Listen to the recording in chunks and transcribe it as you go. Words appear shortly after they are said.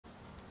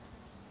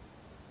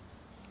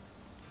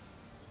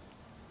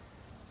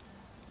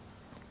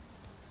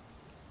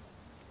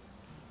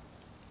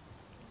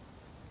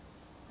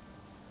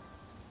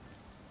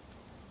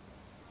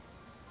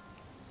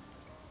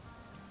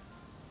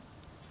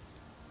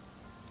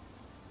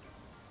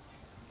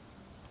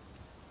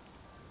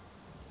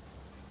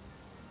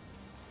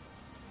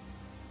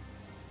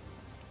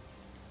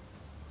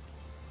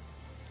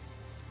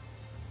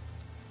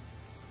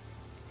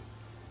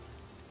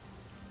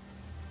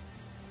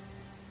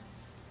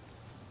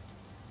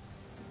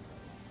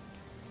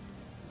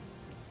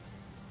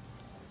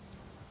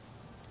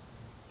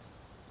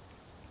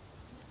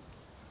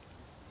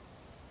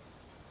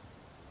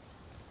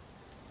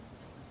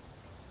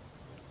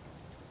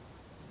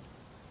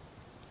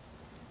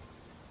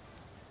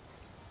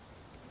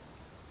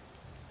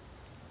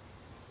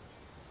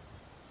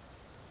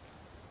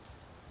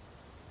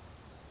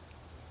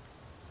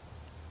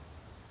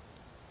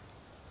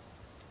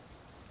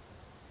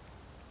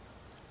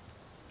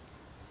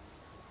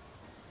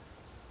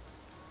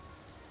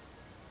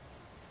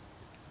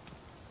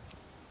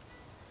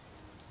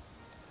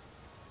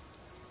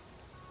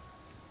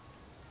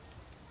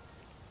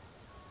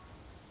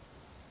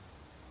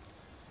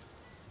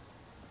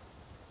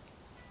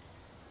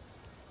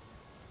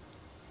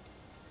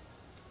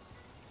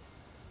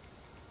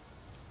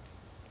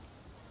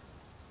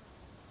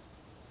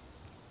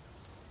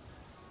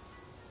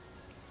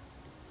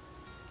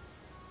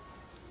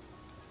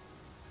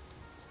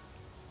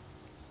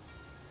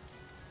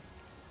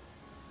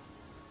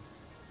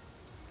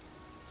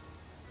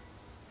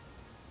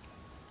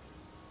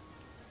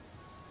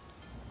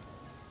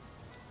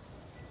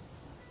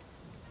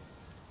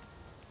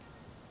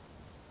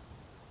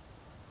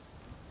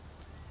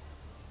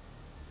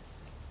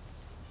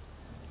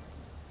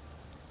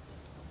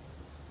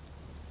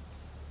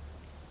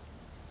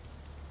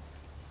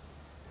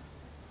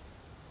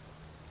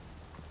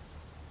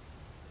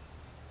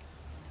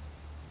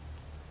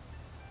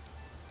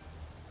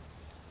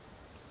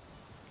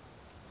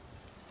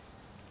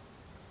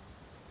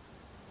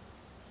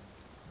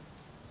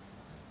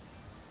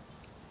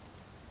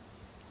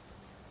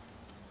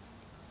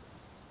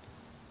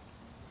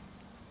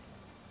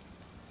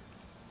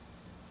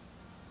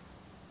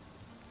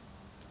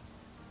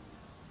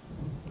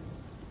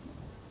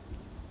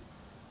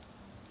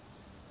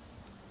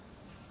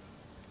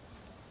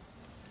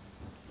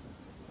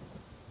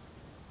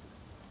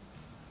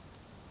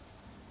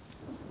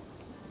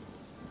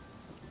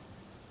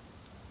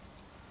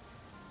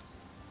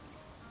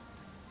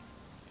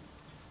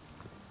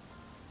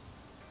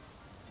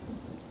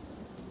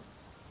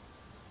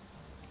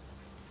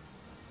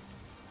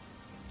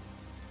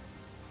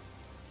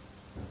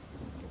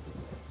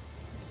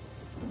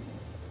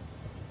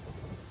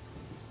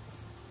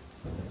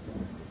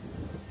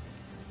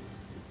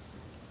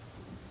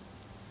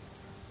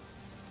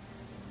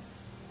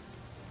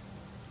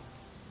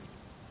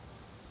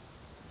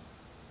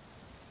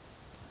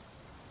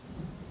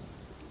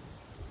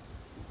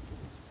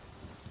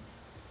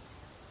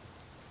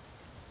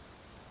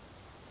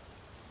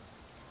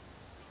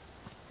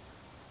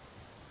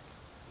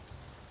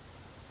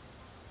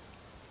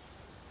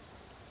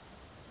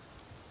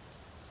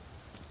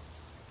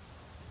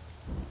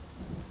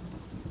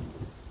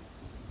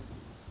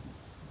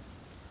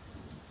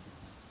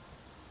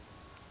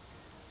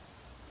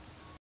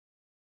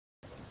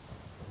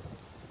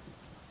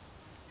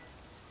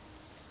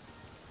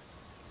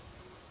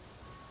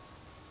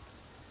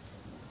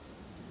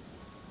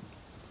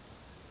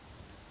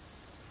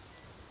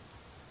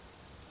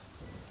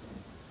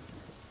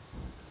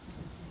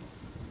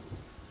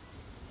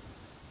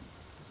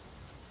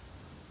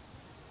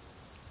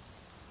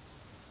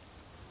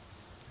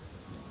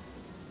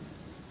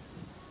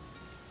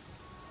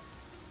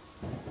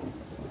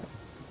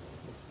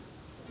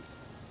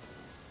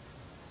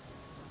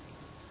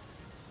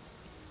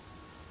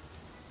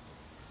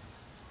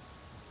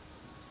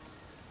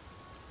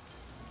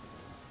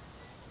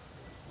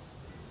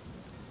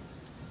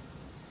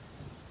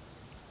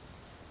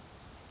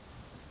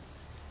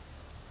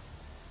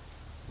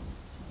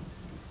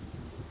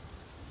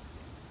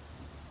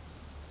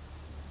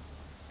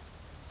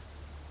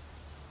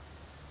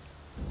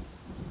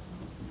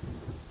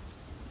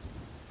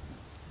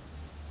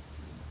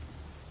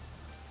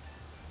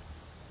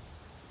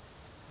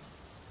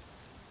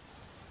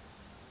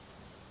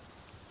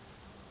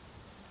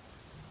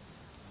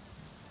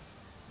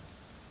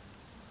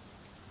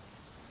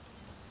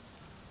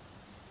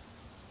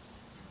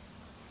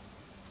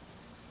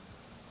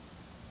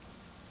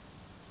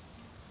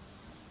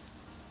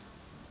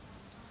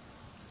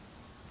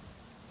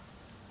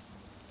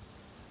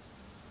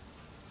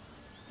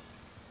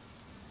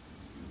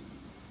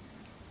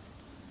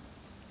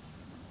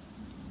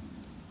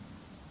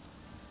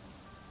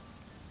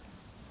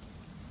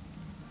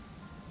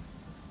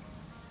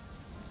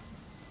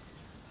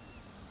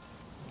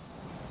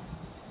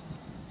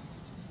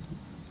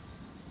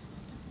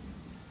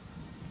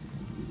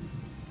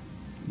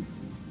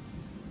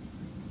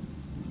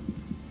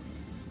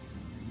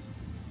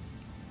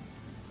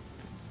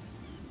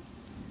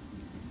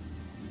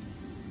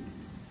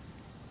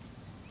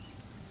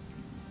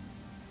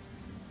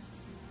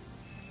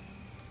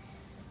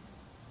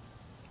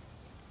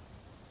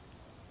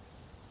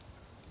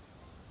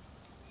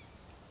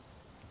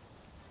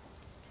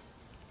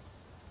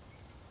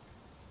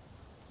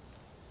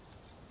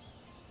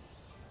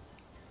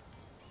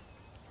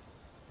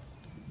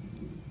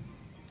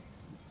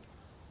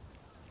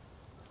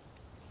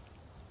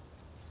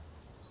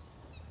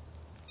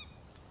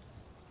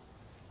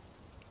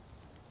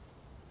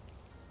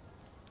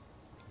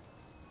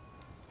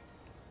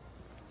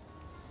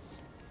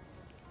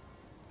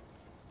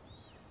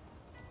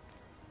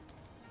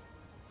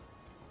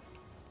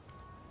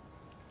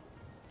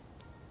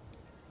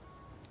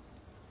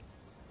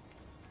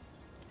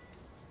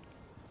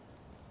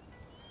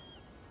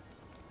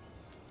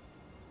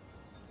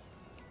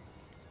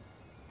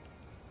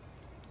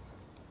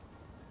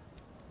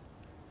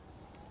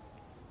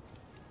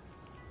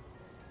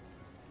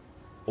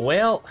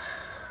Well,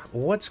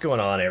 what's going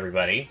on,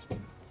 everybody?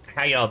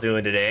 How y'all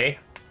doing today?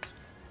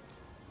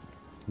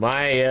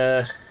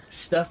 My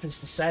stuff has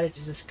decided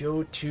to just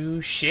go to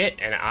shit,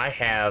 and I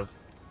have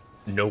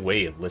no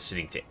way of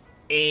listening to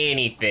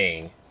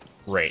anything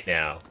right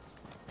now.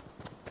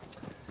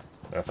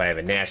 I don't know if I have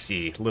a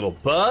nasty little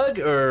bug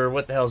or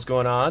what the hell's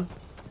going on.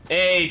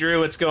 Hey, Drew,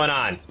 what's going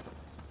on?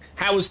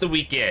 How was the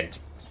weekend?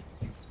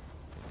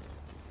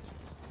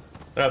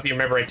 I don't know if you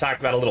remember, I talked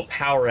about a little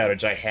power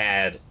outage I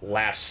had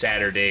last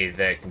Saturday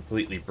that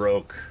completely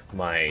broke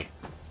my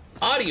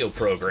audio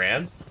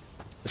program.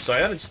 So I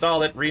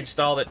uninstalled it,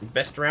 reinstalled it, and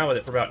messed around with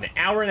it for about an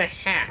hour and a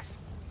half.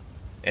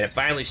 And it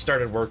finally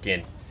started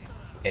working.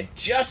 And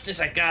just as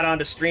I got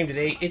onto stream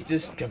today, it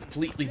just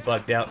completely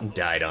bugged out and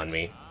died on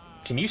me.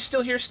 Can you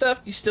still hear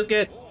stuff? Do you still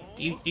get...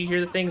 Do you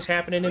hear the things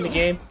happening in the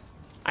game?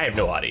 I have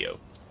no audio.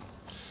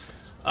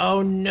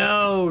 Oh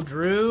no,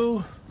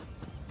 Drew.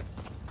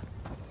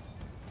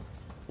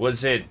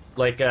 Was it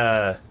like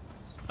a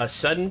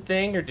sudden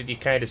thing, or did you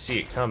kind of see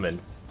it coming?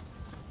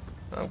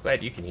 I'm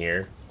glad you can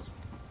hear.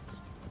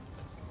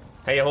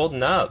 How you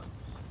holding up?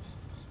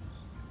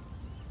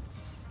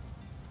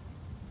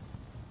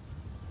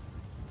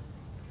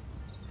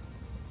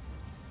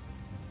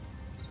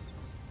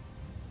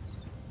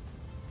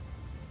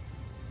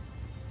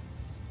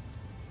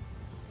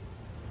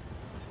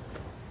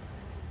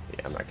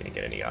 Yeah, I'm not gonna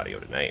get any audio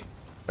tonight.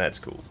 That's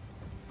cool.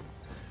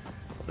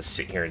 I'll just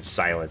sit here in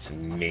silence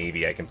and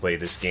maybe I can play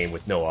this game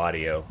with no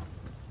audio.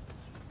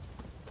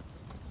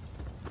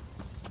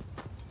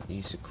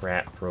 Piece of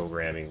crap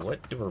programming.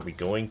 What are we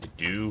going to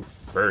do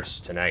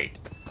first tonight?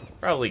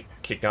 Probably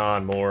kick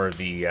on more of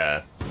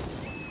the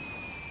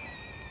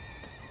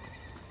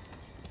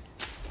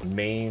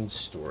main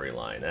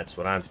storyline. That's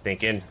what I'm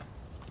thinking.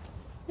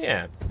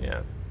 Yeah.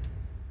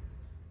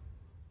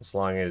 As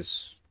long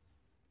as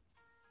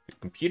the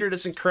computer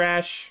doesn't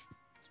crash,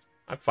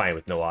 I'm fine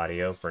with no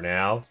audio for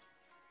now.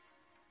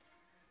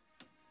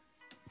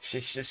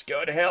 Just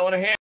go to hell in a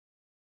hand.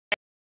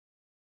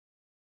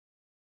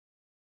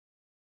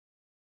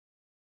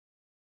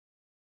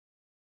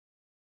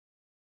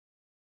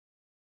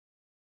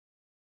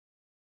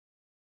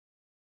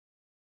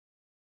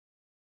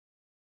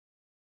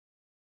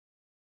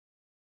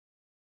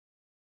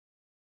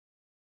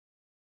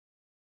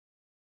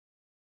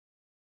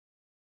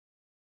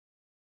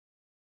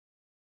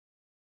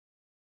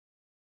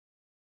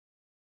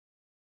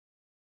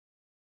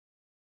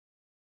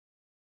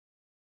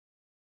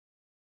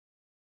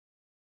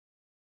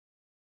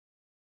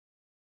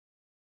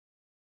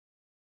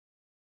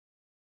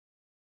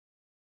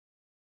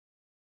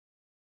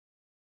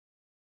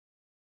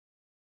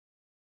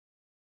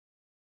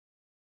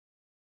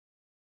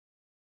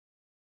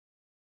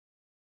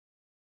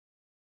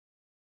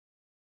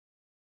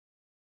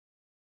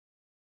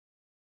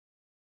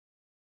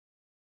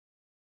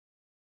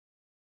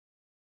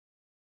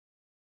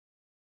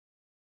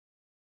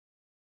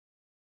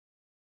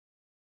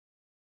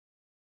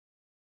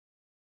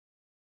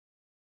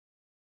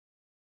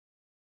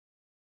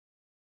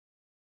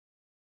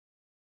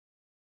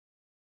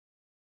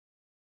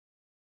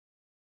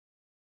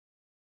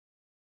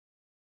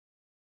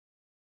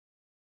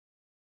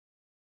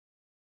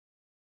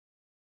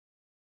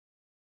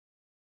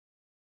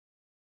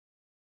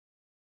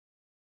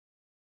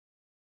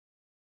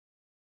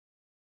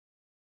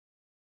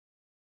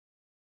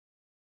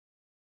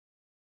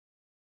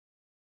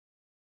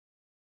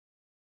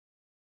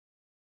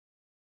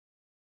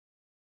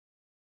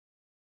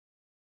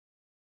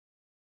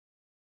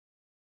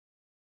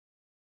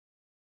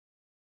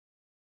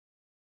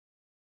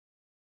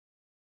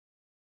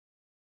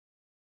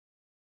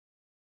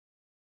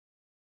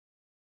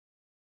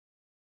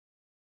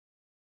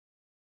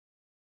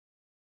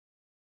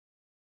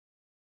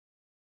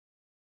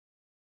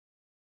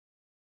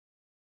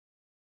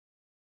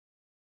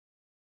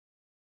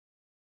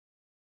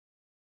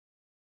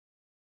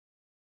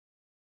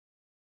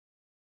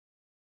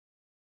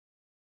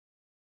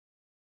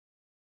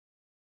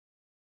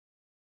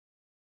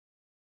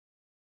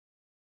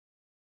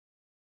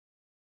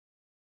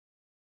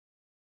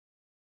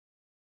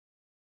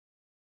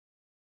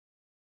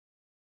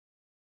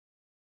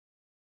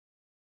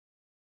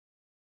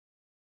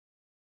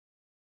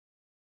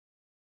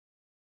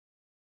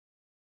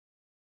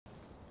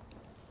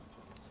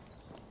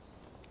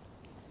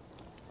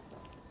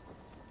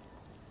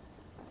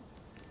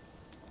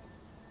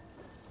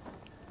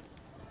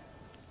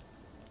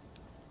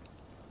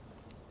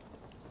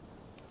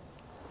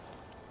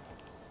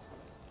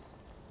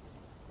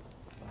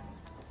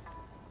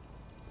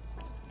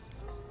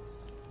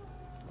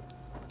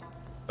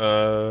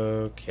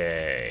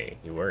 Okay.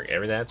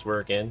 That's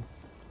working.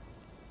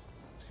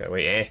 Just gotta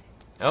wait.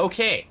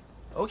 Okay.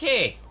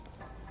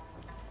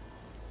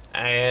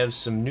 I have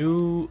some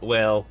new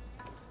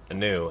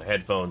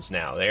headphones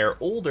now. They're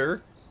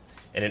older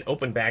and an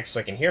open back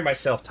so I can hear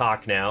myself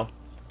talk now.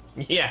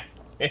 Yeah,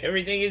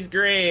 everything is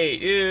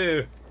great.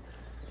 Ew.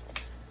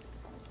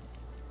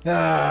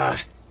 Yeah,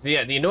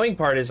 the annoying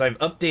part is I've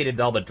updated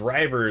all the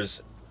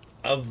drivers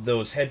of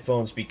those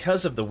headphones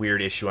because of the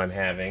weird issue I'm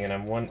having, and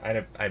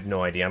I have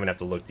no idea. I'm gonna have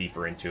to look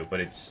deeper into it, but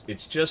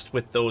it's just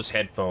with those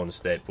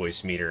headphones that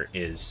voice meter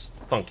is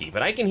funky.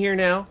 But I can hear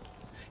now.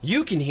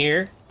 You can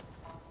hear.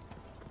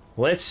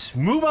 Let's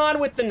move on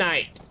with the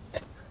night.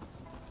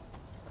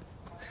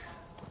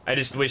 I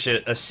just wish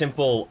a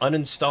simple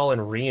uninstall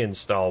and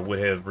reinstall would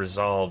have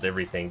resolved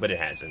everything, but it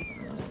hasn't.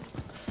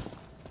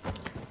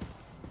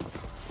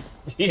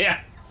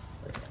 Yeah.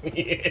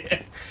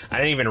 Yeah. I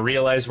didn't even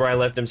realize where I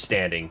left him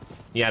standing.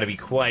 He ought to be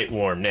quite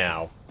warm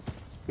now.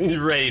 He's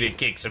ready to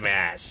kick some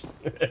ass.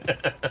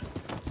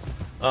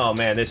 Oh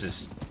man, this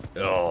is...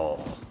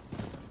 Oh.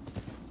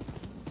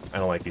 I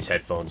don't like these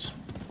headphones.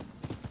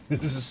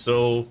 This is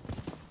so...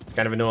 It's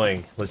kind of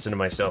annoying. Listen to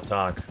myself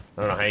talk.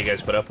 I don't know how you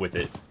guys put up with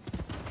it.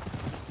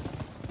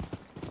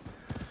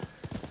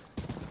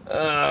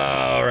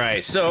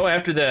 Alright, so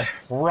after the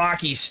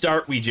rocky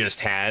start we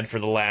just had for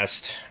the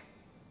last...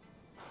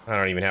 I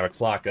don't even have a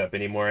clock up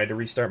anymore. I had to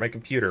restart my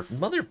computer.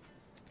 Mother...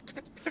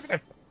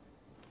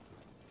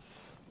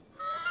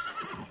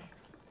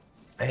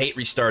 I hate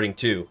restarting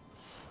too.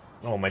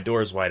 Oh, my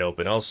door's wide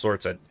open. All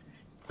sorts of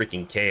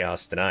freaking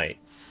chaos tonight.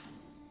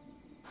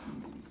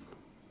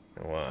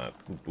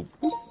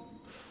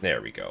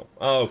 There we go.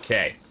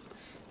 Okay.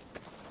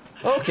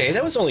 Okay,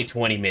 that was only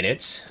 20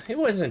 minutes. It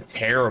wasn't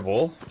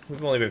terrible.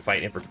 We've only been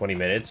fighting it for 20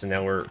 minutes, and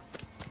now we're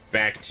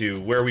back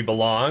to where we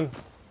belong.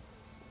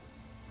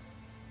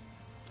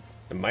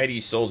 The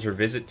mighty soldier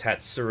visit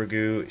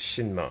Tatsurugu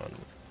Shinmon.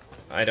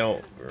 I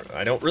don't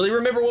really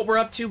remember what we're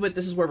up to, but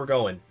this is where we're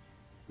going.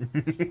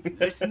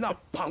 Listen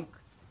up, punk.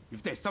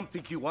 If there's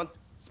something you want,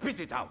 spit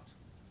it out.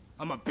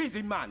 I'm a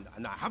busy man,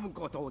 and I haven't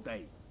got all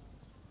day.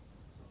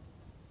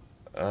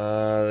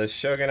 The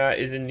Shogunate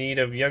is in need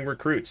of young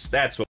recruits.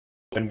 That's what.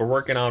 And we're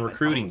working on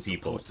recruiting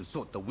people. To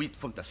sort the wheat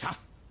from the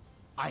chaff.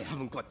 I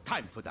haven't got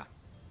time for that.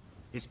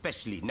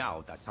 Especially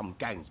now that some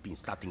gang's been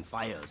starting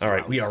fires. All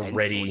right, we are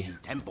ready.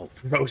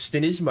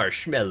 Roasting his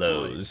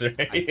marshmallows.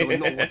 Right? I don't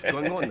know what's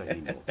going on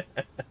anymore,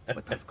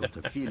 but I've got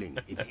a feeling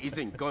it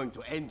isn't going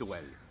to end well.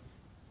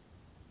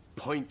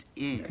 Point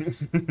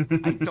is,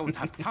 I don't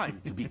have time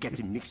to be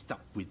getting mixed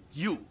up with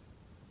you.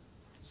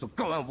 So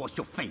go and wash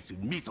your face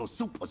with miso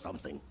soup or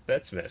something.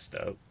 That's messed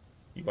up.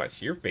 You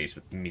wash your face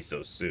with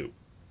miso soup.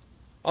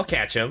 I'll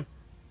catch him.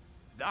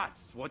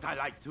 That's what I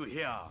like to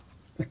hear.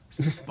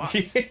 But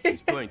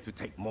it's going to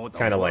take more than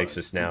kind of likes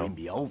us now. To win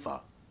me over.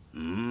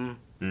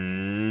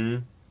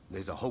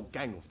 There's a whole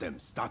gang of them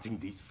starting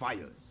these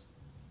fires.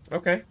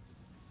 Okay,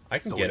 I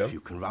can get them. So if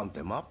you can round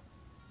them up,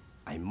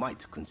 I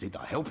might consider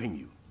helping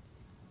you.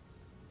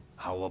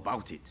 How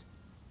about it?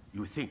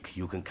 You think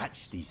you can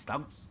catch these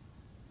thugs?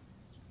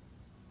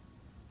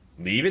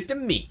 Leave it to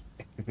me.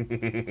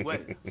 Well,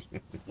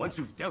 once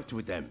you've dealt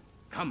with them,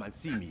 come and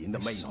see me in the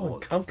main hall. So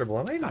uncomfortable.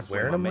 Am I even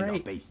wearing them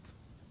right?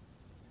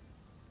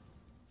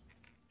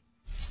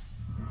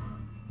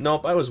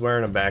 Nope, I was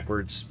wearing them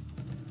backwards.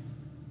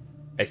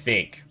 I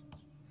think.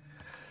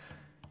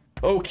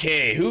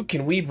 Okay, who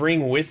can we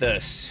bring with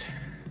us?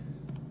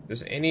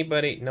 Does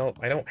anybody... No,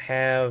 I don't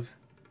have...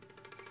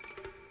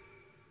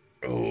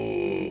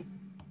 Oh.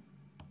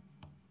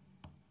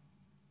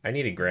 I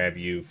need to grab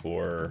you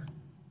for...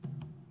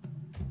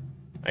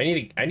 I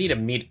need to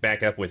meet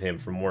back up with him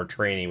for more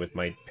training with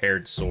my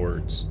paired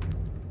swords.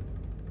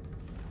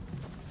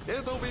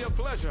 It'll be a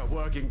pleasure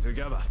working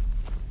together.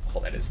 Oh,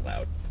 that is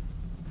loud.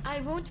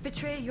 I won't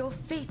betray your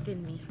faith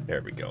in me.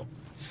 There we go.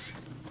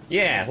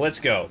 Yeah, let's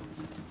go.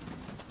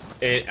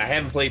 I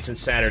haven't played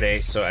since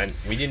Saturday, so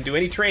we didn't do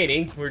any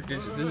training.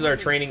 This is our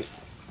training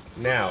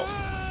now.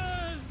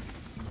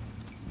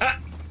 Ah!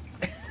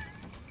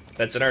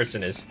 That's an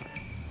arsonist.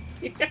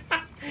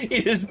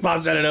 He just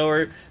pops out of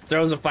nowhere,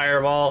 throws a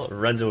fireball,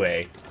 runs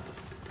away.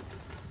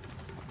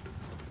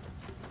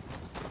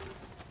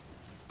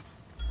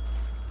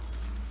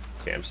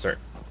 Okay, I'm starting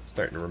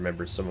to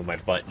remember some of my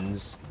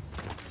buttons.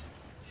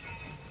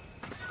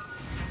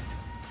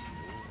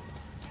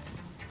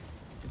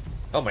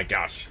 Oh my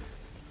gosh.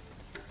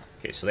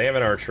 Okay, so they have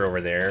an archer over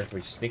there.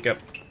 We sneak up.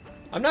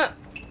 I'm not...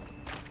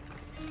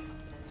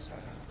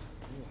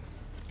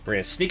 We're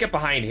gonna sneak up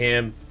behind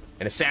him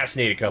and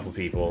assassinate a couple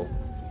people.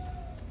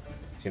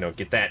 You know,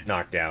 get that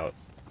knocked out.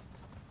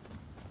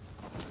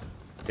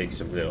 Take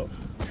some little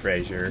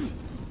treasure.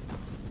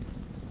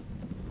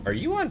 Are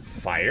you on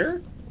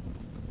fire?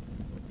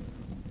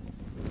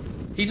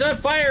 He's on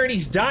fire and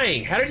he's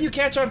dying. How did you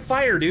catch on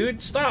fire,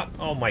 dude? Stop.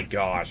 Oh my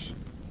gosh.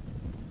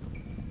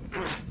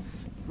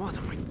 What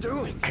am I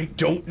doing? I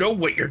don't know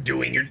what you're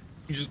doing. You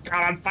just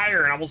got on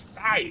fire and almost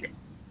died.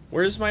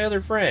 Where's my other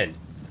friend?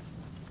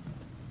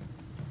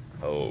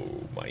 Oh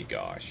my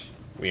gosh.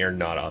 We are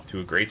not off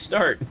to a great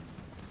start.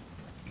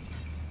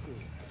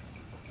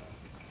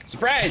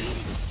 Surprise!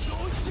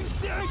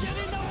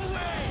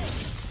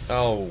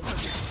 Oh.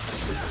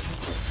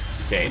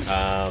 Okay,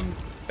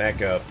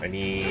 back up. I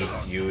need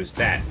to use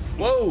that.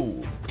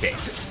 Whoa! Okay.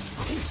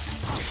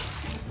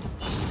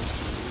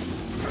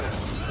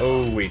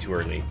 Oh, way too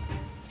early.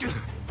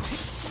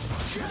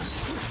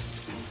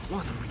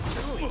 What am I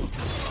doing?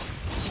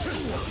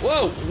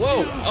 Whoa,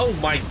 whoa, oh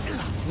my,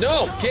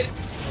 no, get,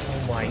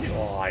 oh my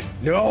god,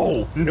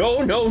 no,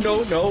 no, no,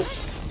 no, no.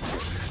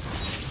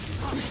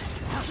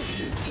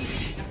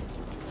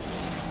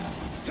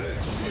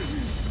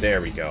 There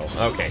we go.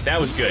 Okay,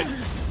 that was good.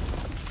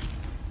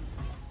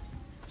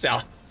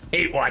 Sal,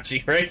 hate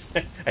watching, right?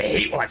 I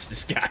hate watch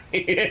this guy.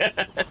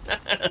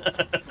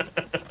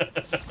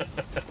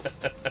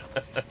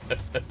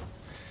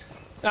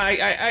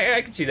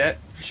 I can see that,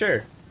 for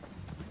sure.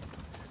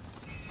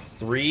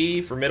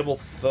 3 formidable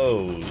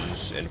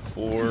foes and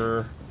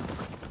 4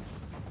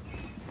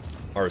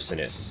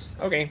 arsonists.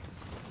 Okay.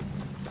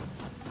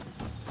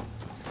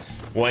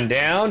 1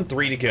 down,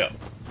 3 to go.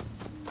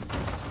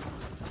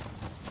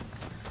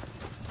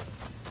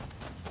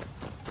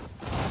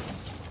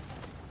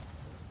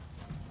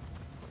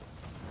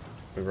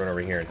 We run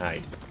over here and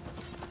hide.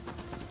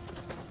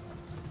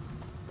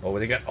 Oh,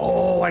 they got...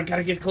 Oh, I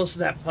gotta get close to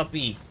that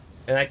puppy.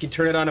 And I can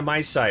turn it on to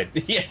my side.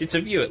 Yeah, it's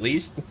a view at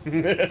least.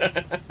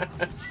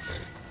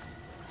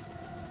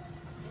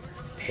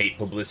 Hate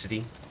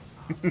publicity.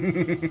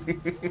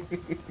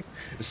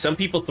 Some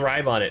people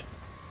thrive on it.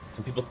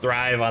 Some people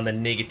thrive on the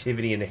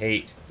negativity and the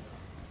hate.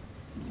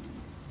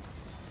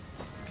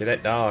 Okay,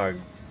 that dog.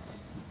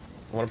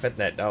 I want to pet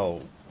that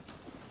dog.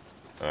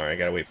 Alright, I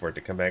gotta wait for it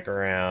to come back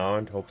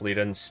around. Hopefully it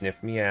doesn't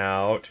sniff me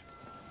out.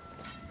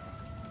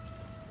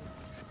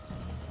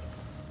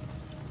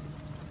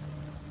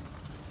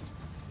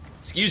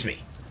 Excuse me.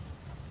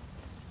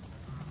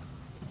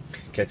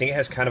 Okay, I think it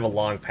has kind of a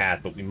long path,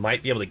 but we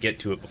might be able to get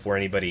to it before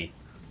anybody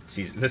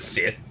sees the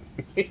Sith.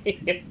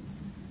 The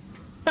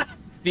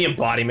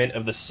embodiment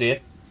of the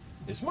Sith.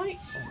 Is my...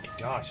 Oh my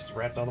gosh, it's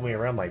wrapped all the way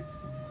around my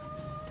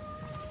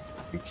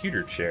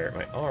computer chair,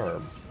 my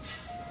arm.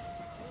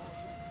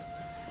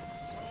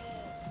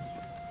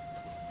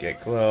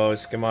 Get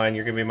close. Come on,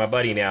 you're gonna be my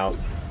buddy now.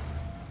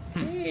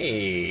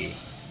 Hey.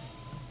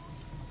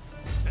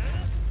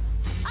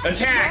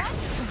 Attack!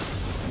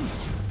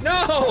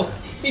 No!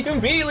 He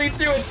immediately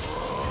threw it.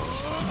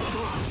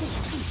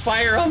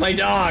 Fire on my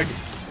dog.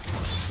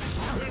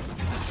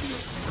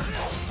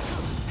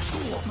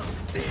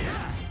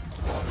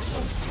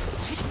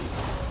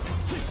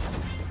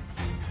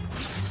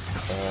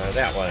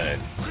 That one.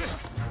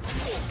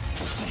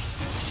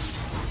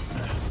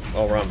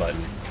 Oh, wrong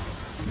button.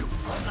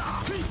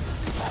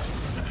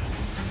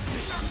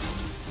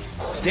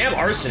 Stab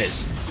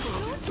arsonist.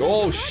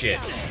 Oh shit.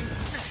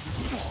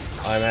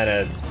 I'm at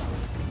a...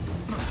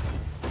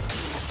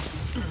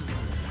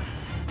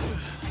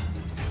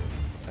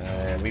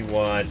 we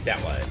want that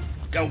one.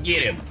 Go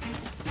get him.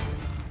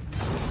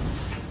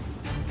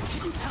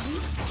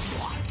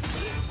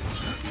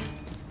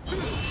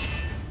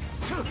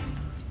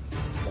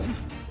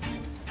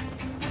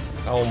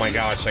 Oh my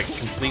gosh, I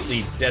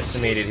completely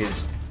decimated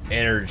his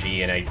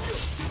energy and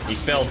he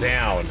fell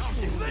down.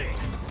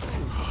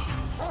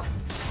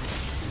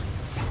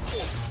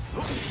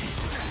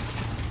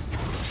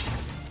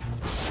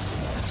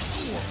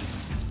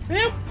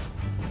 Yep.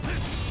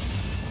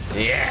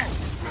 Yeah.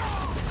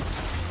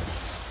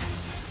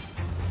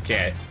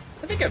 Okay.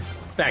 I think I'm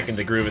back in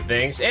the groove of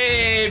things.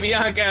 Hey,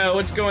 Bianca,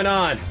 what's going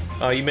on?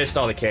 Oh, you missed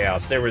all the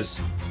chaos. There was...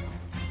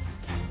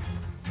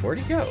 Where'd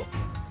he go?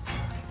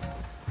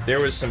 There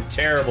was some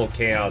terrible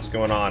chaos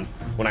going on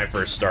when I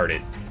first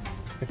started.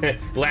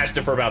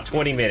 Lasted for about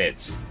 20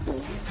 minutes.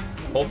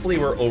 Hopefully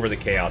we're over the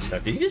chaos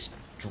stuff. Did he just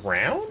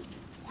drown?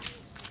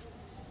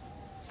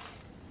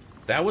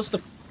 That was the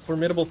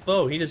formidable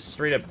foe. He just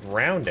straight up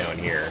drowned down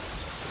here.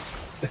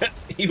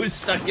 He was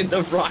stuck in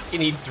the rock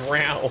and he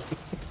drowned.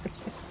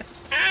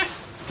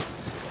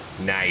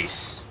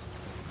 Nice.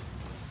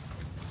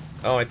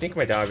 Oh, I think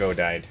my doggo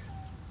died.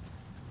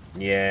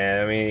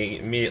 Yeah, I mean, he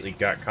immediately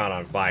got caught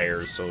on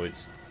fire, so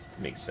it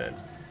makes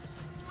sense.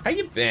 How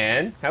you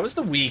been? How was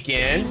the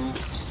weekend?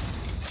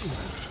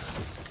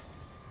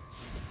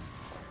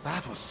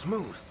 That was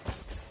smooth.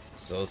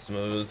 So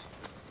smooth.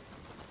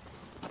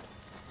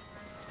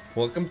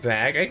 Welcome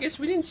back. I guess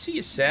we didn't see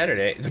you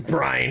Saturday. The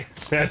brine.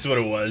 That's what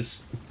it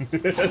was.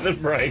 The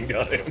brine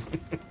got him.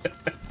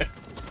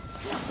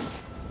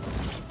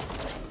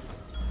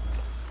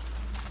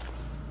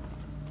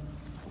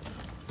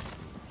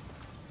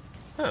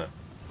 Huh.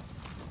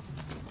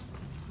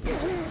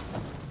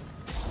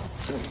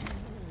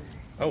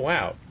 Oh,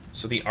 wow.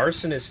 So the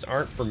arsonists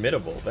aren't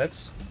formidable.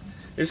 That's...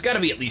 There's got to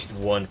be at least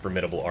one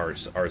formidable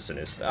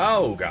arsonist.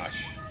 Oh,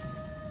 gosh.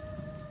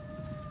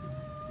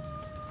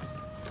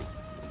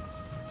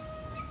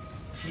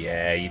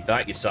 Yeah, you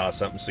thought you saw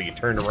something, so you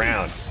turned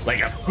around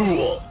like a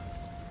fool.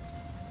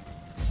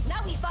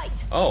 Now we fight.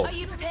 Oh. Are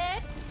you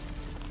prepared?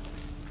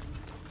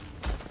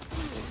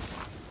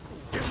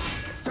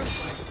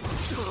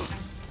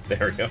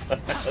 There we go.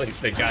 At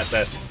least they got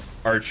that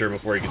archer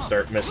before he could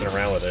start messing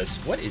around with us.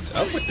 What is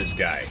up with this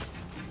guy?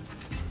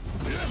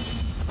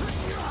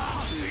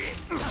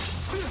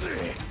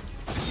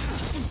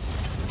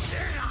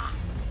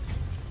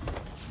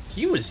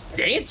 He was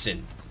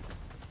dancing.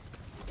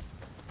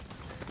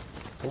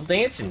 Little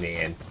dancing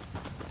man.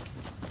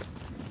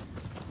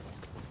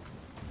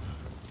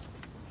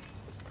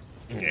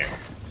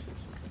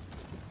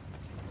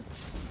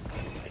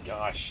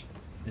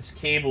 This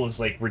cable is,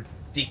 like,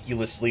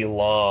 ridiculously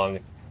long.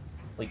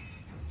 Like,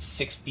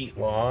 6 feet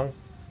long.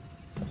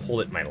 I'll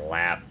hold it in my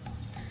lap.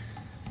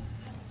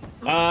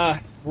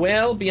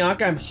 Well,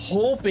 Bianca, I'm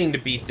hoping to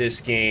beat this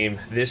game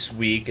this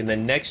week, and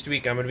then next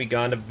week I'm going to be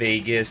gone to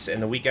Vegas,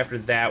 and the week after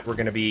that we're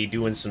going to be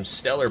doing some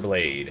Stellar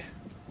Blade.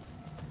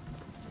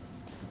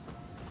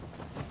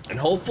 And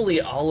hopefully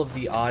all of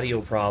the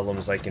audio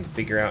problems I can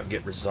figure out and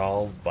get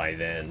resolved by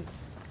then.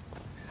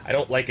 I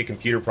don't like a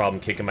computer problem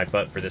kicking my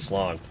butt for this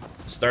long.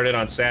 Started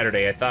on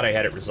Saturday, I thought I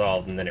had it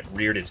resolved, and then it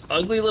reared its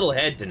ugly little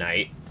head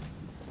tonight.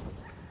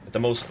 At the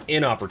most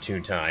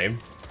inopportune time.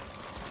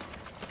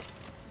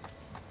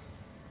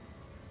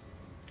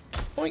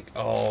 Boink.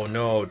 Oh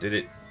no, did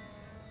it...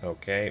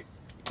 Okay.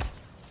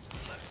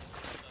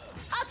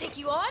 I'll take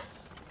you on.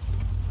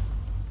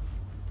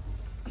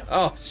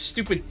 Oh,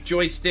 stupid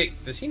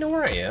joystick. Does he know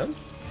where I am?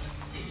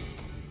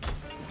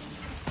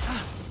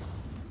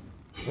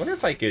 Wonder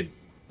if I could...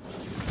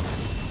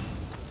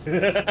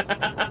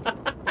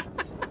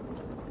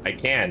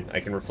 I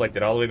can reflect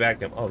it all the way back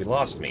to him. Oh, he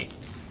lost me.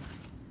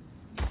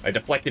 I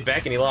deflected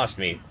back and he lost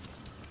me.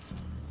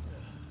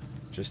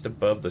 Just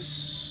above the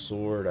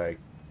sword,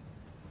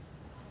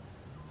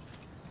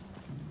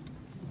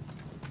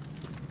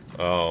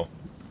 Oh.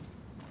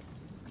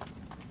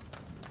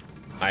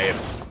 I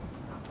have...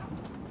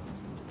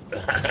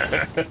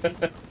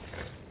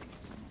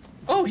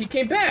 Oh, he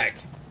came back!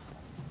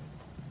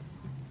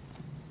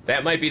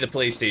 That might be the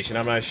PlayStation,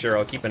 I'm not sure.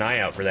 I'll keep an eye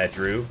out for that,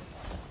 Drew.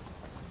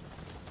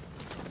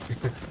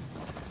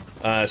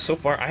 So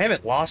far, I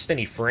haven't lost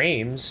any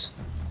frames.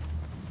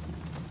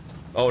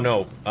 Oh,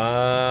 no.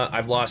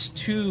 I've lost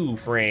 2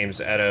 frames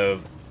out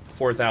of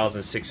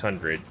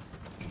 4,600.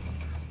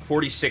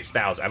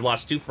 46,000. I've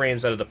lost 2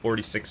 frames out of the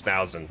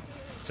 46,000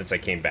 since I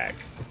came back.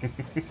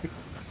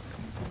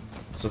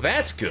 So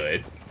that's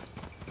good.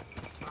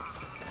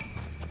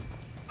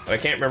 But I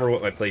can't remember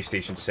what my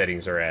PlayStation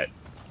settings are at.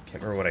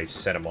 Can't remember what I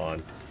set them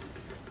on.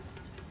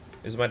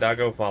 Is my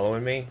doggo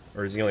following me?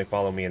 Or is he only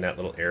following me in that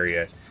little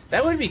area?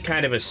 That would be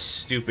kind of a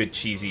stupid,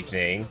 cheesy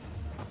thing.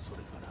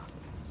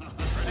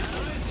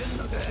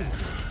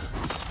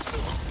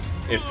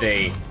 If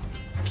they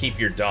keep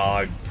your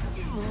dog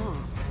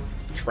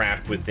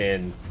trapped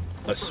within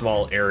a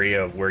small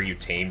area of where you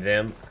tame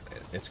them.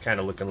 It's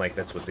kind of looking like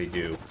that's what they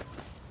do.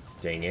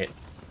 Dang it.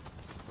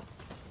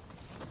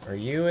 Are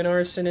you an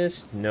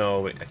arsonist?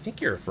 No, I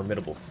think you're a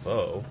formidable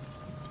foe.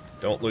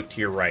 Don't look to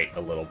your right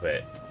a little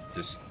bit.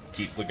 Just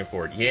keep looking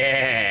forward.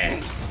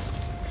 Yeah!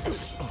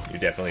 You're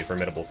definitely a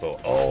formidable foe.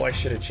 Oh, I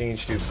should have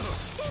changed to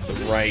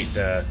the right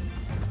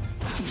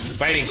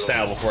fighting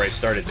style before I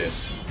started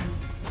this.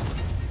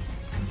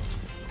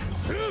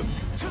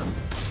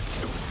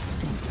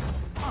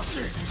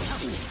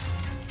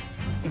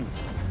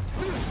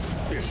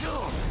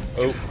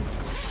 Oh.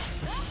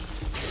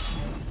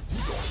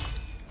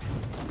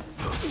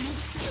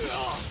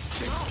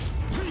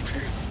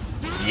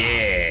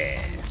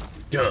 Yeah.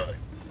 Done.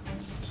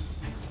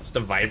 It's the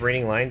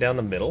vibrating line down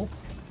the middle.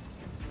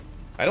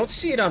 I don't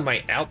see it on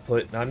my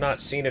output, and I'm not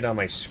seeing it on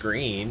my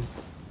screen.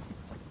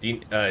 Do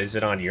you, is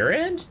it on your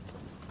end?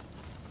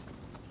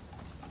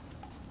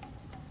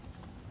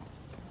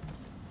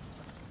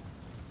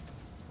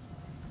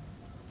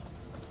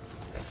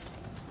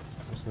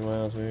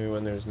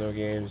 When there's no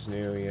games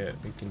new yet,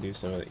 we can do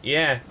some of it.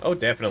 Yeah, oh,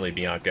 definitely,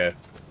 Bianca.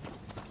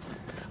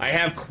 I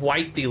have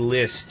quite the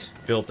list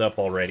built up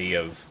already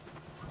of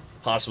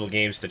possible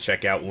games to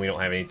check out when we don't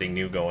have anything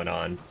new going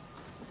on.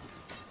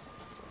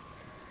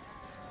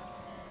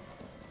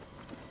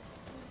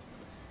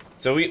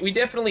 So we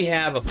definitely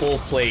have a full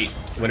plate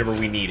whenever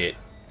we need it.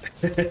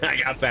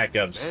 I got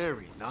backups.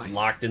 Very nice.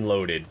 Locked and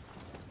loaded.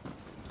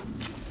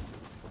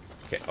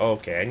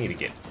 Okay, I need to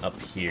get up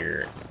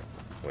here.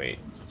 Wait.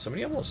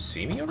 Somebody almost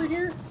see me over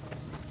here?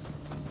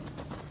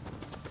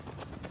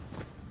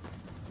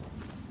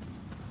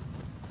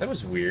 That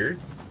was weird.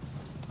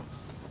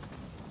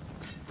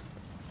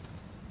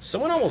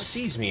 Someone almost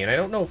sees me, and I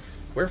don't know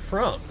where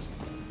from.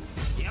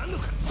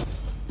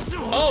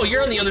 Oh,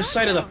 you're on the other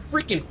side of the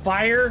freaking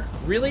fire?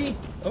 Really?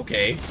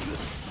 Okay.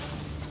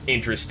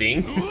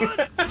 Interesting.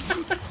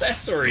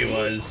 That's where he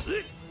was.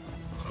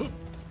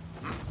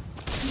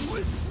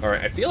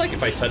 Alright, I feel like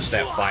if I touch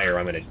that fire,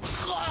 I'm gonna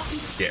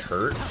get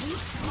hurt.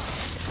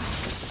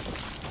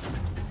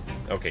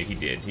 Okay, he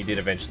did. He did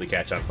eventually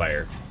catch on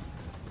fire.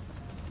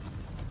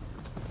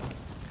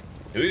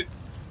 Ooh.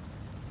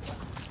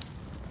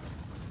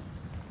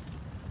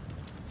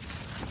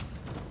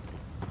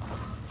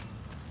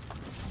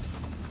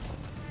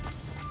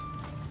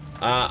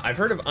 I've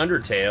heard of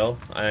Undertale.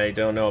 I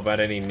don't know about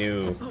any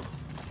new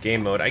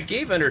game mode. I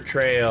gave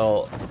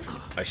Undertale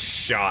a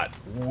shot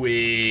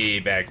way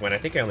back when. I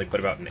think I only put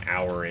about an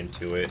hour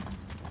into it.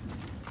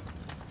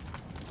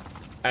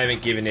 I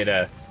haven't given it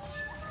a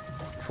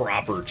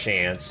proper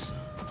chance.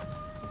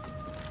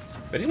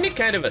 But isn't it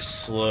kind of a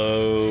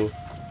slow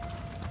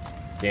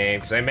game?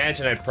 Because I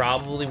imagine I'd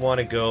probably want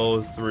to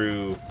go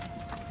through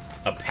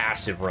a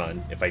passive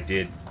run if I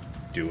did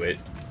do it.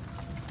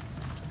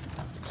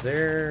 Is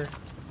there...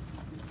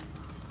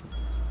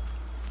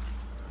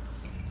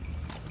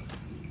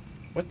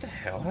 What the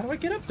hell? How do I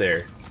get up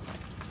there?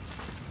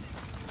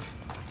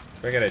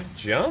 Do I gotta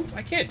jump?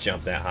 I can't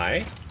jump that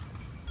high.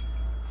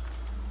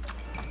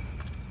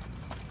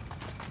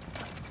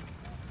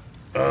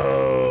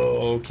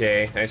 Oh,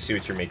 okay. I see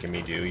what you're making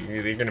me do.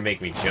 You're gonna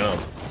make me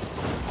jump.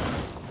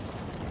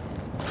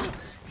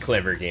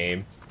 Clever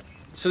game.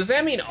 So does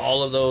that mean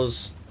all of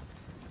those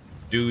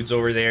dudes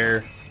over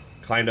there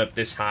climbed up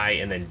this high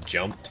and then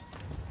jumped?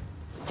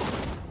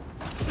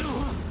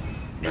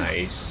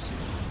 Nice.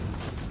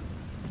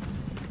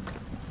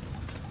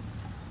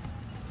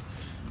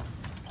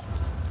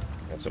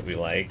 That's what we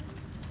like.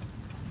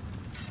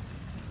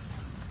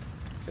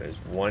 There's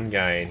one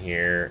guy in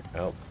here.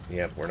 Oh,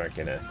 yep, we're not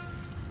gonna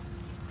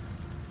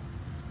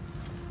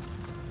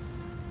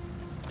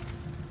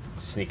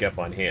sneak up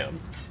on him.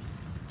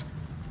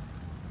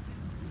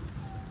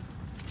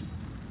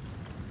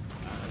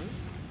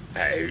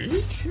 Hey.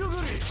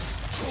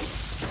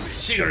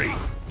 Shiguri.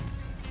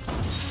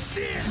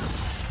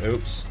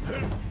 Oops.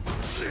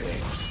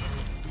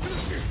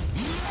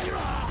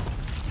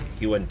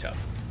 He wasn't tough.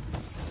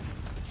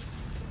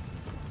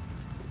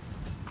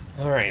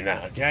 Alright,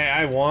 now, the guy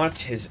I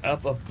want is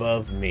up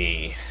above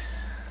me.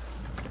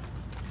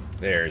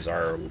 There's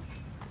our...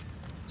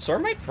 So are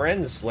my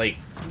friends, like,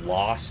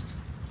 lost?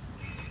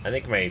 I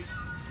think my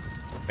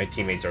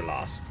teammates are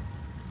lost.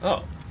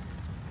 Oh.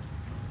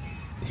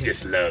 He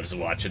just loves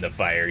watching the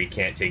fire. He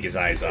can't take his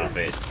eyes off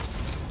it.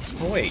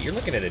 Oh, wait, you're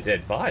looking at a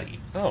dead body.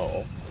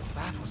 Oh.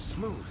 That was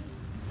smooth.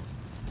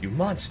 You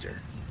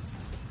monster.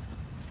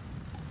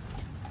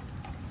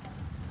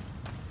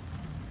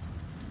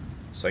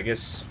 So I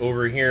guess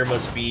over here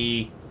must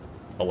be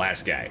the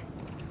last guy.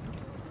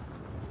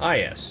 Ah,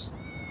 yes.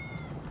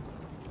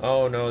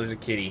 Oh, no, there's a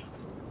kitty.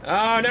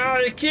 Oh,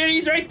 no, the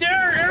kitty's right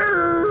there!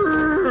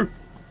 Arrgh!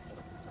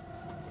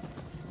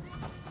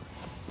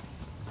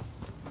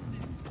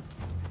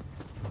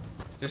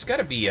 There's got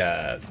to be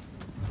a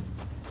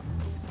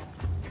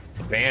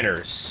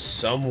banner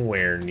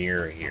somewhere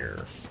near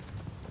here.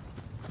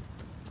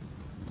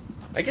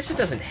 I guess it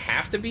doesn't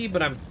have to be,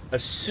 but I'm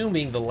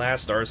assuming the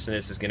last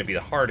arsonist is going to be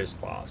the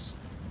hardest boss.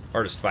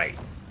 Hardest fight.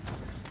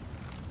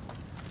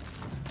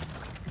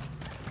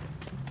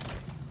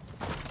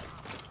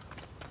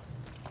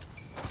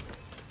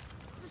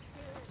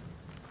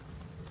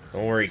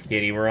 Don't worry,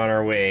 kitty, we're on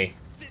our way.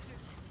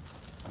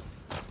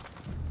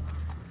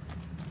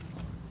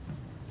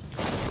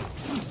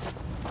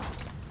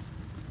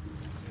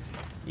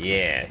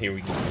 Yeah, here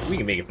we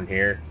can make it from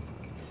here.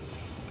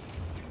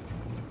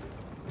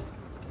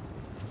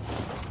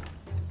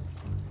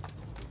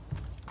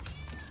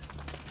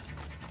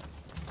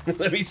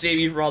 Let me save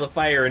you from all the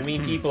fire and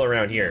mean people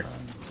around here.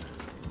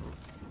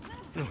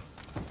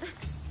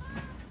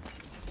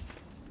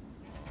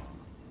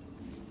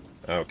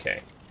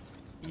 Okay.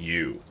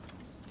 You.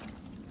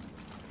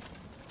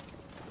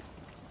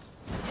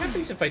 What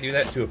happens if I do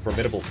that to a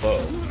formidable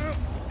foe?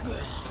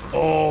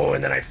 Oh,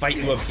 and then I fight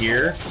you up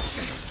here?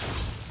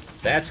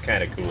 That's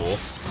kind of cool.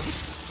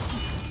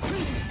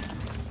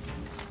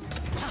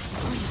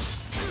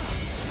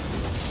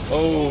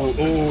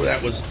 Oh,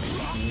 that was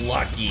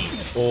lucky.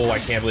 Oh, I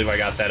can't believe I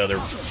got that other...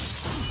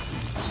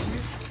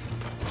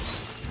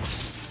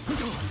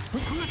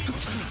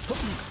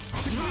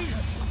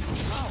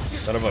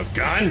 Son of a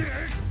gun!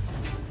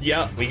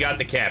 Yep, we got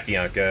the cat,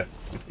 Bianca.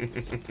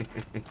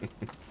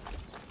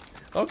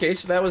 Okay,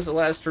 so that was the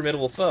last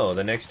formidable foe.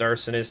 The next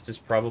arsonist is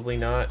probably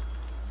not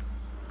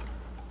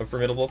a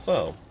formidable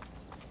foe.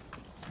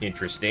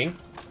 Interesting.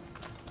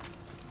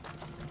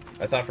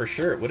 I thought for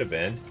sure it would have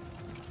been.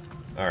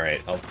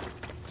 Alright, I'll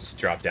just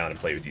drop down and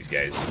play with these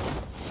guys.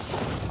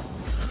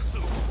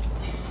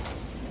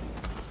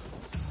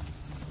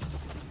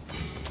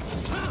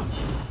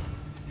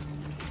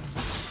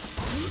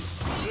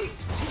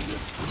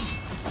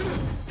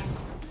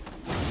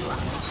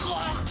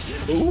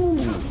 Ooh!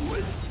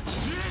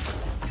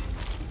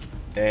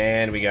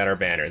 And we got our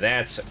banner.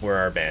 That's where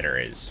our banner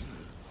is.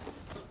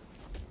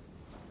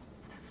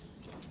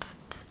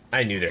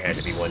 I knew there had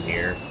to be one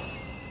here.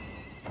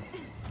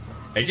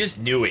 I just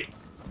knew it.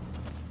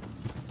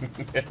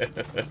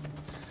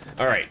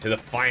 Alright, to the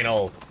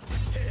final...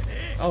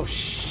 Oh,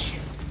 shit.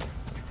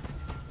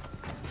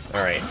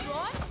 Alright.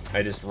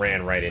 I just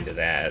ran right into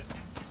that.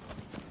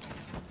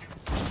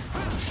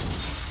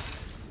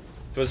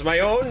 It was my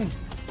own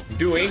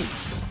doing.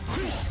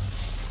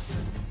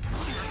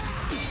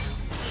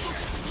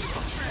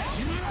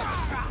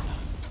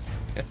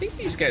 I think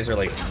these guys are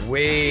like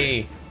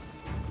way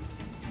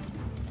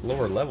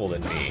lower level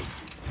than me.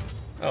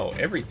 Oh,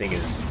 everything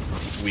is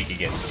weak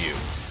against you.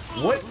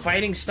 What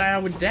fighting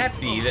style would that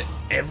be that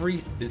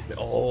every...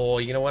 Oh,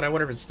 you know what? I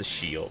wonder if it's the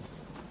shield.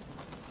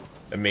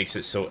 That makes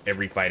it so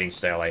every fighting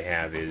style I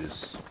have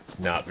is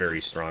not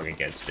very strong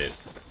against it.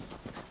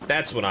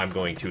 That's what I'm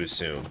going to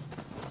assume.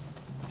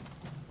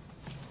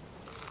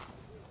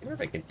 I wonder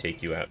if I can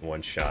take you out in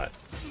one shot.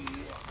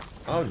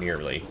 Oh,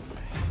 nearly.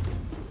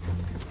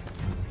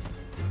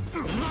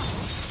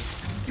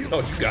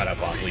 Oh, you got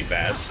up awfully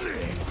fast.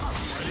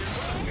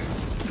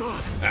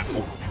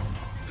 Ow.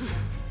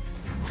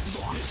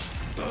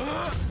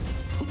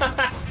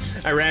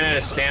 I ran out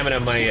of stamina.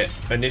 My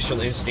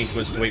initial instinct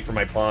was to wait for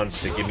my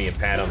pawns to give me a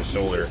pat on the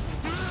shoulder.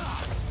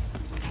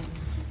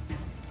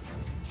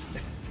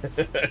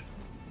 I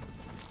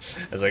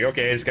was like,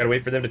 okay, I just gotta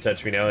wait for them to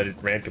touch me now. I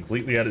just ran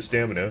completely out of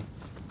stamina.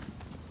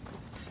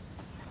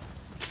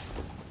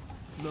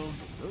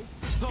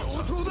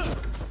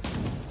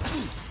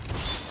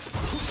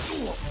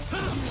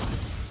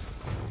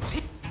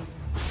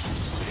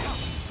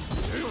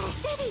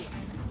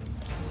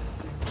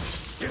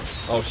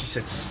 Oh, she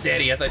said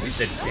steady. I thought she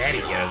said daddy.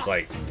 And I was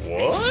like,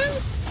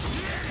 what?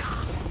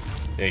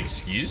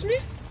 Excuse me?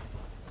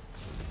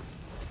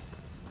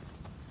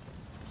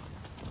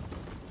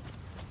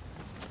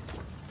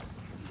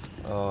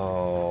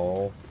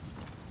 Oh.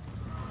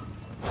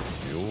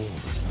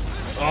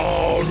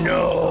 Oh,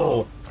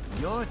 no!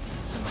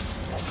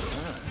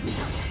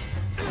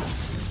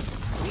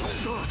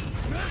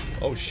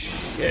 Oh,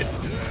 shit.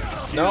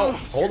 No,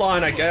 hold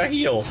on. I gotta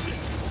heal.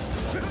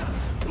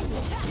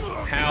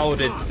 How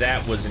did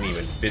that wasn't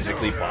even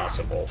physically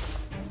possible?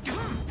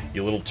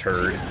 You little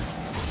turd.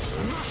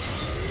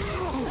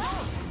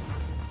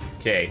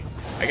 Okay,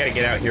 I gotta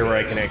get out here where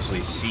I can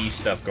actually see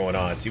stuff going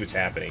on, see what's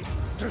happening.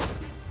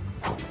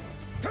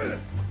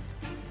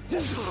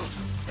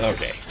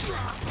 Okay.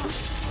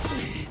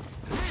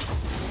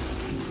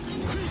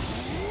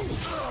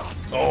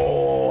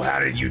 Oh, how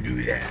did you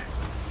do that?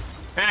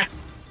 Ha!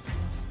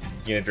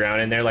 You gonna drown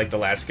in there like the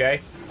last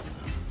guy?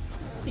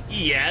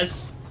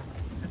 Yes!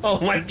 Oh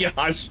my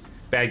gosh!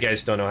 Bad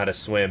guys don't know how to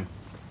swim.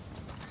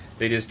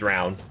 They just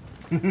drown.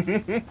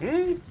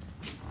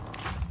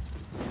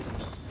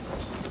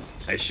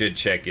 I should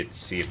check it to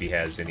see if he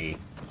has any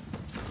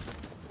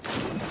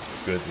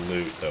good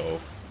loot, though.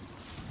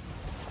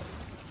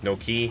 No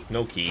key?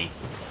 No key.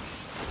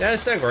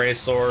 That's a gray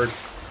sword.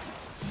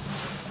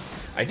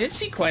 I did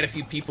see quite a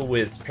few people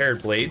with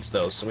paired blades,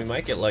 though, so we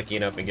might get lucky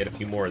enough and get a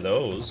few more of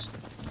those.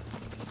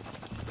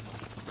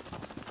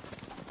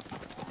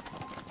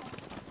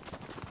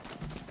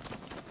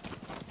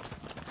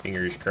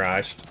 Fingers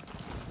crossed.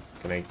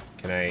 Can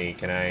I?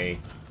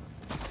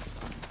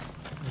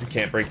 You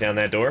can't break down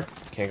that door.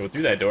 Can't go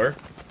through that door.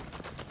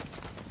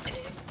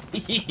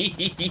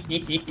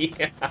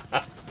 Yeah.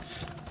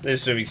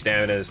 This swimming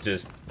stamina is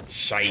just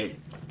shite. Hey,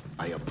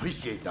 I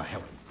appreciate the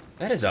help.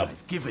 That is a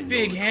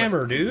big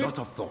hammer, dude. Lot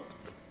of thought.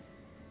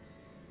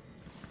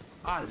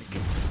 I'll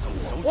get some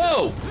soldiers.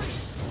 Whoa!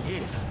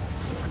 Here,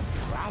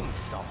 round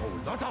the whole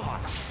lot of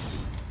us.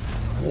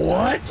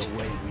 What? The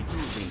way we do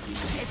things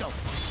is head up.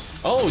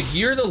 Oh,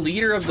 you're the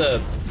leader of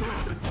the...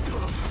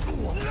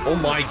 Oh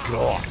my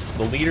god.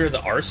 The leader of the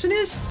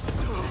arsonists?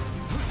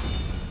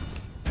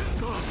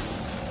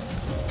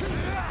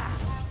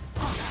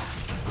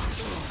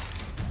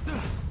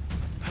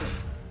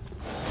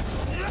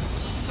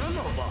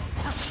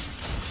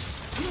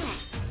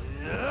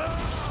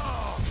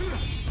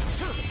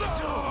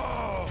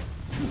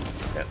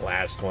 That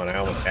last one, I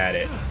almost had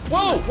it.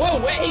 Whoa, whoa,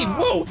 wait,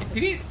 whoa!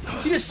 He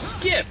just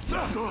skipped!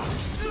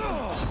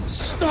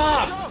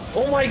 Stop!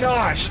 Oh my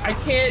gosh, I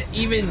can't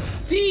even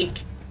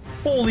think!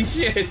 Holy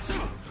shit!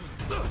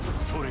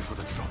 Sorry for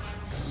the trouble.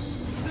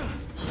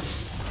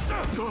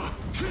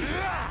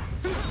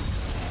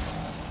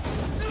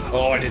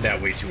 Oh, I did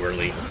that way too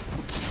early.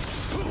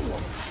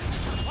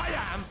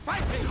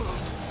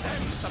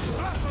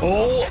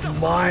 Oh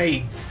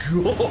my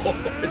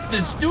god!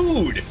 This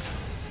dude!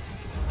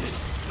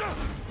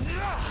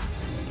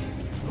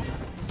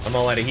 I'm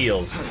all out of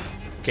heals.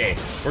 Okay,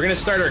 we're gonna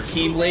start our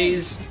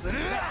Keyblaze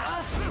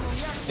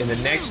in the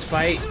next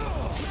fight.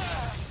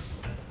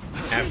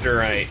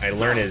 After I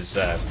learn his,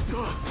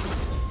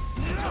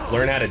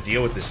 learn how to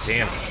deal with this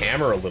damn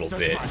hammer a little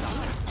bit.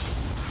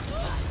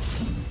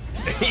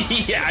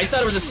 Yeah, I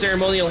thought it was a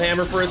ceremonial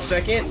hammer for a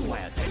second.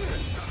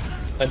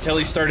 Until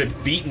he started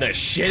beating the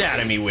shit out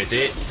of me with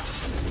it.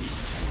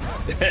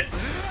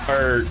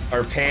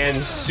 Are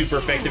pans super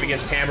effective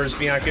against hammers,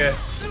 Bianca?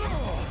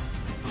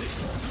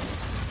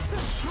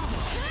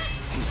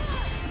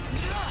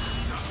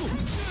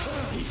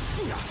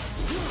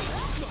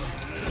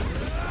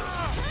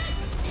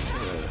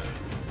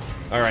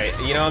 Alright,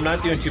 you know, I'm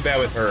not doing too bad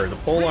with her. The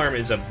polearm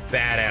is a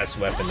badass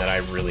weapon that I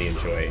really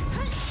enjoy.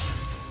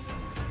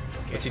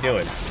 What's he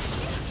doing?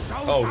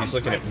 Oh, he's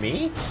looking at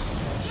me?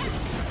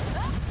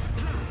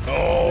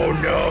 Oh,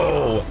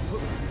 no!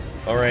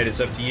 Alright,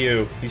 it's up to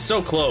you. He's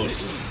so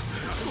close.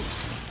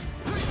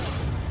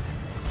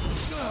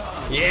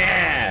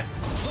 Yeah!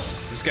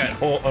 Just got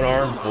an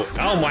arm full.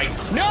 Oh my...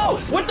 No!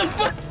 What the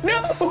fuck?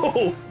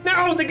 No!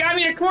 No! They got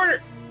me in a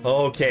corner!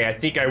 Okay, I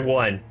think I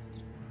won.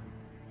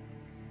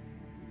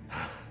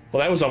 Well,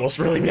 that was almost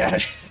really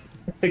bad.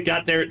 They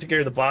got there, took care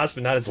of the boss,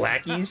 but not his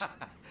lackeys.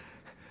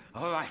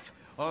 All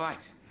right.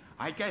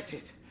 I get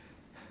it.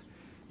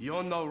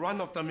 You're no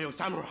run-of-the-mill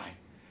samurai.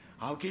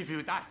 I'll give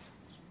you that.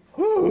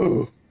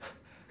 Whew.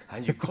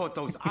 And you caught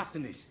those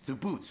arsonists to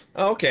boot.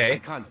 Okay. I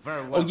can't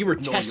very well You were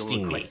know your testing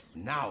me. request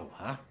now,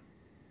 huh?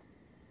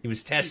 He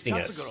was testing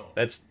us. Tatsugoro,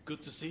 That's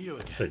good to see you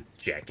again. the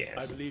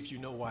jackass. I believe you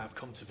know why I've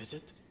come to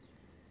visit.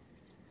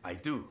 I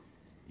do.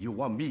 You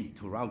want me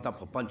to round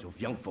up a bunch of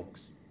young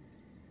folks?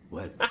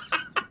 Well,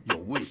 your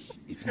wish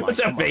is my What's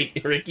up, command.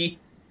 bacon, Ricky?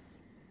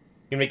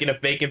 You making enough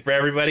bacon for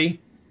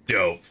everybody?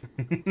 Dope.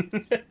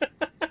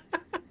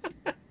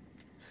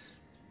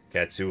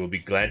 Katsu will be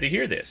glad to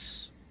hear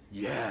this.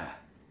 Yeah.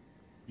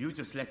 You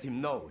just let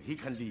him know he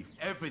can leave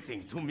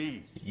everything to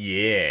me.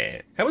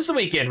 Yeah. How was the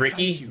weekend,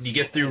 Ricky? Thank you Did you for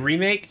get your through aid.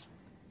 Remake?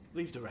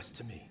 Leave the rest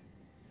to me.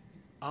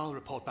 I'll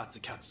report back to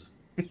Katsu.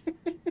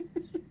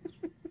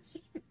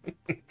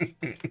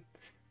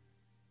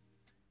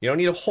 You don't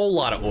need a whole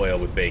lot of oil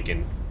with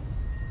bacon.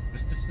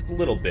 Just a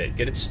little bit.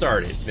 Get it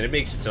started. Then it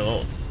makes its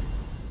own.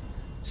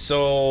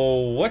 So,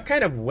 what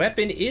kind of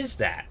weapon is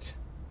that?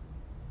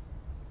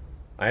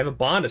 I have a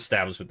bond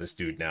established with this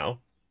dude now.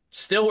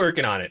 Still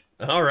working on it.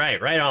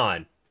 Alright, right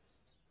on.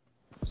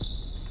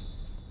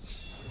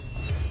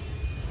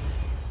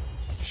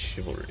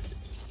 Chivalry.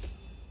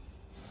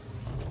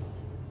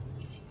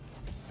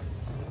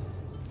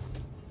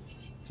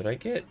 Did I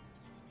get...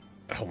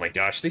 Oh my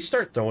gosh, they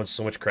start throwing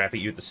so much crap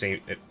at you at the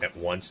same at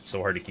once. It's so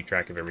hard to keep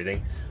track of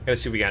everything. Gotta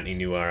see if we got any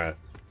new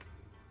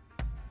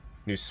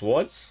new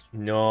swords?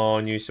 No,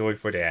 new sword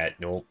for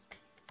that. Nope.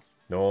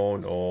 No,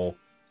 no.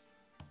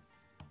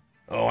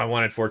 Oh, I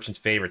wanted Fortune's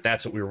Favorite.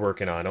 That's what we were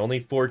working on.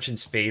 Only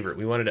Fortune's Favorite.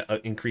 We wanted to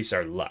increase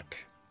our luck.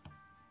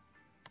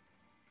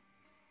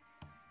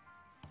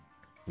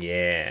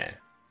 Yeah.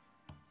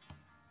 I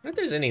wonder if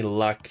there's any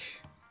luck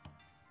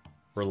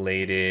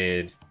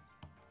related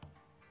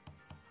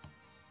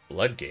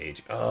blood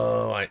gauge.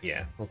 Oh,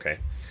 yeah, okay.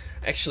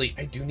 Actually,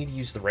 I do need to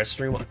use the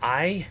restroom.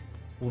 I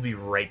will be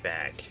right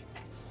back.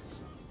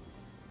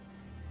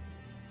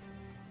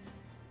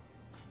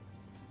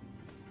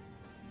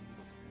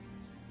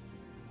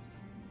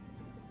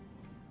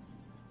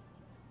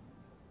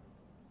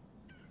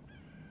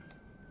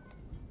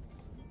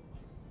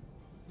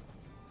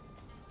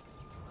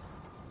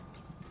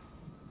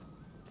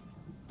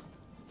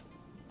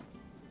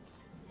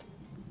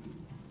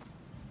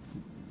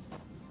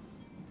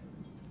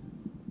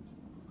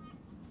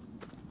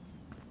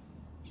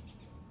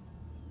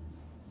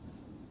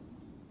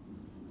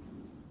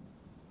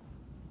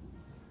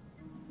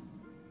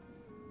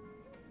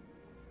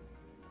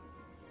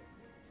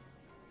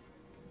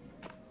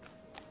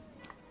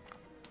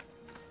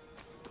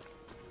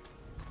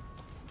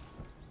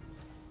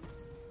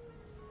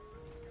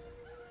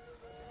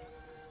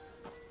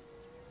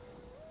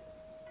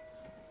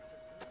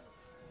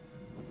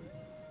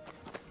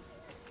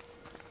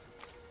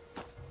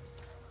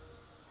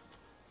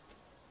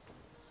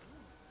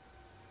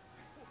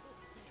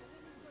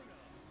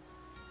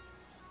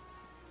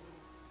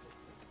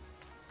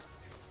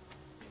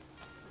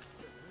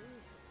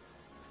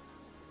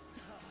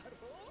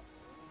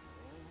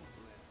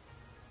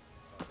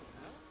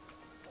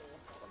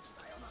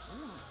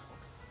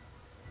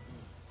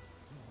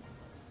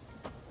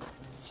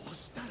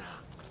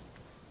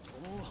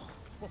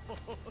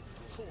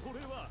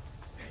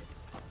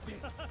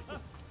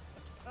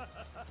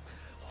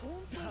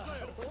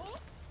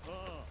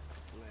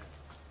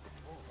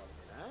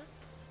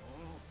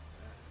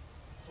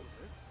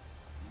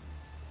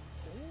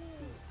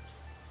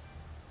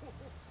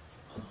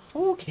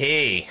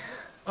 Okay.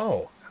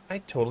 Oh, I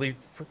totally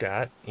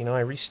forgot. You know, I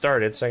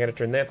restarted, so I gotta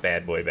turn that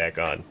bad boy back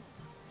on.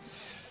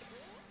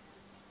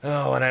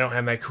 Oh, and I don't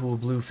have my cool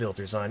blue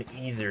filters on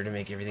either to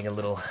make everything a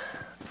little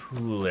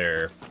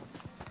cooler.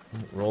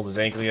 Rolled his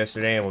ankle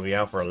yesterday and will be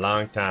out for a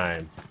long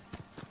time.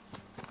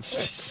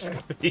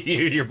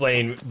 You're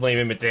blaming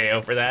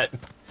Mateo for that?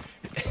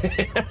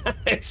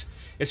 It's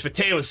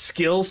Mateo's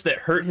skills that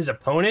hurt his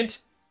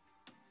opponent?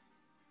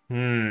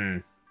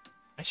 I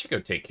should go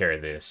take care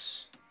of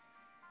this.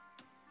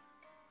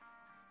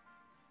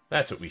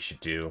 That's what we should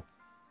do.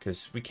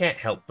 Because we can't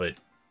help but,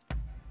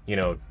 you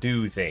know,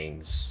 do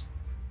things.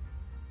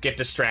 Get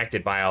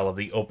distracted by all of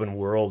the open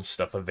world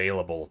stuff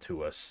available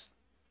to us.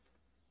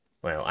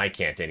 Well, I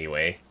can't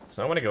anyway.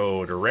 So I want to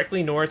go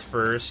directly north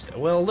first.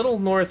 Well, a little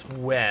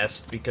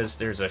northwest, because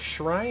there's a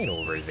shrine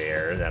over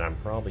there that I'm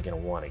probably going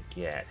to want to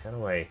get. How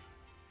do I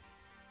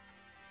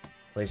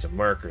place a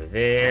marker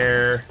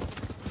there?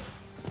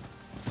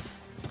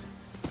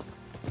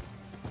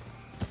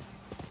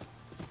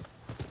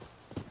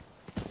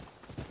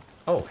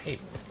 Oh, hey,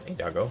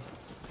 doggo.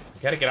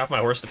 You gotta get off my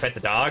horse to pet the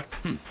dog?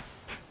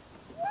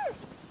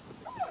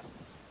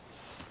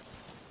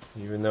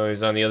 Even though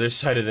he's on the other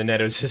side of the net,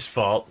 it was his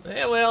fault.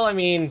 Eh, well, I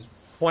mean,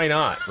 why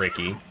not,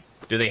 Ricky?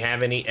 Do they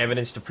have any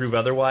evidence to prove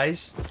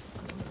otherwise?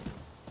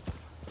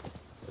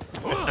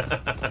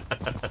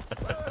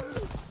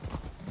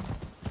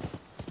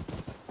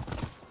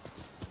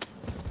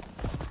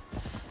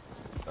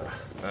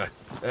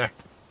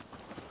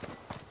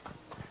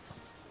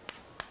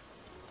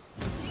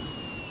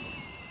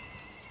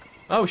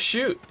 Oh,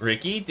 shoot,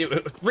 Ricky.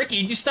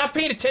 Ricky, did you stop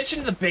paying attention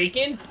to the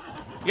bacon?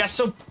 You got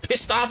so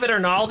pissed off at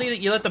Arnaldi that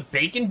you let the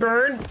bacon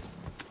burn?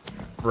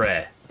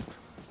 Bruh.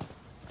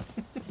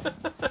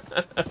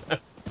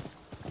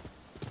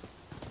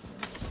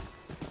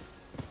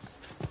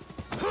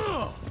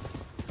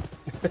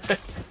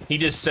 He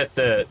just set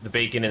the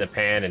bacon in the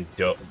pan and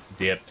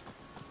dipped.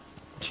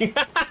 Come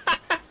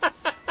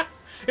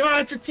on,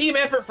 it's a team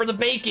effort for the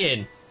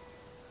bacon.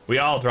 We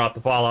all dropped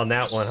the ball on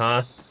that one,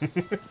 huh?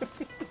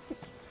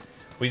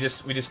 we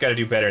just got to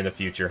do better in the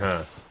future,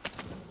 huh?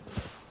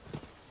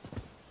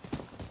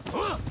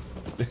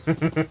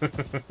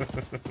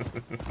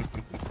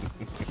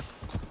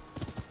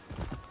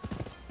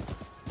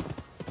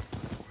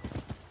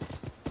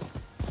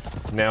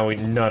 Now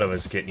none of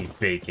us get any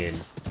bacon.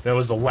 That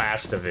was the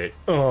last of it.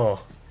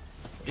 Oh,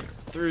 get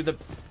through the.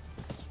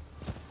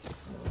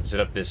 Is it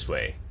up this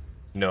way?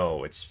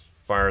 No, it's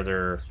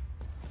farther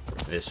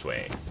this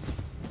way.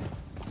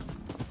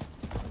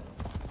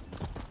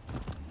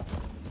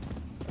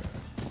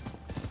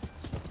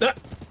 Ah!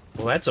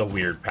 Well, that's a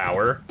weird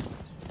power.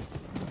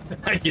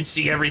 I can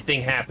see everything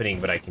happening,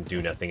 but I can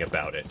do nothing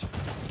about it.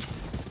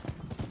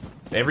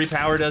 Every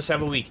power does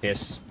have a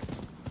weakness.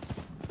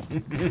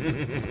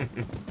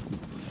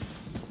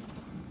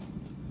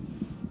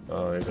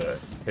 Oh, there's a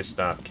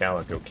pissed off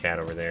calico cat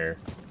over there.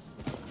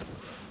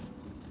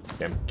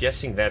 I'm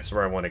guessing that's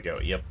where I want to go.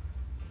 Yep.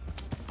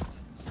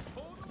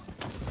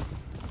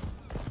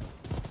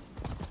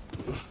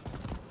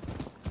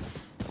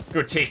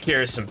 Go take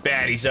care of some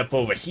baddies up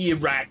over here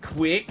right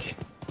quick.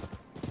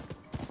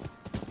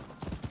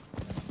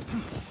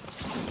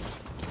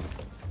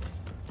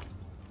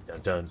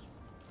 Done.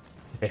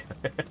 I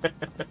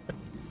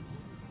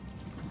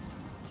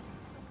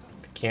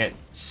can't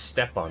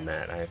step on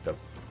that. I have to...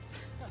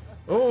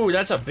 Oh,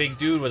 that's a big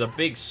dude with a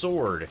big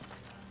sword.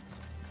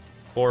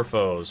 4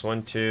 foes.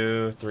 1,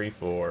 2, 3,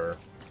 4.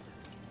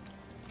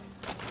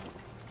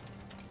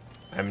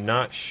 I'm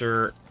not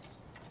sure...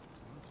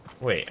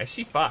 Wait, I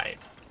see 5.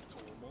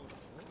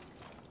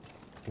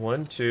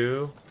 1,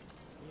 2,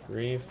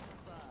 3,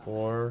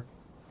 4...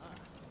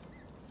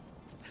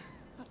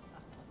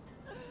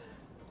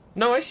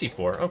 No, I see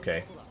 4.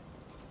 Okay.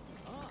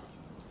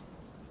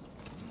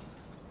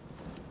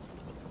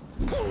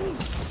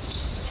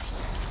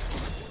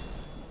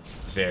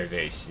 Very,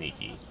 very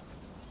sneaky.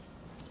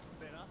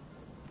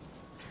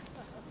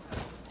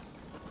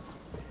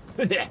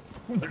 And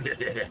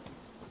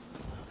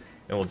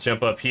we'll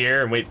jump up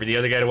here and wait for the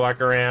other guy to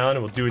walk around, and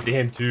we'll do it to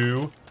him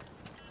too.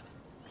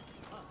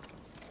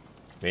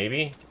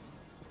 Maybe?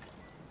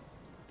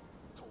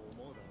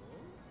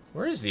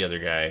 Where is the other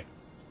guy?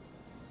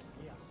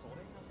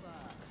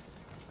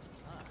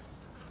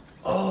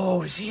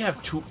 Oh, does he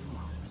have 2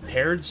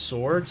 paired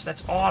swords?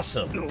 That's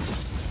awesome.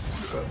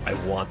 I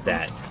want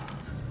that.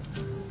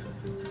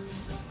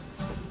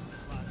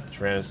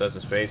 Tyrannosaurus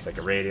in space, like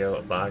a radio,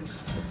 a box,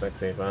 a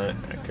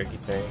cookie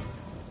thing.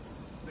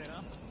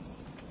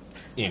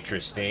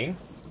 Interesting.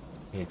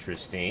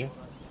 Interesting.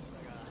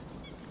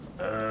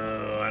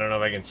 I don't know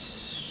if I can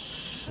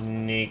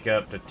sneak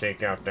up to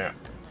take out that.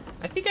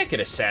 I think I could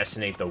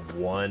assassinate the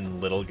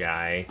one little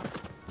guy.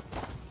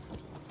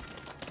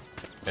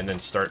 And then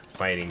start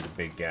fighting the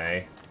big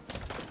guy.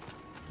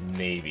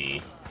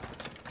 Maybe.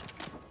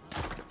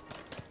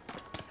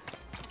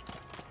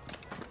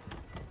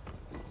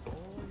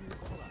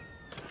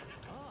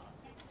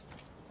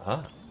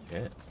 Ah,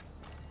 yeah.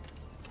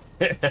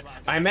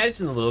 I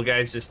imagine the little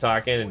guy's just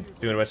talking and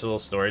doing a bunch of little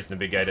stories and the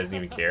big guy doesn't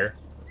even care.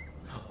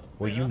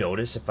 Will you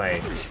notice if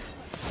I...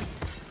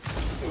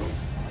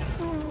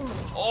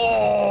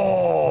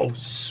 Oh,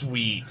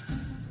 sweet.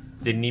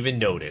 Didn't even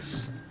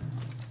notice.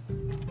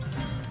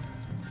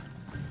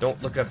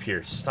 Don't look up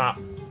here. Stop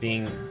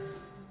being...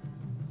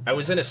 I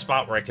was in a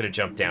spot where I could have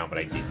jumped down, but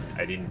I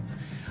didn't.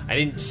 I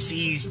didn't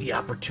seize the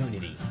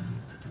opportunity.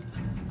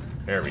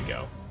 There we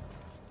go.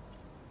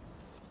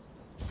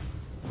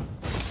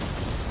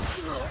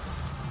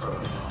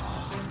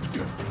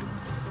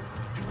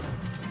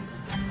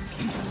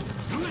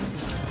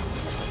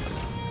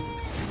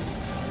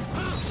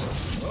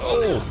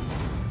 Oh!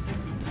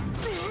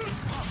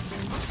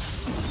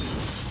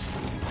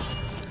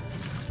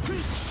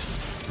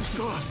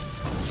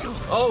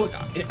 Oh,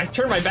 I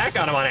turned my back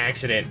on him on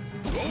accident.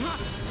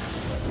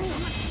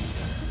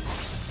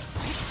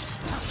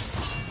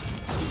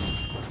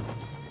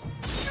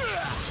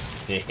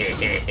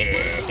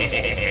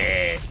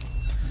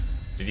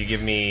 Did you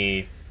give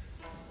me...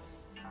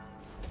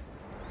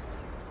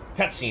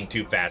 Cutscene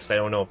too fast. I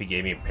don't know if he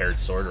gave me a paired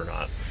sword or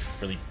not.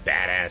 Really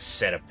badass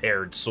set of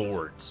paired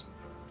swords.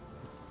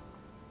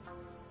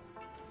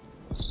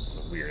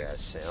 Weird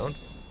ass sound.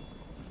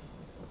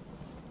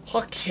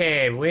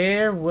 Okay,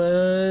 where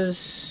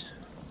was...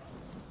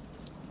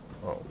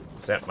 Oh,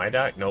 is that my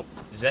dog? Nope.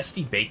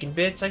 Zesty Bacon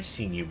Bits? I've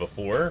seen you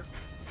before.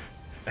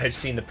 I've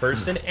seen the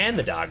person and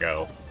the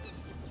doggo.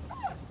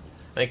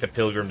 I think the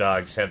Pilgrim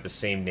dogs have the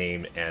same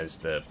name as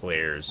the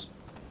players.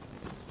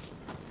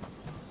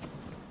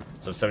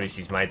 So if somebody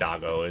sees my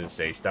doggo and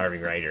say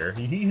Starving Rider.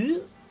 Nothing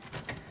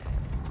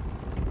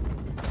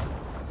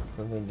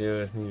to do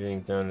with me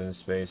being thrown into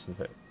space and...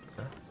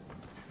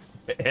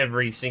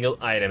 Every single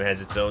item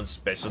has its own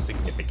special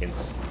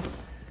significance.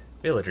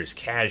 Villagers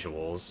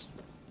casuals.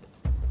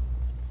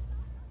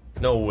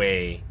 No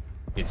way.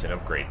 It's an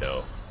upgrade,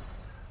 though.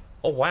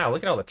 Oh, wow.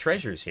 Look at all the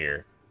treasures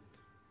here.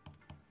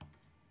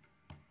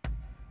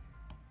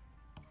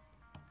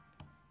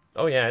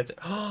 Oh, yeah, it's...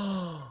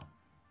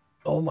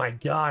 Oh my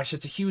gosh,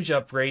 it's a huge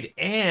upgrade,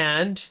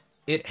 and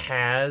it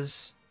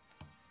has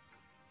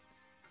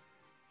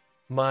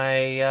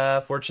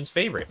my Fortune's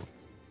Favorite.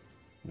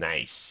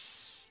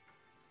 Nice.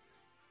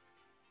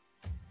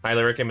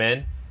 Highly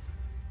recommend.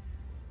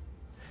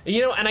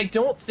 You know, and I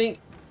don't think,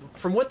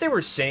 from what they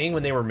were saying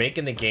when they were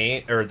making the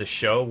game, or the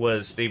show,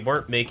 was they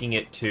weren't making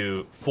it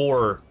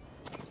for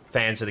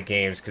fans of the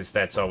games, because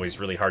that's always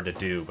really hard to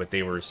do, but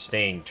they were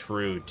staying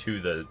true to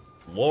the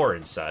lore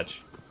and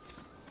such.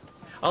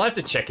 I'll have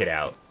to check it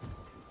out.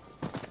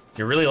 If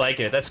you're really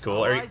liking it, that's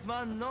cool.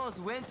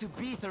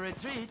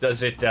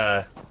 Does it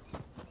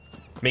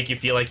make you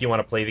feel like you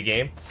want to play the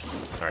game?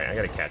 Alright, I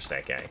gotta catch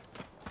that guy.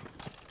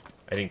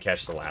 I didn't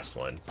catch the last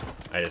one.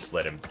 I just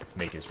let him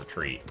make his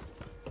retreat.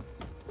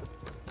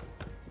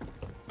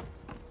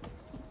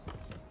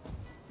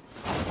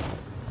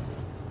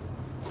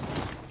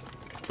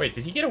 Wait,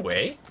 did he get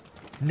away?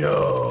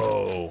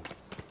 No!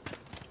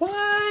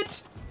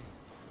 What?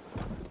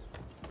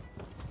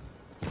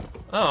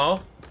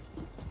 Oh.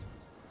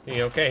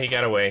 Okay, he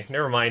got away.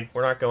 Never mind.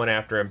 We're not going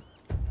after him.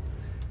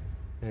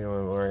 Anyway,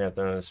 we're gonna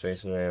throw in the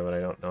space away, but I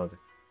don't know.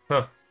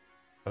 Huh.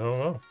 I don't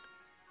know.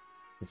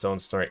 Its own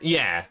story.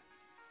 Yeah.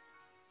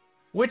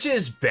 Which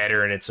is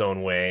better in its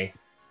own way.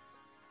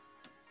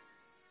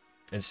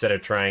 Instead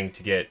of trying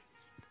to get...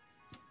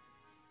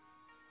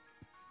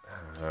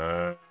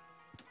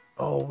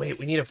 Oh, wait,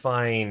 we need to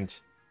find...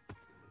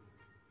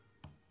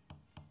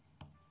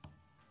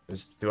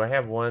 Do I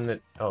have one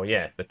that... Oh,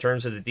 yeah, the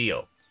terms of the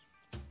deal.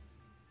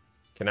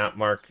 Cannot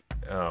mark...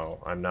 Oh,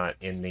 I'm not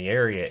in the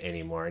area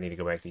anymore. I need to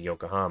go back to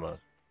Yokohama.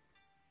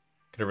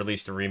 Could have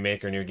released a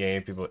remake or new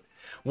game. People...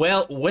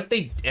 Well, what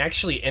they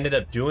actually ended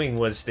up doing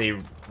was they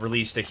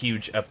released a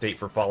huge update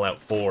for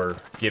Fallout 4,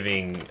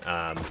 giving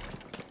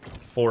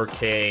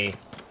 4K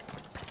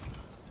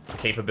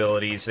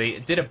capabilities. They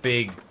did a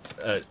big...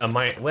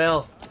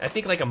 well, I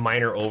think like a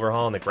minor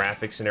overhaul in the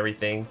graphics and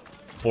everything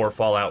for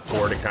Fallout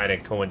 4 to kind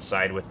of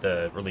coincide with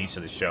the release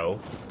of the show.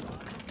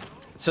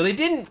 So they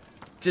didn't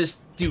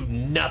just do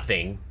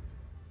nothing.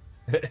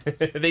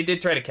 They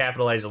did try to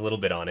capitalize a little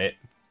bit on it.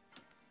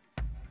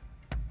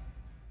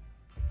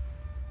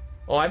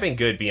 Oh, I've been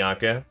good,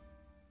 Bianca.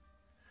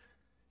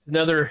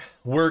 Another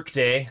work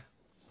day,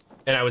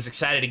 and I was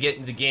excited to get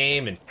into the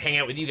game and hang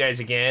out with you guys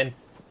again.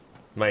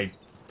 My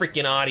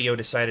freaking audio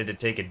decided to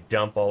take a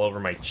dump all over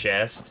my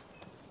chest.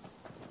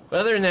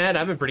 But other than that,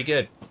 I've been pretty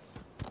good.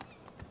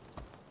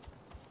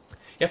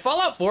 Yeah,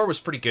 Fallout 4 was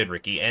pretty good,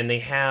 Ricky, and they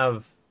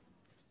have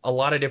a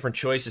lot of different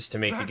choices to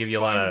make to give you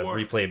a lot of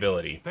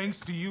replayability. Thanks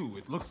to you,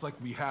 it looks like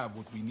we have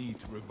what we need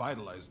to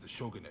revitalize the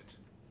Shogunate.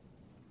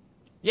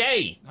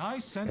 Yay! I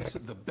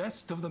sent the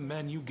best of the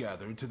men you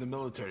gathered to the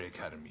military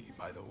academy,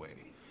 by the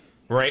way.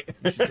 Right?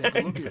 You should take a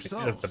look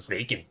yourselves. Except the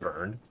bacon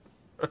burned.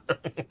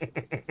 What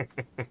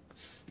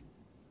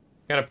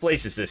kind of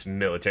place is this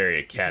military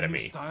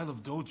academy? It's a new style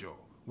of dojo,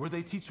 where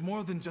they teach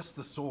more than just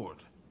the sword.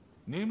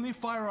 Namely,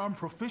 firearm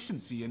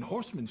proficiency and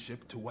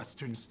horsemanship to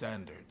Western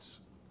standards.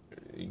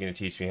 You gonna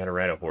teach me how to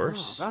ride a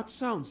horse? Oh, that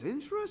sounds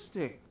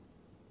interesting.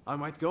 I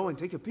might go and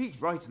take a peek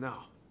right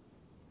now.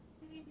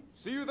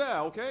 See you there,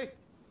 okay?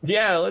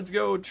 Yeah, let's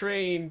go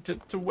train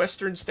to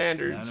Western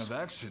standards. Man of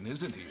action,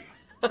 isn't he?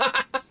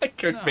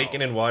 Cook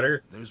bacon in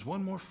water. There's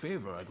one more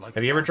favor I'd like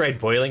Have you ever tried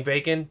boiling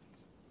bacon?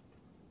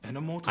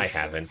 I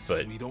haven't,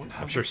 but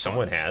I'm sure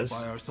someone has.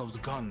 To buy ourselves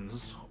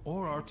guns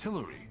or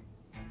artillery.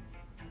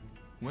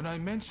 When I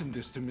mentioned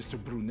this to Mr.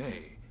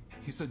 Brunet,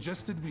 he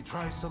suggested we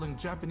try selling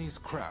Japanese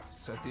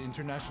crafts at the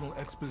International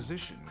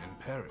Exposition in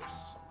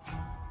Paris.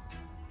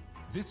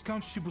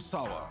 Viscount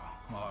Shibusawa,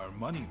 our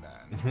money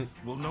man,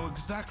 will know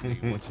exactly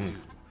what to do.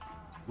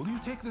 Will you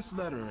take this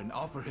letter and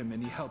offer him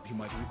any help he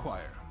might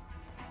require?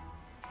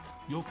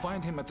 You'll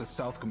find him at the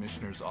South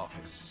Commissioner's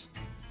office.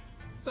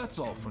 That's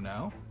all for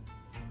now.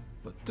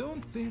 But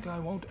don't think I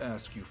won't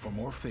ask you for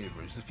more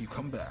favors if you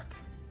come back.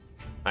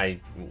 I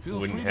Feel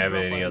wouldn't free to have it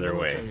drop any by the other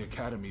military way.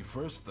 academy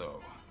first,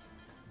 though.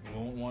 You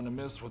won't want to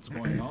miss what's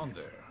going on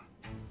there.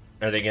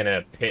 Are they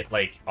gonna pit,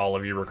 like, all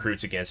of your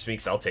recruits against me?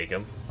 Because I'll take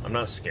them. I'm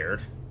not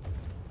scared.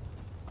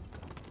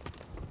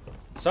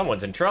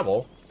 Someone's in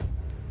trouble.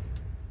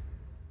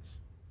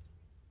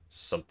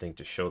 Something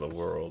to show the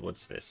world.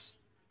 What's this?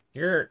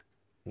 You're...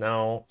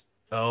 No.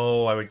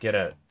 Oh, I would get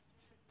a...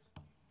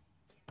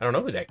 I don't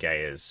know who that guy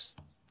is.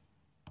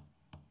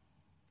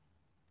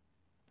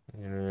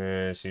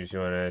 See if you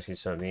want to ask you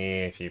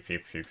something.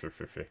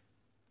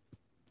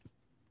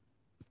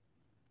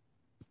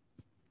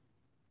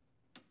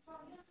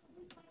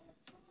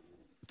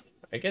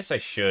 I guess I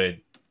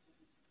should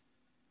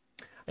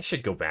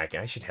go back.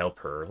 I should help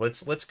her.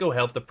 Let's go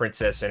help the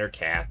princess and her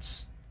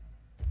cats.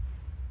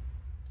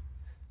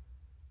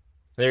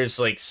 There's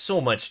like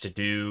so much to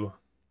do.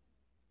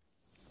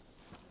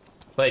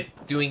 But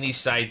doing these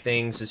side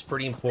things is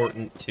pretty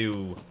important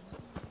to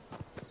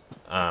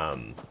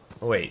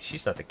oh wait,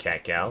 she's not the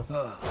cat gal.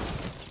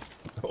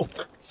 Oh,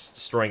 it's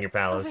destroying your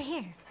palace. Over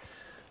here.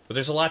 But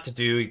there's a lot to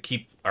do to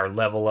keep our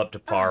level up to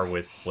par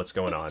with what's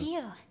going on.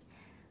 You.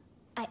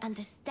 I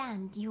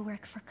understand you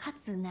work for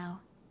Katsu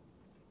now.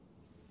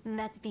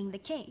 That being the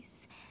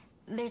case,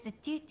 there's a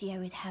duty I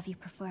would have you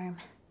perform.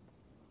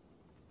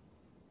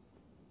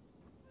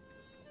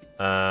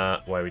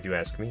 Why would you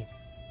ask me?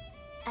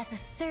 As a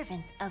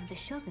servant of the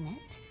Shogunate,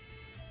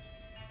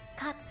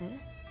 Katsu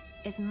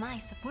is my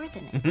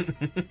subordinate.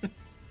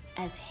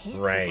 As his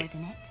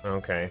subordinate,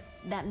 okay.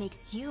 that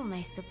makes you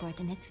my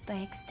subordinate by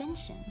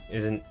extension.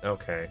 Isn't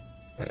okay.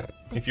 The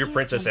If you're duty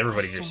princess, in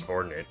everybody's your question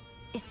subordinate.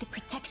 is the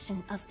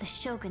protection of the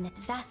Shogunate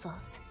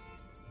vassals.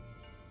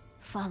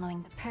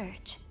 Following the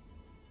purge,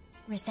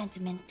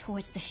 resentment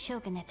towards the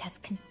Shogunate has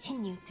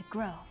continued to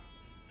grow.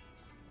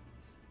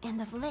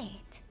 And of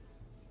late,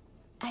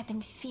 I've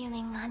been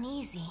feeling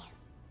uneasy.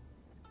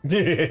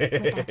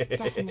 Without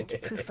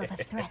definite proof of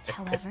a threat,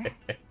 however.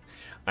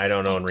 I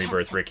don't own I can't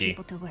Rebirth, set Ricky.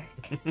 people to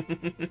work.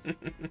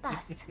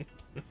 Thus,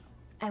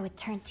 I would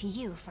turn to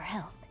you for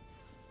help.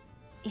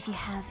 If you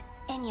have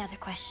any other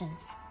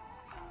questions,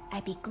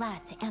 I'd be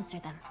glad to answer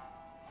them.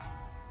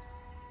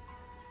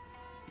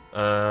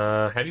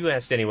 Have you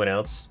asked anyone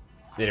else?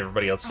 Did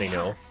everybody else say I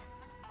no? have.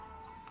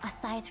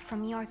 Aside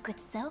from your good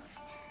self,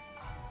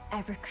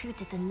 I've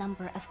recruited a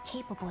number of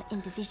capable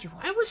individuals.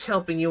 I was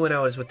helping you when I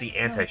was with the Lord E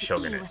was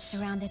anti-shogunates.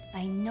 surrounded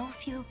by no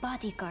few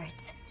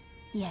bodyguards,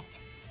 yet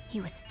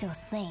he was still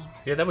slain.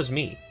 Yeah, that was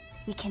me.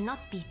 We cannot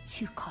be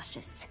too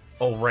cautious.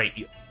 Oh,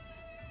 right.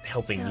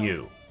 Helping So,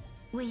 you.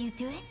 Will you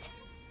do it?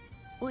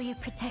 Will you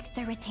protect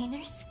our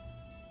retainers?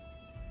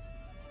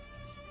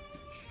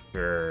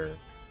 Sure.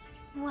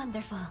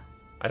 Wonderful.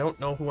 I don't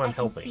know who I'm I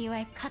helping. can see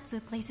why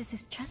Katsu places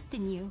his trust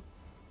in you.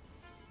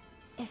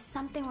 If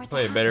something were to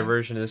Play a happen, better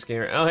version of this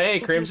game. Oh, hey,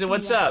 it would Crimson, be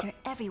what's up? after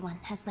everyone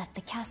has left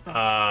the castle.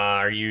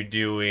 Are you We will stand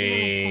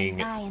doing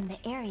by in the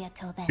area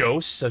till then.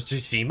 Ghosts of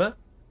Tsushima?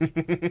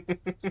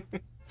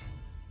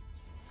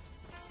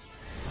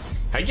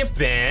 How you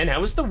been?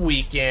 How was the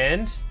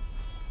weekend?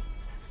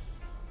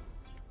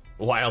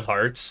 Wild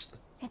Hearts.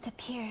 It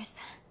appears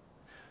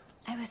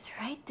I was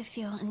right to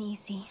feel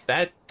uneasy.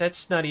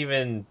 That's not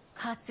even.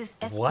 Katsu's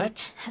escort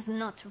What? has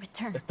not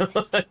returned.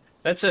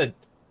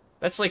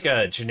 That's like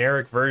a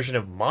generic version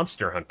of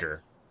Monster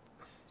Hunter.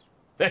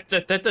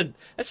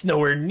 That's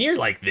nowhere near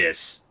like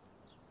this.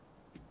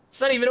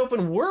 It's not even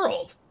open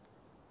world.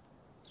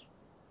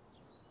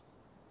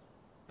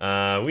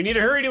 We need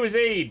to hurry to his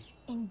aid.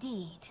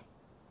 Indeed.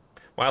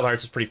 Wild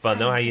Hearts is pretty fun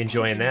though. How you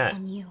enjoying that?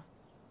 On you.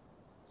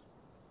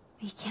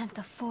 We can't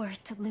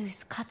afford to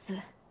lose Katsu.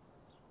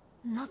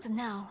 Not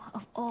now,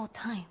 of all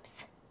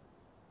times.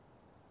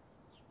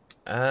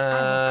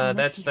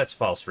 That's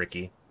false,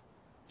 Ricky.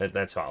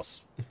 That's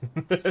false.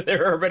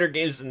 There are better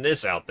games than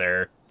this out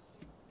there.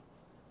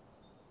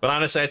 But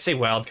honestly, I'd say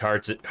Wild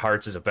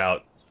Hearts is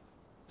about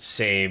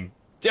same.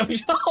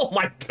 Oh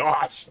my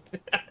gosh!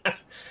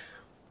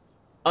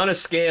 On a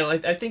scale,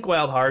 I think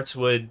Wild Hearts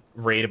would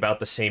rate about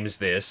the same as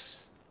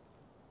this.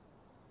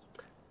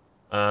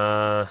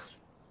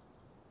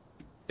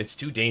 It's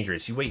too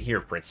dangerous. You wait here,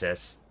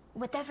 princess.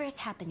 Whatever is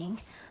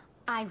happening,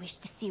 I wish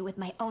to see with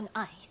my own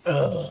eyes.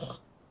 Ugh.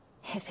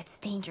 If it's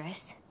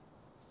dangerous,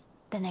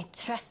 then I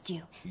trust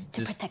you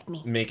to Just protect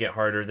me. make it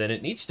harder than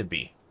it needs to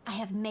be. I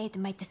have made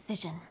my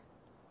decision.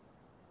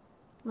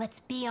 Let's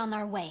be on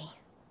our way.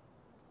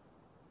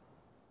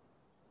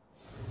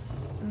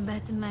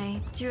 But my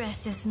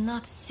dress is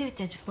not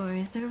suited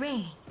for the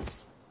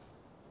rains.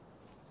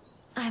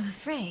 I'm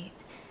afraid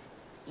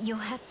you'll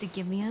have to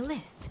give me a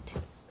lift.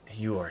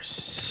 You are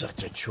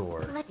such a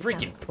chore. Let's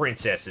Freaking go.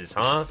 princesses,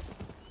 huh?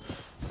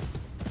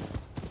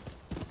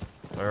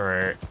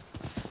 Alright.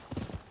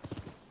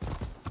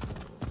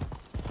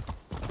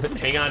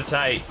 Hang on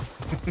tight.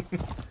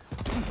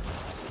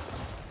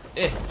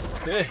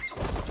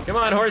 Come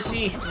on,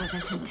 horsey. This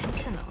wasn't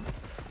intentional.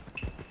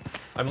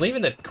 I'm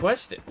leaving the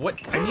quest. What?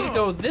 I need to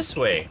go this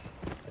way.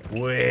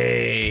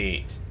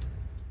 Wait.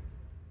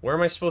 Where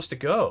am I supposed to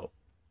go?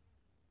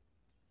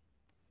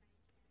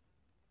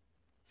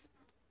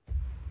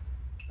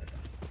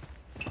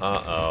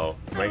 Uh-oh.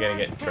 Am I gonna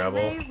get in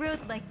trouble?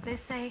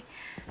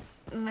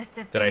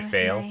 Did I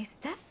fail?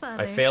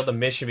 I failed the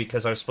mission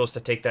because I was supposed to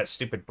take that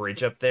stupid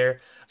bridge up there.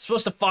 I'm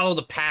supposed to follow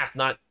the path,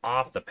 not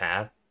off the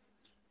path.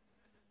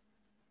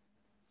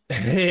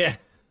 Yeah.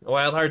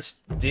 Wild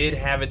Hearts did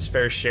have its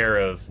fair share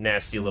of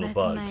nasty little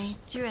bugs.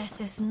 My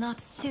dress is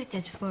not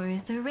suited for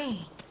the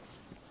rains.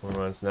 4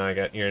 months now, I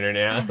got your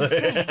internet. I'm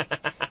afraid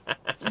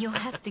you'll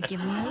have to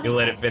give me a lift. You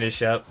let it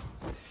finish up.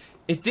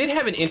 It did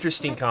have an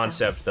interesting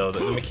concept, though.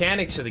 The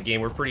mechanics of the game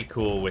were pretty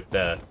cool with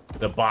the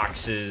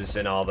boxes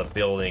and all the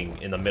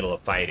building in the middle of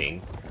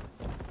fighting.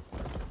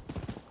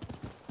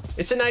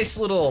 It's a nice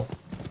little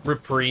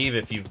reprieve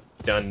if you've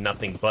done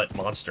nothing but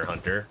Monster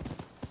Hunter.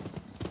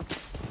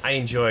 I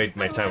enjoyed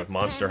my time with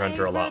Monster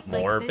Hunter a lot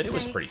more, but it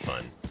was pretty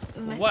fun.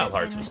 Wild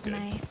Hearts was good.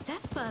 My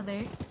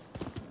stepfather.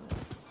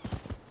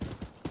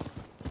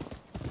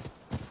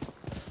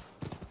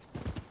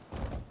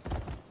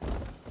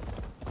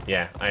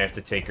 Yeah, I have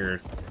to take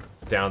her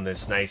down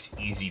this nice,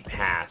 easy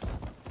path.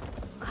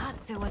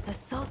 Katsu was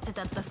assaulted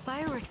at the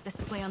fireworks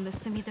display on the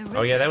Sumida River.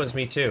 Oh yeah, that was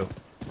me too.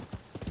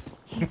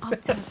 He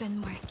ought to have been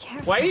more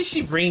careful. Why is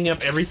she bringing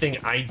up everything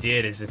I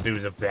did as if it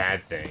was a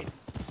bad thing?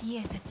 He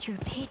is a true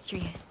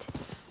patriot,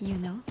 you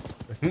know?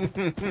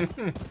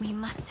 We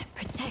must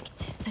protect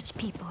such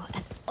people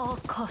at all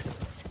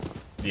costs.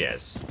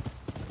 Yes.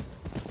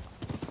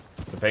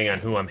 Depending on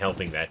who I'm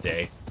helping that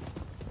day.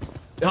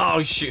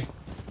 Oh, shoot.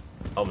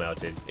 All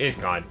melted. It's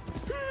gone.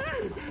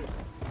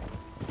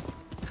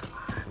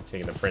 I'm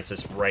taking the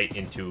princess right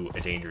into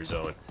a danger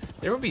zone.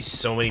 There would be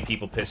so many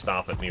people pissed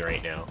off at me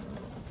right now.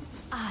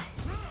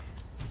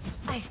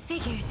 I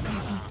figured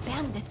there'd be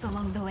bandits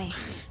along the way.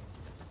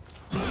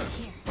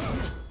 Here.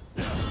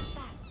 Back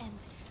and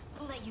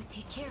let you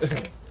take care of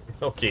them.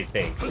 Okay,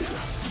 thanks.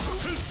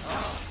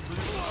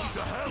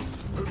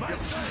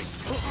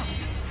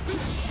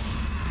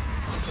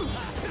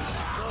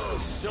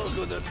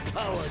 Shogunate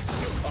cowards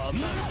come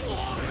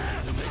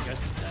to make a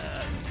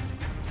stand.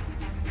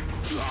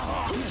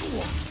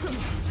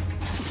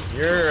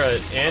 You're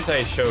an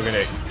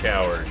anti-Shogunate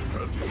coward.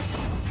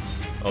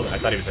 Oh, I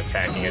thought he was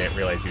attacking. I didn't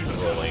realize he was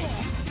rolling.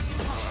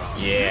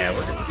 Yeah,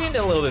 we're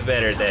getting a little bit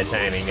better at that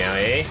timing now,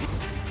 eh?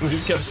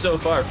 We've come so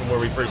far from where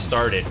we first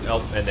started.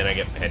 Oh, and then I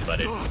get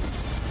headbutted.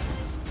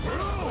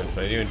 But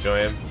I do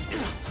enjoy him.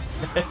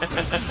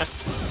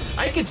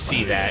 I could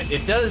see that.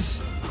 It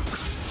does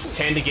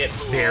tend to get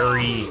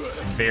very,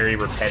 very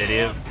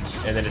repetitive,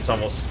 and then it's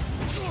almost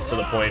to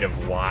the point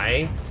of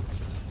why.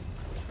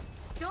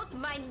 Don't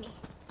mind me.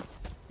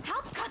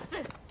 Help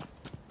Katsu.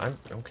 I'm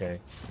okay.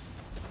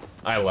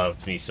 I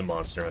loved me some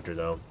Monster Hunter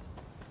though.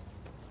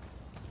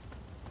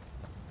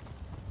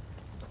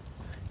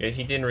 Yeah,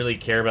 he didn't really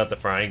care about the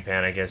frying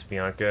pan, I guess,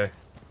 Bianca.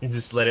 He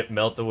just let it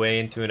melt away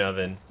into an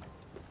oven.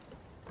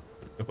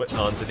 Went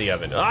onto the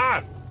oven.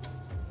 Ah!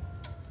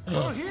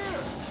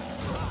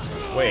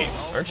 Wait,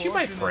 aren't you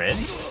my friend?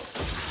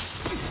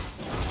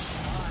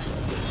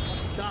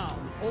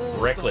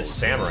 Reckless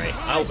Samurai.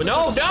 Oh,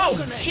 no, no!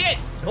 Shit!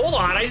 Hold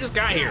on, I just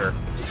got here.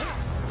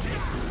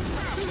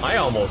 I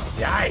almost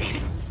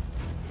died.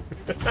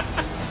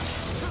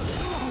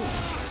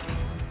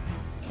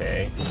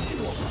 Okay.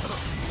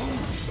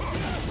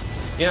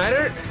 Yeah, I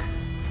don't...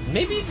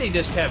 Maybe they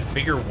just have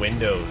bigger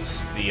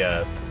windows, eat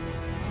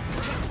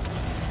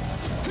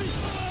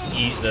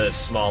the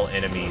small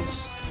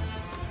enemies.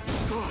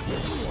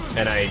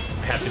 And I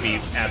have to be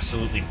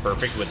absolutely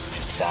perfect with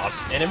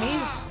boss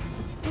enemies?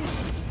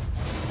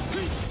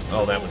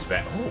 Oh, that was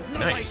bad. Oh,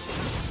 nice.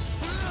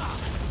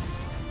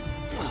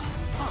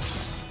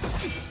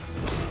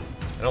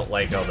 I don't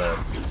like all the...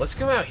 Let's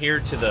go out here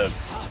to the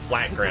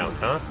flat ground,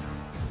 huh?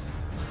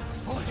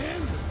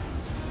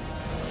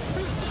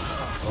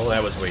 Oh,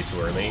 that was way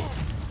too early.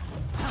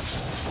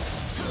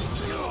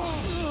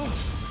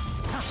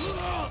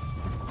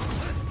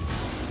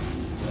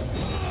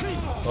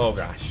 Oh,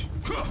 gosh.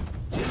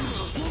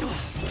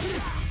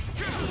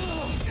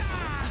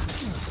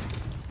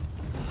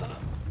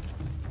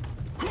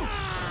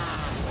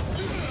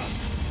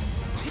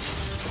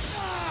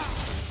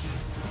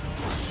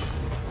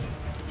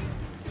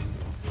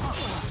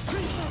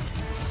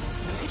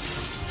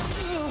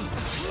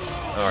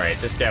 Alright,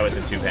 this guy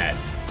wasn't too bad.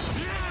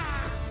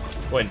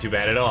 Wasn't too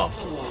bad at all.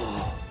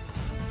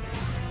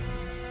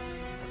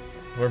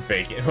 We're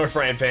bacon. We're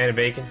frying pan and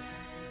bacon.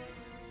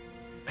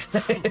 I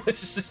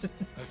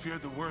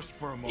feared the worst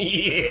for a moment.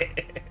 Yeah.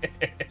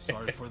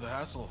 Sorry for the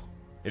hassle.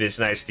 It is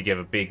nice to give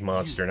a big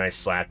monster a nice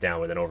slap down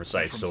with an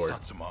oversized From sword.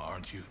 Satsuma,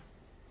 aren't you?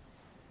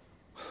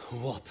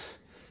 What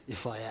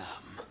if I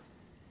am?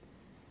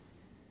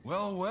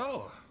 Well,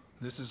 well.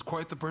 This is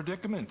quite the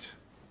predicament.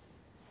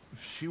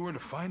 If she were to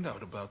find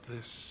out about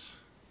this...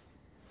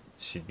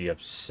 She'd be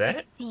upset?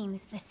 It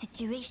seems the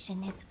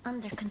situation is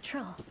under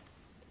control.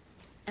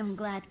 I'm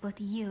glad both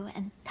you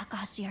and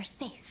Takahashi are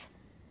safe.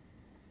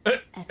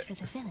 As for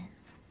the villain...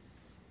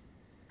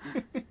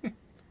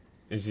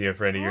 Is he a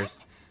friend of yours?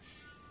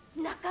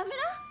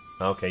 Nakamura?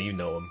 Okay, you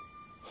know him.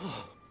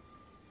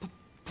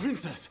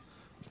 Princess,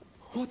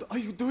 what are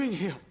you doing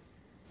here?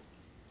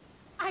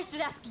 I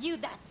should ask you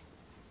that.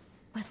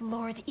 With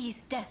Lord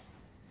E's death,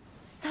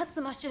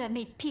 Satsuma should have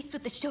made peace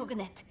with the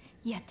Shogunate,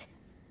 yet...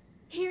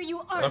 Here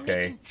you are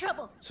making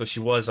trouble. So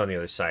she was on the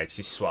other side.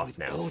 She's swapped With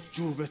now. all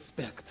due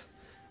respect,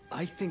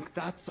 I think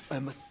that's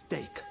a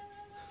mistake.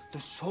 The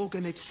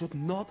Shogunate should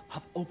not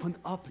have opened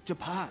up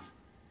Japan.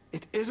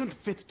 It isn't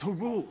fit to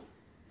rule.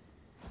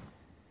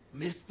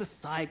 Mr.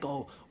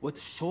 Saigo would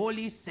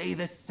surely say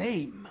the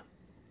same.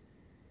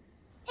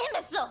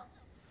 Imbecile!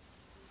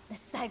 The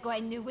Saigo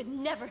I knew would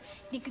never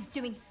think of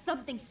doing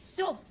something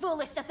so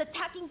foolish as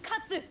attacking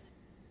Katsu.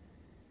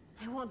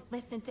 I won't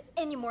listen to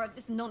any more of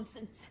this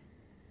nonsense.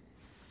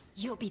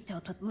 You'll be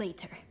dealt with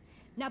later.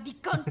 Now be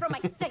gone from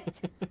my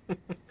sight!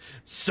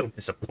 So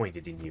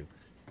disappointed in you.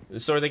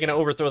 So are they gonna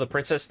overthrow the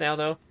princess now,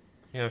 though?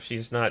 You know, if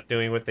she's not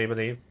doing what they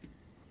believe?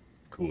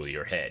 Cool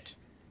your head.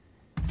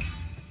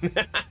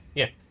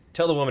 Yeah,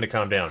 tell the woman to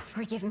calm down.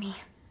 Forgive me.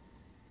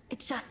 It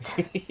just...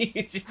 I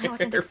I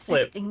wasn't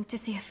expecting to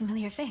see a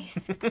familiar face.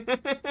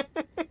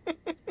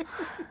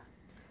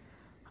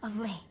 Of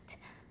late,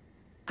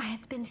 I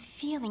had been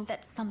feeling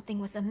that something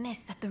was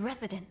amiss at the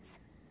residence.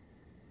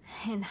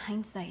 In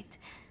hindsight,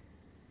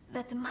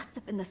 that must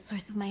have been the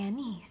source of my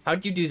unease.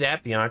 How'd you do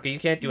that, Bianca? You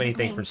can't do The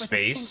anything blame from for this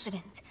space.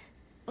 incident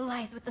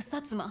lies with the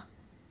Satsuma.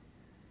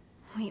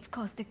 We've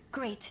caused a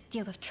great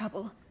deal of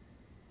trouble,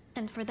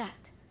 and for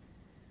that,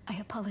 I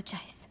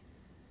apologize.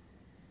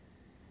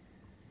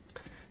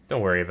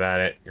 Don't worry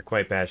about it. You're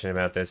quite passionate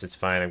about this. It's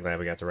fine. I'm glad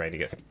we got to ride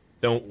together.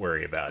 Don't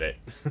worry about it.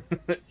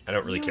 I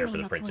don't really You care may for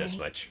the not princess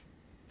worry, much.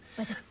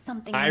 but it's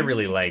something I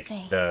really needed to like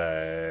say.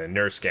 the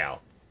nurse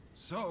gal.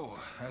 So,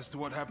 as to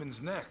what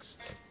happens next,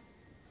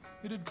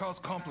 it'd cause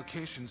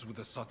complications with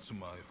the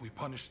Satsuma if we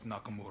punished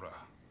Nakamura.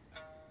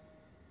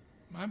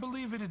 I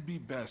believe it'd be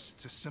best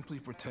to simply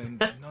pretend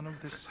none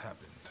of this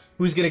happened.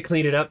 Who's gonna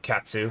clean it up,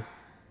 Katsu?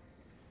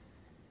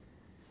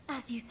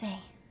 As you say.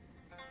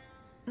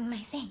 My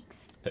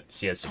thanks.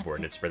 She has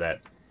subordinates for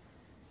that.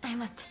 I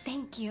must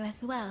thank you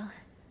as well.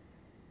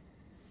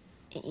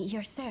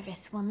 Your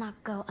service will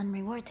not go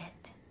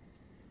unrewarded.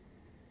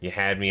 You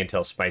had me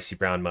until spicy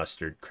brown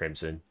mustard,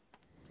 Crimson.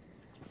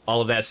 All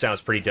of that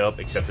sounds pretty dope,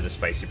 except for the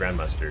spicy brown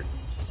mustard.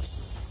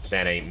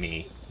 That ain't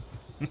me.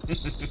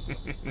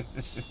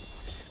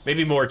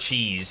 Maybe more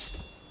cheese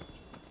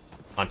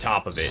on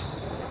top of it.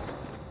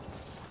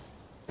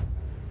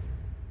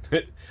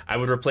 I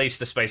would replace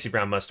the spicy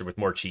brown mustard with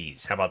more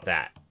cheese. How about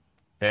that?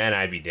 And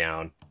I'd be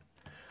down.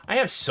 I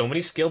have so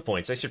many skill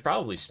points, I should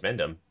probably spend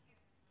them.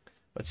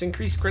 Let's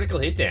increase critical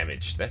hit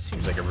damage. That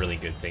seems like a really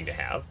good thing to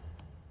have.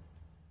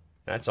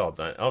 That's all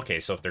done. Okay,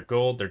 so if they're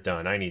gold, they're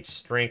done. I need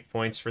strength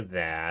points for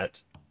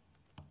that.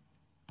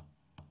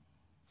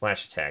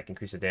 Flash attack.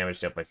 Increase the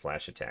damage dealt by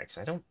flash attacks.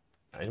 I don't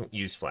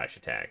use flash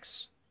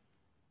attacks.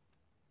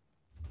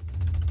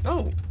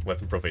 Oh,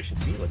 weapon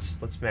proficiency.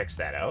 Let's max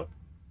that out.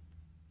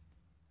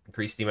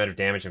 Increase the amount of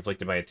damage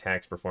inflicted by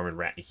attacks performed in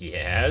rat.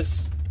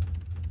 Yes.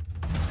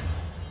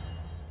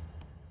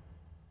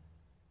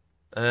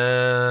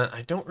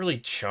 I don't really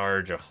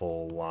charge a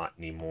whole lot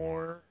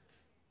anymore.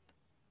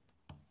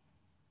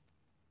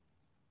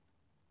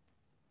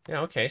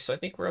 Yeah, okay, so I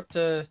think we're up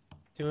to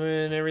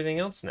doing everything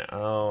else now.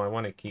 Oh, I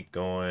want to keep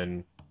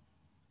going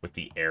with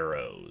the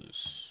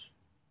arrows.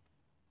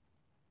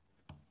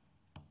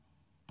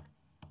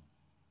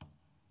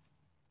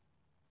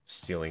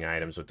 Stealing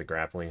items with the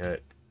grappling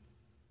hook.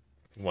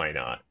 Why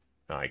not?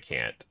 No, I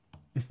can't.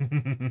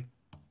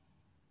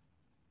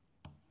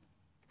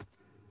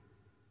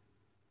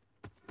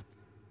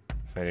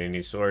 Find any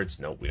new swords?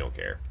 Nope, we don't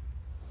care.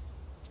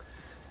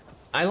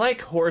 I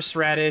like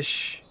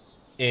horseradish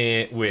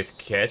with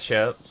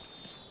ketchup.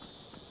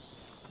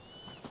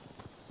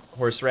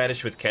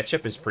 Horseradish with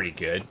ketchup is pretty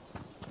good.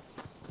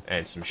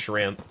 And some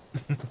shrimp.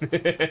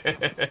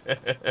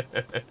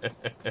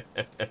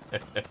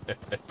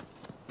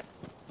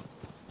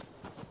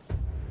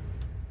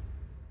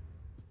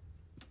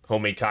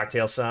 Homemade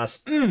cocktail sauce.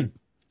 Mmm!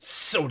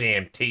 So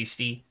damn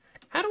tasty.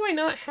 How do I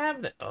not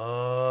have that?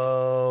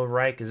 Oh,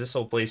 right, because this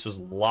whole place was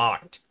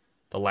locked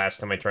the last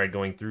time I tried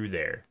going through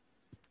there.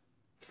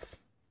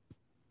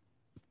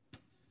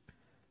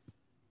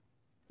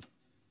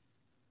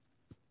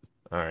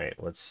 Alright,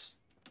 let's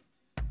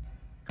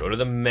go to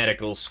the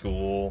medical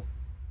school.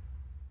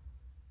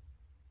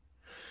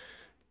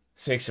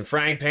 Take some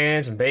frying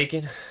pans and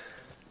bacon.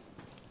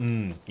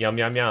 Mmm, yum,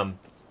 yum, yum.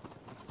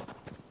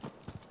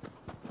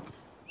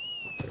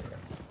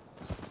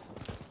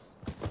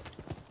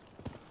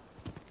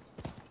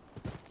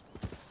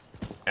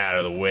 Out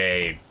of the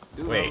way.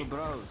 Wait.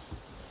 What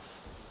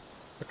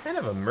kind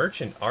of a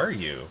merchant are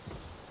you?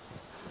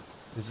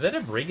 Is that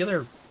a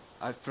regular...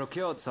 I've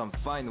procured some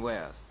fine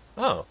wares.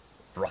 Oh,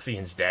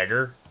 ruffian's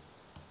dagger.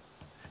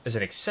 As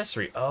an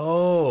accessory.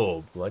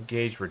 Oh, blood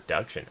gauge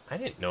reduction. I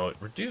didn't know it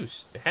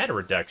reduced. It had a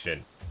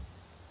reduction.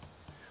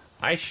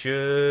 I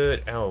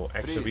should... Oh,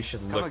 actually, we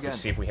should look to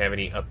see if we have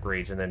any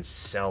upgrades and then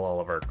sell all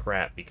of our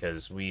crap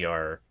because we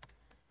are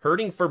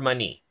hurting for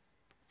money.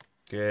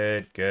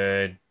 Good,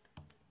 good.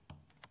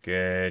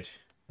 Good.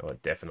 Oh,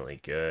 definitely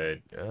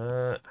good.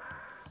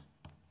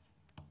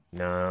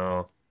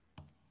 No.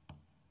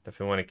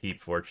 Definitely want to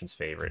keep Fortune's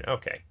favorite.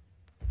 Okay.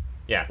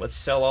 Yeah, let's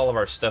sell all of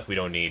our stuff we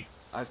don't need.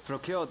 I've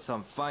procured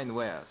some fine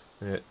wares.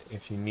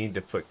 If you need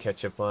to put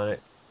ketchup on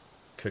it,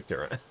 cooked it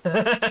right.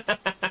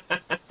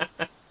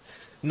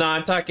 No,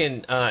 I'm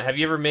talking, have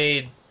you ever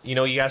made, you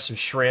know, you got some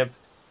shrimp,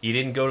 you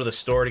didn't go to the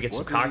store to get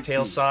some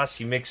cocktail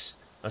sauce, you mix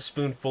a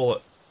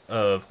spoonful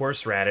of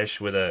horseradish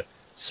with a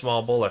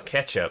small bowl of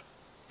ketchup,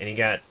 and you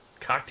got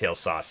cocktail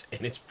sauce,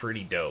 and it's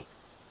pretty dope.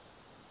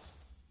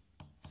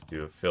 Let's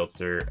do a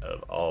filter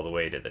of all the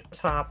way to the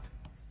top.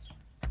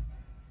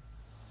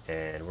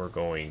 And we're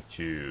going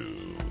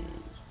to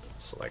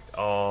select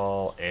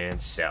all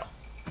and sell.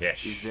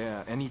 Yes. Is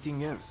there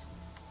anything else?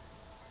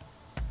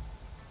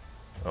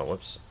 Oh,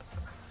 whoops.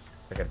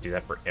 I gotta do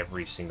that for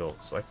every single...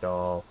 Select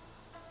all.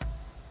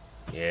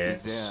 Yes.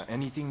 Is there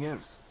anything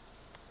else?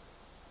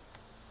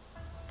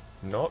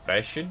 Nope, I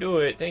should do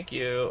it. Thank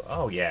you.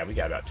 Oh, yeah, we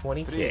got about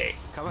 20K. Please,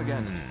 come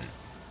again.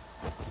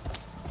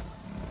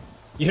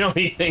 You know how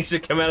many things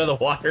that come out of the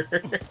water?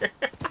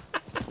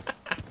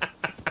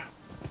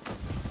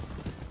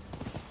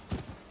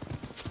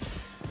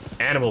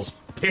 Animals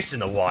piss in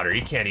the water.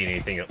 You can't eat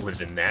anything that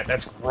lives in that.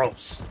 That's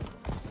gross.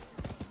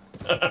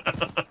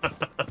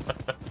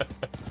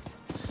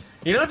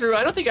 You know, Drew,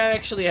 I don't think I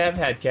actually have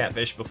had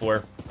catfish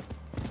before.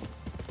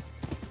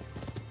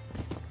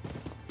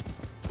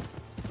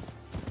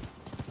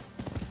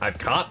 I've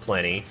caught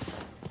plenty,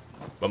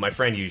 but my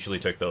friend usually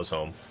took those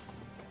home.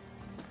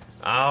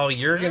 Oh,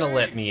 you're gonna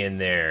let me in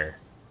there.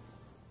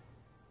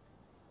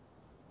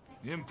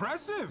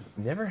 Impressive.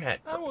 Never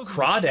had I wasn't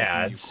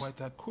crawdads. expecting you quite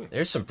that quick.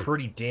 There's some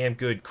pretty damn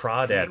good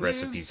crawdad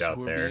recipes out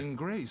We're there. being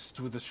graced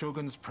with the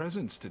Shogun's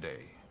presence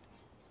today.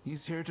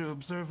 He's here to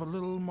observe a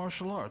little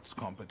martial arts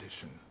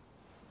competition.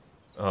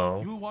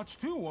 Oh. You'll watch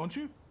too, won't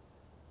you?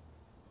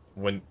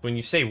 When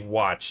you say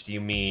watch, do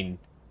you mean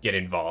get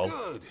involved?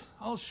 Good.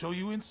 I'll show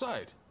you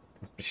inside.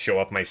 Show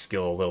off my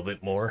skill a little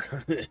bit more.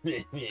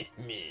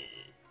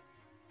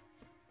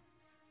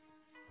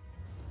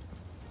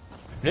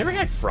 Never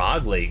had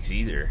frog legs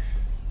either.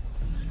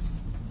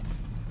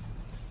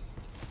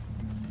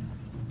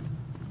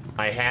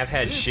 I have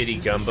had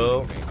shitty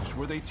gumbo.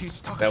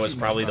 That was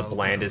probably the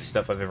blandest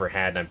stuff I've ever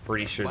had, and I'm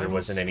pretty sure there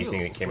wasn't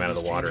anything that came out of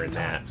the water in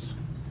that.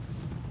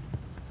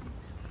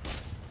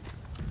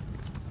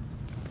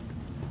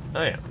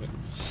 Oh yeah,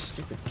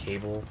 stupid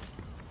cable.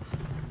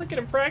 Look at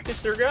them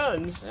practice their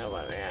guns. How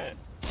about that?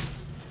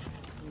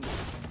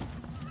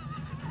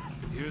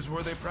 Here's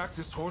where they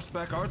practice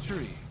horseback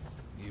archery.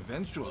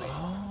 Eventually,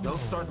 they'll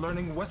start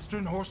learning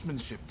Western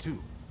horsemanship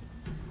too.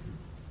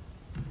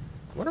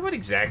 I wonder what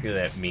exactly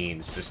that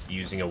means, just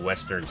using a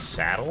Western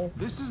saddle?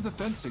 This is the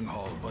fencing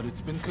hall, but it's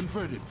been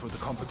converted for the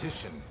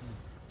competition.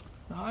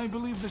 I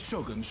believe the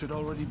Shogun should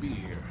already be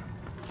here.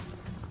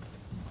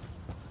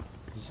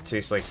 Does it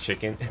taste like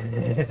chicken?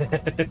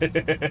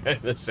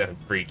 That sounds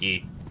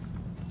freaky.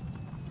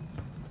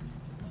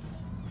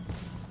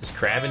 Just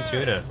crab and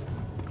tuna.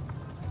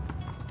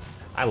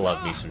 I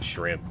love me some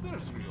shrimp.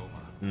 There's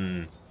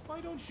Ryoma. Why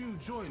don't you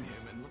join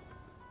him and...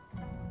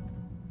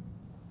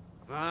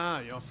 Ah,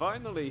 you're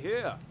finally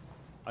here.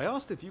 I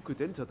asked if you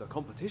could enter the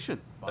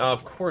competition.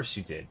 Of course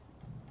you did.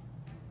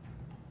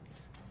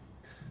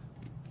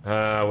 What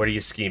are you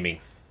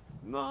scheming?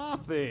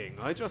 Nothing.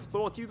 I just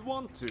thought you'd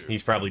want to.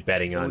 He's probably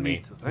betting on No me.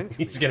 need to thank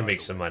He's me, gonna by make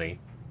the some way. money.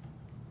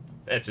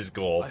 That's his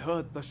goal. I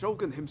heard the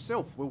Shogun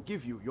himself will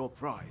give you your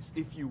prize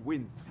if you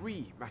win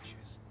 3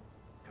 matches.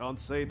 Can't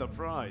say the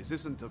prize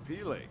isn't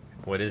appealing.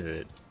 What is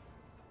it?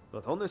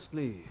 But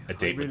honestly, A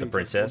date I with the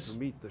really just princess? want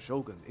to meet the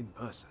Shogun in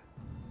person.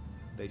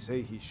 They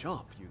say he's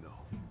sharp, you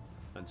know,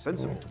 and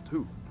sensible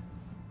too.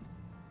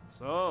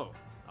 So,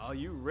 are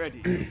you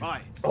ready to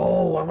fight?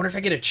 Oh, I wonder if I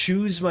get to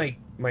choose my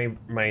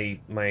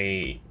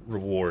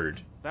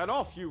reward. Then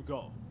off you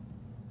go.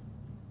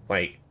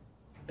 Like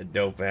a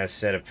dope ass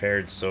set of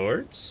paired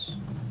swords.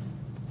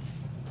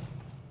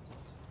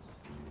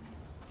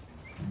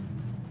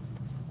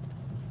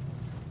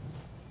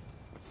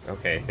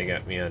 Okay, they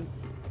got me on.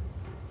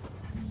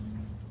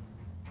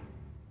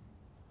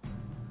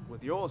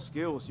 With your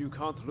skills, you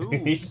can't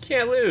lose. You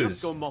can't lose.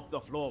 Just go mop the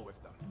floor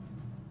with them.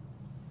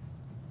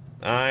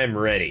 I'm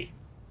ready.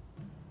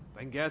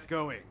 Then get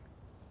going.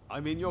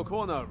 I'm in your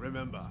corner,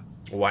 remember.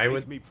 Why Make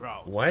would me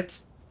proud. What?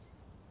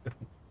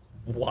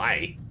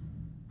 Why?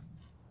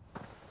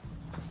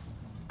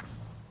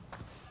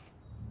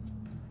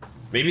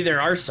 Maybe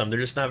there are some, they're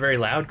just not very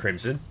loud,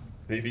 Crimson.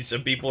 Maybe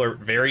some people are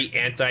very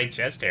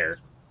anti-chest hair.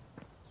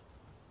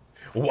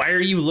 Why are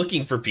you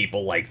looking for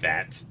people like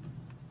that?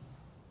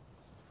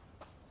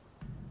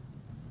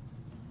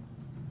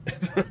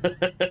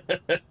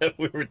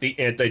 We were the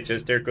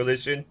anti-chest hair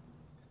coalition.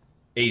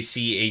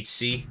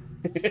 ACHC.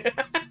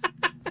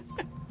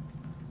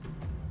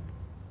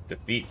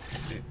 Defeat.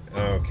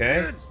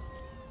 Okay.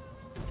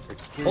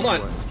 Hold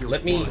on.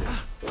 Let me...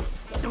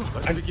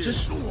 I'm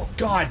just...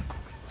 God.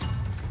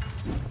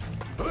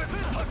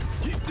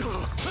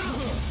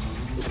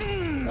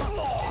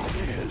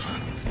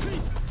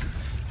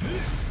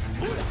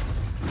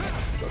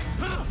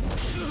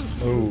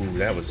 Oh,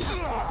 that was...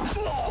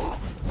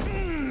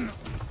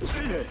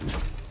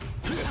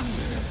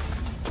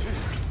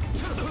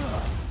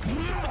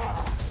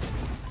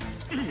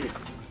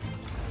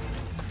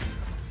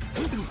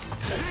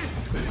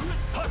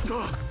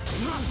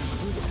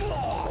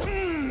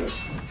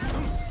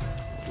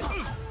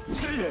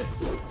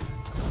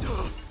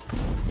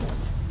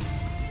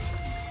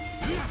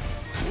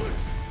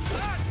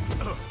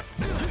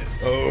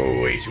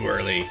 Oh, way too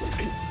early.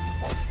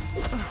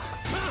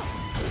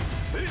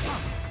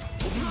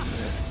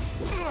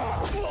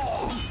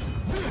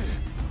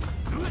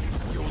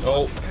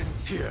 Oh.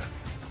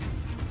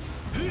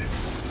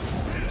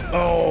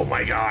 Oh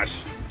my gosh.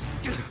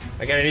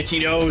 I got an itchy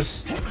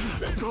nose.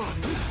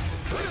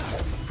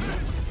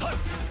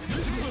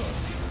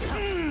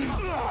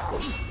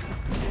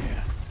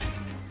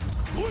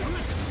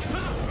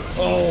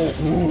 Oh,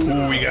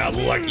 ooh, we got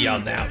lucky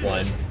on that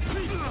one.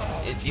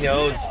 Itchy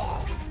nose.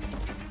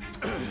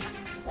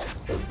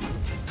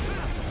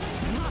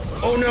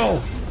 Oh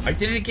no! I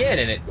did it again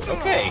and it...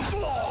 Okay.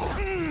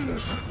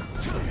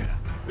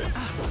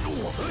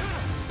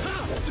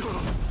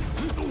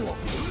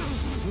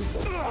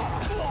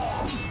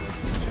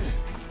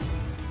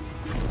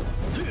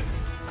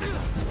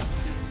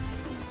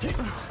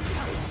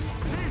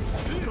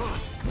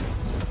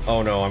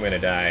 Oh no, I'm gonna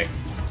die.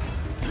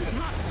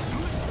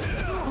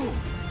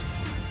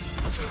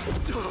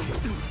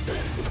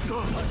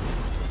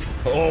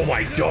 Oh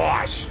my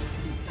gosh!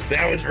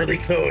 That was really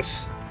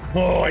close.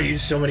 Oh, I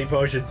used so many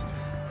potions.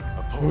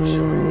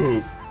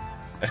 Ooh.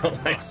 I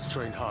don't like.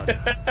 Train hard.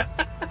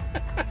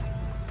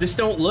 Just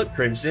don't look,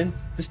 Crimson.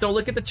 Just don't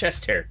look at the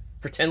chest hair.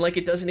 Pretend like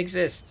it doesn't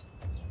exist.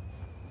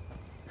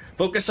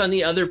 Focus on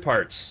the other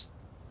parts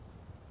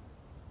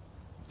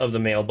of the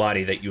male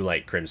body that you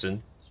like,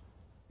 Crimson.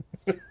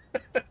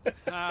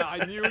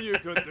 I knew you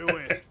could do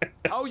it.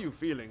 How are you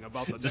feeling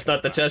about the Just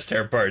not the chest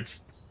hair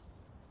parts.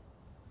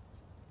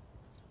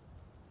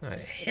 I had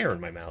hair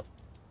in my mouth.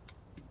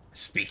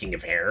 Speaking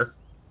of hair.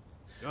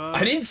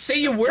 I didn't say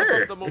you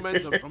were. The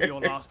momentum from your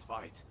last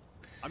fight.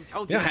 I'm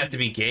counting. You don't have to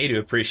be gay to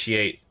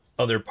appreciate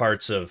other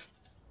parts of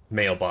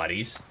male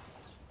bodies.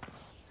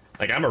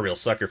 Like, I'm a real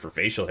sucker for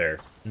facial hair.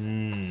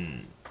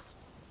 Mmm.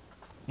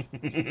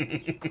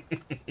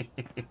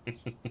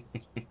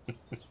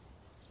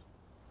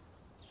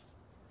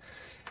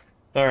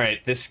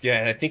 Alright, this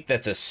guy, I think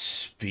that's a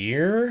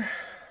spear?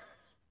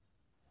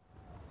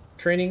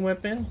 Training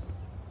weapon?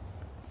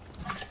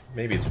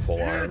 Maybe it's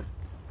pole arm.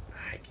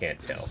 I can't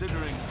tell.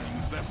 Considering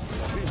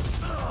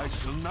investment, I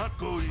shall not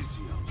go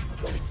easy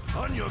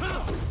on your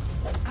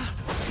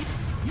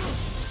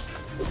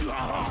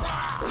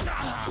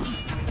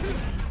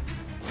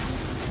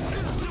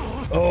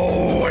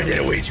Oh, I did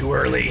it way too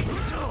early.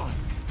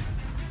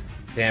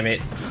 Damn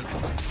it.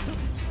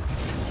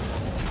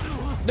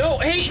 No,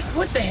 hey,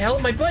 what the hell?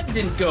 My button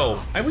didn't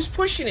go. I was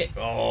pushing it.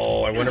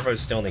 Oh, I wonder if I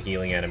was still in the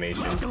healing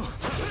animation.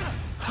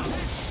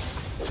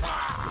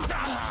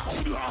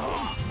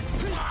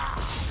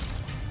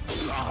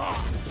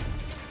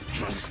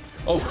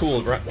 Oh,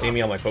 cool. Gave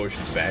me all my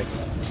potions back.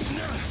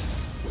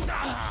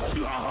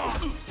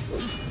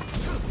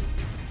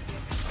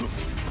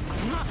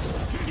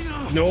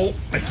 No,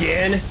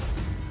 again?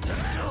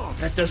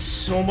 That does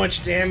so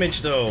much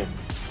damage, though.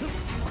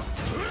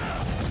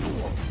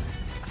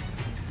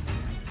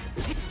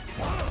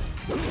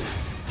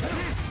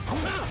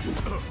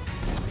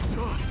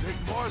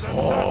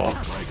 Oh.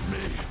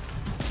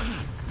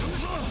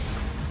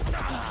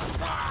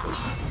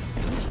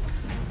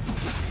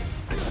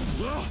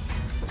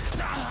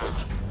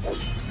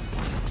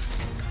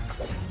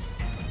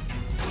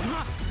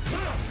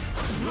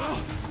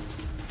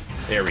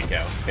 There we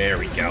go. There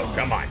we go.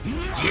 Come on.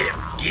 Get him.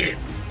 Get him.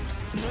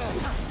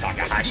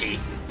 Takahashi.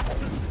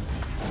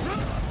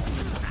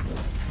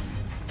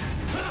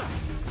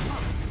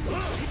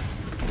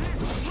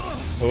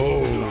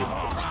 Oh.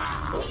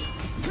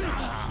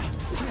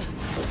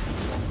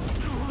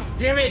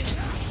 Damn it.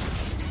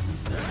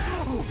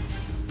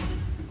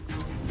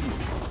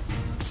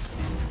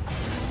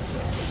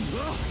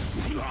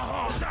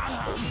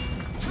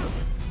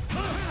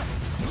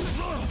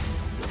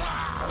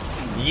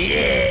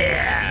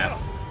 Yeah!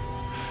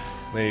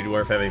 Lady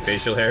Dwarf having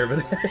facial hair,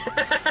 but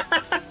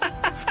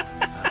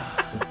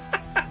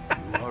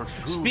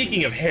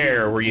speaking of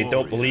hair where you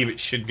don't believe it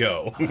should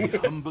go. I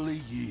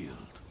humbly yield.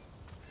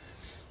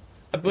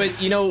 But,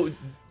 you know,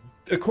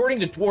 according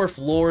to dwarf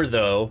lore,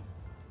 though,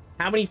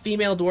 how many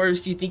female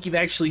dwarves do you think you've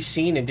actually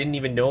seen and didn't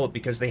even know it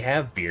because they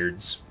have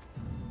beards?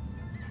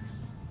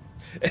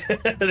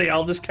 They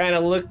all just kind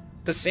of look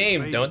the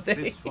same, don't they?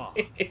 This far.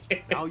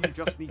 Now you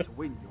just need to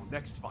win your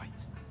next fight.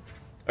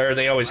 Or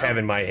they always have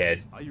in my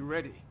head. Are you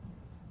ready?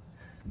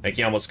 Like,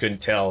 you almost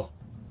couldn't tell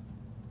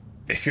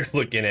if you're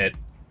looking at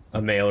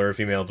a male or a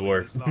female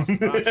dwarf. Last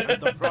match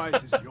and the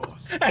prize is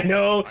yours. I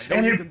know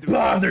and it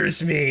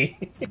bothers me.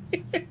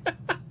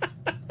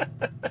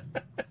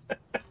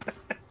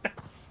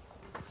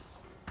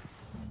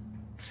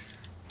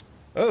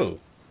 Oh.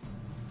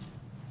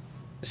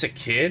 Is a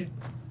kid?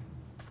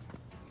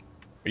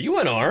 Are you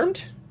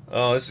unarmed?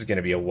 Oh, this is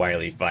gonna be a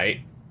wily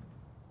fight.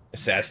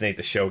 Assassinate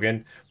the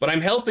Shogun. But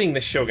I'm helping the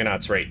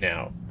Shogunats right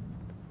now.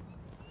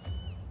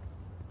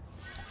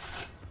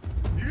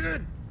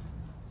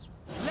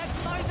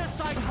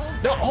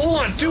 No, hold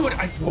on, dude!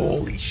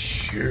 Holy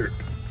shit.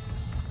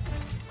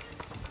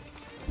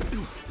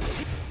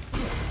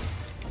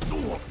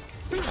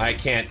 I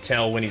can't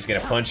tell when he's gonna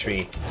punch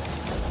me.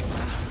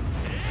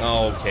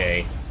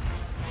 Okay.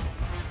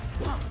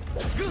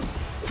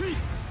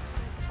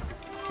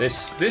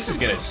 This is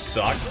gonna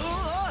suck.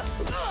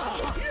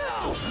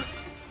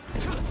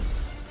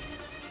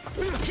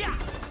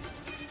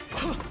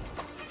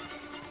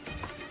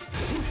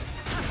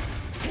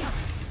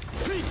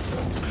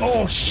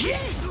 Oh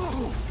shit!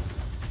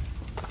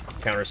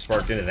 Counter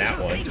sparked into that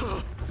one.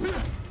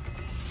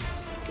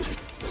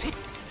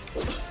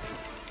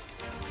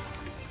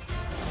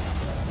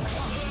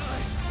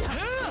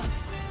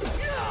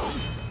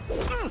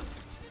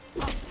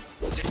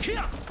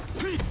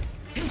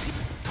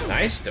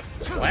 Nice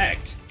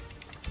deflect.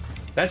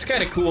 That's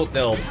kind of cool.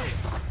 They'll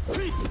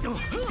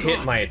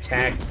hit my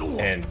attack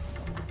and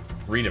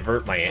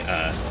redivert my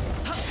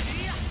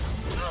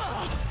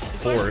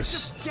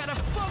force.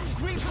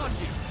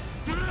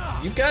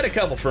 You've got a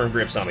couple firm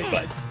grips on me,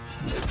 bud.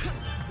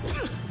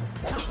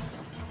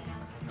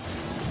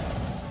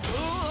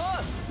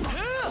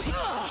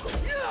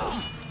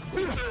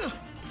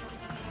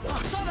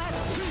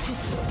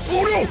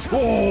 Oh no!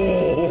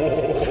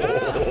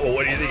 Oh,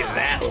 what do you think of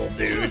that, little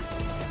dude?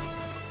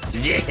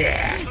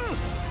 Yeah!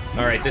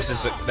 Alright,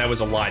 that was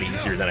a lot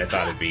easier than I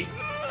thought it'd be.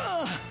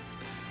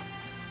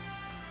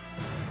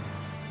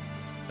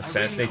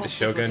 Assassinate the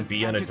Shogun,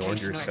 be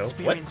unadorned yourself?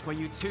 What?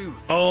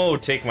 Oh,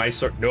 take my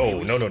sword.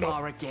 No, no, no,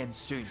 no.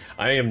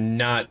 I am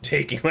not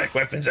taking my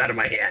weapons out of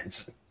my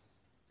hands.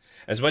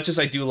 As much as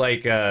I do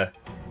like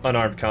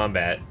unarmed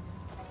combat,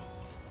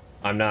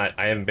 I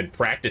haven't been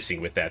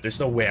practicing with that. There's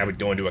no way I would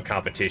go into a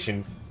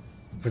competition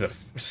with a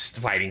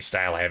fighting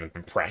style I haven't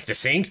been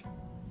practicing.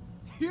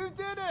 You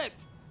did it!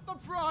 The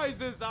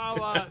prize is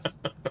ours!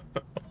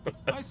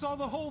 I saw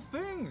the whole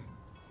thing.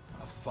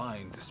 A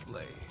fine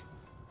display.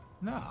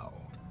 Now,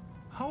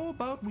 how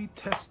about we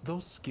test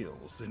those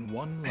skills in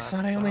one last I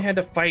thought I only had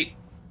to fight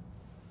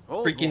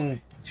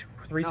freaking 2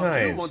 or 3 times. Now,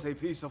 if you want a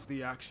piece of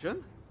the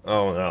action,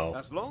 oh no.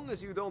 as long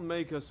as you don't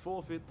make us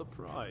forfeit the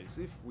prize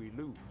if we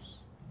lose.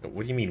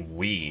 What do you mean,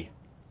 we?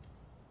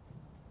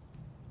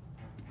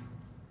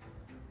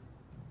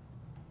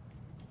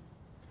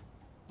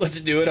 Let's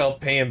do it. I'll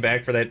pay him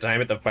back for that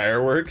time at the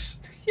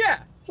fireworks.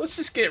 Yeah, let's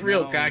just get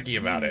real cocky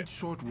about it.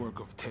 Short work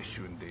of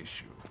Teshu and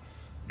Deshu.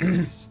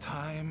 This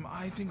time,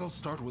 I think I'll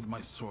start with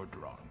my sword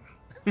drawn.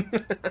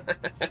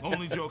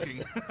 Only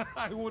joking.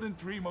 I wouldn't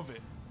dream of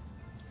it.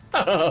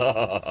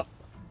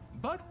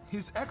 But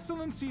His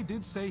Excellency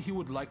did say he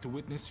would like to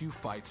witness you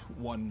fight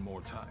one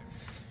more time.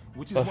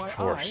 Which is why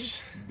I,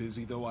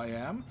 busy though I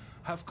am,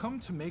 have come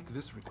to make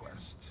this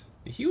request.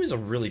 He was a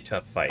really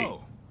tough fight.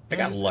 Oh, I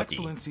got lucky. His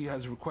Excellency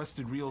has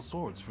requested real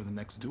swords for the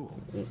next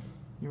duel.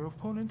 Your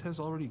opponent has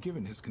already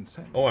given his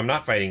consent. Oh, I'm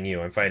not fighting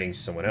you. I'm fighting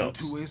someone else.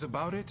 No two ways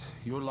about it.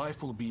 Your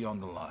life will be on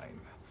the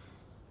line.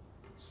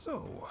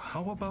 So,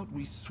 how about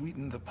we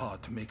sweeten the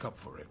pot to make up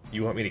for it?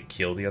 You want me to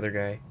kill the other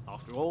guy?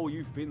 After all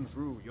you've been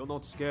through, you're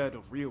not scared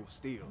of real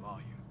steel, are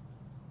you?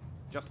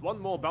 Just one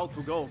more bout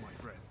to go, my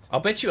friend.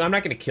 I'll bet you I'm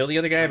not going to kill the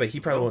other guy, but he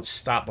probably won't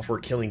stop before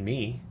killing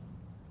me.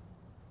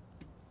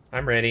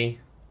 I'm ready.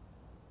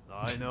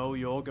 I know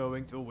you're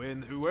going to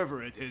win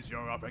whoever it is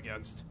you're up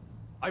against.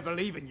 I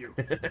believe in you.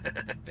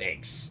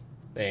 Thanks.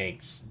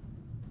 Thanks.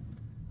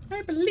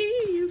 I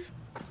believe.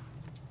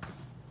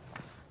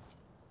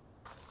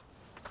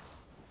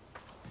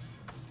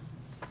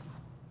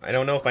 I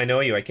don't know if I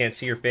know you. I can't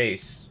see your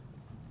face.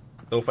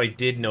 Though if I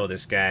did know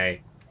this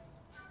guy,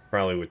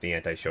 probably with the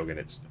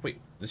anti-shogunates. Wait,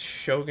 the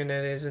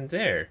shogunate isn't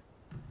there.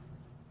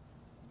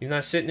 He's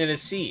not sitting in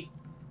his seat.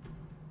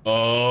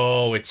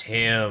 Oh, it's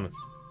him.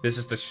 This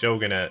is the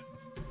shogunate.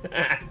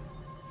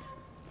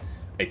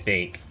 I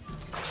think.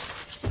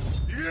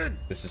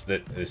 This is the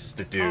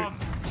dude.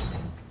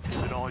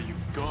 And all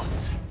you've got.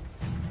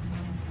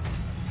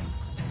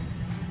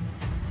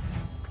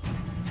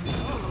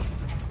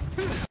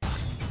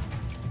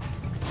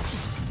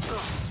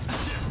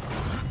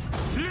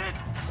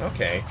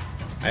 Okay.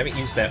 I haven't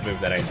used that move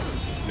that I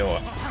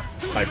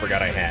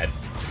forgot I had.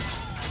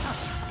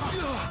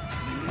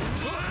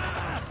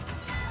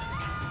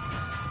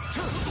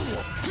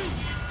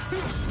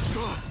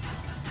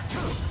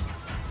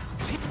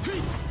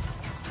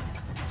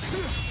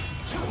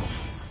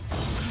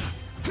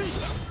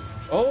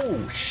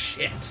 Oh,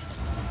 shit.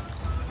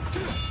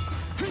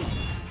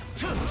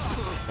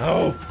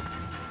 Oh.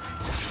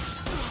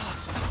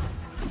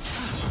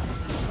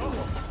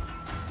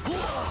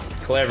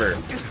 Clever.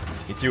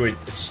 He threw a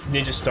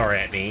ninja star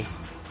at me.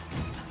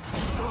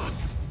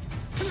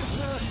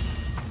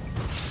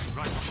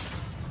 Right.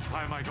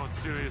 Why am I not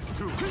serious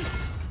too?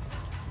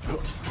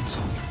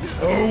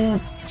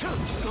 Oh.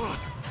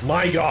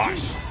 My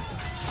gosh.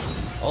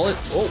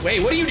 Oh,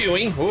 wait, what are you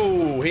doing?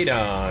 Oh, hold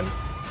on.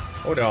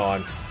 Hold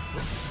on.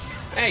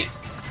 Hey.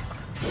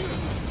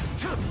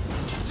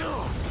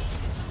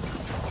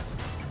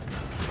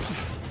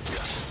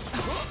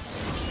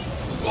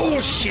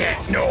 Oh, shit,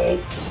 no.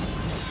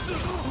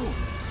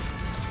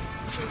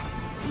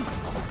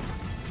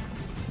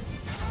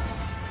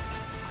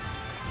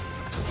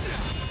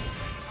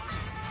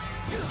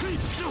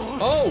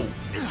 Oh.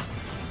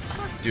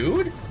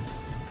 Dude.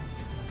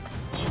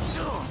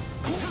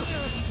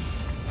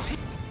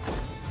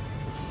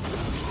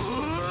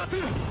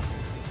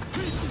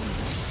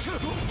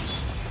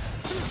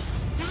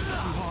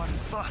 Hard and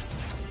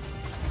fast.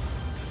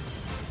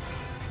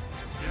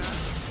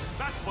 Yes,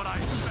 that's what I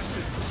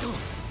expected.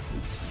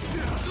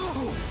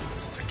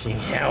 Fucking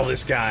hell,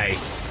 this guy.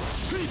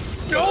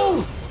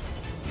 No!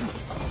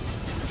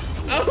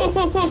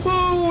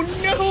 Oh,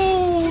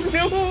 no!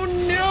 No,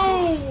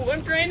 no!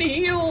 I'm trying to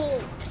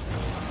heal!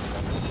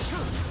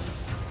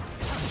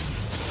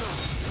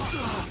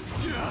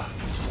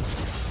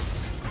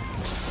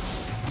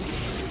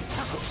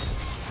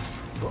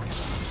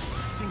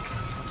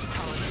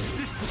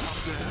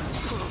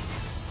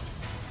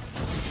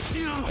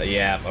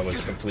 Yeah, I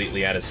was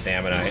completely out of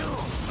stamina.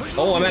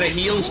 Oh, I'm out of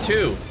heals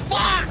too.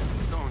 Fuck!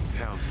 Don't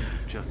tell me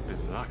you've just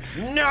been lucky.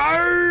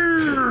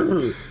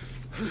 No!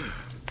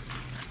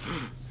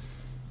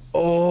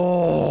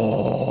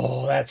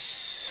 Oh,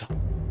 that's...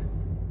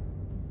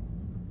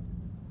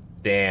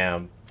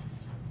 Damn.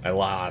 I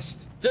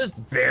lost.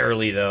 Just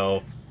barely,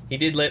 though. He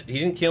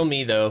didn't kill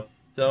me, though.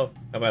 So,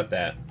 how about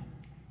that?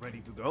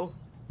 Ready to go?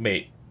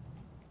 Wait.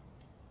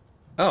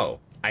 Oh,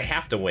 I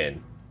have to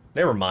win.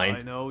 Never mind.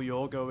 I know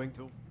you're going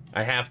to.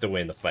 I have to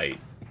win the fight.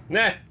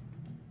 Nah.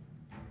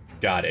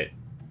 Got it.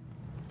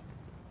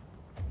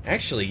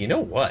 Actually, you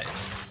know what?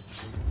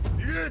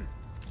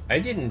 I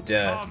didn't, Give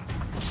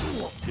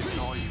it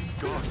all you've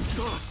got.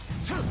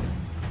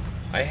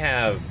 I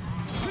have...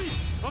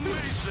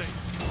 Amazing.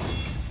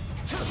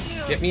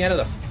 Get me out of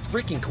the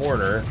freaking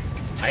corner.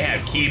 I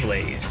have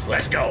Keyblaze.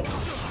 Let's go.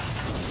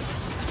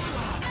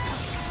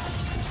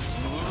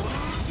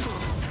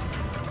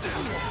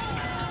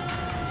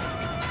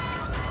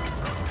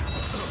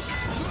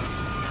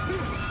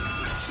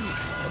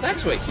 Well,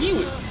 that's what he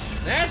would.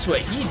 That's what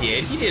he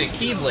did. He did a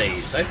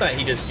Keyblaze. I thought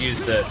he just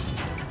used the.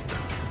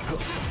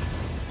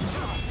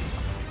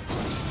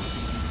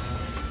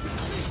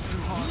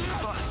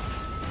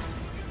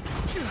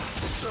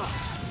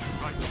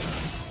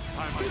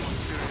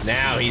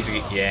 Now he's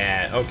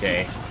yeah,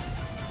 okay.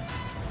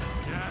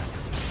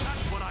 Yes,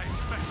 that's what I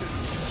expected.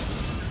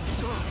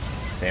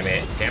 Damn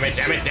it, damn it,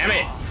 damn it, damn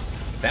it!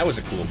 That was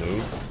a cool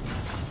move.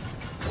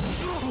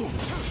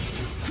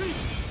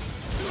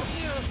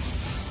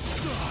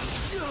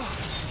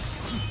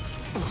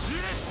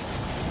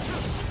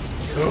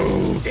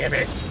 Oh, damn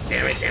it,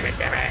 damn it, damn it,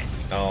 damn it!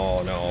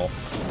 Oh no.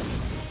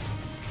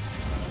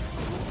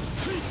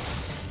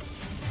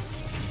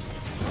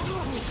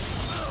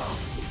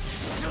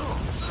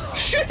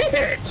 Shit!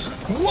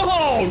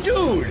 Whoa,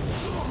 dude!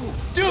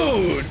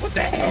 Dude, what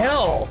the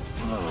hell?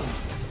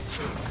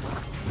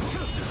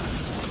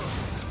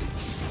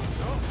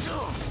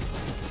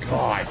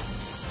 God.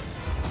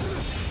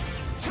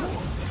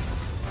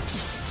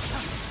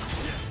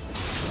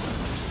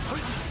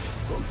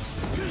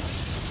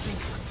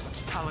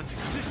 Such talent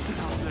existed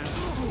out there.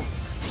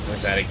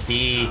 Was that a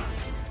key?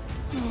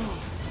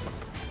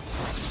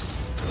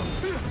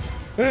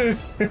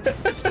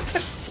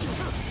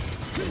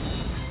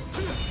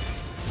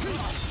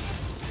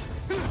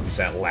 What's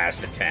that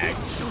last attack?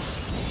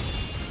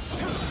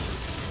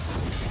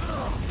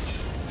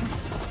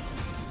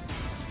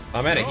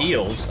 I'm out of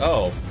heals.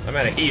 Oh, I'm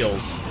out of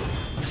heals.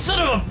 Son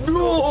of a...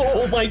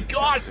 Oh my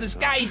gosh, this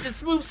guy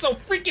just moves so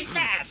freaking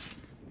fast!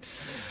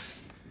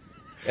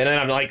 And then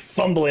I'm like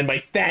fumbling, my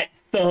fat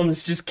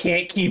thumbs just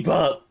can't keep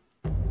up.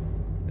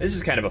 This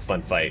is kind of a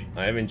fun fight.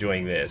 I'm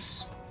enjoying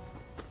this.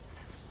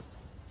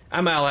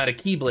 I'm all out of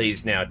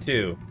Keyblaze now,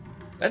 too.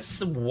 That's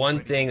the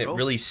one thing that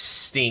really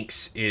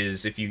stinks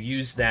is if you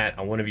use that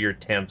on one of your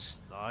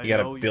attempts, you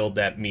gotta build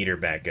that meter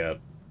back up.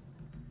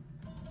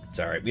 It's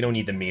alright, we don't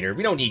need the meter.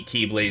 We don't need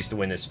Keyblaze to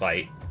win this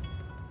fight.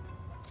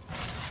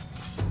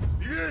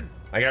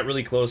 I got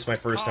really close my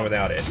first time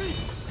without it.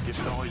 Give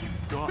it all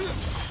you've got.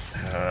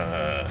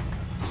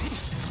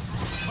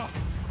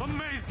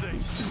 Amazing.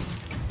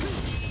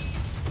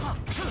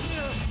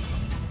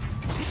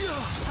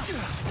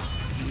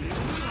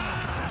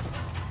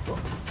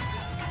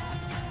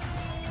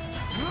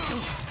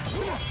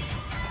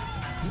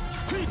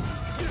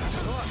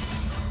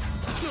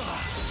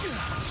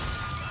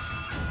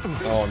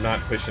 Oh, I'm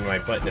not pushing my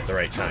button at the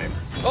right time.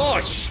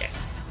 Oh, shit!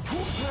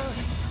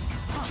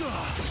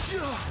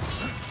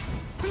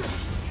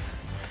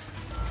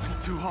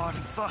 Too hard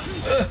and fast.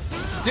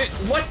 Dude,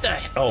 what the?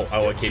 Oh,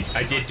 okay.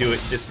 I did do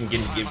it. Just didn't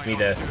give me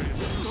the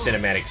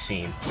cinematic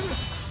scene.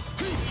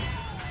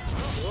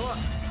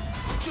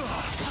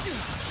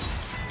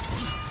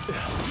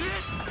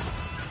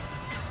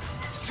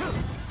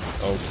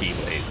 Oh,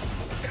 Keyblade.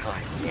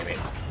 God damn it.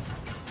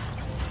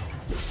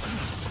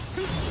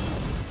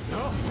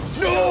 No!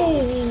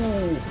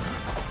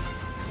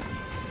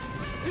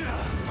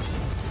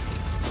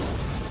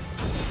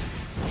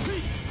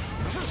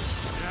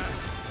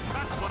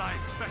 That's what I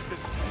expected.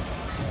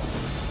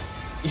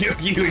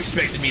 You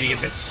expected me to get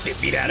the shit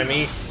beat out of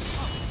me?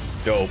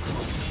 Dope.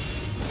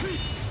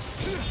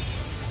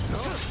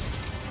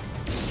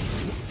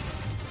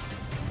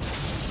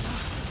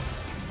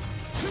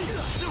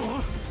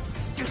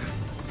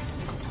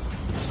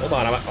 Hold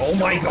on, oh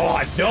my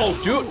god, no,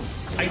 dude!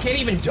 I can't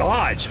even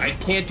dodge. I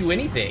can't do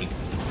anything.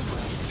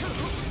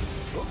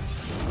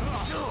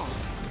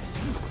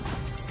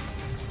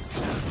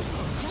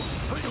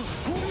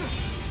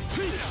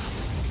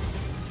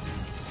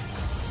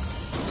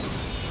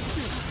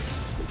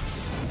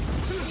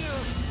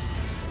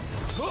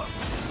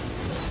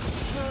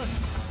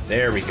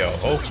 There we go.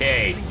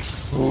 Okay.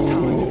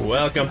 Ooh,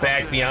 welcome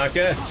back,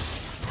 Bianca.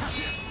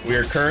 We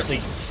are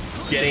currently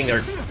getting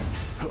our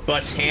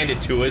butts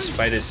handed to us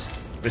by this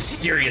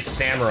mysterious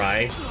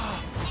samurai.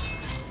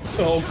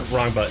 Oh,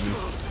 wrong button.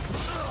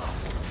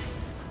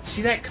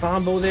 See that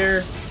combo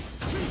there?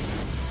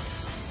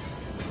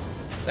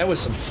 That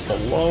was some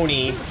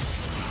baloney.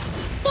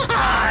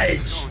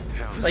 Fudge!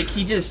 Like,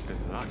 he just...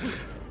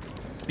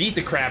 beat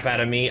the crap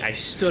out of me. I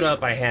stood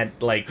up. I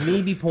had like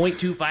maybe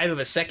 0.25 of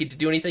a second to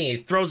do anything. He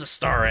throws a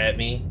star at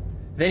me.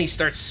 Then he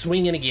starts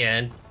swinging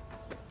again.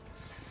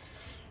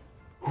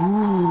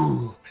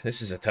 Ooh,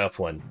 this is a tough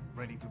one.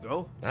 Ready to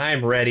go?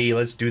 I'm ready.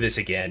 Let's do this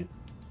again.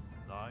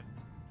 Aye.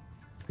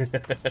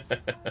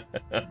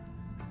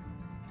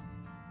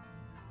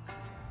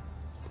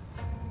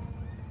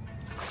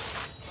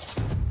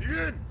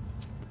 Begin!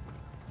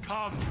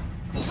 Come!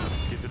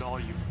 Give it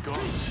all you've got.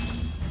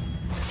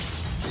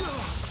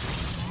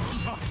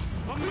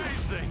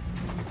 Amazing!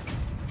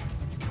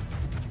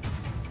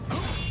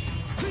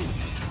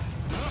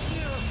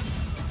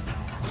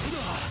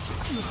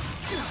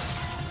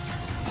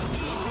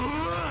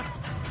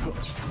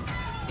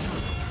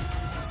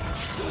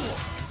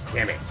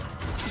 Damn it.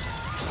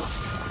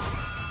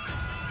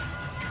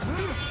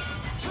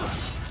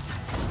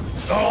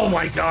 Oh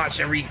my gosh,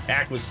 every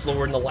act was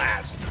slower than the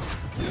last.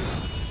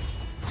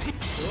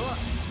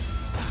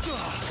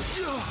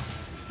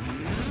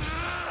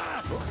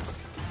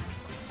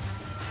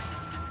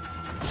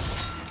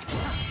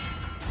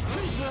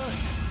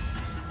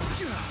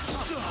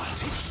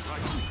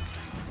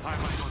 I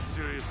might not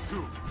serious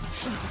too.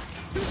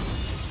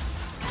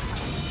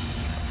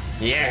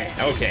 Yeah,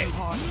 okay.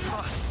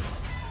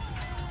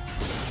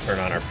 Turn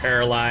on our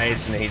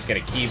paralyze, and then he's gonna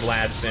key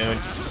blast soon.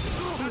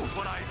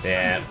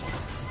 Yeah.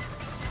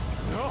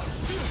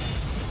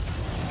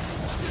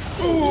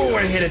 Ooh,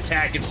 I hit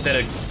attack instead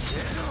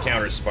of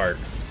counter spark.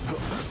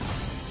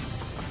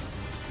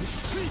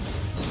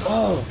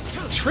 Oh,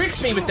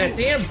 tricks me with that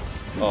damn.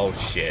 Oh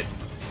shit.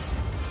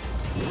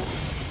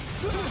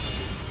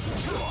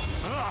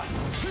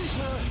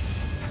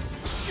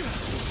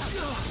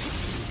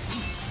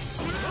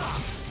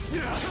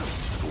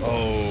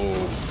 Oh.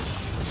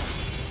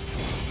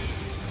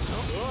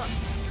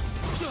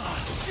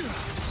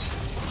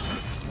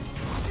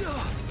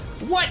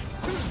 What?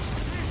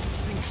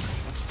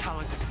 Such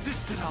talent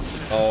existed out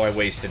there. Oh, I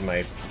wasted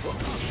my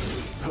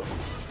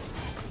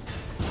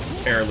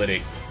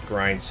paralytic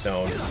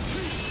grindstone.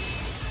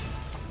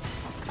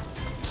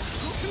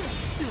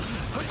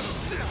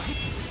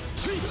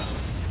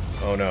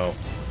 Oh no.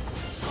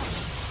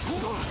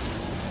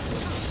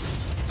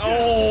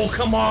 Oh,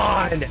 come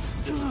on!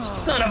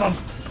 Son of a...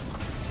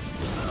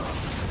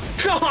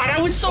 God,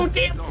 I was so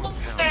damn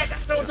close to that!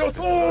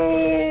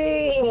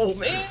 Oh,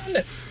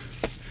 man!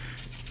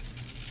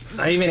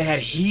 I even had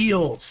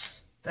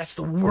heals. That's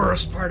the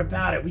worst part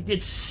about it. We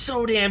did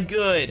so damn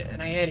good,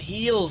 and I had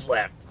heals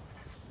left.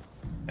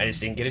 I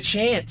just didn't get a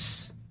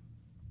chance.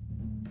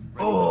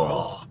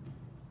 Oh!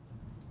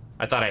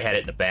 I thought I had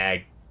it in the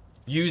bag.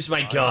 Use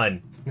my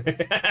gun.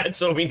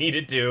 That's what we need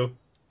to do.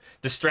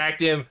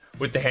 Distract him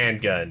with the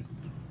handgun.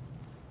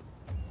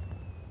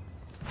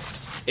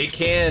 It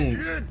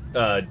can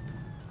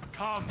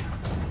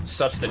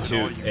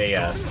substitute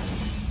a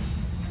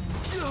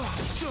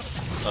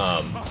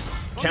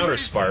counter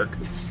spark.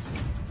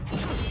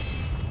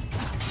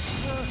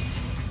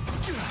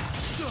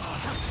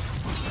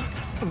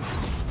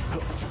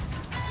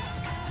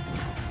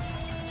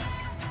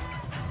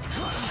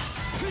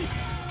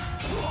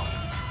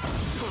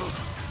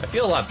 I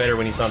feel a lot better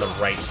when he's on the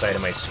right side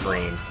of my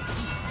screen.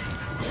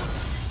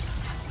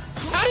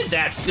 How did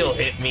that still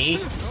hit me?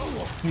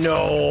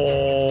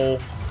 No.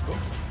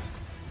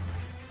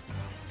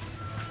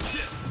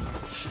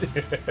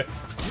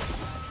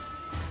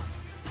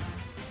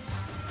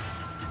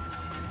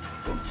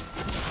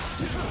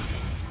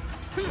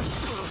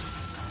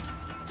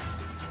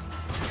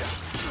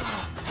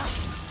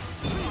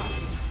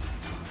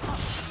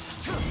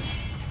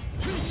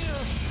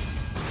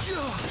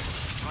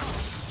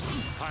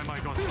 I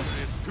might got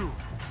serious too.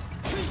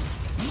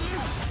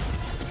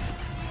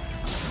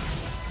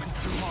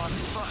 Too hard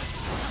and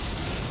fast.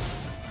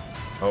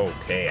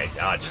 Okay, I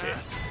dodged it.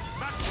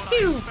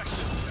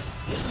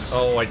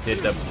 Oh, I did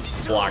the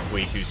block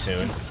way too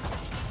soon.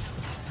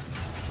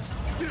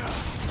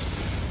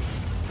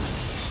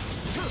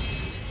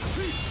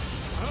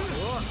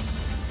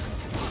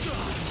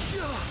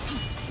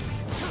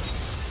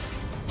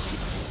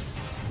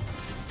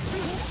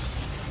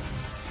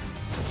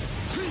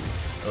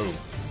 Oh.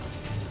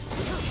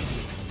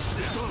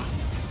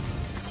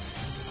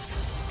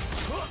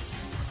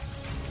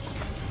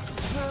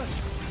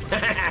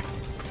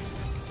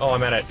 Oh,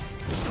 I'm at it.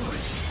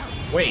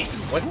 Wait,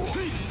 what?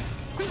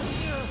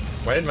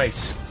 Why did my...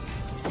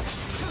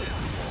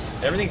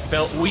 Everything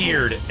felt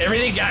weird.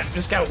 Everything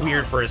just got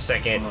weird for a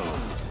second.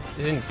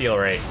 It didn't feel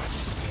right.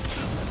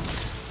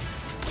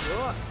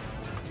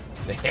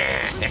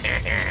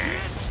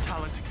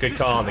 Good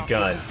call on the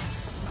gun.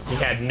 He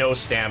had no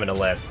stamina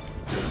left.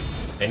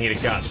 And he'd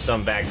have got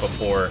some back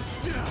before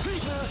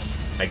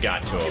I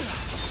got to him.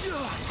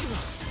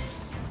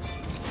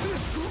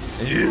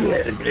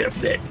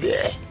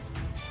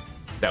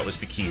 That was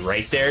the key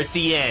right there at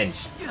the end.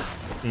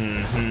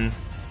 Mm-hmm.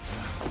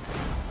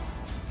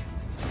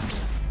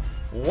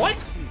 What?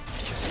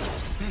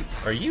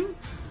 Are you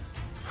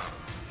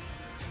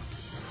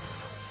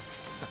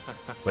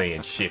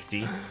playing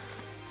shifty?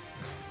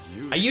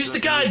 I used the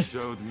gun!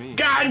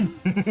 Gun!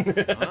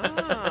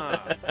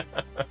 Ah.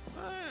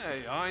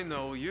 Hey, I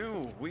know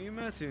you. We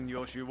met in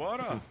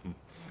Yoshiwara.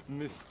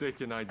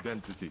 Mistaken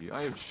identity,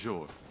 I am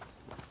sure.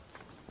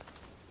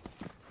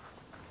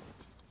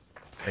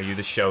 Are you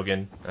the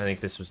Shogun? I think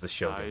this was the I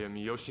Shogun. am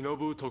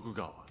Yoshinobu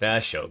Tokugawa, The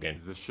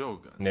Shogun. the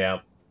Shogun. Yeah.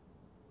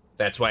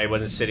 That's why I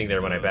wasn't sitting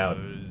there when I bowed.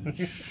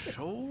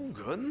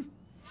 Shogun?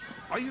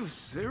 Are you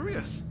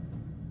serious?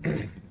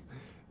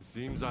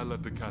 Seems I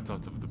let the cat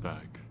out of the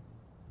bag.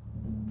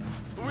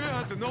 We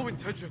had no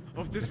intention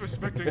of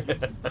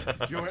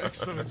disrespecting Your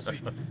Excellency.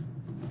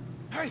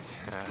 Hey,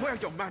 where are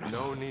your manners?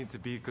 No need to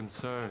be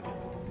concerned.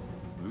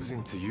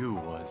 Losing to you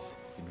was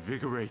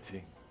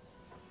invigorating.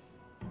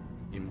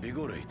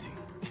 Invigorating.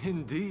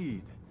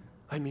 Indeed.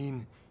 I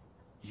mean,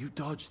 you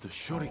dodged a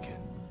shuriken.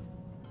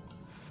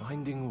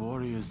 Finding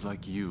warriors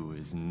like you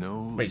is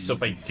no Wait, so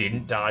if I easy didn't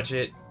feat. dodge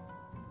it,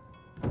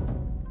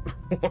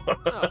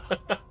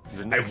 The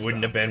I next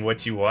wouldn't have bout. been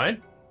what you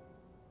want?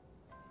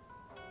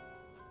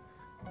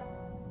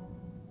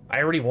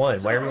 I already won.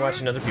 Why are we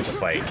watching other people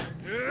fight?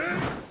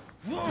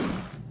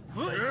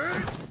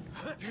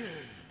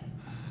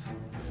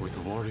 With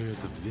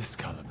warriors of this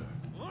caliber,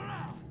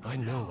 I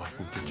know I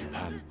can get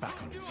Japan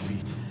back on its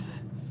feet.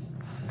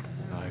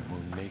 I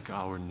will make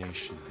our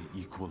nation the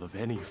equal of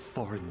any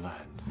foreign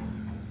land.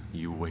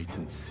 You wait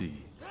and see.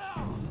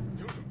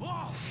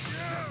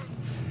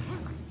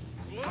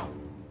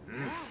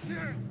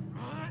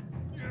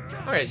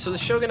 Alright, so the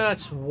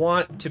Shogunats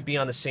want to be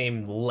on the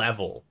same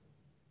level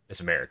as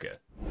America.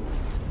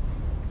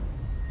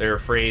 They're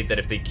afraid that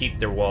if they keep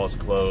their walls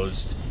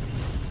closed,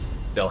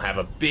 they'll have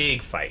a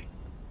big fight.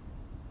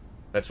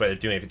 That's why they're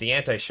doing it, but the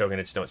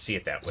anti-Shogunates don't see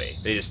it that way.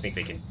 They just think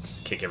they can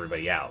kick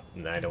everybody out,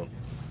 and I don't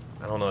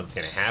know if it's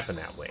gonna happen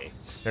that way.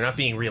 They're not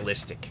being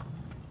realistic.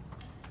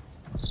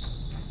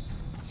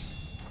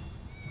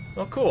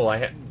 Oh, cool,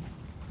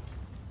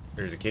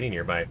 there's a kitty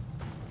nearby.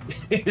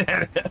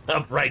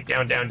 Up, right,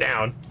 down, down,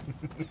 down.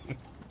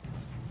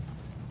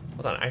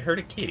 Hold on, I heard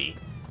a kitty.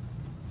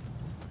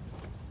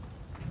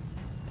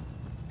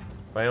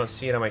 But I don't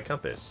see it on my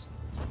compass.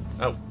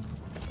 Oh.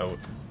 Oh. I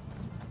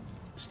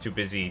was too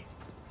busy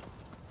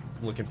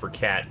looking for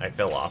cat. I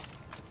fell off.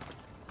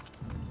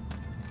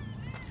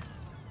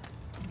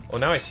 Oh,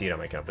 now I see it on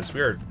my compass.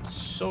 We are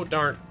so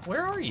darn...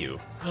 Where are you?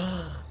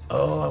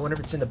 Oh, I wonder if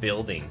it's in the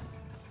building.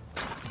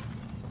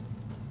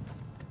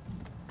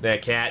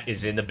 That cat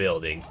is in the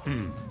building.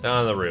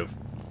 On the roof,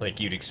 like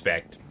you'd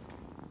expect.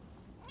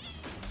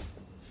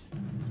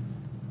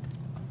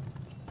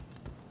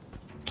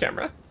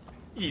 Camera.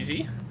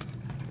 Easy.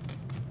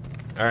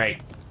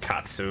 Alright,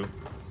 Katsu.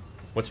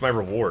 What's my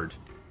reward?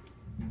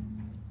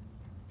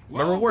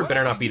 My reward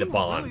better not be the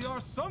bond. You really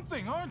are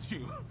something, aren't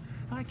you?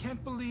 I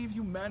can't believe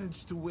you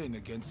managed to win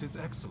against His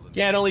Excellency.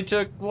 Yeah, it only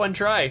took one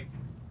try.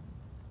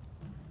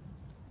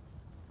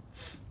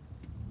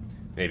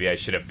 Maybe I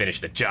should have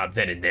finished the job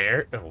then and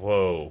there.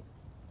 Whoa.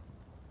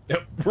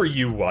 Were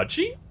you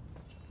watching?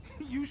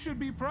 You should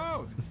be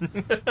proud.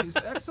 His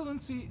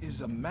Excellency is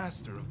a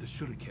master of the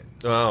shuriken.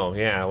 Oh,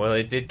 yeah, well,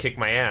 it did kick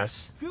my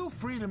ass. Feel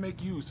free to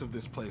make use of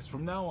this place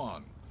from now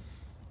on.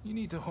 You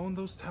need to hone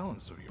those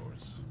talents of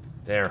yours.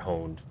 They're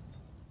honed.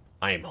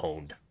 I am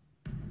honed.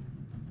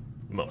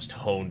 Most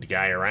honed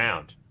guy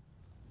around.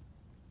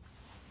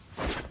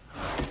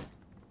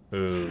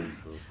 Ooh.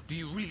 Do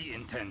you really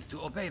intend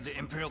to obey the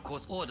Imperial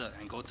Court's order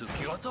and go to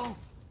Kyoto?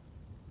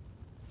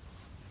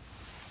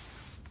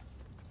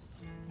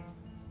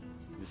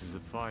 This is a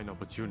fine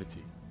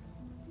opportunity.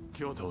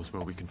 Kyoto is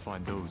where we can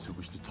find those who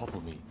wish to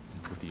topple me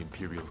and put the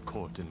Imperial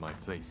Court in my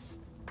place.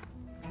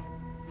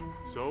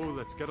 So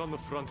let's get on the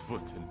front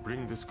foot and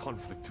bring this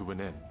conflict to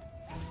an end.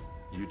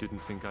 You didn't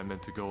think I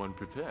meant to go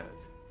unprepared,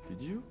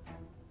 did you?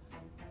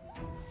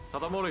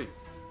 Tadamori!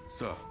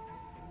 Sir.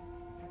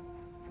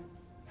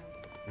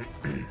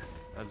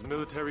 As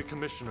military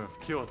commissioner of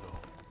Kyoto,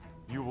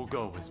 you will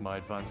go as my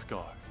advance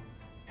guard.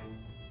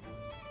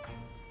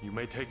 You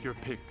may take your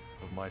pick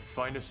of my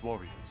finest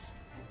warriors.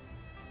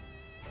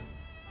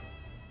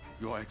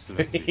 Your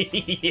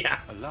Excellency, Yeah,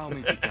 allow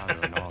me to gather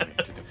an army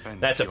to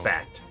defend that's a Kyoto.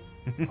 fact.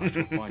 I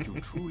shall find you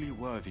truly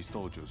worthy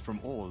soldiers from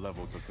all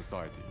levels of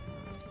society.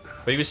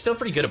 But he was still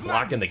pretty good at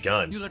blocking the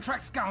gun. You'll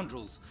attract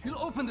scoundrels. You'll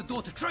open the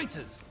door to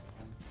traitors.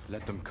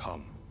 Let them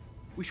come.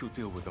 We shall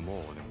deal with them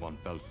all in one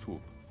fell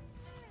swoop.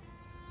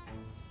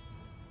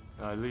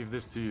 I leave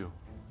this to you.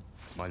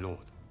 My lord,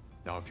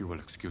 now if you will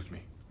excuse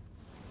me.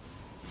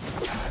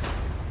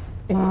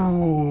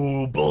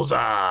 Ooh,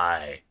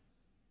 bullseye!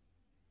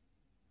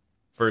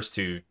 First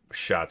two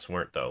shots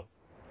weren't, though.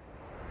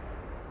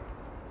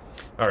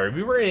 Alright,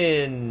 we were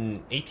in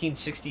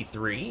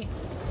 1863.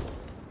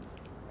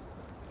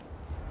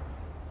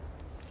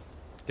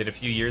 Did a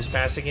few years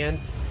pass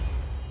again?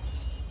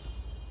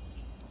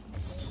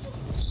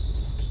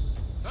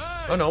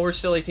 Oh no, we're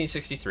still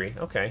 1863.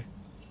 Okay.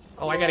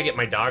 Oh, I gotta get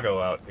my doggo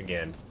out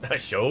again. A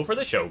show for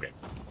the Shogun.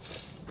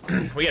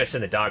 We gotta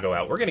send the doggo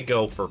out. We're gonna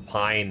go for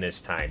Pine this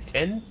time.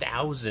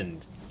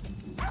 10,000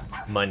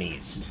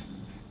 monies.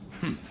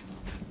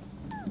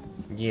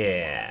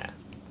 Yeah.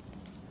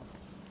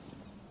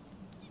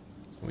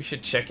 We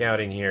should check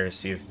out in here,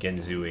 see if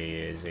Genzue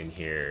is in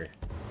here.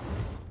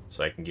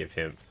 So I can give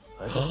him...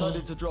 I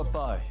decided to drop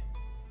by.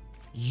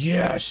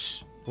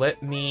 Yes!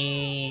 Let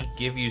me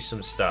give you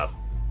some stuff.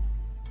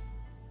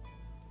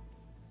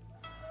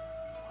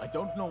 I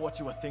don't know what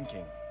you were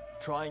thinking,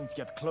 trying to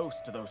get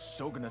close to those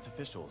Shogunate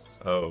officials.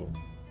 Oh.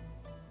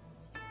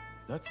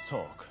 Let's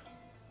talk.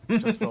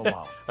 Just for a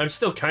while. I'm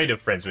still kind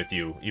of friends with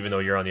you, even though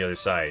you're on the other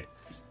side.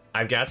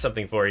 I've got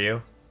something for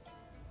you.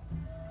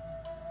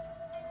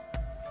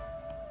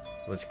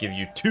 Let's give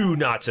you 2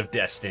 knots of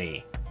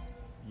destiny.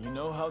 You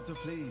know how to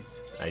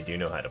please. I do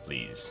know how to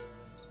please.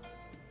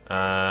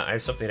 I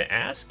have something to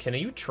ask. Can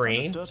you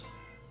train? Understood.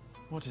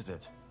 What is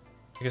it?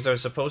 Because I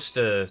was supposed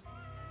to...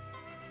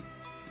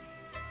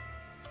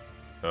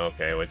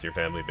 Okay, what's your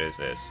family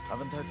business?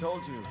 Haven't I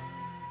told you?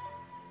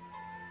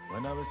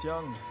 When I was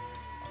young,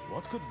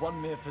 what could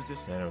one mere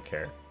physician... I don't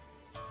care.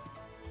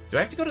 Do I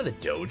have to go to the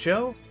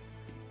dojo?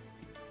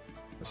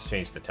 Let's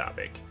change the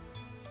topic.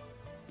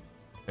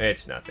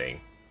 It's nothing.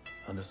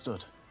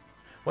 Understood.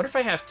 What if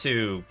I have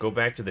to go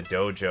back to the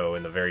dojo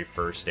in the very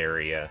first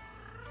area?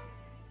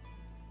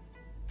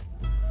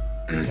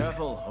 Be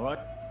careful, alright?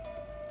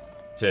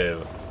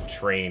 To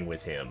train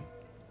with him.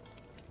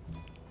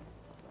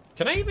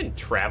 Can I even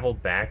travel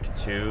back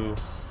to...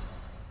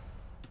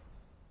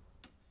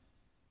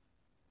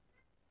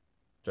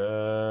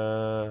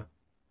 the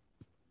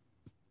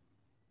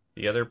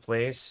other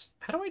place?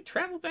 How do I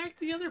travel back to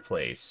the other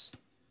place?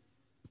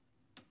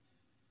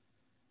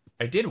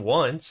 I did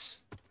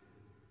once.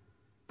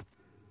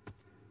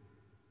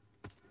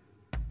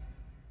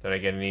 Did I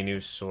get any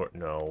new sword?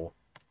 No.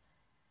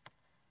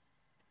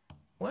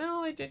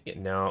 Well, I did get...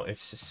 No,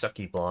 it's a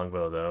sucky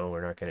longbow, though.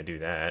 We're not going to do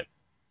that.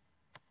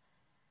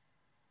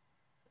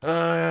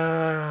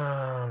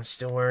 I'm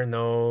still wearing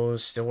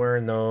those. Still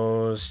wearing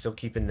those. Still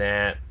keeping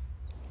that.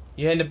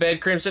 You heading to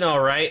bed, Crimson?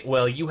 All right.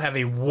 Well, you have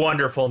a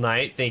wonderful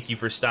night. Thank you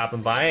for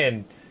stopping by,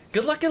 and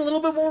good luck in a little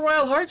bit more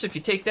Wild Hearts if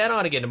you take that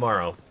on again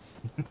tomorrow.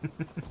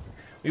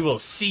 We will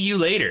see you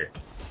later.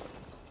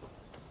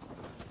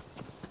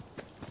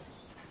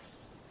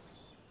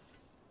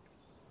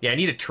 Yeah, I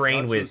need to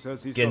train with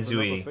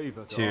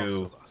Genzue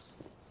to...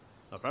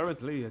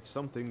 Apparently, it's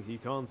something he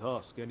can't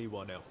ask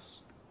anyone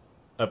else.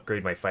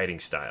 Upgrade my fighting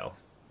style.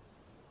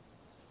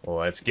 Well,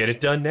 let's get it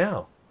done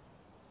now.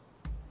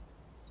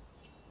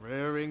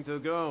 Raring to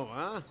go,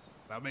 huh?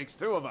 That makes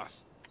 2 of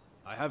us.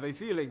 I have a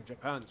feeling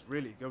Japan's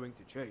really going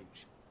to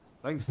change.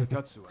 Thanks to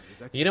Katsu and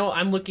his excellence. You know,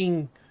 I'm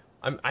looking...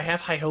 I have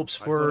high hopes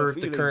for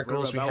the current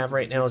goals we have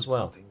right now as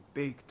well. Something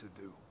big to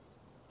do.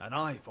 And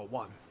I, for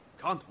one,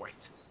 can't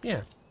wait.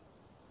 Yeah.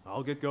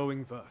 I'll get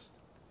going first.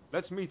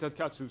 Let's meet at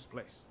Katsu's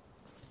place.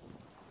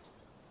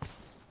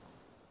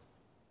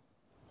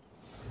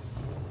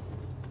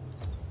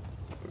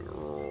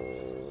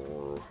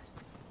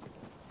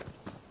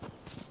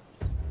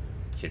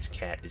 Kid's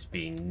cat is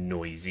being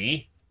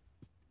noisy.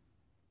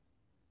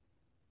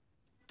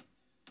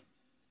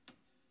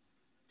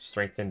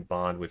 Strengthen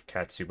bond with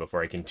Katsu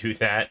before I can do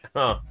that.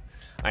 Huh.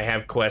 I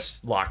have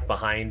quests locked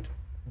behind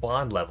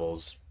bond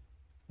levels.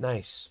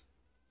 Nice.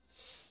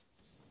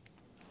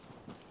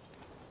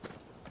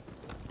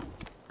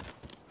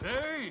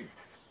 Hey!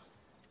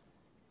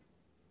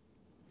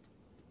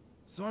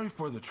 Sorry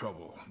for the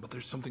trouble, but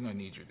there's something I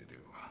need you to do.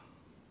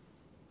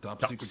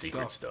 Top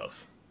secret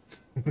stuff.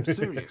 I'm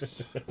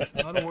serious.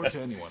 Not a word to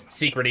anyone.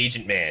 Secret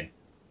agent man.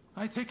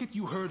 I take it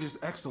you heard His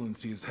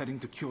Excellency is heading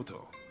to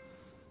Kyoto.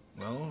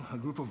 Well, a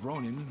group of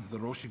Ronin, the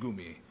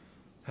Roshigumi,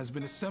 has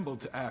been assembled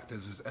to act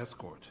as his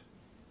escort.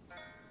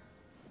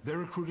 They're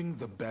recruiting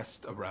the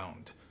best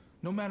around,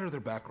 no matter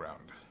their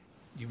background.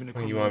 Even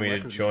a you want me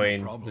to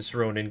join this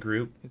Ronin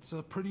group? It's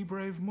a pretty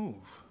brave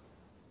move.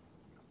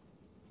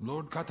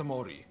 Lord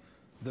Katamori,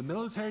 the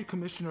military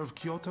commissioner of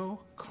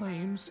Kyoto,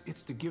 claims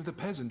it's to give the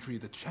peasantry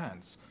the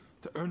chance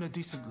to earn a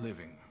decent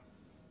living.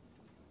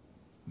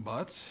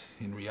 But,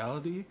 in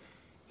reality,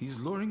 he's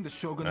luring the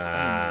Shogun's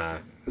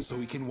enemies in, so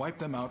he can wipe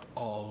them out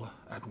all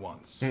at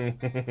once.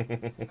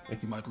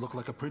 He might look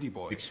like a pretty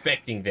boy,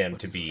 expecting them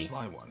to be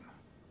sly one.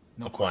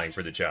 No applying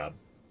for the job.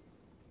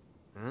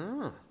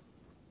 Ah.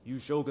 You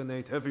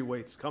Shogunate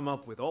heavyweights come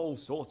up with all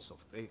sorts of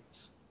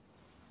things.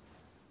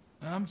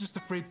 I'm just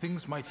afraid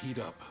things might heat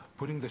up,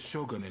 putting the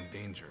Shogun in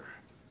danger.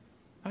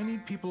 I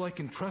need people I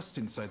can trust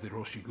inside the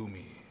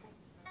Roshigumi,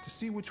 to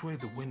see which way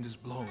the wind is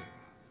blowing.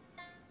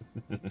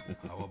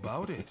 How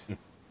about it?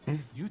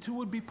 You two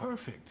would be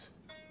perfect.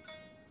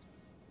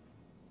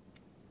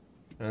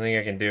 I don't think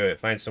I can do it.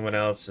 Find someone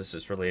else. This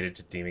is related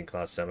to Demon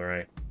Claw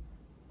Samurai.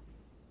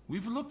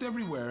 We've looked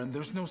everywhere and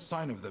there's no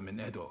sign of them in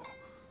Edo.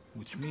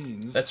 Which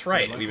means... That's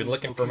right. We've been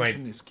looking for my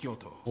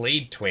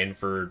Blade Twin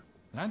for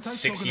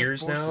 6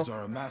 years now. Forces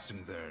are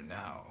amassing there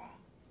now.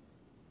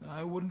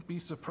 I wouldn't be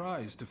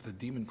surprised if the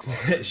Demon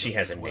Claw... She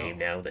has a name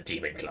now, the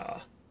Demon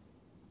Claw.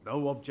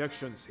 No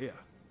objections here.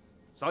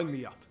 Sign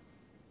me up.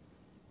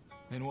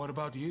 And what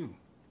about you?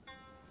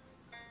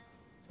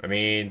 I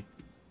mean...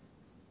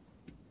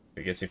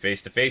 it gets me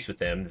face to face with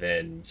them,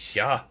 then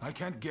yeah. I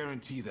can't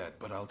guarantee that,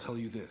 but I'll tell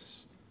you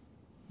this.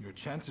 Your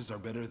chances are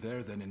better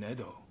there than in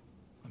Edo.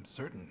 I'm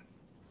certain.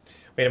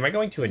 Wait, am I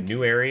going to a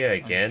new area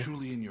again? I'm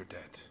truly in your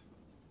debt.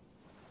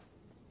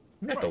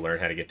 I'm gonna have to learn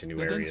how to get to new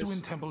areas. The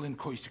Densuin Temple in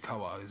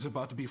Koishikawa is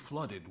about to be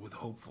flooded with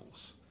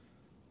hopefuls.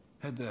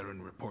 Head there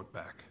and report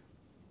back.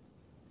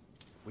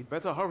 We'd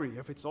better hurry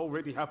if it's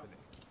already happening.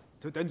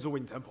 To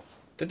Densuin Temple.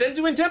 To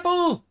Densuin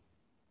Temple!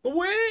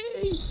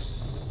 Away!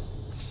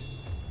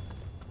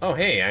 Oh,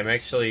 hey,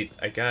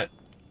 I got...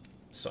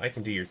 So I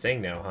can do your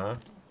thing now, huh?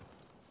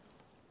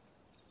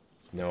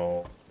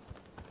 No.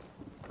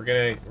 We're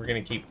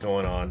gonna keep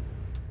going on.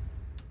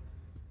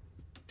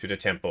 To the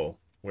temple.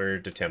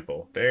 Where's the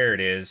temple? There it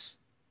is.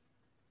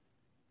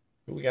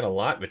 Ooh, we got a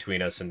lot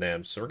between us and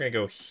them. So we're gonna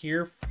go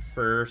here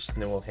first,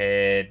 and then we'll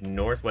head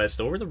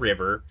northwest over the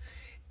river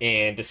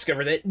and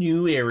discover that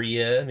new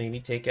area. Maybe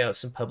take out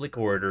some public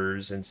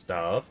orders and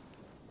stuff.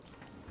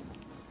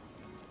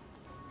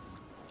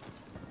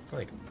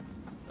 Like,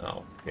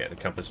 oh, yeah, the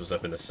compass was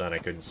up in the sun. I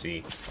couldn't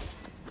see.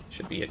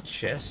 Should be a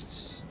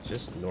chest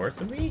just north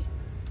of me?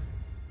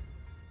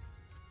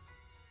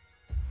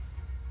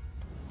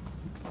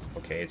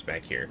 Okay, it's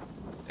back here.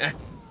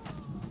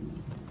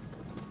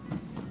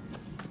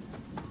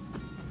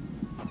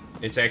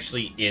 It's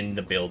actually in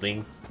the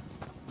building.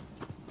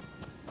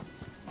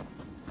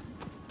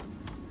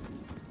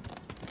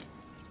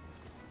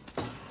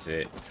 That's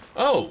it.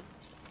 Oh!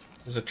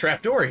 There's a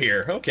trapdoor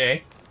here.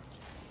 Okay.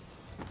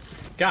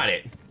 Got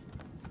it.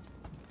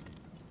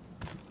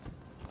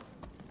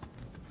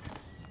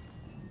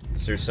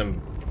 Is there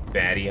some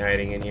baddie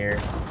hiding in here?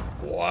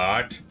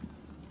 What?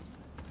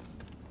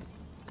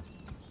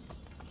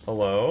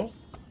 Hello?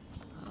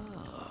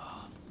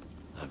 Ah,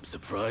 I'm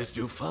surprised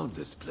you found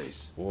this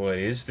place. What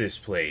is this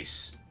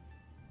place?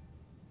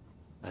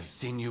 I've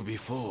seen you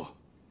before.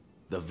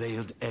 The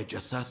Veiled Edge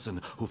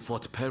assassin who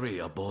fought Perry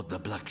aboard the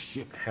Black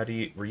Ship.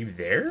 Were you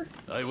there?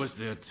 I was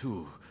there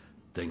too.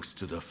 Thanks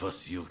to the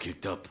fuss you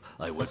kicked up,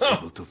 I was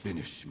able to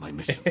finish my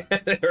mission.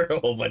 There are a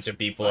whole bunch of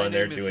people on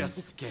there doing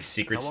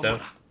secret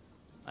stuff.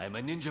 I'm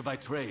a ninja by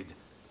trade,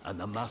 and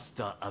the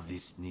master of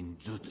this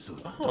ninjutsu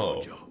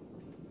Oh. dojo.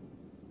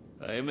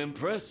 I am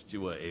impressed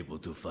you were able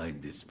to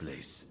find this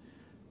place.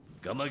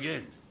 Come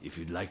again if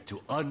you'd like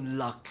to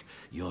unlock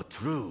your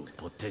true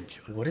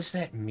potential. What does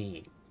that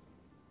mean?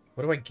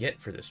 What do I get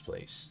for this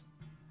place?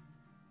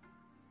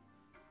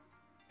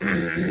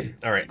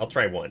 Alright, I'll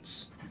try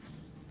once.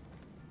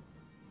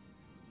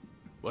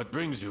 What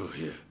brings you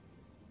here?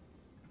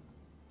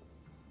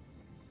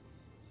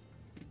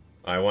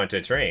 I want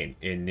to train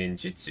in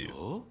ninjutsu.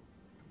 Oh?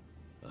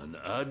 An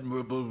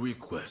admirable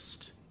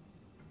request.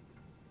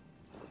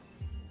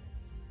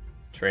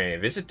 Train.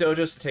 Visit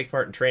dojos to take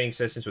part in training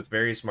sessions with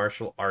various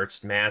martial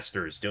arts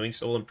masters. Doing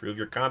so will improve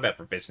your combat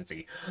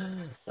proficiency.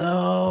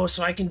 Oh,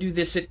 so I can do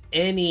this at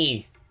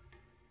any...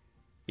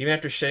 Even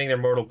after shedding their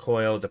mortal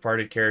coil,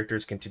 departed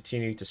characters can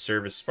continue to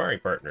serve as sparring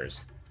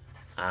partners.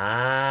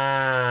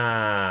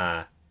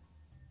 Ah.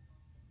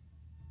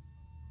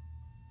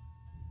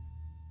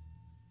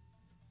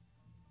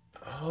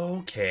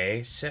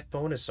 Okay, set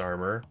bonus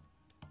armor.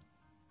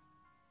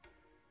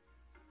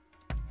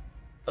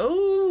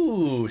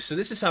 Oh, so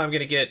this is how I'm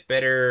gonna get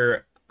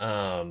better,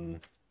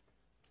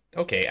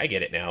 okay, I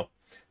get it now.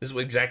 This is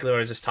exactly what I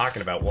was just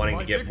talking about, wanting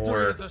to get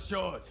more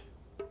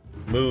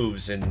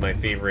moves in my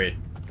favorite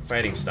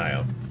fighting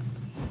style.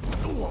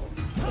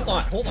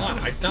 Hold on,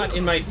 I'm not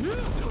in my...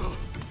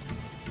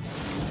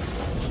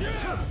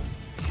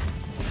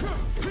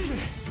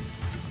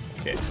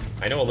 Okay,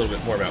 I know a little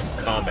bit more about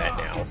combat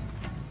now.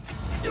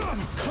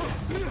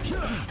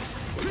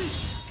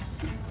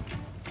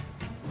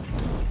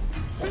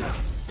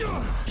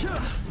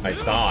 I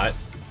thought.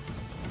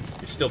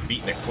 You're still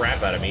beating the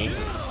crap out of me.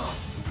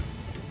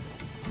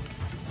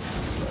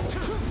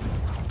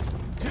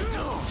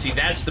 See,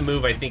 that's the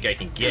move I think I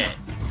can get.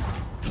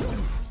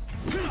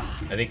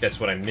 I think that's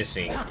what I'm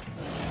missing.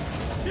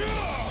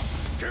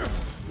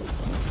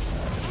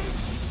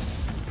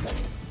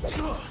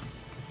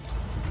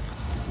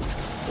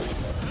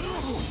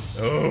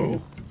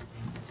 Oh.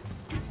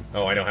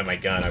 Oh, I don't have my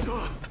gun. I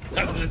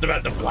was just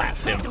about to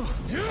blast him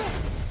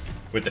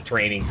with the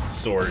training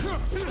sword.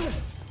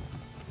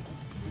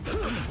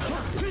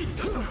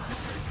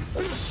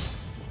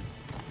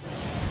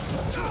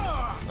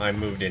 I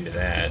moved into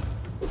that.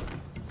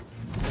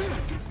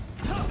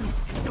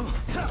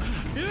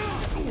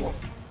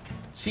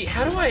 See,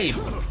 how do I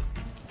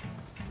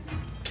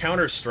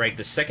counter-strike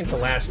the second to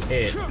last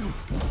hit?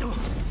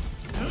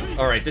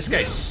 Alright, this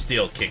guy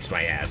still kicks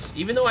my ass.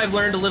 Even though I've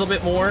learned a little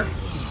bit more.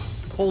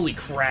 Holy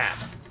crap.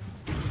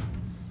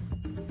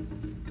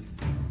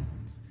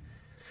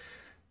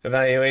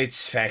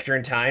 Evaluates factor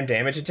in time,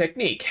 damage, and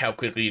technique. How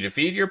quickly you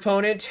defeated your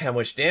opponent, how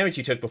much damage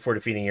you took before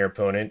defeating your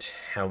opponent,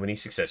 how many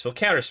successful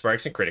counter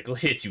sparks and critical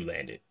hits you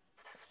landed.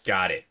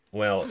 Got it.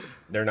 Well,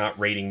 they're not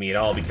rating me at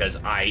all because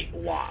I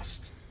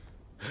lost.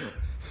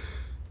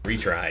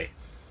 Retry.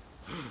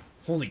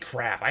 Holy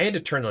crap, I had to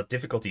turn the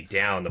difficulty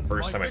down the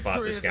first time I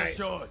fought this guy.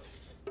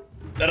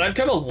 And I've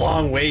come a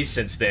long way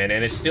since then,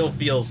 and it still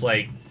feels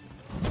like...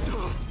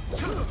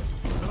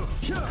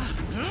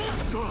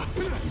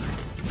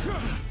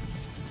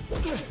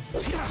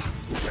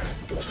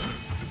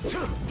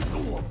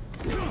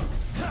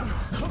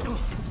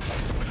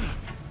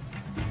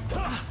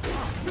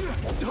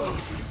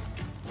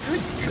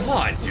 Good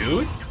God,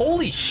 dude.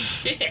 Holy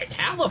shit.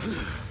 How the...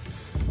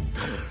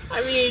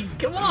 I mean,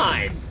 come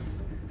on.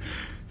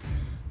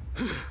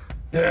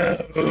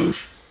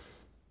 Oof.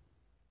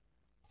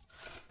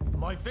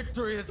 My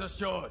victory is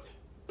assured.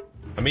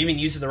 I'm even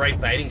using the right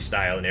fighting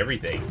style and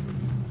everything.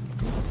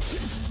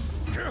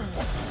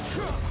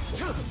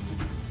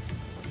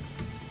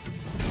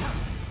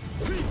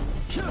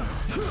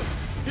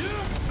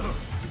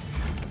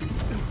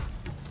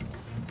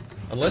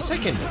 Unless I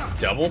can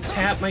double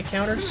tap my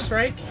counter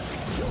strike.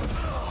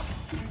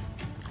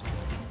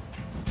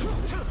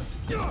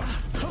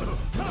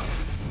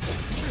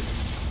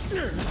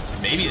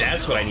 Maybe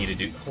that's what I need to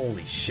do.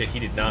 Holy shit, he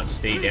did not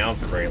stay down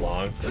for very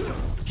long.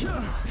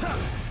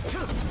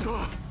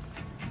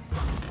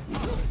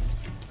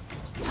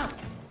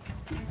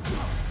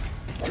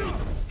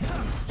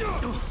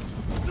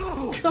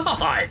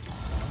 God!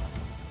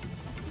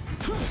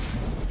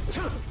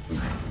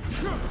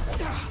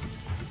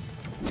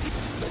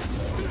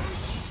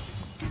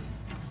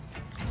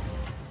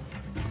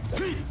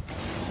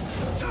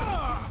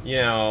 You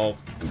know...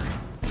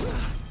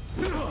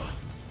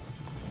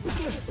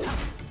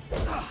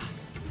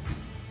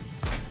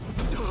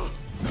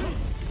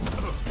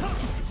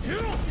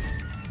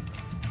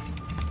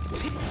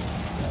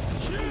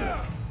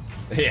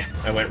 Yeah,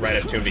 I went right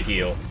up to him to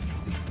heal.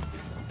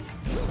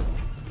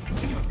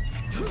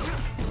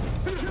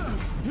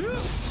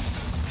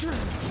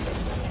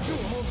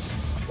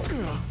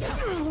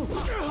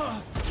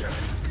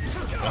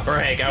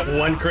 Alright, got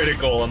one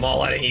critical, I'm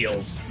all out of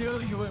heals.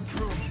 Still you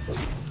improve.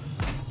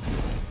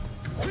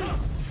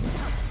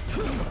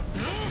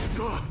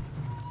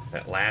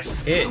 That last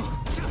hit.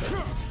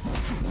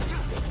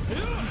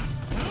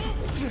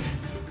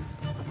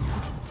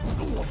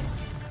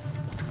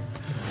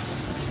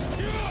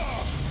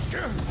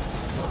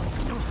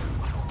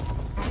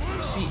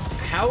 See,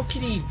 how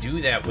can he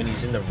do that when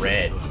he's in the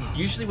red?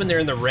 Usually when they're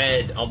in the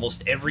red,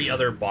 almost every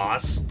other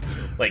boss,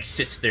 like,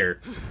 sits there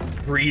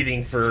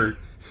breathing for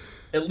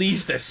at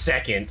least a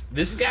second.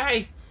 This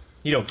guy,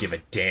 he don't give a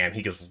damn.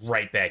 He goes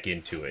right back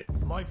into it.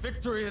 My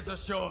victory is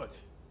assured.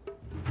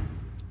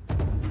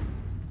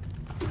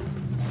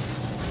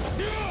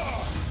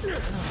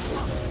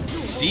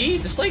 See?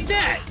 Just like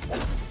that.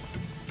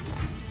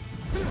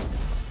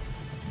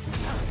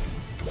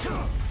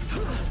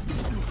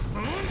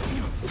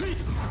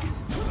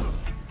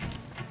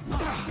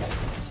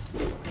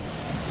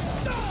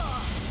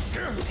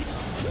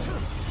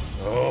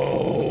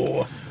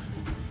 Oh.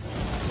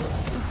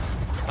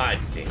 God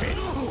damn it.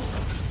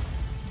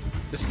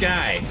 This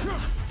guy.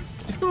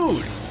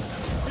 Dude.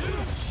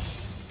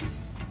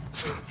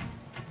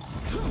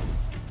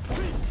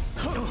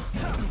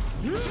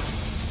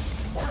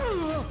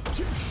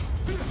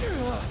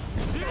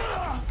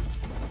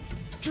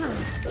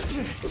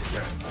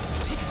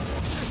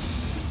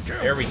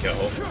 There we go.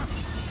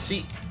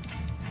 See,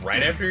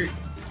 right after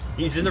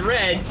he's in the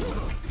red,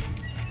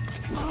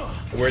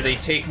 where they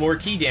take more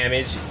key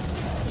damage,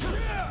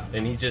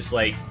 and he just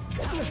like...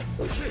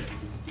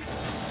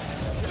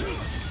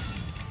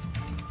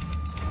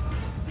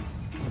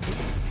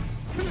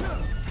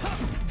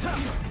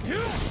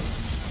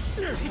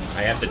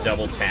 I have to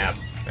double tap.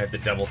 I have to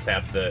double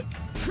tap the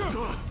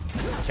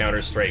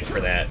counter strike for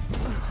that.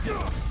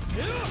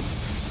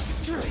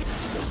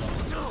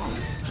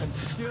 And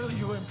still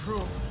you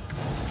improve.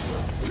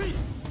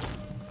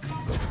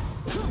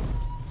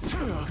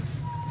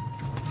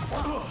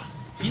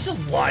 He's a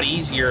lot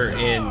easier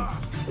in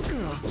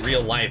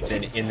real life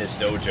than in this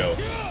dojo.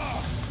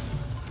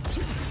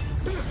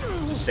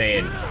 Just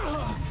saying.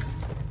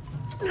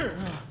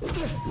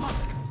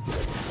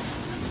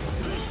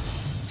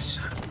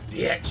 Son of a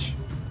bitch.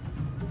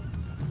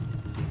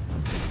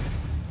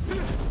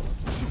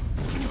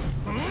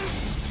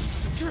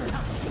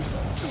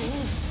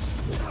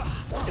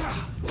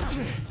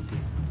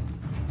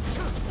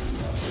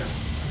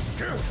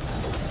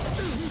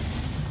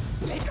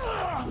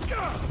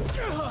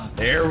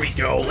 There we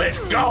go, let's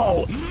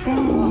go!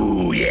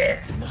 Ooh,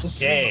 yeah!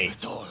 Okay.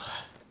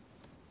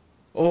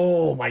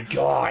 Oh my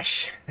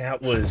gosh,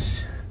 that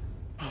was...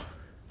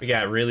 We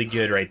got really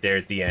good right there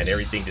at the end.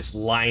 Everything just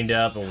lined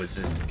up and was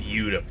just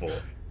beautiful.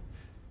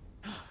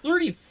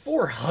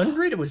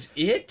 3,400 was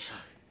it?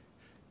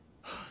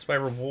 That's my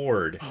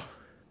reward.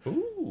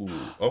 Ooh,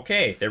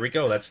 okay, there we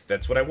go.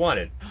 That's what I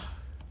wanted.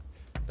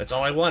 That's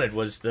all I wanted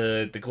was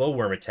the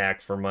glowworm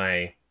attack for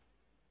my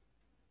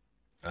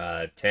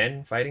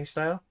 10 fighting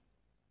style.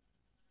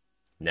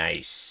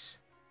 Nice.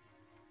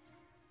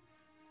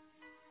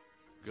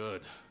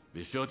 Good.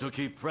 Be sure to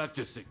keep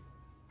practicing.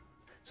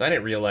 So I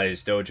didn't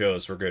realize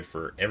dojos were good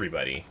for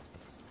everybody.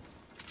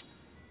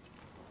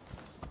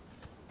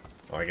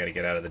 Oh, I gotta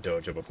get out of the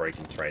dojo before I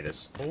can try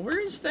this. Well, where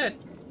is that?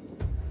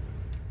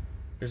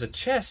 There's a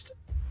chest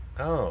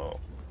Oh,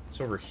 it's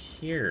over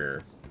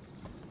here.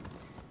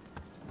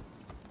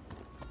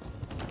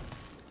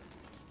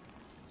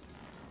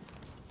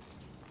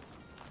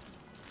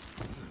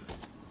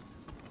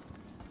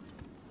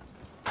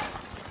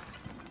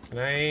 Can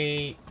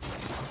I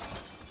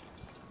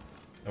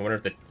wonder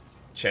if the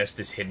chest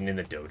is hidden in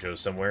the dojo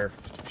somewhere.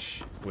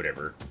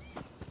 Whatever.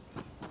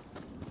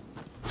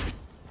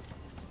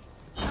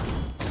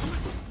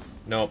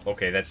 Nope,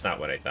 okay, that's not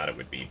what I thought it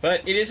would be.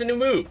 But it is a new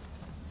move.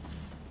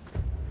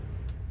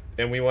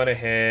 And we want to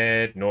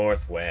head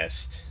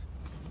northwest.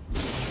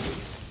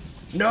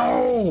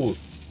 No!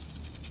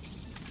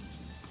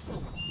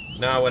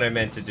 Not what I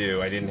meant to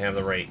do. I didn't have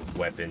the right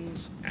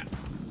weapons,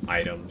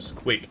 items,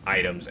 quick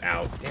items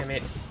out. Damn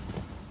it.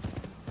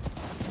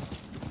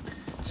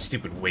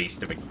 Stupid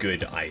waste of a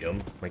good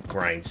item. My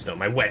grindstone,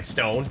 my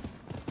whetstone.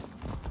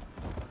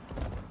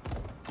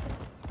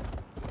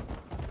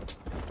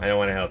 I don't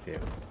want to help you.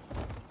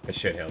 I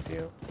should help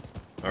you.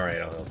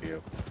 Alright, I'll help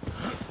you.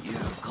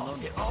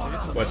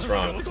 What's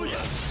wrong?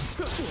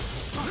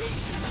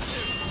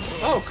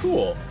 Oh,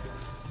 cool.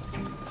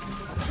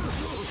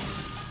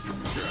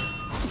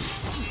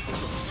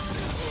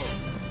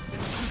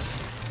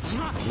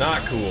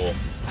 Not cool.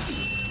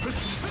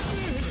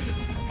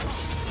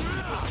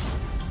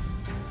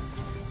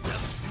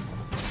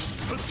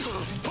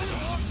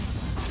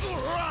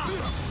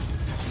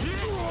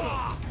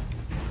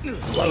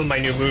 Love my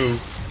new move.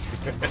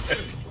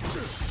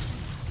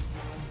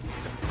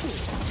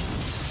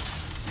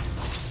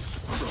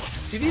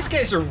 See, these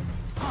guys are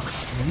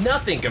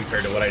nothing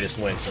compared to what I just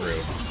went through.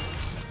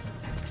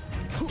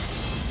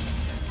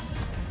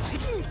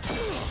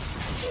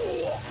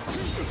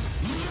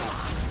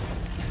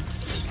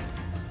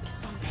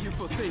 Thank you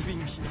for saving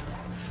me.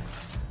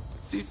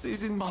 This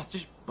isn't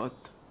much, but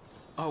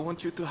I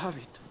want you to have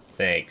it.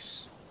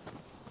 Thanks.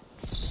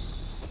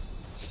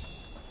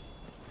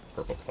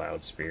 Purple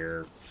cloud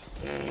spear.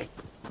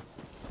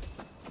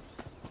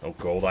 Oh,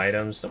 gold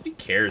items? Nobody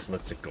cares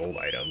unless it's a gold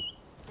item.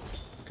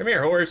 Come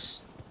here,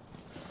 horse.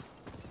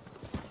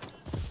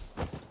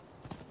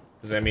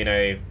 Does that mean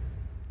I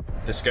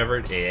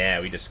discovered?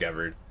 Yeah, we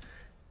discovered.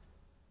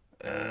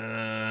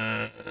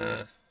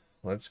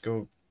 Let's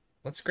go.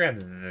 Let's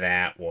grab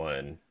that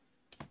one.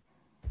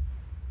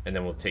 And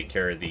then we'll take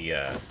care of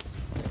the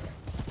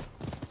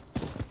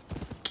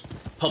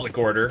public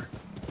order.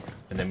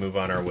 And then move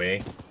on our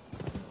way.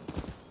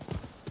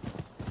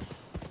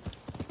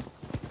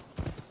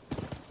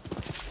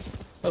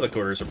 Public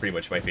orders are pretty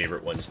much my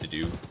favorite ones to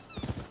do.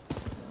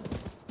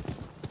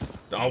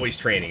 Always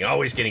training,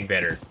 always getting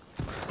better.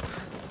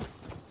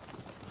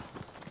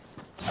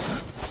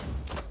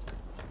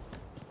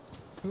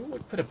 Who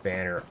would put a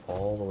banner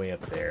all the way up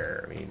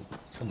there? I mean,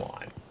 come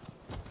on.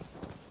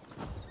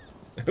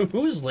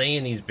 Who's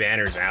laying these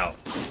banners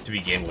out to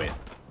begin with?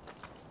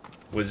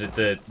 Was it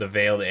the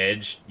Veiled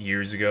Edge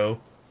years ago?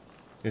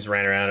 Just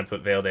ran around and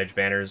put Veiled Edge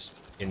banners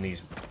in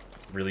these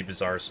really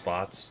bizarre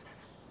spots.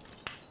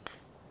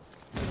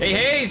 Hey,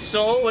 hey,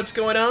 Soul, what's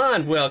going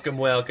on? Welcome,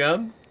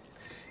 welcome.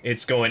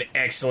 It's going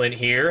excellent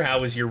here. How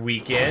was your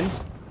weekend?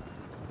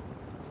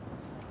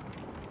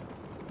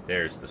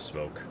 There's the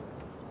smoke.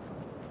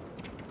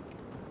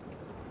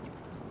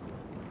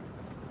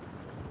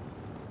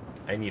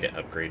 I need to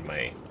upgrade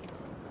my...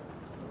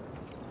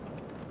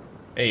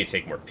 I need to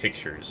take more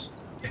pictures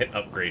and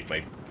upgrade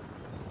my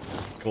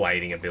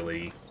gliding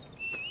ability.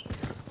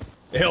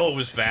 Hell, it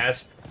was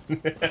fast.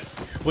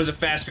 Was it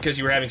fast because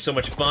you were having so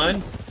much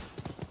fun?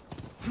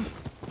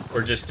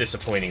 Or just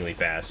disappointingly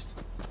fast?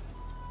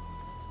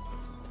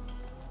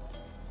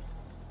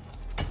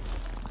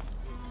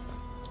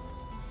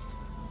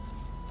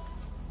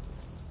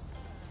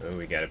 Oh,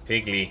 we got a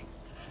pigly.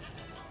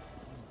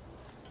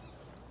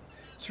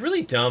 It's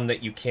really dumb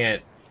that you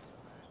can't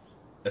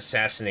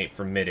assassinate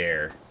from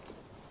midair.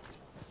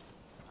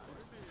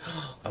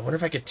 I wonder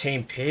if I could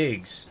tame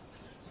pigs.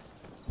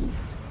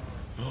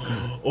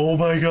 Oh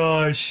my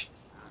gosh!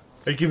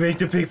 I can make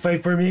the pig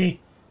fight for me!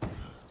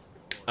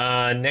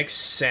 Next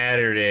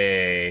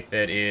Saturday.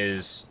 That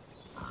is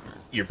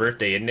your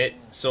birthday, isn't it,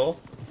 Soul?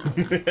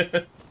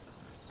 I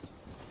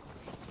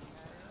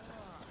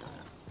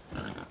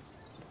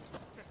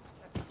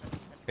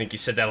think you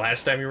said that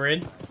last time you were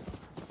in.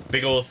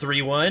 Big old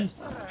 3-1.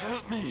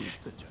 Help me.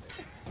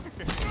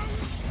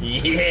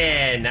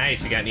 Yeah,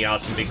 nice. You got any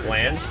awesome big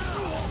plans?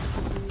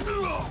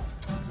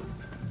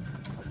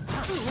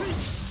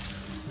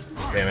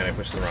 Damn it, I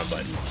pushed the wrong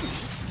button.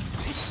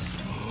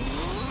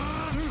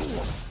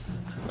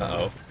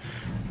 Uh-oh.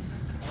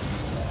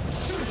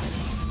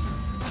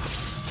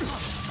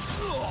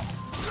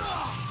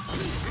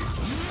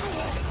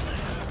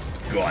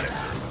 Got it.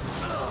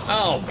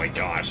 Oh my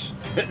gosh.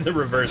 The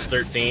reverse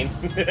 13.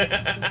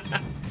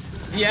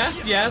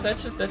 Yeah,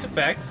 that's a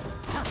fact.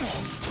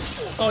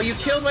 Oh, you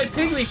killed my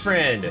pigly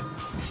friend!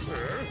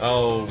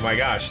 Oh my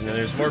gosh, and then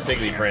there's more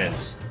pigly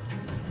friends.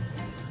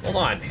 Hold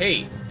on,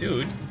 hey,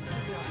 dude.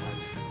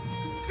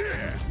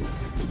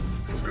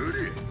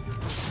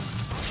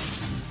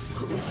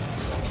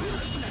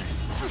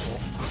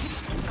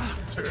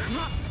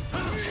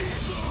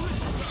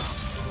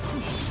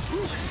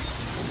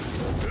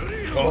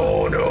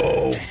 Oh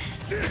no!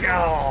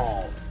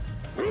 Oh.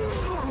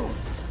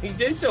 He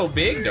did so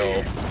big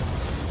though.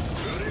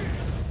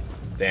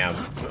 Damn.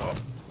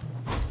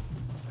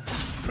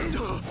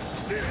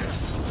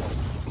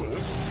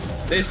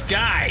 This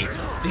guy!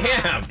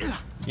 Damn!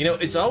 You know,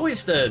 it's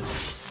always the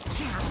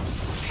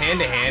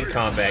hand-to-hand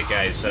combat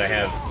guys that I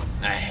have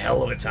a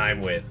hell of a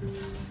time with.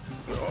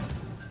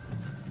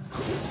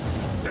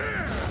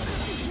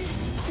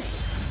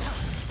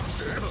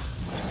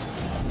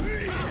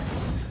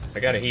 I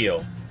gotta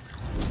heal.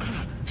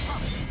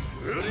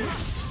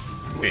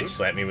 Bitch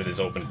slapped me with his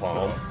open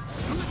palm.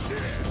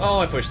 Oh,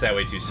 I pushed that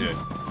way too soon.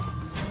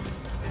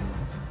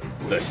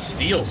 The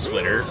steel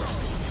splitter.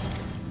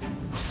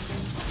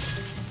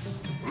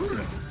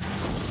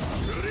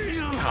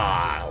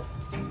 God.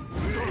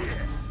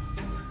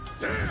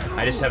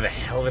 I just have a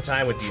hell of a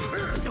time with these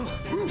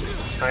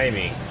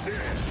timing.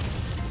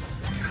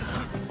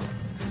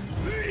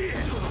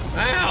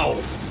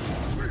 Ow!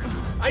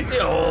 I did.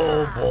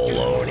 Oh,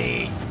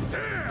 baloney.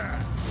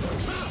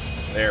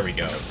 There we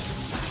go.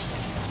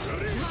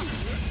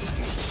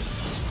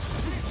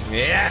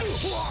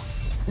 Yes!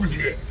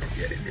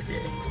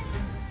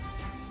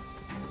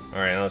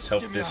 Alright, let's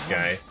help this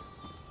guy.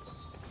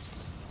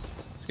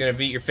 It's gonna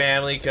beat your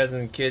family,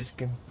 cousin, kids,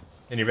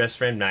 and your best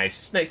friend.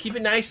 Nice. Keep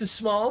it nice and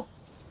small.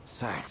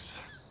 Thanks.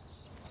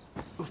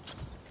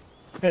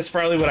 That's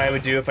probably what I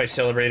would do if I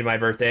celebrated my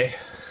birthday.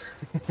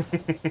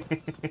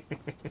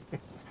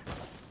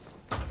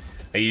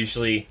 I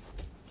usually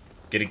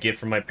get a gift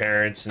from my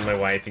parents and my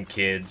wife and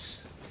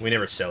kids. We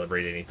never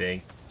celebrate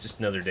anything. Just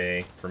another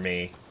day for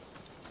me.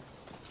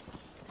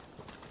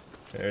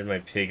 There's my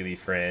piggly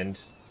friend.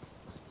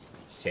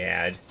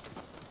 Sad.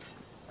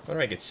 I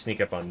wonder if I could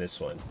sneak up on this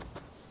one.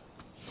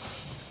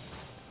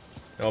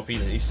 Oh,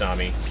 he saw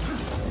me.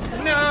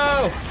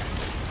 No!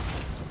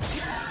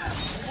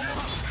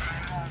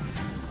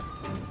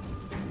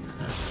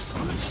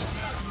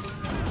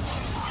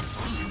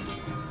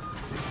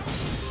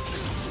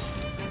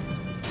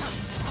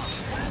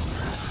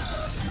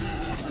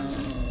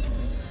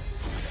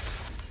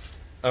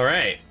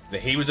 Alright.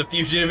 He was a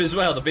fugitive as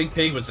well. The big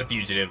pig was a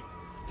fugitive.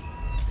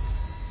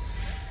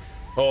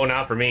 Oh,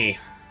 not for me.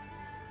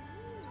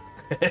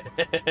 I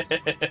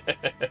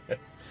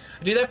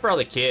do that for all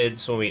the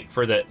kids when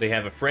they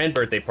have a friend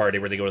birthday party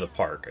where they go to the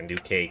park and do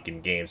cake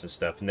and games and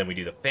stuff, and then we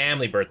do the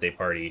family birthday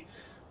party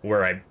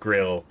where I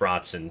grill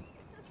brats and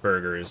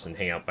burgers and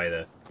hang out by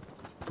the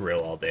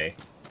grill all day.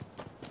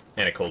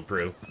 And a cold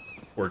brew.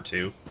 Or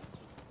two.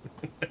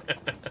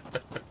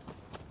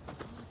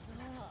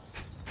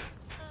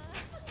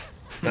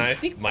 Now, I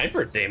think my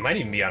birthday might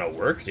even be on a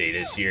work day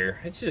this year.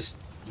 It's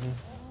just...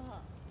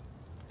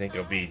 I think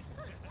it'll be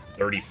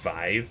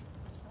 35.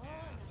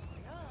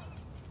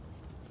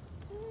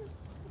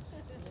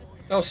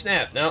 Oh,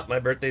 snap. No, my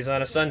birthday's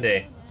on a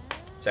Sunday.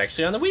 It's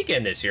actually on the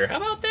weekend this year. How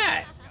about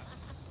that?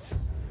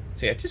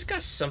 See, I just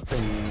got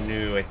something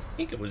new. I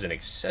think it was an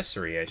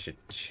accessory I should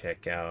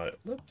check out. It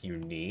looked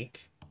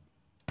unique.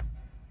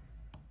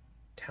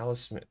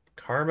 Talisman.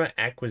 Karma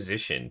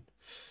acquisition.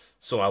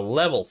 So I'll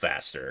level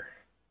faster.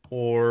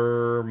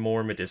 Or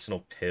more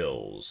medicinal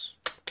pills.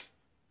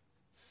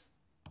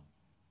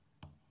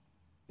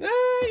 Yeah,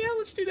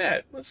 let's do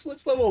that. Let's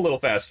level a little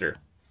faster.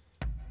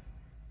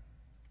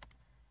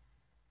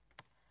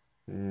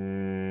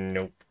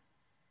 Nope.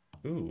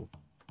 Ooh.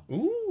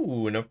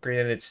 Ooh, an upgrade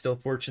and it's still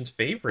Fortune's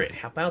favorite.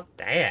 How about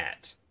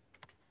that?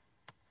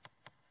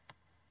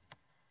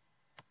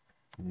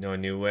 No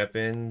new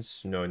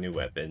weapons. No new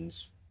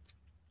weapons.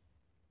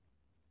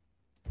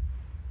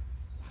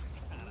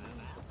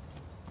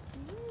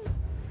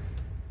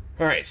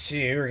 Alright, so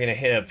we're gonna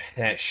hit up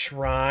that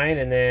shrine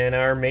and then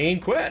our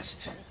main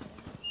quest.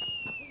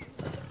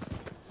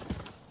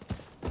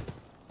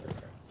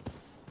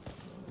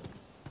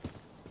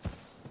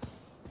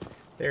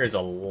 There's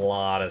a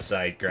lot of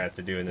side crap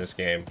to do in this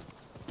game.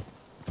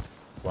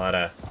 A lot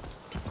of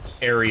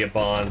area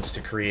bonds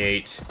to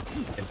create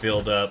and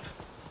build up.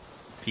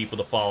 People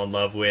to fall in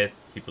love with.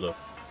 People to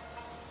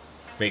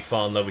make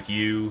fall in love with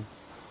you.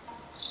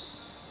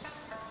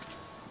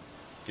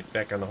 Get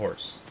back on the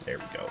horse. There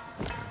we go.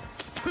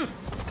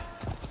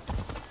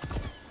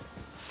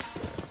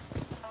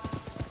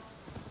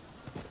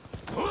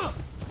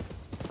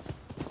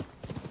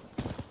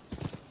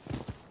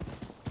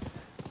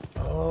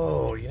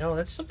 Oh, you know,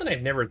 that's something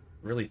I've never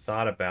really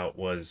thought about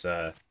was,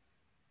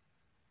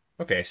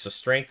 okay, so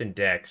strength and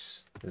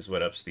dex is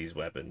what ups these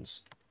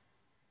weapons.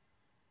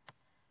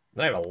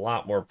 And I have a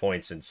lot more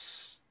points in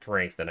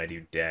strength than I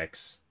do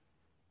dex.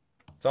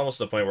 It's almost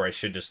the point where I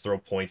should just throw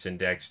points in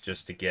dex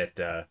just to get,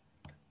 the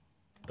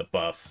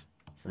buff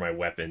for my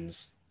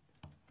weapons.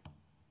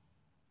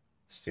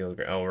 Steel,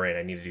 oh right,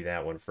 I need to do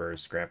that one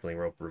first. Grappling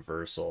rope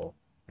reversal,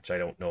 which I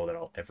don't know that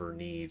I'll ever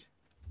need.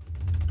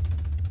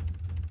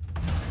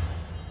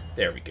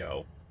 There we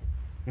go.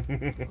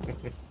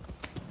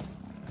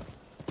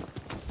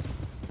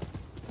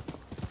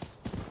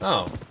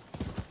 Oh.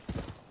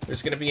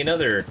 There's gonna be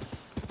another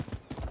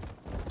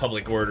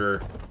public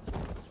order.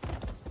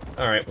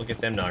 Alright, we'll get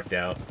them knocked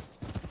out.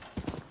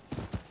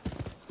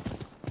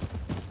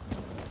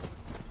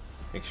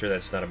 Make sure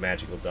that's not a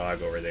magical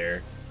dog over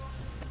there.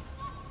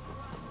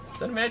 Is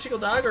that a magical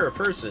dog or a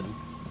person?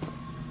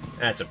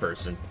 That's a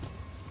person.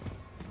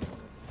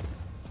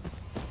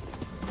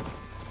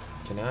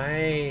 Can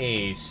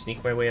I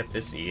sneak my way up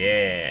this?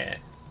 Yeah.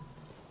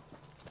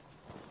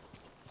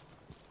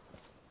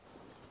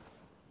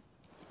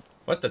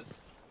 What the?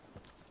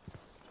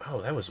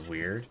 Oh, that was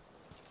weird.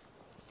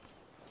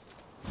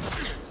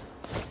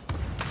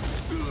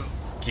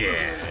 Get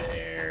out of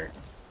there.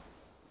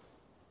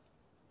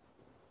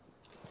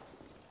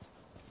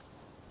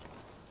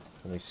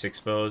 Only 6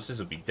 foes. This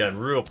will be done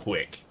real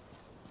quick.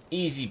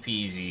 Easy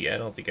peasy. I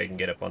don't think I can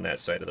get up on that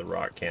side of the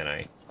rock, can I?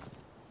 I'm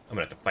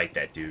gonna have to fight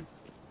that dude.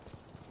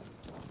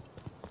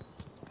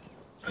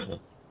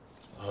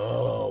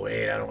 Oh,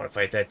 wait, I don't want to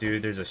fight that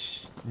dude. There's a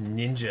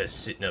ninja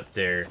sitting up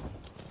there.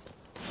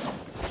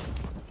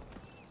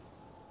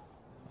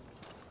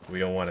 We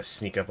don't want to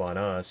sneak up on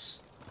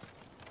us.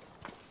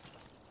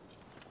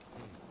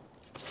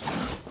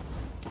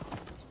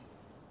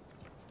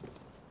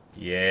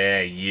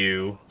 Yeah,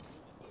 you.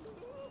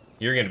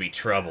 You're gonna be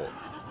trouble.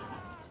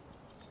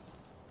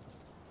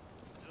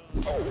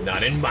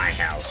 Not in my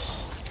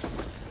house.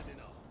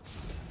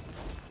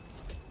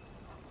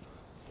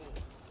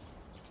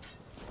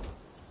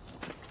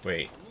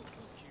 Wait.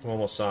 You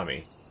almost saw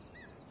me.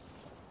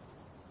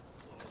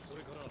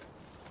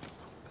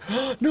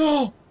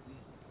 No!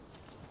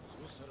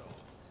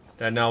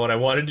 That's not what I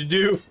wanted to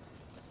do.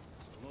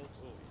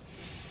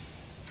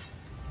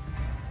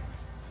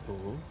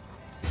 Ooh.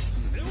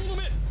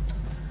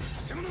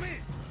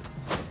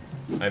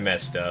 I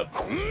messed up.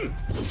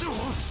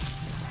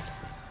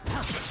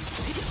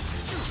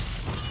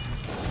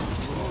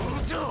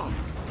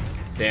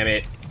 Damn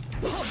it.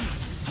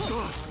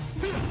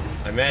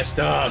 I messed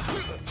up.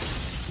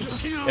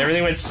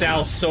 Everything went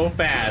south so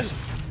fast.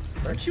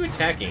 Why aren't you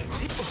attacking?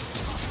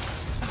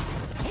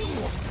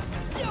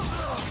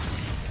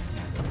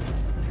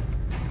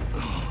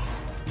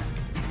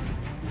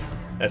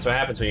 That's what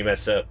happens when you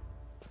mess up.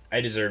 I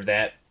deserve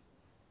that.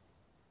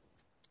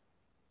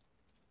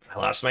 I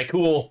lost my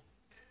cool.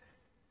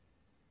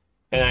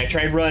 And I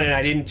tried running.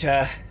 I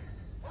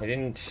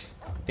didn't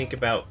think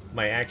about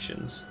my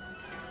actions.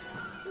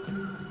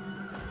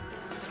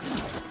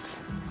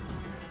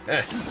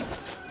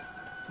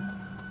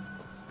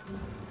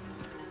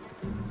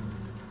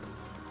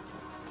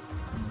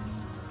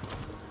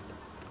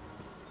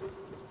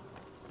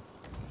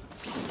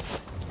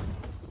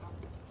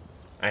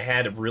 I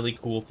had a really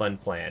cool, fun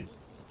plan,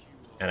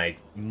 and I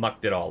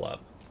mucked it all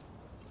up.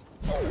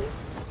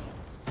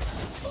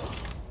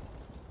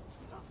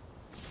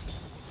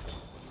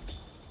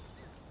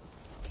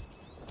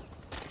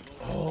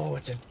 Oh,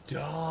 it's a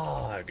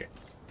dog.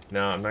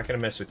 No, I'm not gonna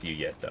mess with you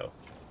yet, though.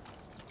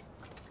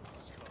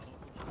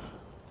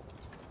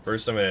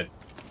 First, I'm gonna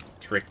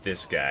trick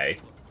this guy.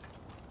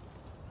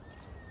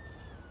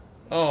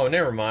 Oh,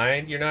 never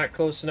mind. You're not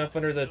close enough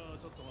under the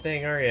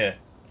thing, are you?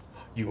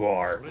 You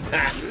are.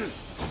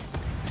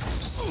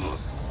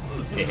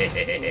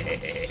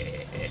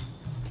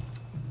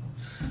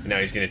 Now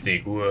he's gonna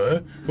think,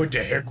 what? What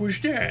the heck was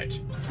that?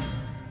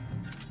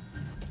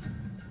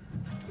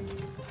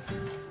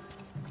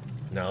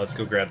 Now let's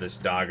go grab this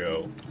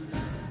doggo.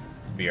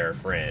 Be our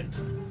friend.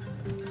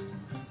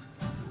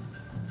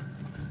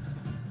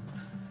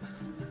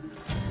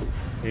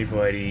 Hey,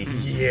 buddy.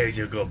 Yeah, he's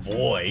a good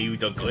boy. He was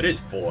the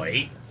goodest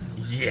boy.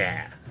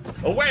 Yeah.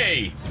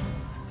 Away!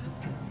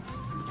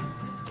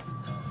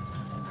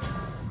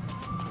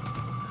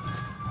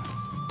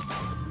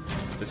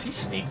 Does he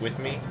sneak with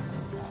me?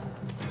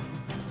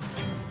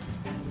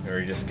 Or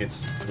he just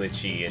gets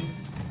glitchy and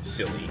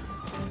silly?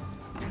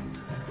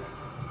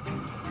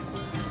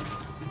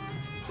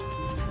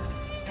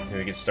 Maybe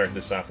we can start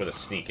this off with a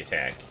sneak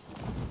attack.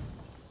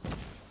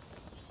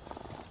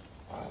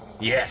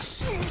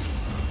 Yes!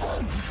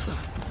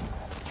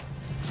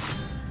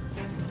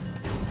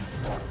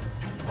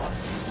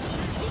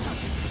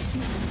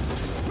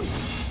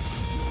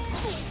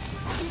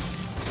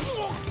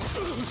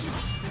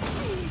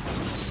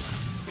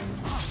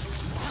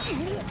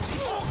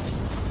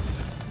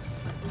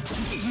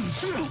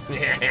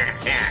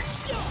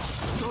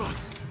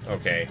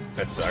 Okay,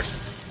 that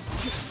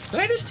sucked. Did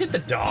I just hit the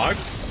dog?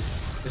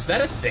 Is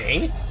that a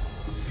thing?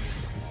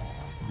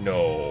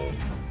 No.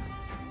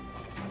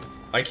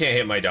 I can't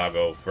hit my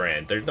doggo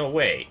friend. There's no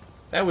way.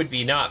 That would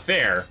be not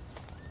fair.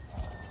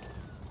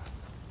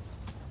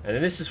 And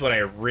then this is what I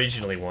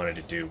originally wanted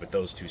to do, but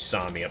those two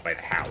saw me up by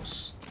the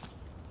house.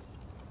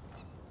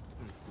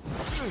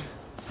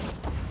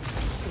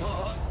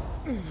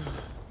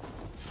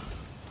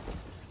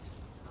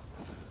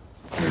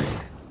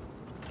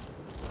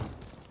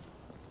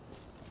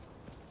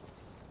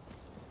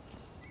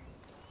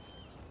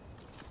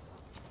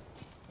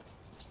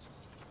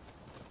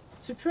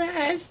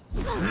 Surprise!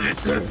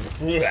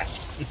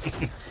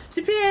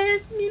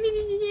 Surprise!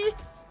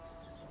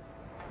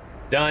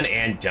 Done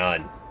and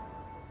done.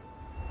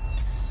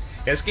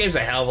 This game's a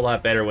hell of a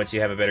lot better once you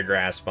have a better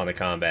grasp on the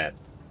combat.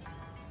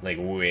 Like,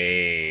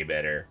 way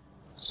better.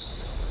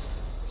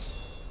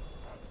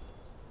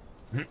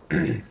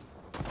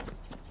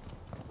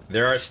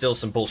 There are still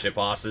some bullshit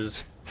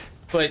bosses,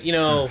 but, you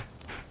know,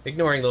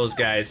 ignoring those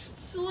guys,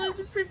 it's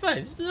pretty fun.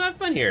 It's a lot of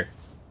fun here.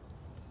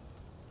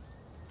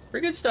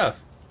 Pretty good stuff.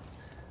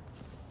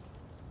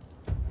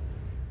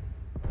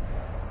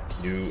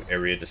 New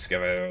area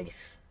discovered.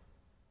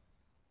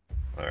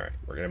 Alright,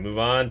 we're gonna move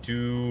on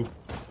to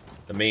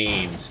the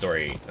main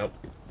story. Oh.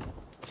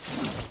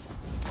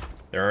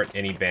 There aren't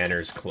any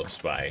banners close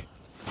by.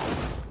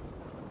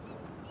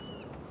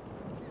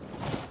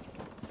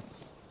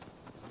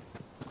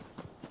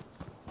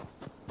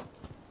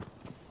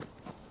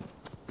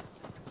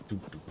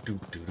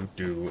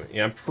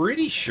 Yeah, I'm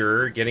pretty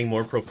sure getting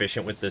more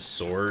proficient with this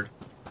sword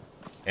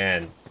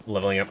and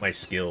leveling up my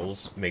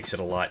skills makes it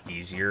a lot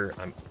easier.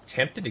 I'm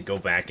tempted to go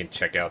back and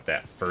check out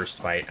that first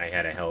fight I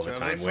had a hell of a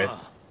time with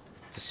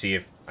to see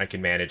if I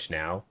can manage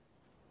now.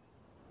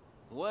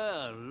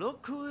 Well,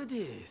 look who it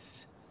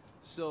is.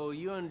 So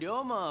you and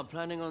Ryoma are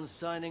planning on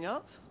signing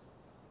up?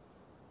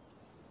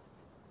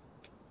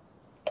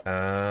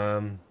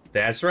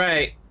 That's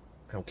right.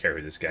 I don't care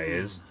who this guy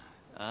is.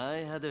 I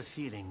had a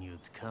feeling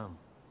you'd come.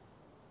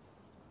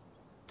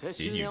 Did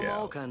you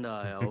now?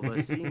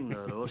 Overseeing the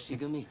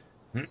Roshigumi.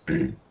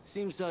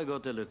 Seems I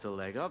got a little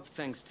leg up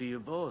thanks to you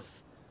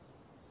both.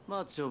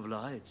 Much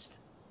obliged.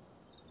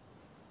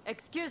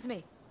 Excuse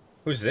me.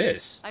 Who's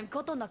this? I'm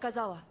Koto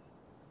Nakazawa.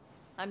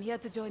 I'm here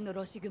to join the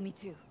Roshigumi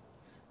too.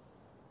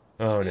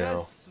 Oh no.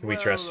 Yes, Can we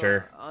trust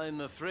her?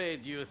 I'm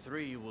afraid you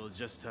three will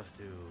just have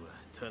to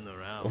turn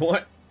around.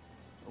 What?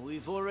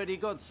 We've already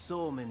got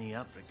so many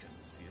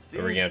applicants, you see.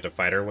 Are we gonna have to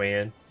fight our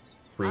way in?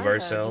 Prove I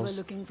heard ourselves? you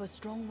were looking for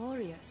strong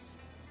warriors.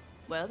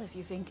 Well, if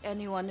you think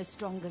anyone is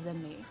stronger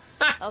than me,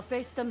 I'll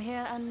face them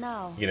here and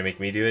now. You gonna make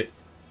me do it?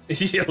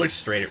 You look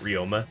straight at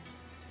Ryoma.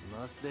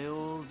 Must they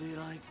all be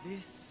like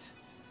this?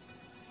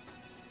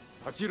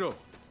 Hachiro,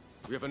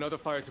 we have another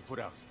fire to put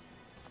out.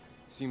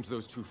 Seems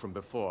those two from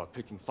before are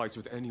picking fights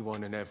with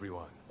anyone and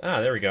everyone. Ah,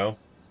 there we go.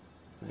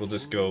 We'll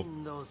just go.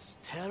 Those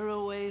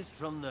tearaways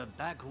from the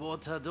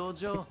backwater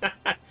dojo?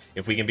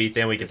 If we can beat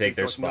them, we can take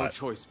their We've got no spot.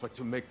 choice but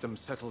to make them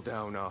settle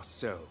down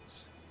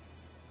ourselves.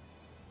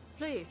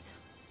 Please,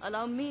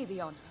 allow me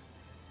the honor.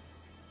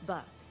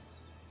 But,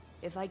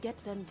 if I get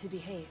them to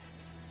behave,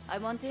 I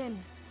want in.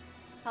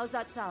 How's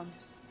that sound?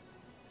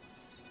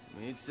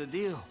 It's a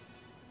deal.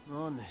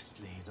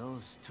 Honestly,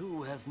 those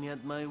two have me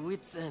at my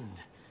wit's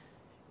end.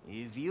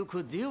 If you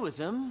could deal with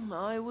them,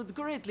 I would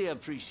greatly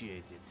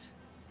appreciate it.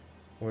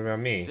 What about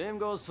me? Same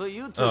goes for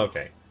you two. Oh,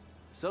 okay.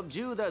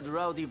 Subdue that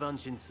rowdy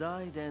bunch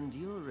inside and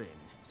you're in.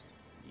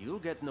 You'll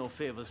get no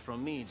favors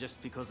from me just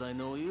because I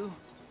know you.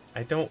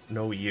 I don't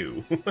know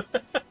you.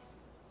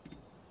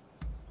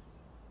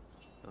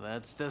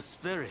 That's the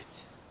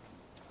spirit.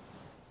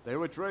 They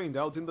were trained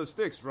out in the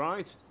sticks,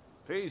 right?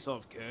 Piece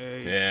of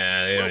cake.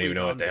 Yeah, they don't even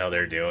know what the hell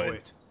they're doing.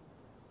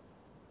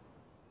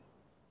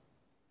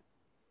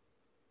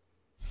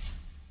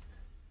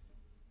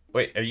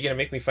 Wait, are you gonna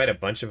make me fight a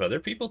bunch of other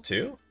people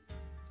too?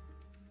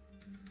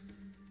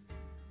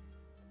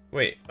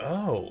 Wait,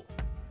 oh.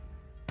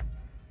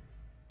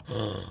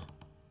 Oh,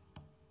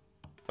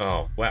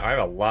 wow, I have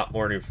a lot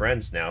more new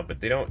friends now,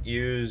 but they don't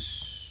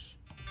use...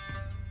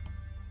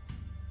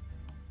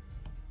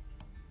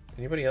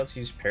 Anybody else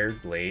use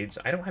paired blades?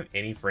 I don't have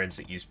any friends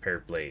that use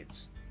paired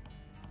blades.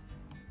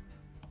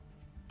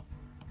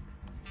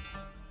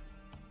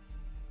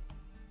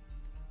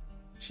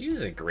 She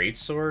uses a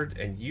greatsword,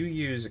 and you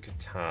use a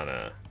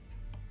katana.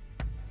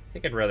 I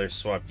think I'd rather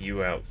swap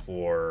you out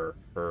for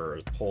her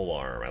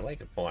polearm. I like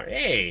the polearm.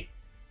 Hey!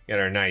 Got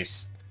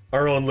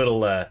our own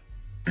little,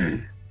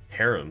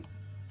 harem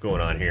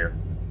going on here.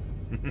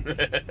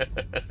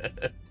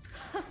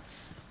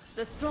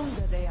 The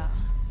stronger they are,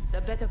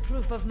 the better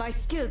proof of my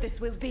skill this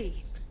will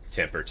be.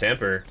 Temper,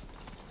 temper.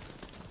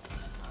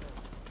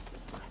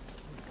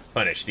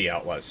 Punish the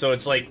outlaws. So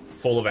it's like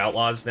full of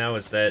outlaws now,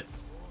 is that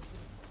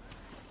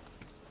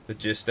the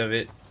gist of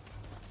it?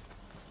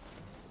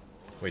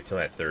 Wait till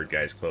that third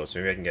guy's close.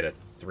 Maybe I can get a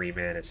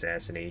 3-man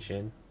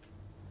assassination.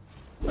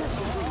 Are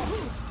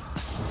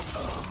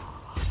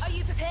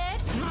you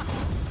prepared?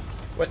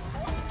 What?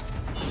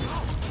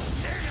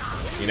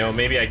 You know,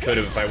 maybe I could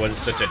have if I wasn't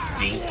such a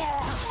dink.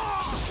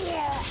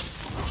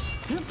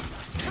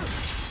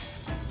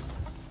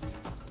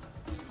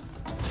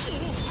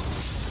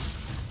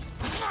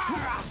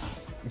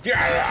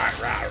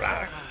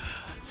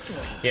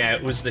 Yeah,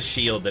 it was the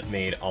shield that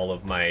made all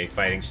of my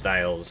fighting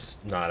styles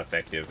not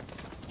effective.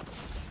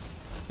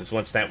 Because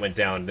once that went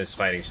down, this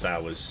fighting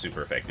style was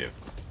super effective.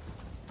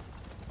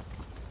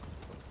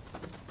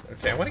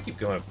 Okay, I want to keep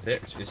going up there.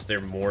 Is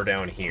there more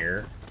down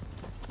here?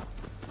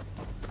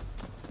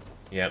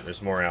 Yeah,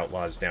 there's more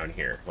outlaws down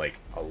here. Like,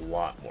 a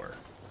lot more.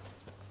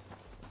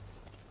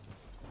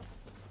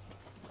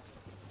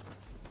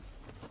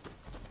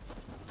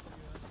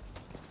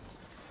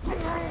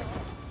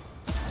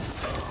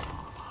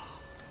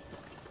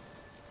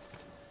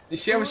 You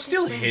see, I was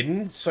still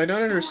hidden, so I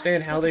don't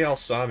understand how they all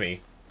saw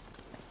me.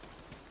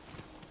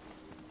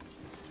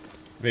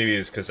 Maybe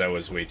it's because I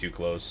was way too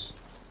close.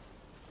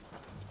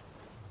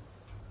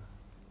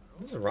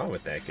 What's wrong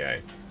with that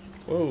guy?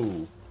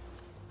 Whoa.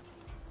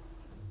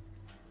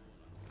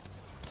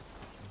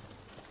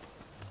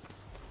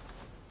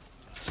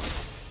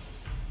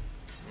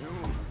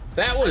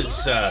 That was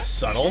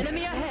subtle.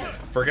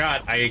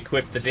 Forgot I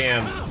equipped the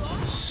damn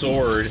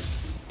sword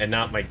and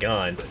not my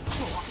gun.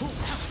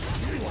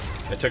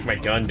 I took my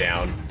gun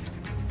down.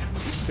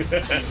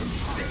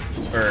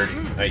 Or,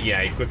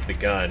 yeah, I equipped the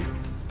gun.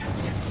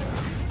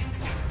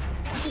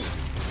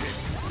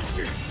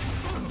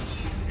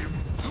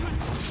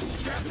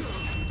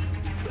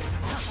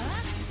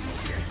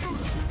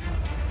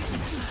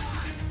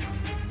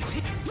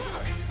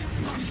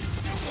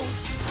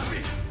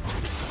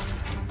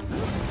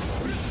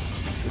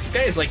 This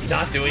guy is like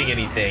not doing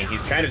anything.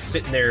 He's kind of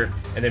sitting there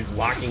and then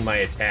blocking my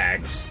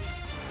attacks.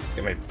 Let's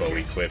get my bow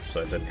equipped so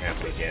it doesn't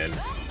happen again.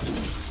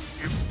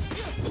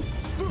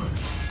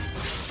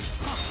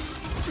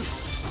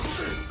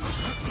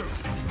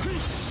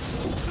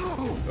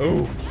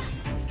 Oh,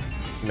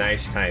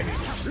 nice timing.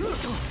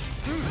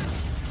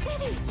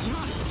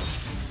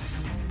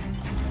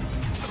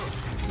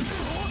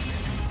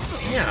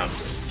 Damn,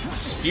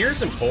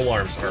 spears and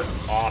polearms are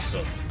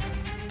awesome.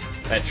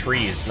 That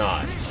tree is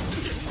not.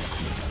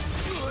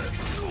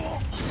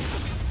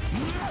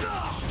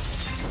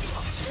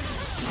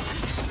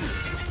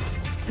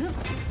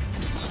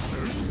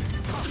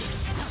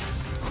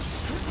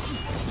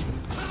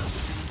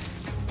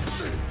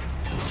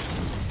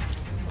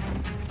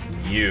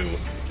 You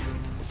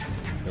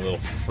little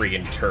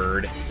friggin'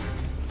 turd.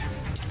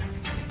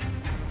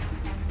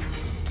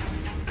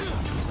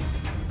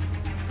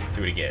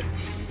 Do it again.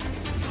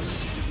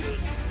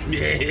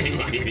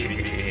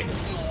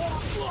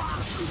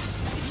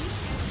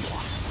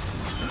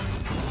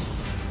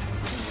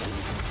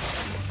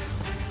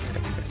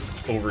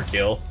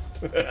 Overkill.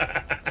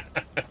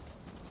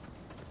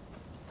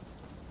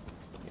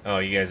 Oh,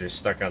 you guys are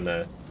stuck on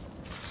the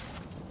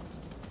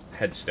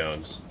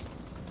headstones.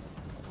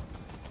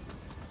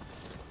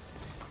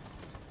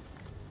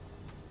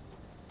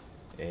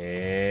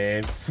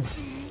 And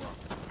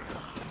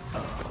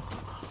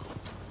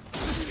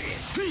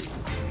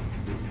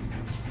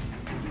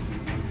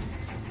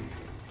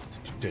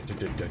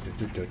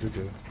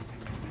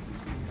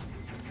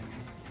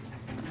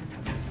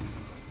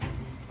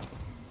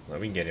well,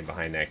 we can get in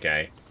behind that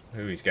guy.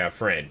 Ooh, he's got a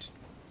friend.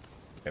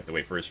 Have to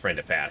wait for his friend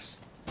to pass.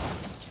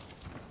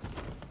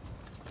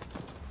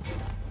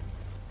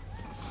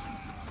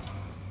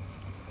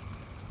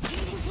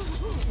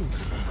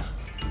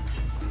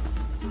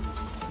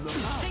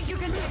 Think you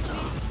can take me?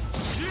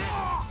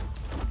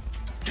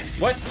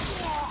 What?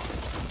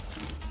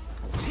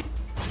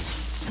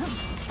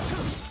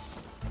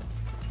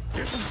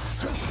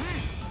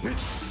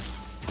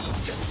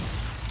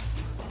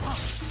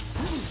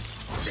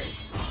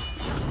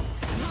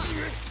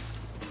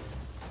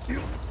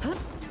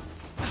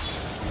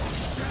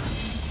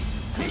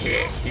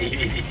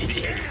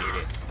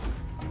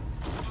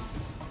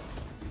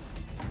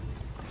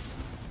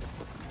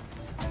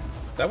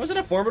 That wasn't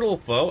a formidable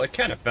foe? It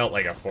kind of felt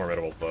like a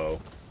formidable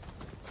foe.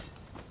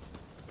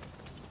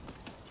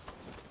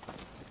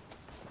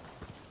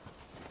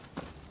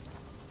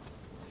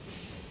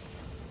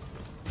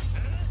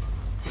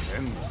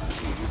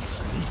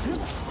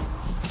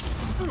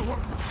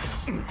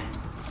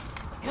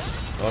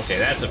 Okay,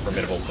 that's a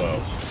formidable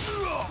foe.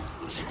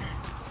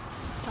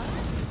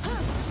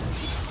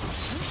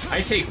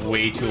 I take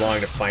way too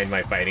long to find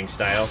my fighting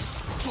style.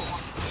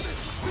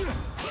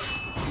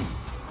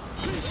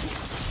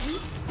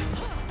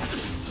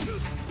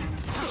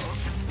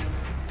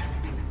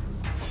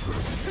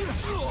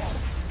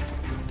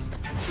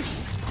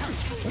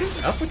 What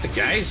is up with the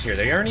guys here?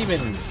 They aren't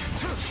even,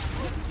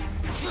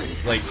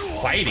 like,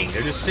 fighting.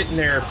 They're just sitting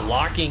there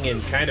blocking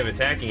and kind of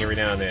attacking every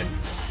now and then.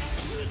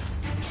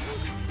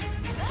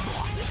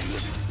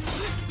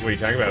 What are you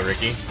talking about,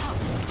 Ricky?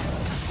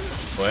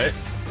 What?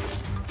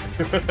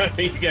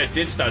 You got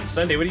ditched on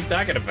Sunday. What are you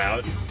talking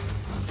about?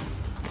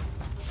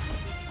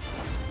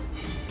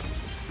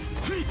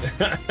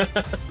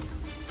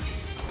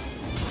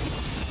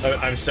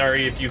 I'm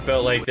sorry if you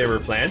felt like there were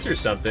plans or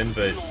something,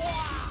 but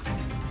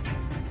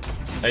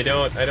I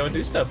don't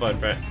do stuff on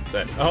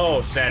Saturday.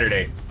 Oh,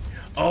 Saturday.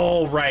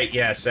 Oh, right,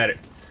 yeah, Saturday.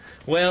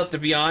 Well, to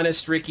be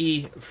honest,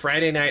 Ricky,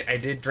 Friday night I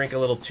did drink a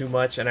little too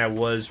much, and I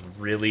was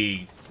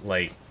really,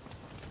 like,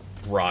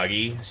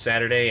 groggy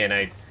Saturday, and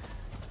I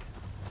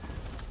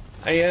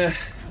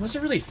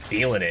wasn't really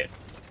feeling it,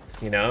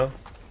 you know?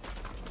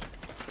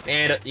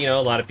 And, you know,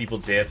 a lot of people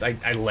dipped.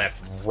 I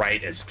left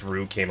right as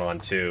Drew came on,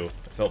 too.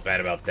 I felt bad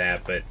about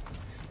that, but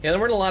yeah, there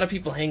weren't a lot of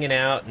people hanging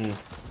out, and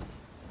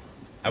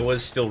I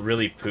was still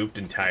really pooped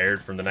and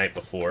tired from the night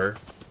before.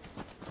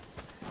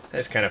 I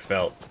just kind of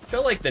felt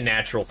like the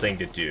natural thing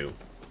to do.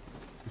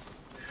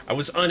 I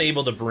was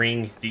unable to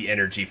bring the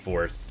energy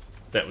forth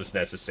that was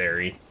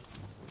necessary.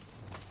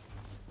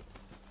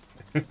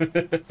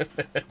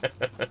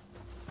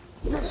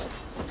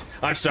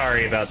 I'm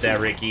sorry about that,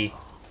 Ricky.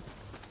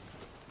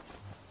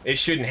 It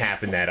shouldn't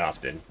happen that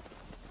often.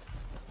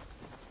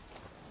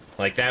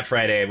 Like that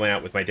Friday, I went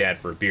out with my dad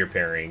for a beer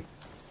pairing,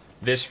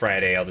 this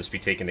Friday, I'll just be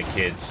taking the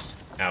kids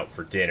out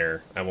for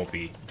dinner. I won't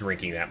be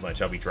drinking that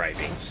much. I'll be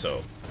driving,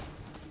 so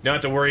don't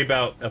have to worry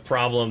about a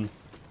problem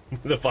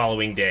the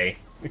following day.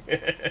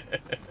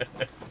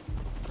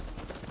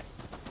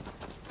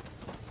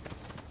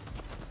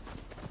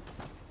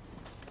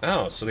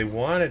 Oh, so they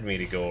wanted me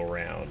to go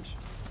around.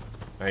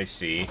 I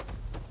see.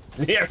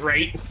 Yeah,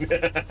 right.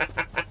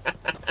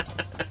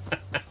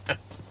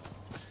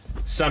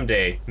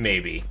 Someday,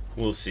 maybe.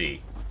 We'll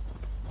see.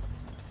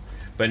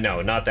 But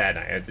no, not that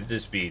night. It'd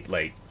just be,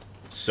 like,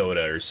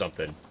 soda or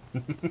something.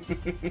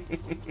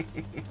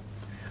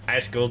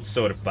 Ice cold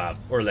soda pop.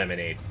 Or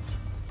lemonade.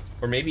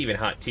 Or maybe even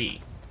hot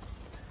tea.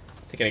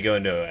 I think I'm gonna go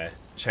into a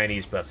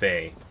Chinese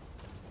buffet.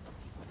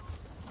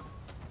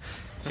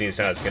 Seeing as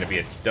how it's gonna be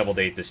a double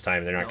date this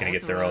time, they're not gonna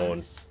get their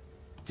own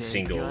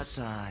singles.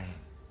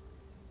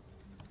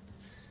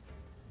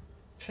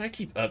 Should I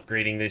keep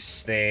upgrading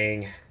this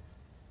thing?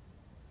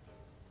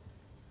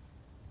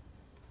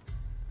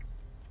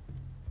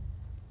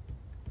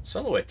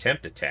 Solo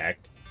attempt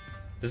attacked.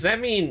 Does that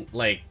mean,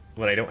 like,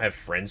 when I don't have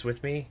friends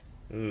with me?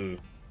 Ooh.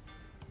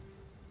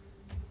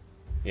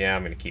 Yeah,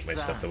 I'm gonna keep my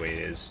stuff the way it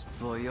is.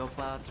 For your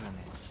patronage.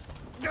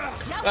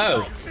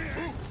 Oh!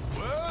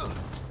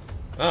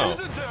 Oh.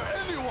 Isn't there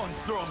anyone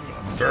stronger?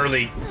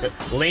 Burly,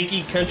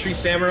 lanky country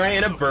samurai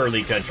and a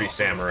burly country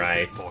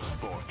samurai.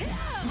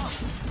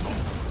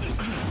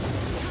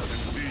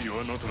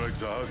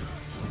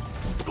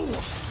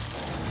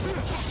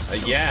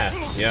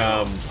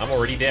 Yeah, I'm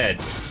already dead.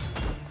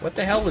 What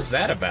the hell was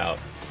that about?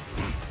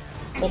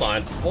 Hold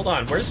on.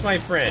 Where's my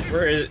friend?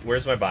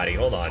 Where's my body?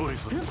 Hold on.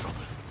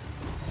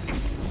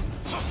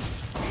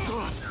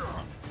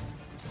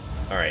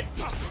 All right,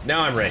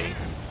 now I'm ready.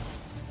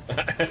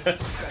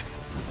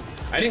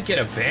 I didn't get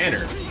a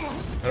banner.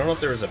 I don't know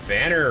if there was a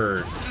banner or...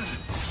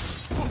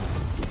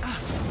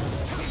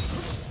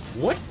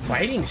 What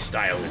fighting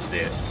style is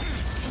this?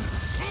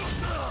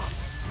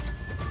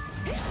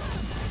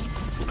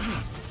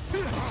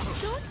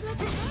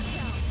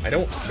 I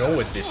don't know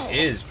what this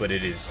is, but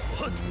it is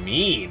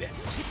mean.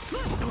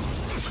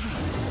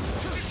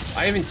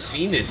 I haven't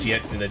seen this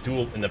yet in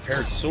the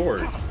paired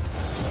sword.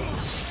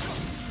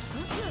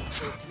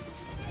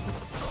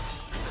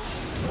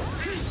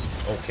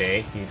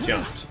 Okay, he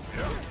jumped.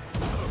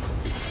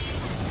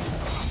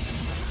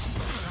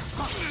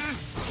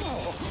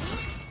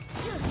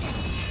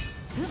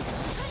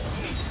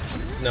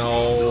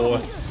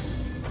 No.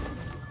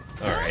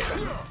 Alright.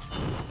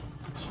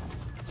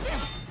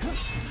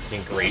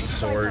 Fucking great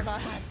sword.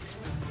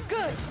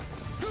 Good.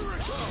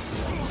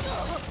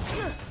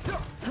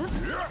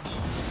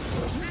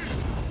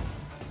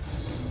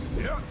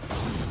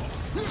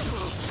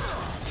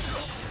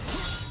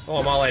 Oh,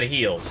 I'm all out of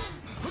heals.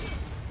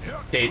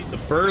 Okay, the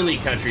burly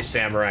country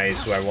samurai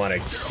is who I want to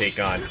take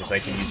on because I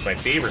can use my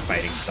favorite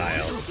fighting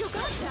style.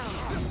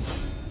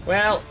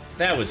 Well,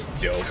 that was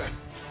dope.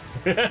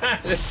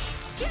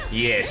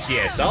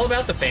 Yes, all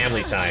about the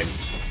family time.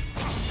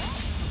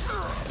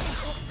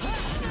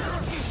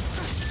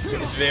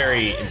 It's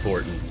very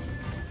important.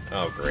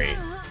 Oh, great.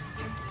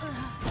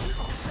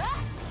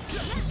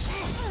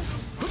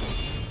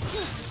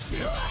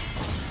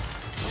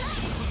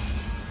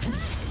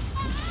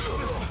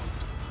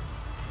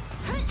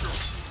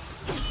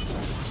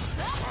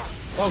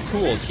 Oh,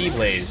 cool.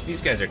 Keyblaze. These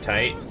guys are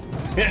tight.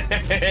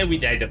 We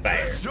died to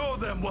fire. Show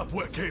them what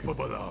we're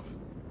capable of.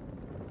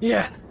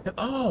 Yeah.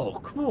 Oh,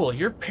 cool.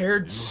 Your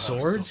paired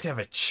swords have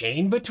a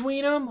chain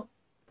between them?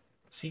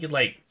 So you could,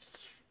 like,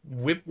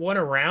 whip one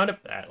around?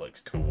 That looks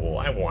cool.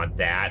 I want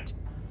that.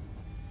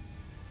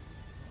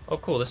 Oh,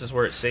 cool. This is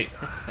where it's safe.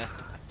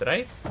 Did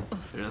I?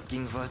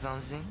 Looking for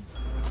something?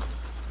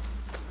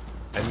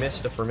 I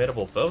missed a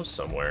formidable foe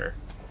somewhere.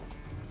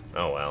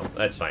 Oh, well.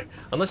 That's fine.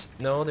 Unless...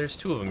 No, there's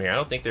two of them here. I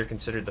don't think they're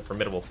considered the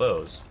formidable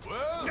foes.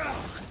 Well,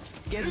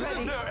 get ready.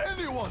 Isn't there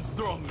anyone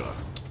stronger?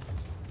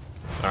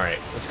 Alright,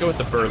 let's go with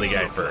the burly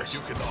guy first.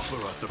 You can offer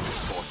us a bit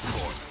more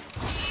support.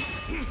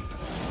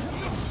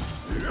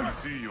 I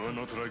see you're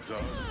not like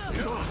that.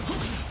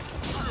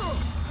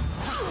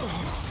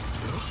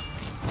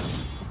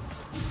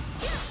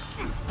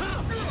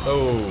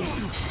 Oh.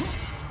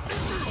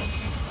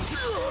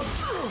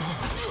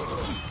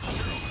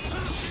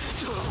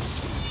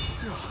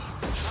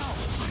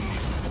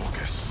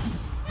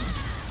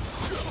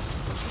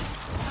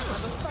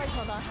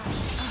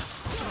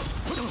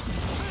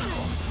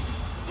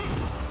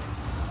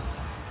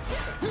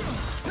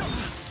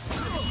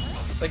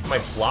 It's like my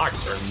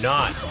blocks are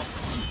not.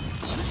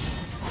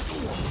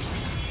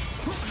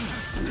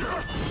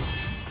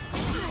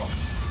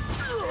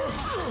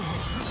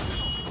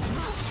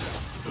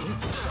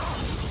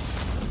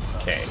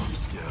 Okay.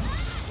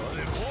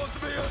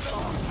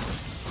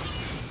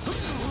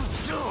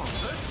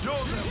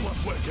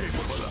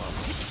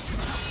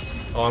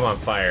 Oh, I'm on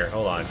fire.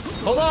 Hold on.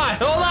 Hold on!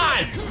 Hold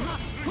on!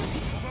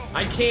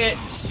 I can't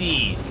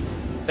see.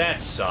 That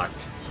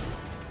sucked.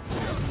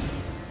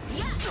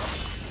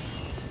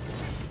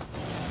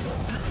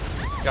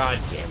 God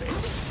damn it.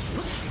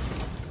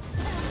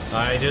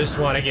 I just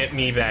want to get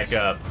me back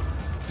up.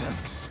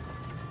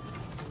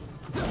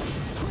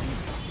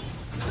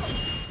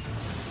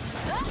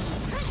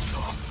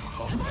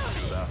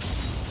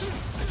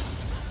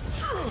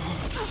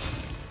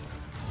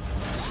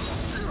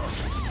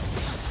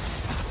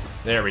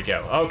 There we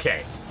go.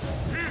 Okay.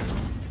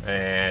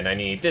 And I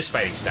need this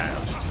fighting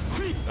style.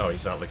 Oh,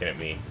 he's not looking at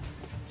me.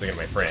 He's looking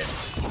at my friend.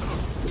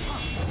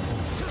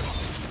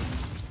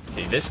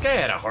 Okay, this guy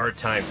had a hard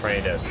time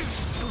trying to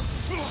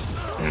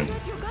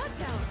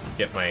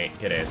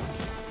get in.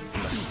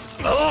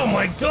 Oh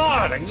my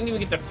god! I didn't even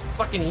get the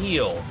fucking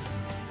heal.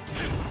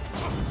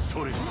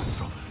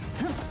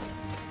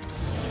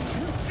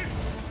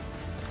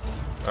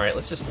 All right,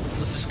 let's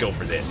just go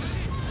for this.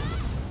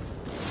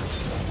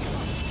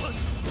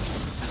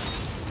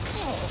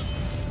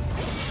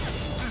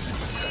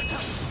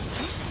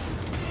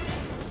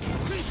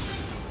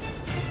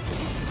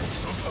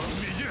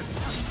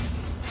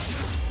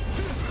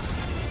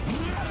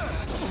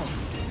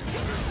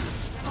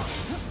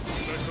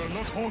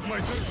 Hold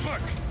myself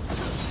back.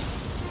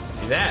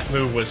 See, that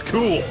move was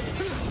cool.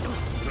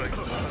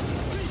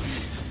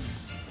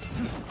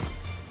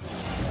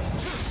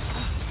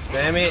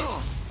 Damn it.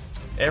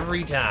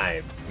 Every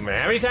time. No matter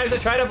how many times I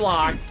try to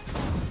block.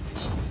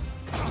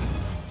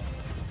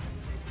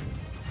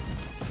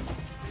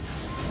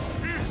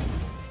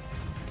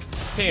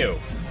 Pew.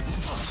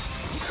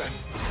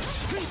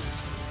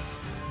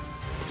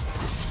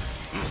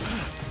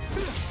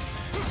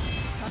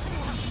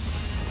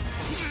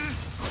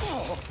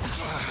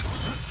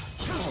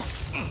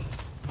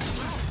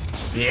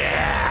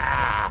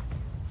 Yeah!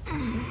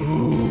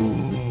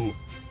 Ooh.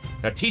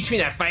 Now teach me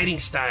that fighting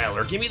style,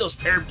 or give me those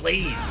paired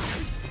blades.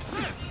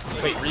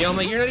 Wait,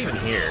 Ryoma, you're not even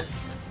here.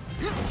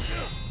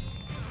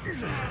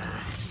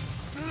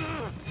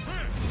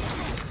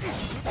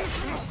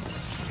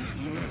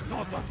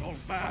 Not at all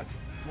bad.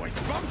 Quite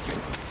bumpy.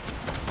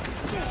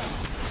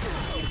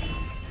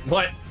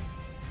 What?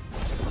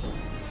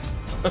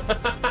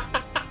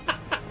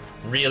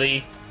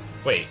 Really?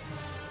 Wait.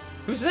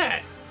 Who's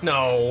that?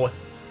 No.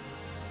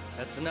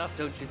 That's enough,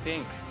 don't you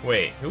think?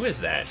 Wait, who is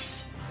that?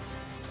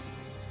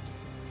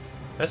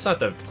 That's not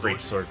the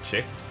great sword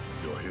chick.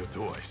 You're here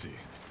too, I see.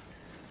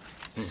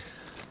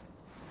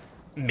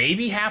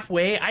 Maybe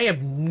halfway? I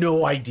have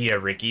no idea,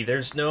 Ricky.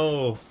 There's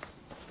no...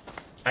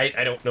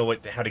 I don't know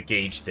how to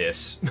gauge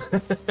this.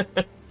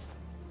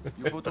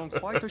 You put on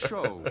quite a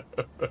show.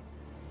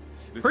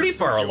 Pretty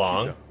far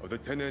along.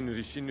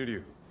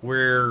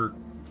 We're...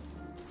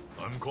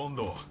 I'm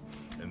Kondo,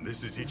 and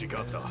this is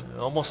Ichikata.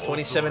 Almost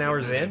 27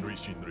 hours in?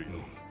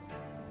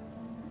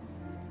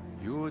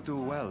 You would do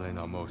well in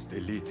our most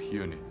elite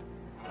unit,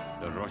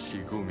 the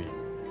Roshigumi.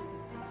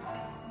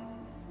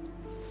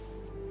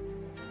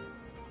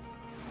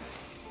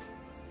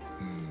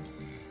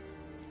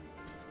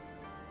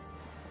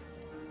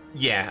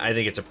 Yeah, I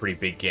think it's a pretty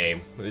big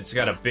game. It's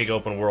got a big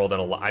open world,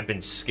 and I've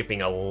been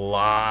skipping a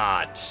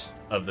lot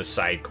of the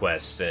side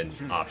quests and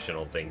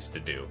optional things to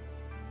do.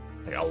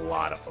 Like, a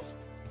lot of them.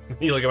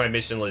 You look at my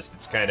mission list,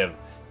 it's kind of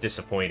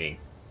disappointing.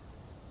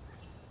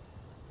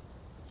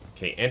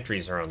 Okay,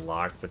 entries are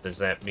unlocked, but does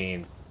that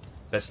mean...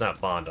 That's not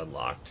bond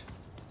unlocked.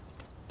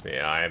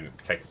 Yeah, I haven't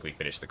technically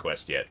finished the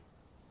quest yet.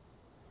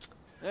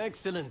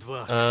 Excellent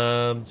work.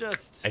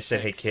 I said,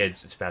 hey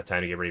kids, it's about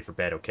time to get ready for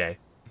bed, okay?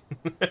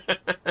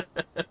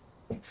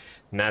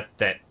 Not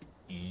that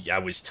I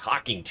was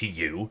talking to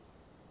you.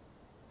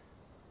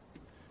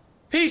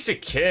 Piece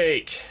of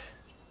cake.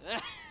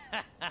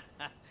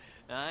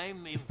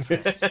 I'm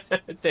impressed.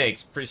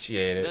 Thanks,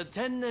 appreciate it.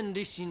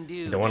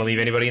 Don't want to leave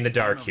anybody in the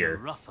dark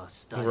here.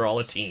 We're all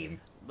a team.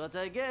 But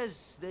I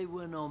guess they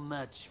were no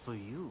match for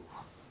you.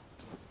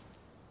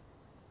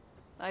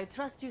 I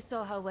trust you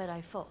saw how well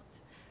I fought.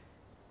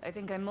 I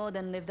think I more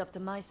than lived up to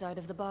my side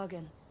of the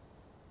bargain.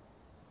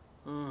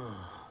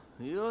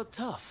 You're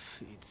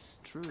tough, it's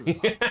true.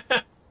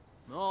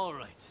 All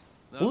right.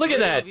 Look at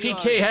that!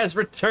 PK has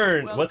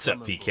returned! What's up,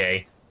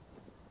 PK?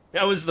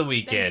 How was the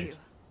weekend? Thank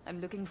you.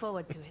 I'm looking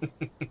forward to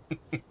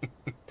it.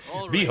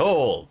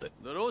 Behold!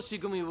 The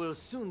Roshigumi will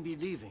soon be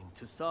leaving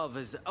to serve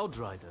as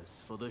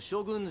outriders for the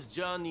Shogun's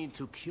journey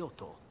to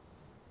Kyoto.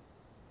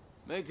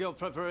 Make your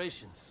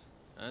preparations,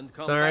 and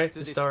come back to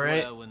the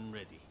square when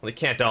ready. Well, they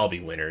can't all be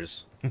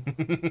winners.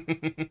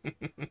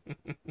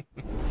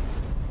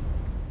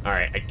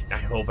 Alright, I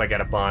hope I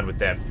got a bond with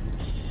that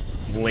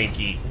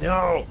lanky...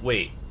 No!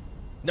 Wait.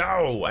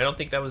 No! I don't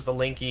think that was the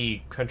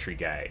lanky country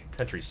guy.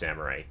 Country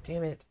samurai.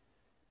 Damn it.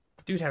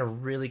 Dude had a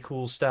really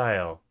cool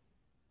style.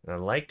 And I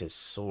liked his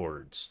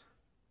swords.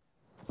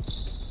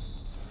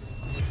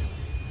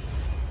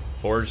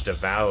 Forged a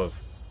vow of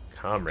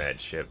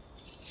comradeship.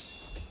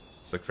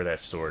 Let's look for that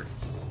sword.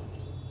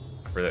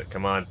 For that,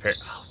 come on, pair.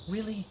 Oh,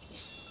 really?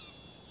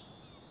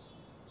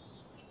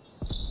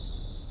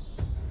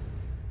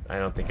 I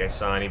don't think I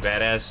saw any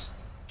badass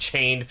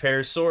chained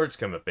pair of swords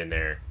come up in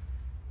there.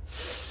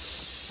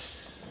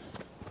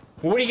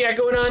 What do you got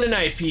going on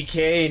tonight,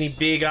 PK? Any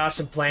big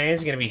awesome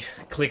plans? You gonna be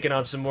clicking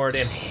on some more of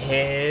them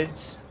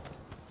heads?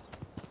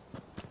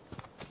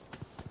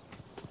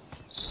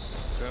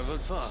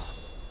 Traveled far.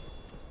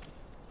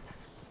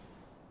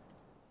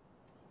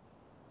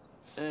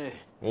 Hey.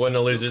 Wasn't a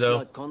loser though.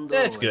 Like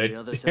That's good.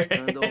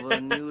 Over a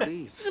new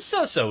leaf. It's a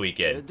so-so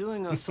weekend. They're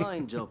doing a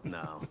fine job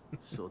now,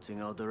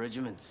 sorting out the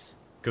regiments.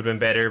 Could have been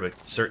better,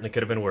 but certainly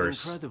could have been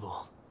worse. It's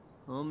incredible.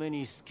 How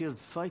many skilled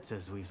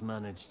fighters we've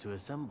managed to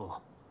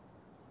assemble.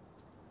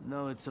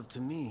 Now it's up to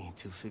me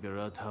to figure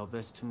out how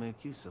best to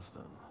make use of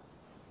them.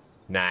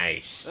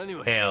 Nice.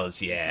 Anyways,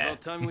 Hells yeah.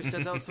 It's about time we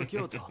set out for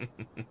Kyoto.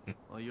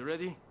 Are you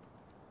ready?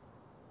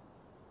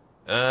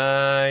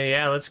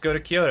 Yeah, let's go to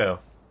Kyoto.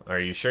 Are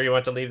you sure you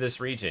want to leave this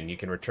region? You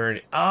can return...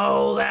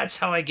 Oh, that's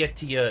how I get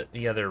to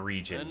the other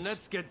regions. And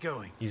let's get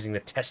going. Using the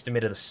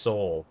Testament of the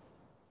Soul.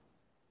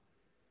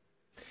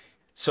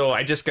 So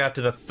I just got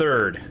to the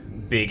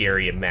third big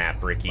area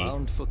map, Ricky.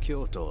 Bound for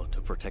Kyoto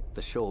to protect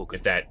the Shogun.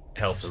 If that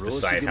helps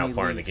decide how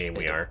far in the game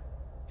we are.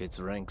 Its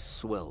ranks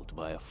swelled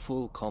by a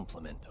full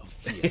complement of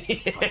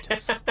fierce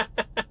fighters.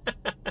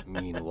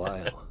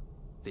 Meanwhile,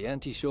 the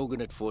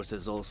anti-Shogunate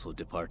forces also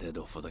departed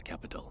for the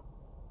capital,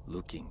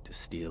 looking to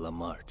steal a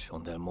march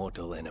on their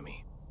mortal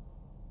enemy.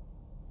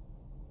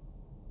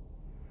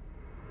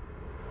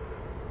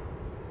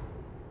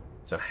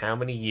 So how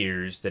many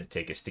years did it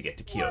take us to get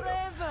to Kyoto?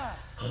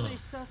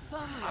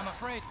 I'm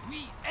afraid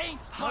we ain't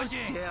budging.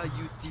 How dare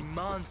you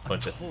demand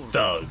Bunch of accord?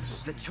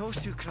 thugs. The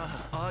Choshu clan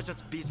has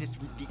urgent business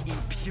with the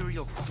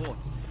Imperial Court.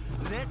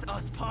 Let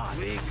us pass.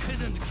 We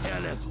couldn't care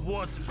less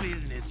what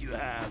business you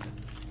have.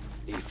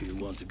 If you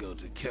want to go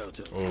to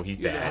Kyoto, Oh, he's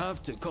you'll bad.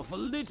 have to cough a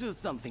little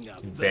something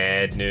up first.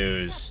 Bad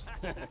news.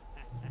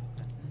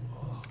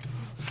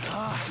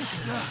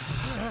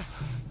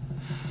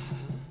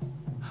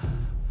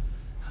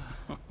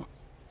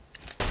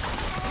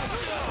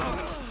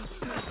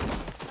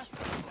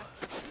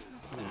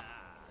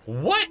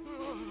 What?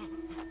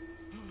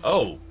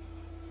 Oh.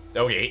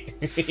 Okay.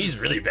 He's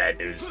really bad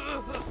news.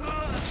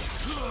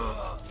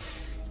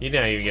 He's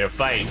not even gonna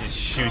fight, he just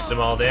shoots them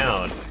all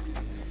down.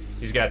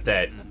 He's got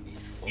that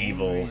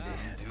evil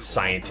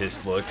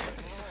scientist look.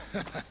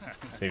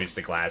 Maybe it's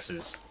the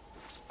glasses.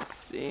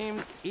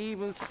 Seems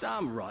even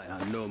samurai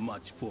are no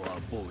much for our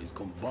boys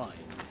combined,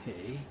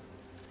 hey?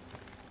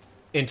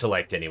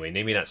 Intellect anyway,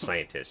 maybe not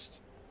scientist.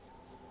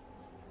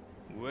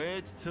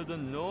 Wait till the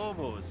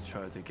nobles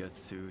try to get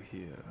through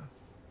here.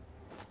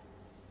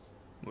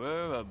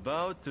 We're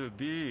about to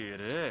be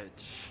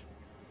rich.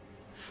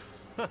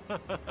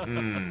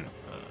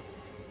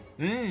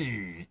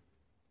 He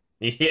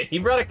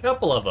brought a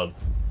couple of them.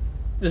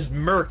 Just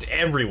murked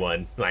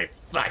everyone. Like,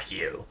 fuck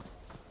you.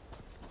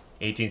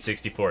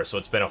 1864, so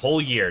it's been a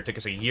whole year. It took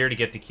us a year to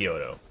get to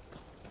Kyoto.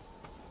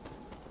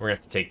 We're gonna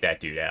have to take that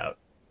dude out.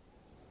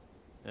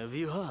 Have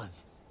you heard?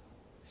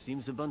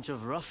 Seems a bunch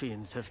of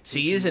ruffians have.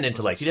 See, he is an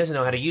intellect. He doesn't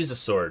know how to use a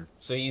sword,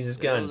 so he uses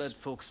They'll guns. let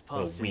folks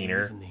Little pass in the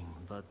wiener. evening,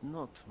 but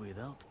not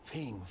without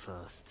paying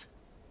first.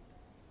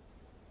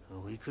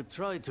 We could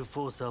try to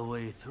force our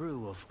way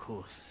through, of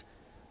course,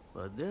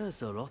 but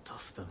there's a lot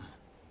of them.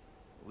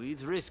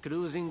 We'd risk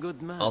losing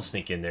good men. I'll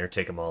sneak in there,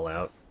 take them all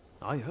out.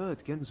 I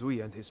heard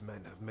Genzui and his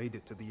men have made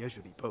it to the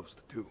Ejiri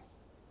post, too.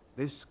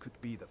 This could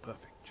be the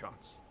perfect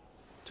chance.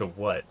 To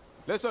what?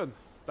 Listen,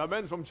 the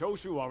men from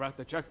Choshu are at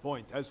the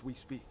checkpoint as we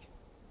speak.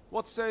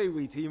 What say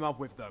we team up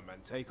with them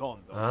and take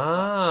on those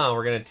Ah,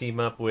 we're gonna team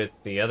up with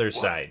the other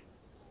side.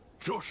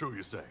 Choshu,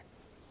 you say?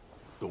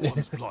 The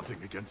ones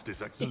plotting against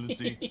His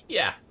Excellency?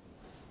 Yeah.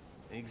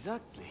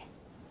 Exactly.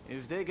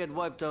 If they get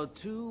wiped out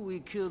too, we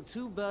kill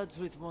two birds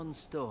with one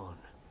stone.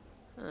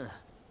 Huh,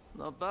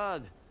 not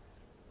bad.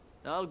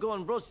 I'll go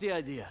and broach the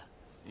idea.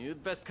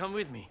 You'd best come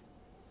with me.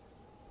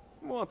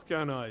 What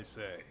can I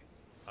say?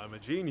 I'm a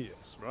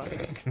genius,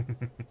 right?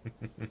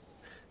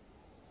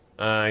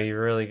 You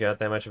really got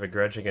that much of a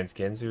grudge against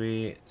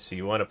Genzui, so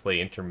you want to play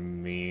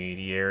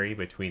intermediary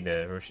between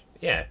the...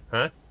 Yeah,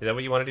 huh? Is that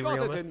what you want to do? Got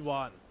Real it in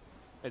one.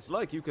 It's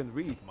like you can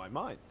read my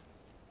mind.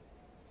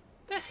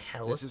 The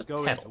hell this is is the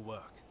going pedal? to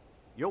work.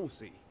 You'll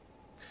see.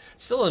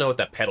 Still don't know what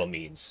that pedal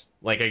means.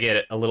 Like, I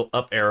get a little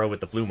up arrow with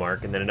the blue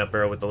mark, and then an up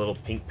arrow with the little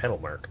pink pedal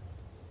mark.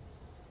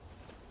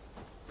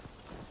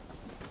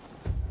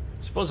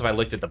 Suppose if I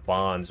looked at the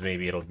bonds,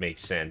 maybe it'll make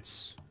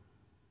sense.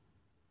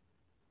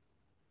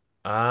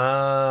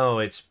 Oh,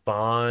 it's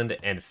bond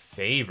and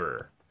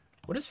favor.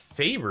 What does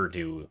favor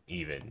do,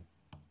 even?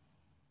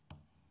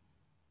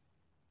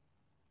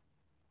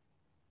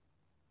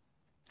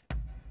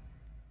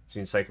 It's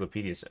the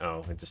encyclopedias.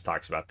 Oh, it just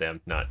talks about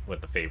them, not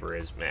what the favor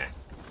is. Meh.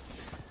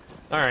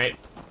 Alright.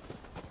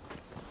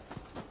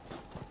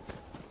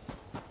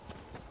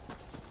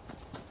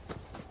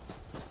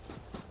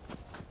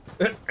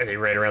 Are they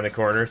right around the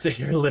corner?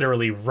 They're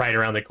literally right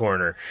around the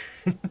corner.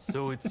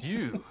 So it's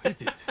you,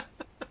 is it?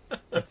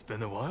 It's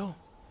been a while.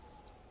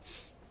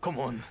 Come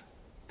on,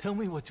 tell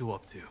me what you're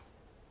up to.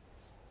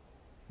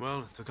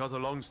 Well, to cut a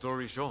long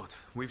story short,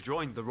 we've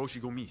joined the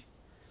Roshigumi.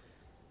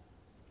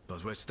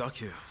 But we're stuck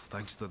here,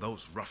 thanks to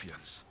those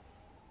ruffians.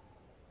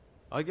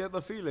 I get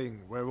the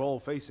feeling we're all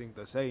facing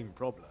the same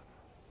problem.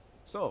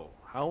 So,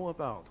 how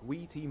about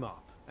we team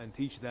up and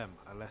teach them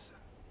a lesson?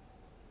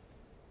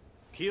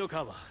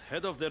 Kiyokawa,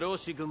 head of the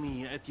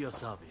Roshigumi, at your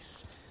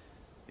service.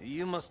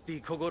 You must be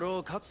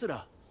Kogoro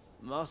Katsura,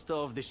 master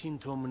of the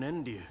Shinto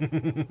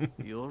Munenryu.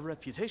 Your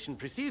reputation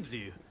precedes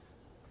you.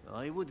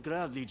 I would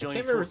gladly join I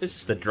can't remember if forces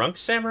this is the drunk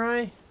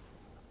samurai?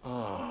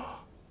 Ah,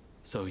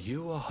 so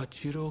you are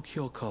Hachiro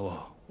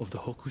Kyokawa of the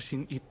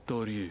Hokushin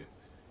Itto-ryu.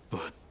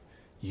 But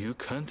you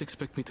can't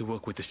expect me to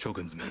work with the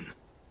Shogun's men.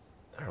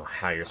 I don't know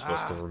how you're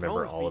supposed to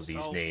remember all of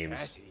these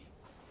names. Petty.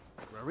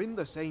 We're in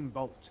the same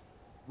boat.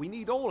 We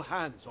need all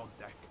hands on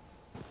deck.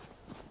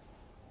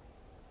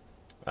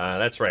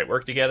 That's right.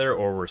 Work together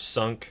or we're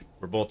sunk.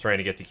 We're both trying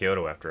to get to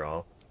Kyoto after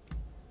all.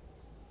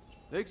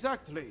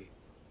 Exactly.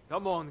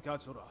 Come on,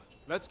 Katsura.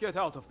 Let's get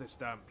out of this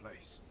damn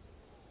place.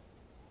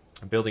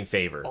 I'm building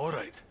favor. All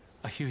right,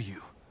 I hear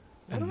you.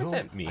 I don't know what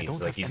that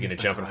means. Like he's gonna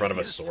jump in front of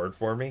a sword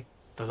for me?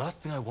 The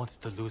last thing I want is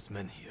to lose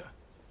men here.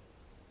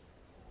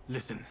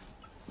 Listen,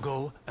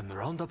 go and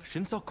round up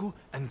Shinsaku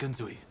and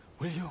Genzui,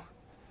 will you?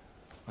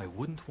 I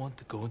wouldn't want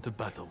to go into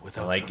battle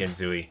without I like them.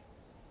 Genzui.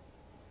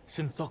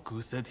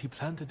 Shinsaku said he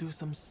planned to do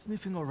some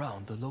sniffing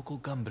around the local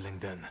gambling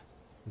den.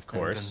 Of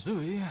course. And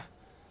Genzui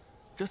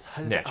just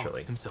had it out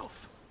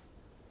himself.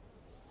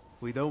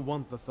 We don't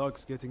want the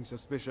thugs getting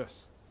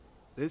suspicious.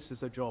 This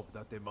is a job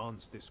that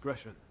demands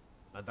discretion,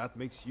 and that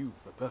makes you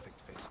the perfect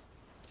fit.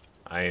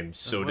 I am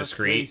so And worst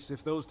discreet. case,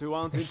 if those two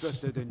aren't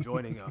interested in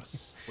joining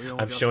us, we'll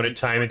I've just shown need it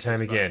to time and fight time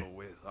this again. battle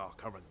with our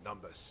current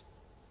numbers.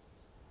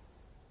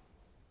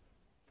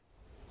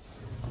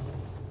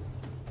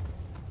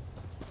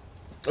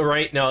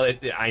 Right, no,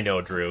 I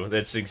know, Drew.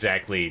 That's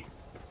exactly...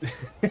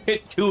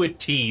 to a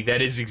T,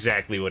 that is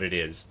exactly what it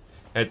is.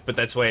 But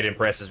that's why it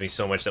impresses me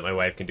so much that my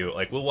wife can do it.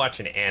 Like, we'll watch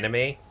an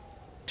anime,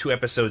 2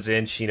 episodes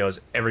in, she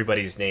knows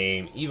everybody's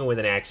name, even with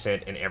an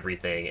accent and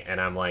everything,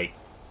 and I'm like...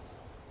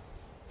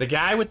 The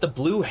guy with the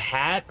blue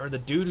hat, or the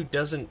dude who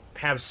doesn't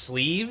have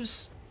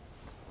sleeves?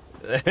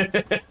 That's...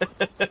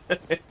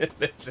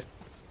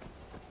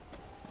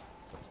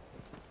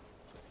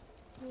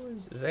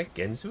 Is that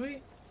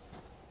Genzui?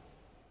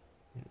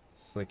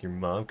 It's like your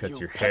mom cuts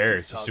your hair.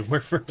 It's just you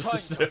work for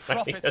us. Trying to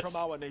profit from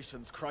our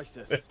nation's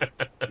crisis.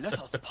 Let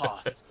us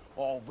pass,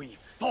 or we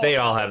fall. They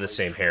all have the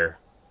same hair,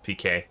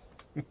 PK.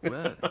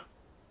 Well,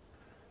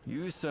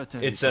 you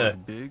certainly It's a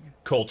big.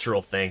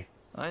 cultural thing.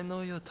 I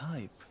know your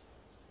type.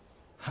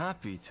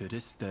 Happy to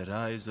risk the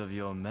lives of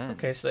your men.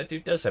 Okay, so that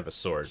dude does have a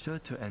sword. Sure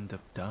to end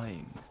up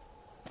dying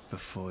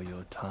before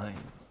your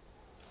time.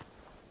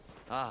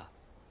 Ah,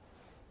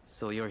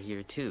 so you're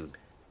here too.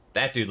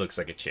 That dude looks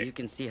like a chick. You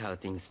can see how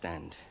things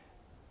stand.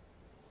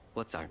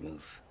 What's our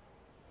move?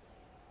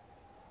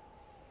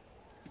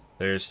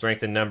 There's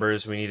strength in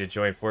numbers. We need to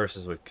join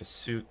forces with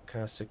Kasuk.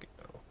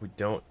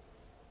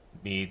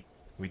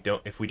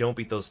 If we don't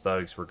beat those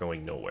thugs, we're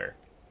going nowhere.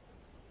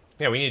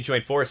 Yeah, we need to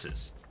join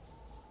forces.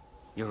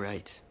 You're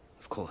right,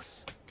 of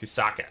course.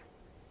 Kusaka.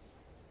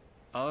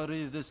 I'll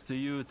leave this to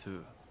you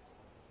two.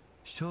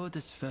 Show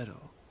this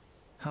fellow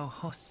how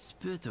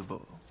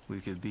hospitable we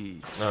could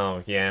be.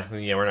 Oh, yeah,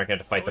 we're not going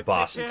to fight the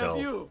boss take care of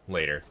until you.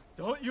 later.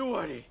 Don't you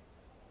worry.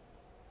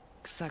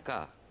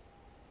 Kusaka,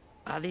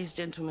 are these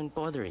gentlemen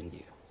bothering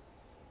you?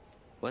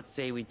 What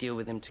say we deal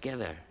with them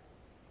together?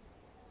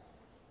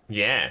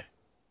 Yeah.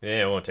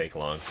 Yeah, it won't take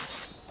long.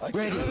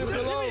 Ready. I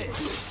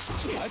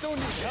don't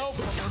need help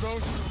from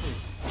Ronin.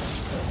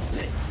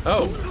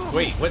 Oh,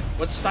 wait,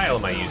 what style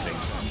am I using?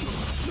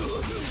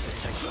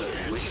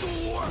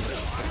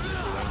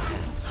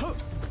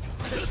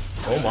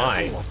 Oh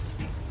my.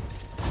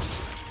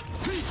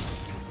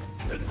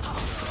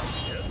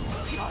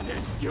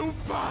 You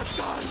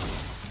bastard!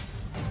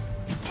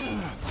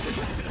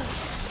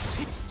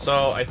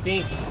 So, I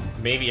think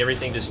maybe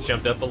everything just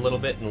jumped up a little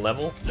bit in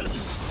level.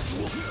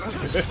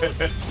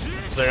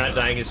 So they're not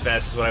dying as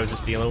fast as what I was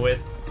just dealing with.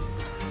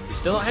 You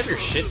still don't have your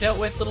shit dealt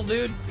with, little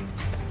dude?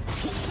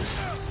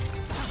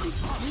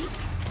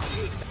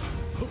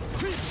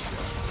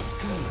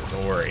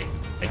 Don't worry,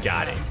 I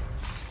got it.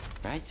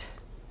 Right?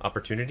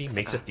 Opportunity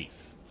makes a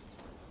thief.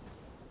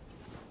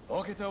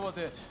 Okita was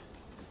it.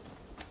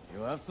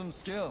 You have some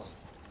skill.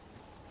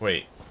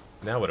 Wait,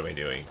 now what am I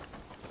doing?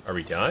 Are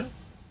we done?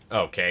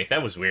 Okay,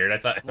 that was weird. I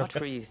thought... What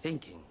were you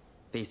thinking,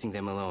 facing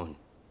them alone?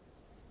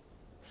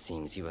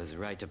 Seems he was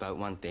right about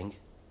one thing.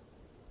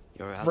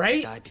 You're out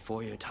Right? to die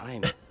before your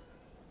time.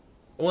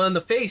 Well, in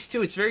the face,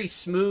 too, it's very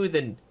smooth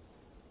and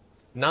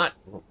not,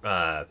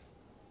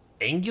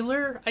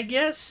 angular, I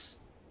guess?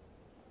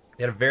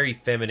 It had a very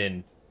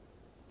feminine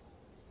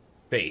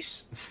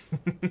face.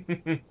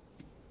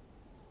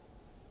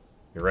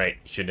 You're right,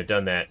 you shouldn't have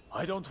done that.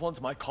 I don't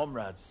want my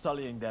comrades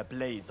sullying their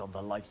blades on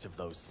the likes of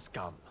those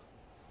scum.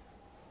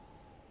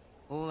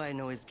 All I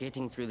know is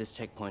getting through this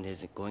checkpoint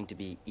isn't going to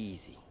be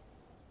easy.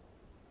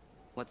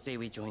 What say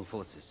we join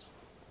forces?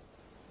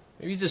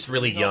 Maybe he's just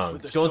really young.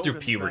 He's going through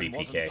puberty,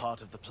 PK.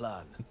 Part of the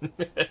plan.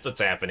 That's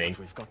what's happening. But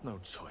we've got no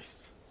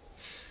choice.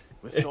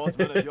 With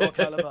swordsmen of your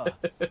caliber,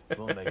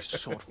 we'll make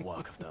short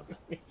work of them.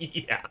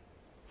 Yeah.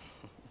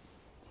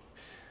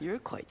 You're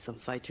quite some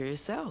fighter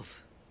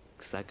yourself,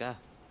 Kusaka.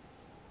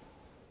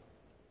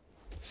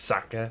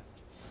 Saka.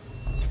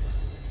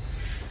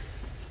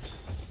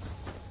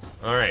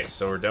 Alright,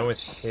 so we're done with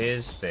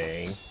his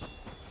thing.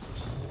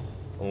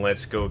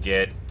 Let's go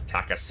get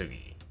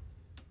Takasugi.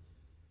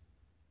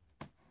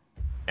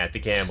 At the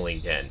gambling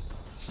den.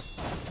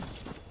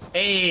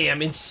 Hey,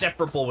 I'm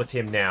inseparable with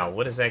him now.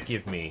 What does that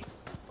give me?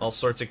 All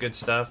sorts of good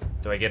stuff.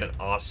 Do I get an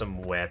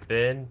awesome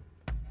weapon?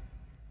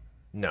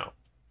 No.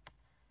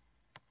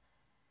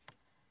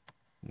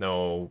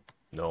 No.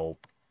 No.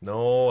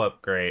 No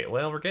upgrade.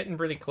 Well, we're getting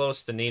pretty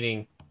close to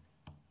needing...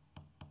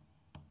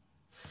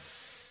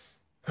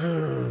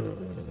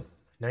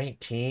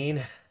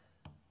 19.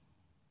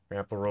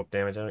 Grapple rope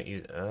damage. I don't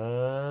use...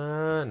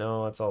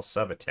 no, it's all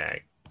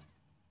sub-attack.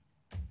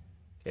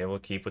 Okay, we'll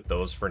keep with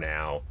those for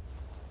now.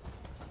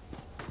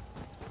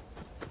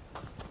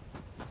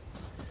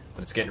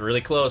 But it's getting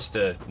really close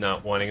to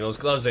not wanting those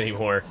gloves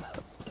anymore.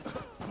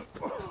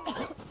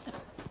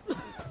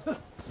 It's a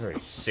very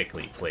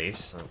sickly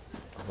place. All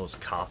those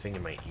coughing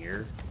in my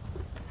ear.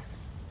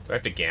 Do I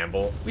have to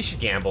gamble? We should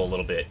gamble a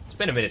little bit. It's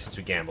been a minute since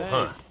we gambled,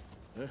 huh?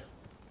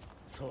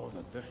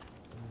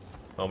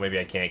 Oh, maybe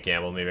I can't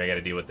gamble. Maybe I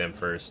gotta deal with them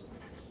first.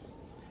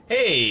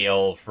 Hey,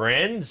 old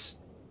friends!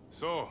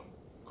 So,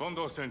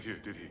 Kondo sent you,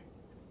 did he?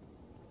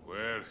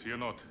 Well, fear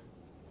not.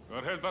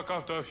 I'll head back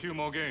after a few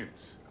more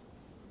games.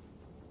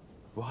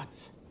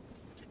 What?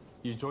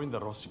 You joined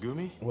the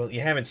Roshigumi? Well, you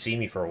haven't seen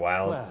me for a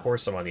while. Well, of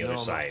course I'm on the other no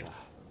side. matter.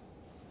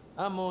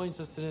 I'm more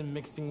interested in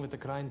mixing with the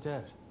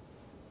clientele.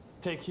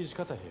 Take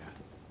Hijikata here.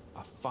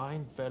 A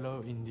fine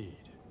fellow indeed.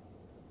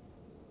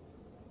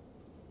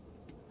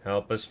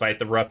 Help us fight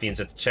the ruffians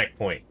at the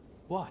checkpoint.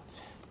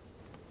 What?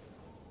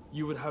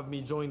 You would have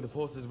me join the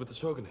forces with the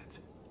Shogunate?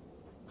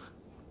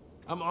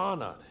 I'm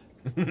honored.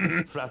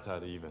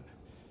 Flattered even.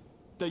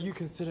 That you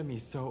consider me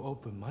so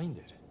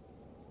open-minded.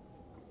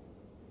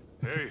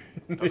 Hey,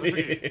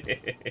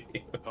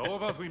 Takasugi. How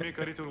about we make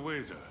a little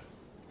wager?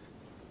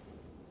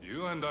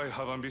 You and I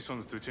have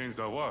ambitions to change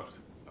the world,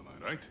 am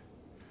I right?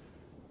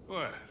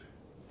 Well,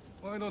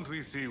 why don't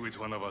we see which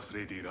one of us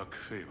Lady Luck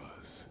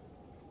favors?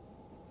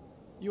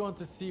 You want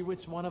to see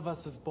which one of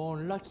us is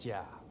born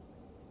luckier?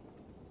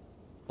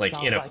 Like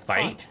Sounds in a like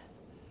fight? fun.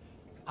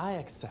 I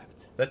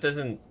accept. That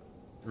doesn't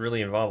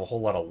really involve a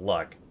whole lot of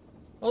luck.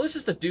 Oh, this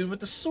is the dude with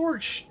the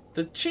sword,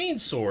 the chain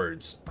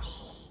swords.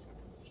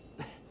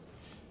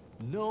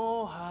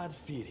 No hard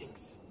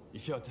feelings,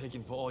 if you're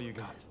taking for all you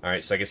got.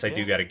 Alright, so I guess I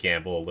do gotta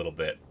gamble a little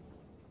bit.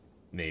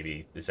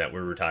 Maybe. Is that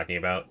what we're talking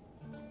about?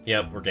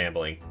 Yep, we're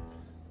gambling.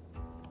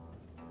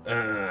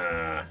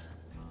 Alright,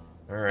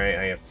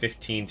 I have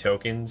 15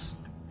 tokens.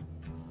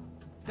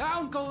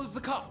 Down goes the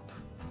cup.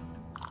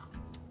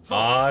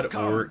 Odd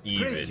or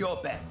even? Place your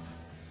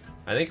bets.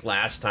 I think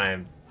last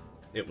time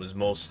it was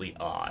mostly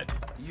odd.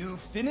 You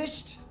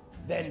finished?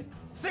 Then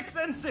 6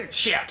 and 6.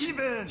 Shit!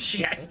 Even.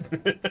 Shit!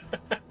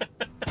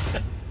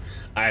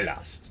 I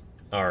lost.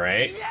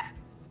 Alright. Yeah.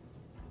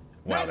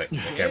 Wow, that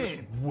guy was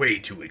way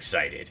too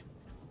excited.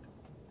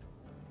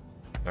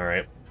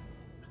 Alright.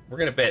 We're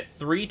gonna bet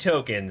 3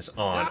 tokens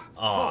on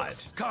odd.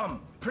 Folks,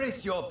 come,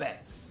 place your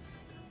bets.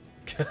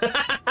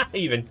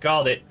 Even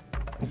called it.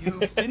 You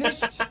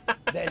finished?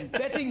 Then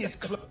betting is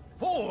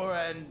 4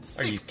 and 6.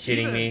 Are you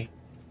kidding me?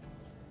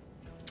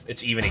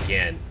 It's even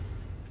again.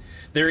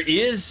 There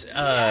is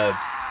God,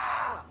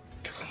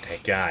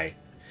 that guy.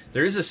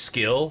 There is a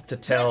skill to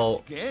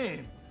tell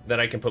that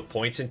I can put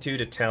points into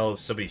to tell if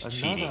somebody's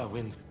cheating.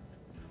 Win.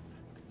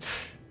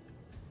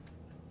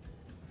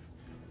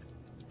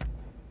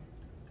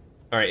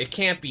 All right, it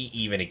can't be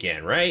even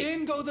again, right?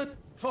 In go the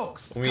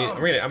folks. I'm come,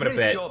 gonna place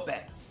bet. your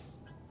bets.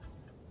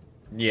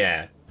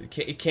 Yeah,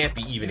 it can't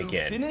be even You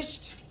again.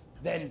 Finished?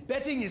 Then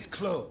betting is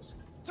closed.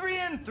 3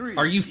 and 3.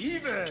 Are you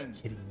even?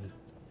 kidding me?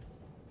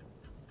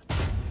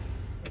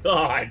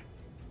 God.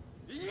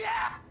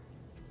 Yeah.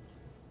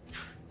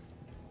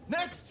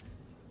 Next.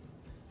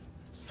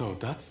 So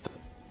that's the...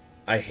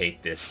 I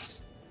hate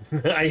this.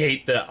 I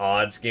hate the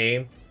odds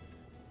game.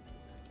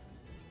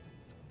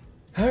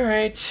 All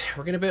right,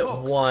 we're gonna bet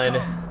Folks, 1.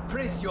 come,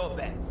 place your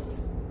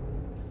bets.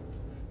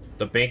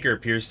 The banker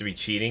appears to be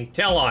cheating.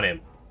 Tell on him.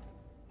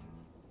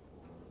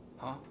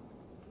 Huh?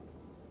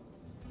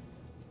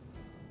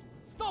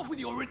 Stop with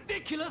your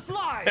ridiculous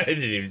lies! I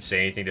didn't even say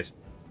anything. Just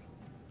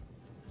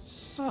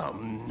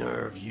some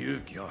nerve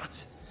you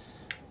got.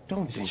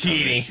 Don't He's think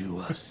cheating. I'll let you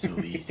off so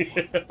easy.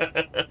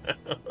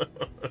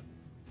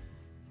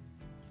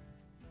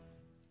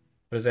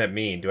 What does that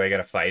mean? Do I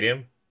gotta fight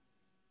him?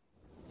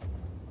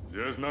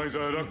 There's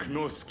neither luck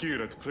nor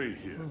skill at play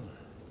here.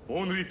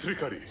 Only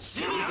trickery. Beat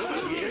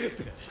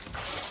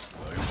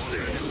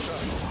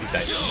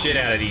that shit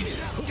out of these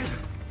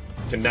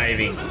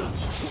conniving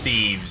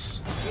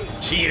thieves.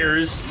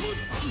 Cheaters.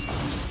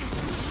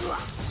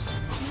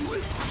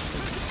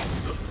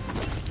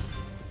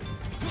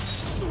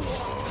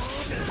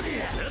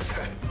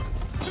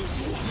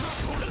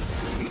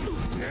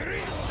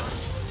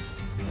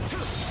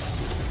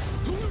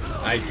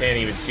 I can't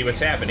even see what's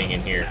happening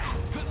in here.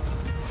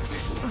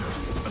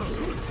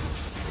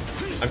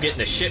 I'm getting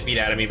the shit beat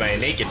out of me by a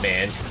naked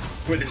man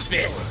with his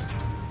fists.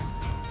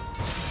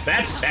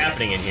 That's what's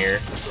happening in here.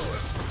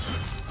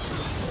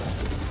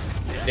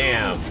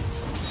 Damn.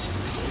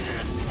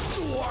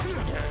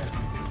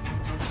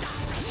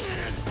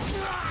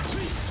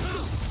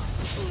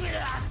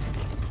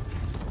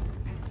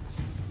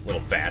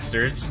 Little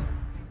bastards.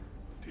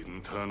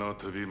 Didn't turn out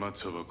to be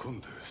much of a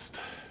contest.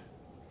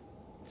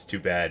 It's too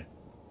bad.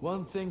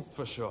 One thing's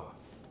for sure.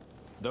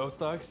 Those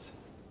thugs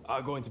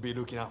are going to be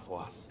looking out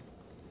for us.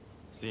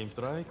 Seems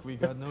like we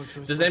got no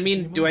choice. Does that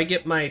mean, do I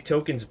get my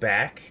tokens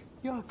back?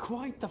 You're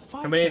quite the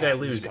fighter. How many did I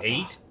lose?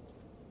 8?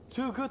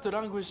 Too good to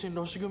languish in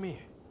Roshigumi.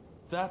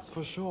 That's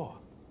for sure.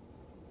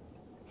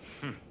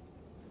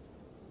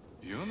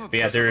 But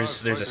yeah,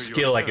 there's a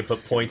skill I can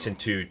put points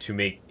into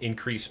to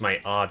increase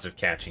my odds of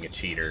catching a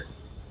cheater.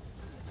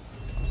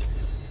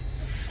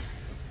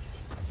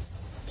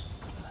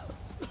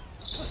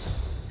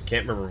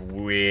 Can't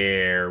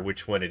remember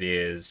which one it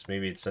is.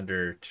 Maybe it's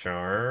under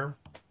charm.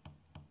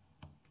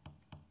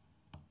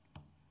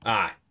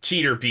 Ah,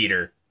 cheater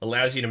beater.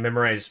 Allows you to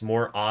memorize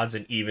more odds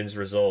and evens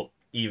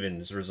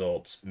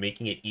results,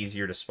 making it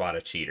easier to spot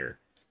a cheater.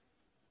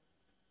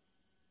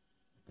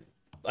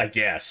 I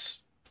guess.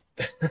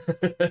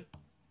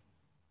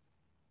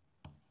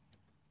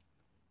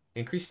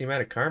 Increase the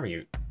amount of karma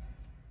you...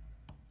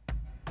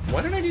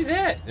 Why did I do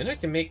that? Then I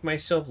can make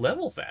myself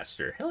level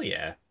faster. Hell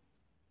yeah.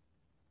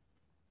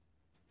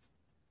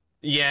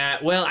 Yeah,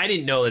 well, I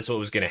didn't know that's what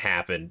was going to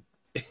happen.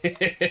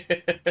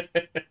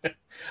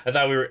 I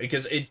thought we were...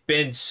 Because it's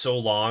been so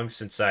long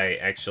since I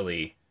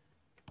actually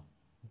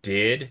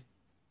did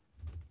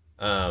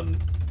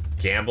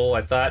gamble.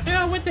 I thought,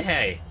 oh, what the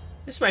hey?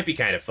 This might be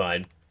kind of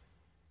fun.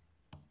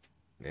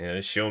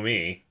 Yeah, show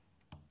me.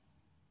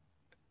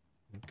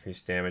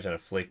 Increased damage on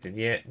afflicted.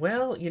 Yeah,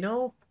 well, you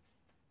know...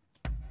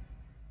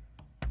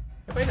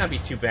 That might not be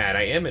too bad.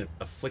 I am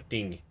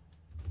afflicting...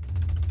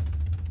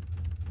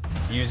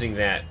 Using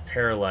that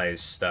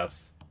paralyzed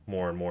stuff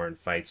more and more in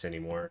fights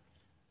anymore.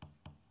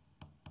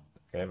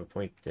 Okay, I have a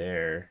point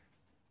there.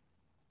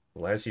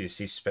 Allows you to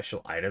see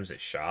special items at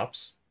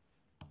shops.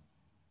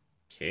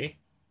 Okay.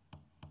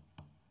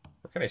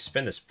 Where can I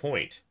spend this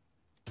point?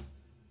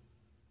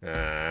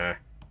 Ooh,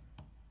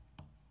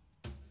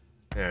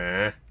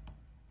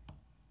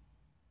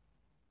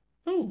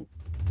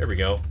 there we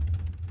go.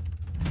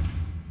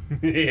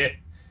 Yeah.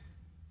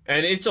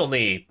 And it's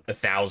only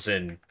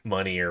 1,000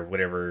 money or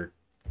whatever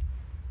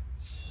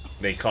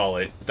they call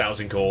it.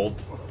 1,000 gold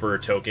for a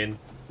token.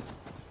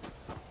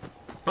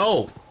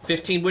 Oh,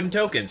 15 wooden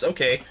tokens.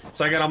 Okay,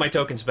 so I got all my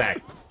tokens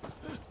back.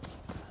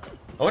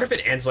 I wonder if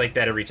it ends like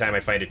that every time I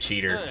find a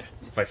cheater.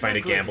 If I find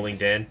a gambling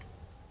den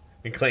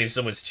and claim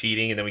someone's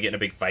cheating, and then we get in a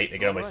big fight and I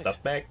get all my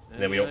stuff back,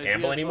 and then we don't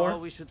gamble anymore.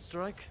 We should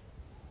strike.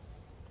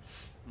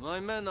 My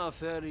men are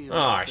fairly.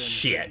 Oh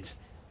shit!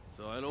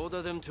 So I'll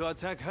order them to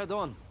attack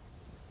head-on.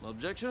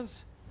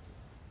 Objections?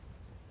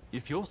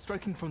 If you're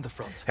striking from the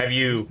front, have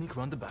you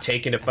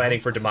taken to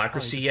fighting for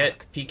democracy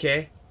yet,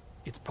 PK?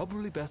 It's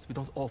probably best we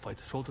don't all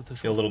fight shoulder to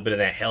shoulder. Get a little bit of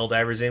that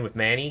Helldivers in with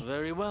Manny.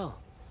 Very well.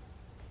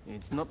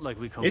 It's not like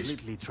we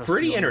completely it's trust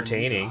pretty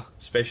entertaining,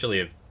 especially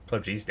if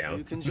PUBG's down.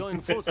 You can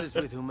join forces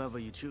with whomever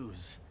you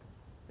choose.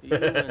 You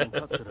and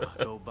Katsura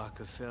go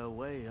back a fair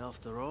way,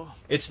 after all.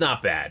 It's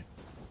not bad.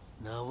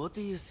 Now, what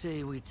do you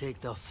say we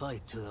take the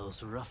fight to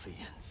those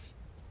ruffians?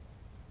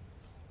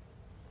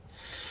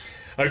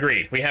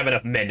 Agreed. We have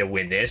enough men to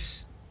win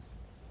this.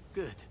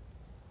 Good.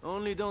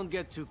 Only don't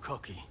get too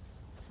cocky.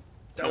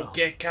 Don't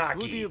get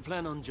cocky. Who do you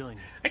plan on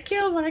joining? I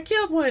killed one! I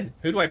killed one!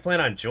 Who do I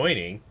plan on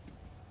joining?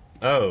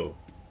 Oh.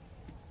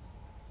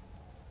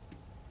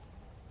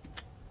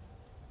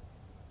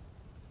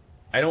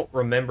 I don't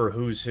remember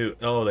who's who.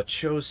 Oh, the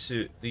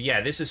Chosu.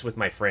 Yeah, this is with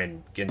my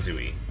friend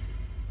Genzui.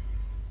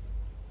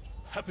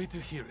 Happy to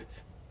hear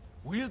it.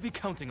 We'll be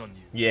counting on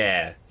you.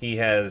 Yeah, he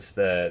has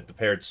the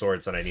paired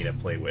swords that I need to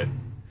play with.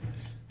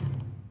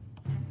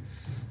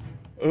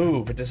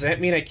 Ooh, but does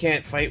that mean I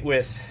can't fight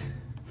with...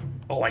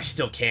 Oh, I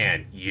still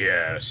can.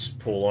 Yes,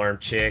 polearm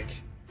chick.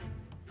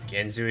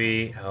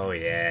 Genzui. Oh,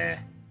 yeah.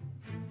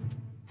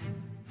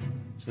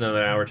 It's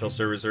another hour till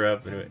servers are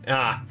up.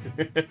 Ah!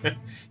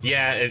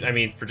 Yeah, I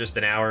mean, for just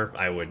an hour,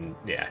 I wouldn't...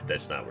 Yeah,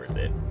 that's not worth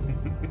it.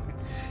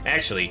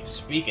 Actually,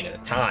 speaking of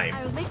the time...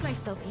 I will make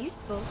myself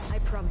useful, I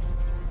promise.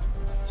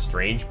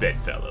 Strange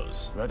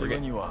bedfellows. Ready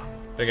when you are.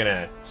 They're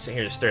gonna sit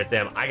here to stare at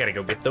them. I gotta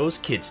go get those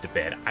kids to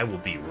bed. I will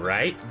be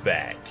right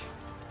back.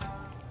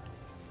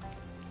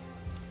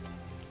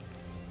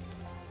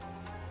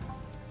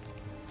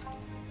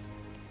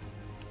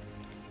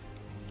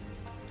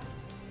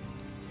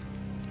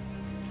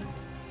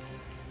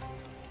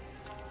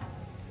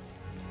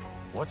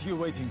 What are you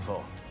waiting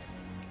for?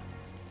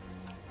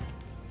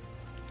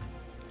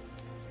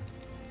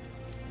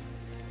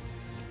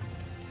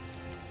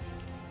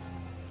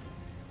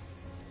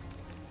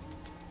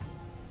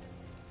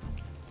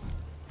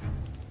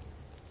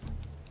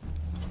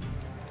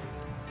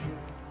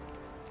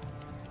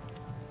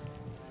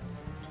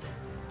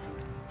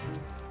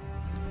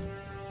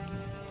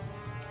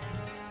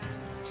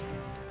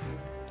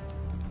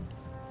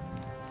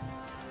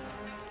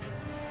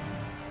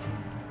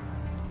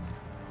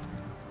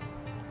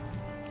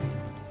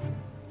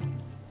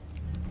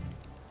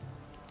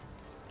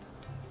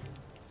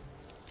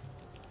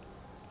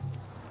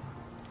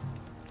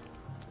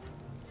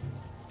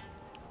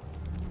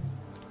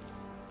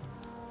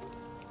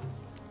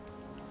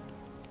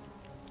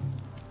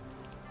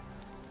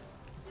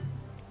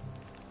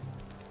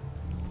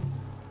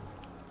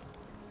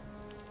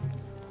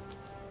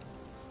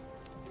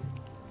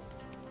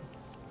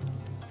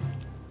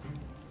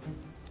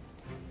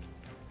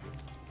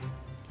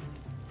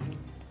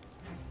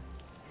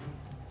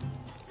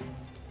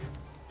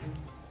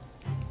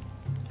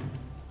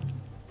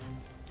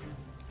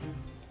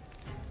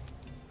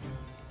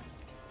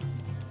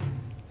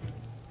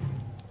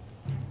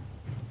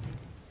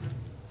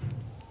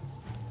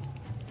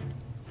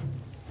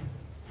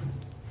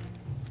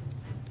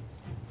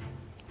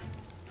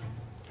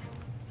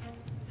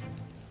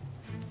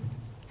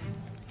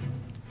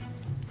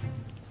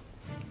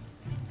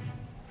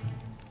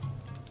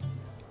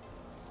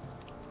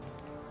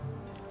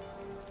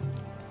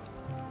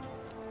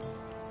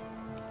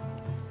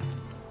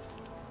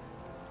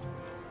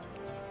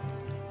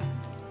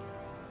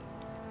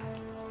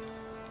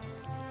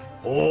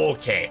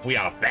 Okay, we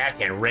are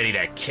back and ready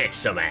to kick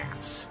some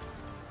ass.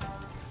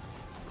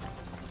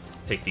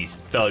 Take these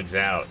thugs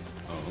out.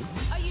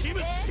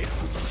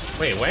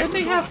 Wait, why don't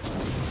they have...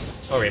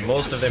 Okay,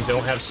 most of them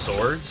don't have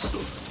swords?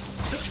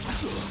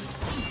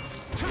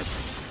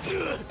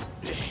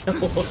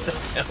 What the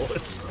hell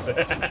was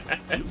that?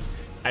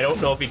 I don't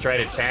know if he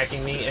tried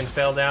attacking me and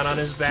fell down on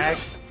his back,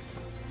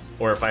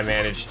 or if I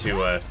managed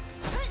to,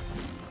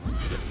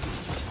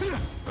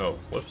 Oh,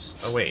 whoops.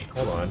 Oh, wait,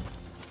 hold on.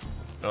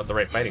 Not the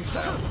right fighting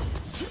style.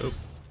 Oop.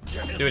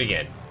 Do it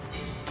again.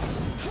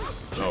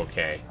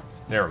 Okay.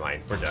 Never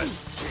mind, we're done.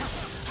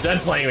 Done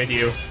playing with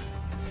you.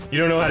 You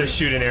don't know how to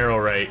shoot an arrow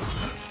right.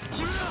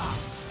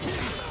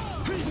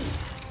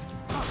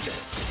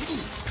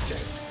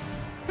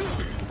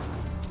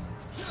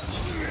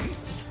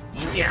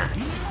 Yeah.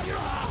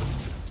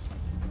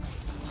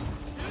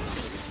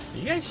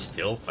 You guys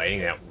still fighting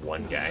that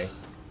one guy?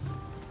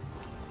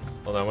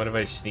 Hold on, what if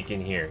I sneak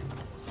in here?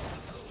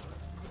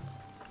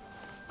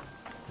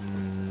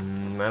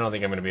 I don't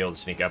think I'm gonna be able to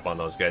sneak up on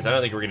those guys. I don't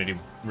think we're gonna do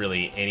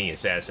really any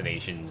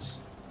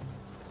assassinations.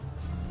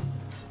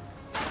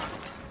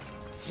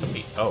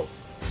 Somebody, oh.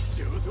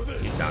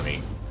 He saw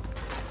me.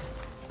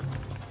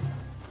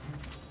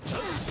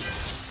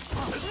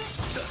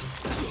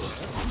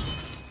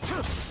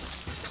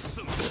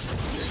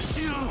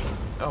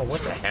 Oh,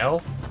 what the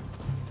hell?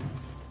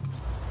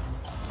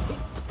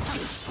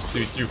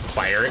 Dude threw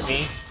fire at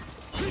me?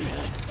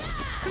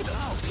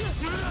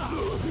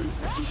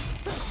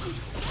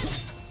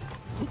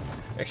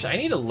 Actually, I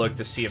need to look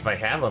to see if I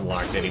have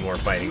unlocked any more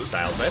fighting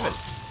styles. I haven't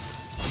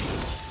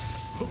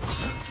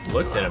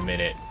looked in a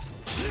minute.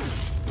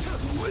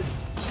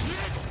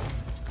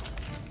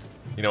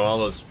 You know, all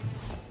those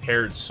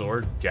paired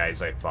sword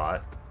guys I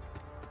fought.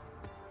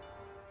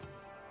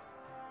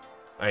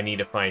 I need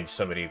to find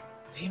somebody.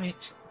 Damn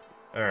it.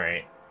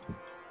 Alright.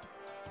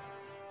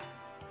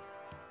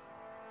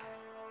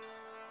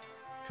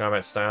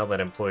 Combat style that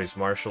employs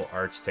martial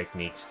arts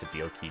techniques to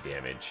deal key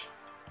damage.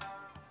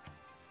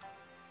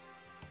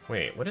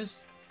 Wait, what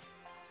is...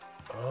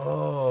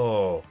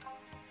 Oh.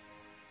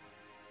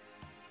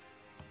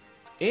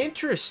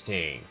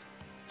 Interesting.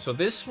 So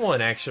this one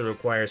actually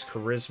requires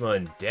charisma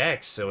and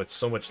dex, so it's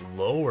so much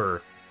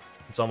lower.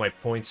 It's all my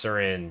points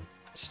are in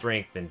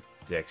strength and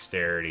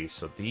dexterity,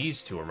 so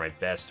these two are my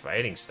best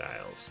fighting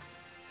styles.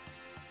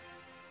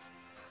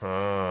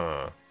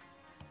 Huh.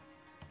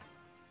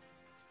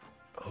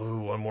 Oh,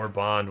 one more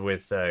bond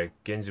with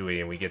Genzui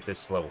and we get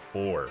this level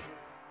 4.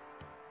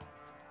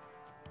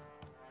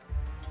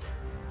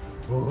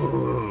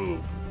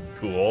 Ooh,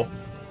 cool.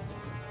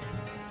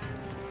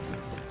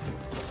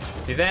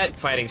 See, that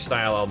fighting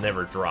style I'll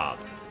never drop.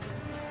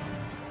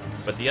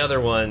 But the other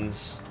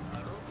ones...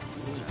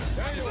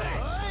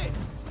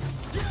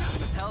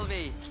 Tell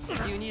me,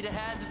 you need a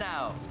hand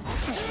now.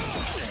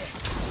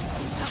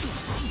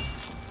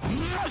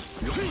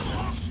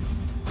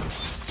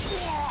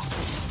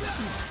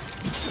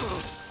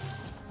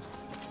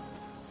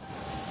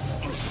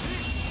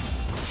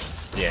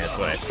 Yeah, that's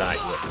what I thought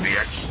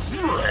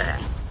you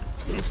would.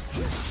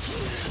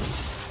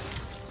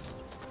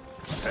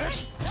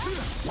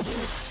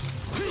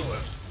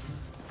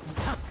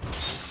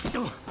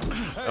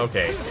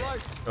 Okay.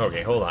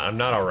 Okay, hold on. I'm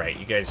not alright.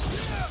 You guys...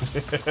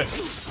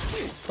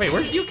 Wait,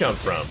 where did you come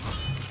from?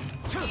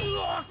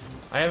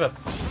 I have a...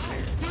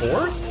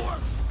 4th?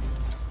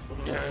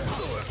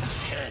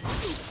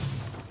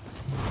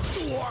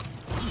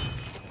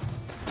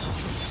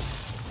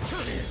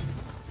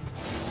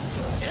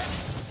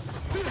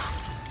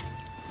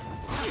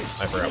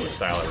 I forgot what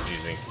style I was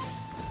using.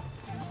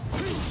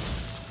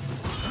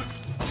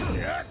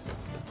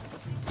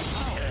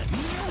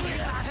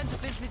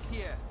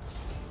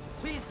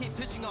 Please keep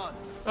pushing on.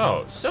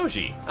 Oh,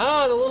 Soji.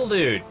 Ah, the little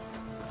dude.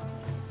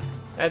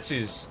 That's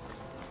who's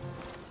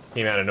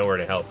came out of nowhere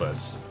to help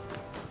us.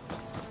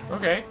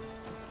 Okay.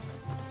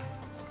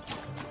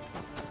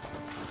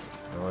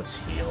 Well, let's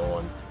heal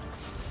him.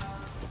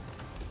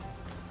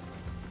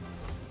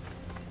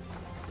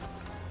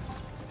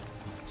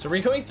 So are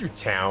we going through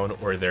town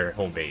or their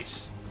home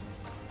base?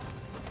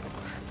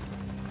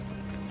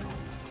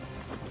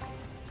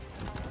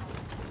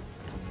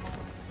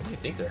 What do you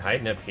think they're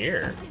hiding up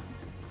here?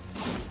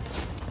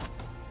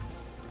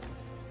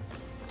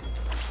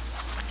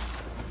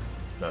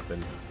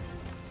 Nothing.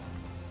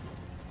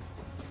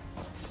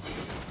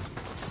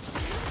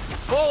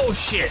 Oh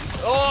shit!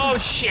 Oh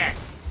shit!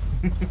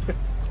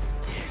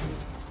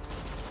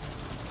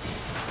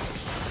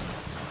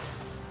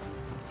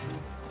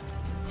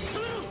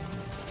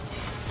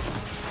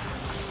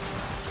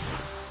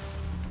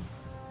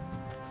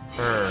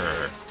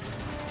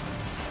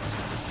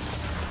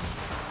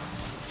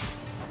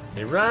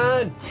 They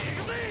run!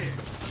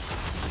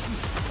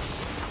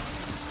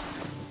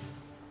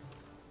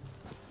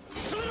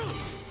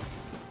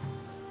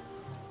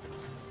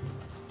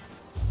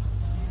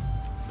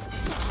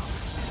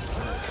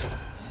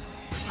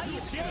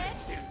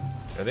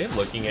 Are they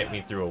looking at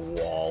me through a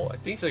wall? I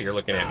think so. You're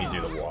looking at me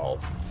through the wall.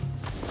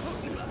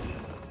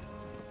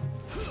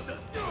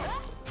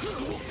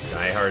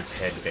 Diehard's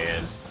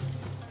headband.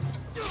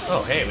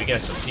 Oh, hey, we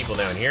got some people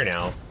down here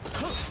now.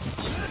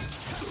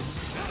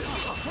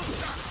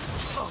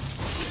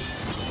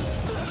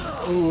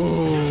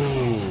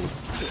 Ooh.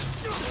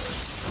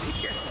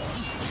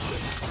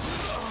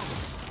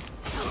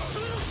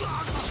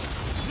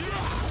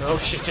 Oh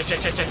shit, shit,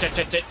 shit, shit, shit, shit,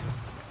 shit, shit.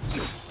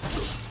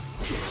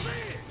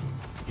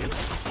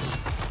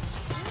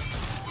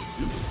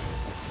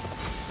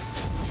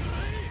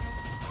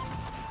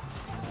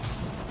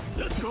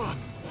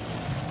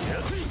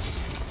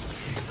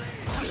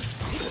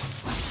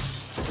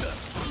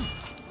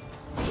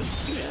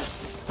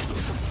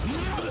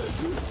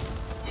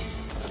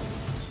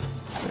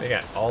 They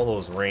got all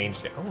those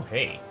ranged. Oh,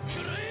 hey.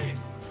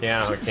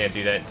 Yeah, I can't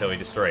do that until we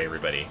destroy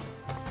everybody.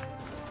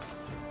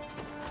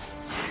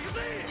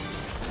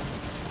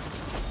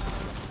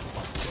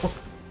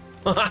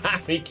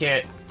 He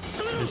can't.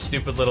 This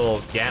stupid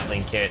little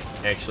Gatling can't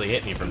actually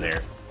hit me from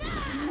there.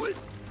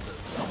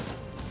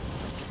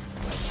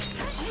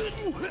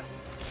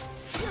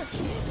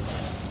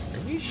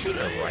 Are you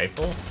shooting a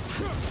rifle?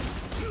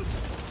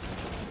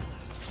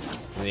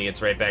 And then he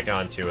gets right back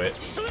onto it.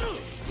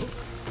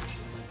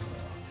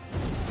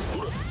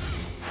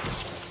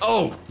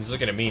 Oh! He's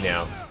looking at me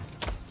now.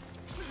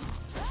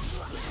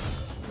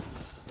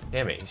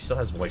 Damn it, he still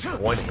has like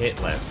one hit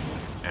left.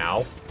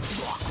 Ow.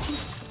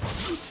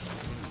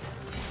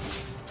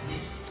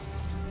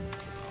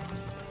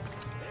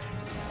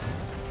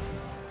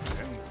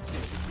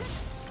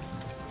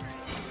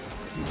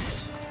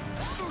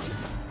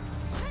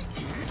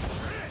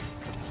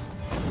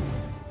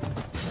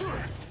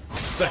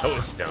 That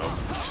was dumb.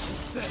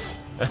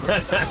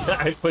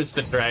 I pushed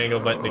the triangle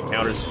button to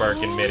counter spark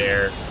in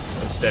midair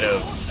instead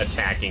of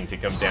attacking to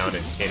come down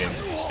and hit him,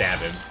 stab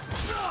him.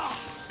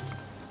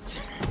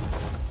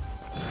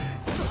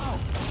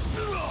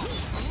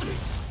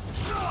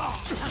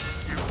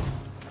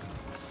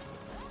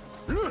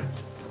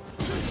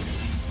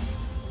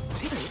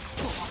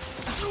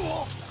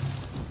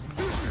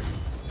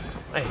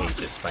 I hate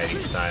this fighting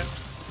style.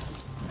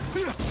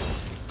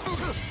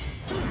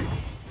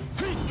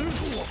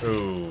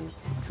 Ooh,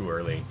 too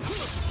early.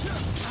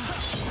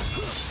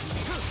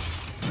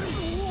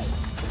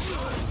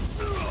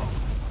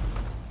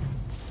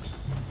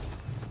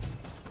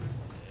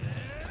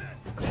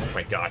 Oh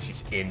my gosh,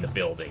 he's in the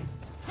building.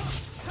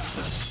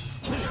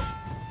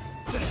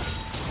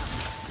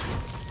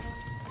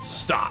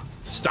 Stop!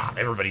 Stop!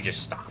 Everybody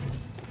just stop.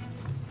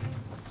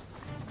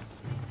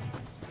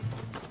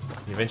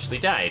 He eventually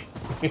died.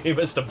 He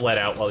must have bled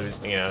out while he was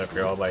hanging out up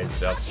here all by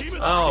himself.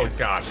 Oh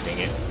gosh, dang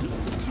it.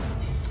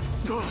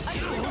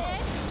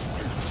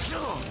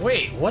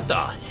 Wait, what the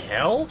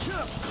hell?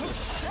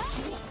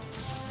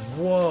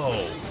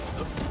 Whoa.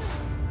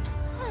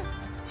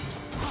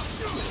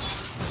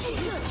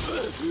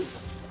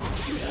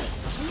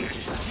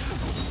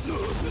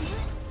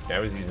 I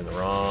was using the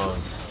wrong.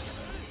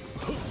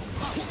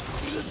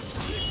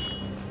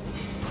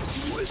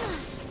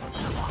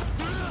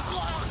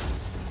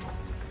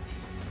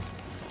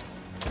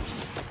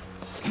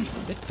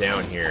 Get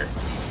down here.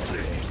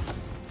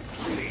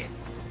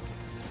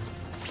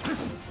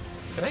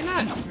 Can I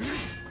not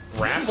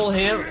grapple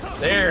him?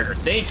 There,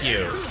 thank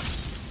you.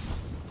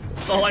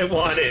 That's all I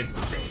wanted.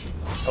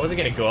 I wasn't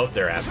gonna go up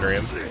there after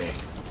him.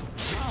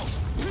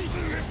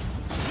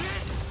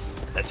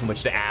 Not too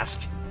much to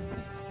ask.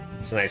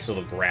 It's a nice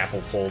little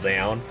grapple pull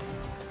down.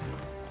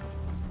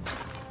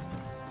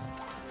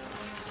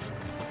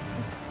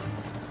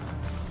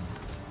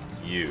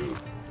 You.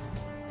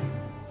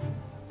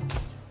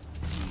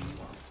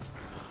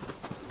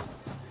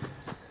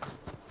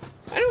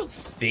 I don't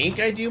think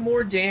I do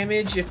more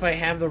damage if I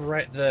have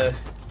the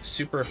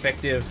super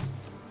effective.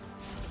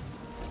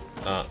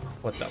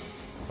 What the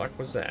fuck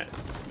was that?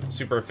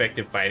 Super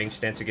effective fighting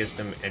stance against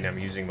them, and I'm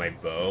using my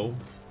bow.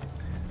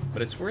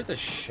 But it's worth a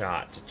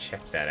shot to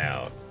check that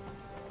out.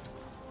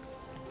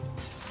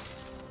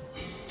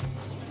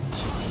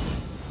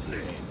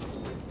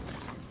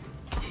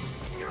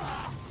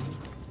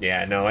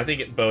 Yeah, no, I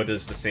think bow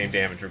does the same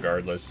damage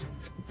regardless.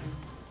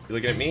 You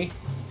looking at me?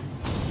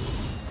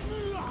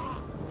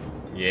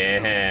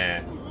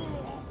 Yeah.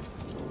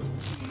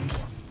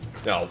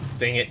 Oh,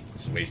 dang it.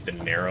 It's wasted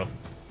an arrow.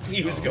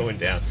 He was going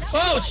down.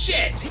 Oh,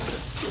 shit!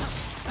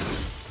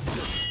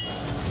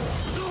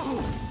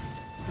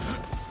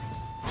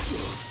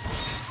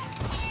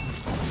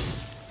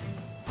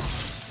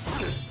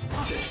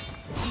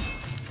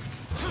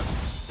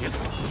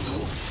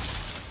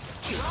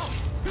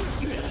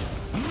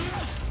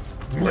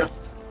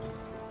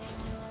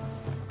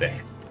 The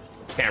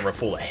camera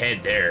full of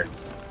head there.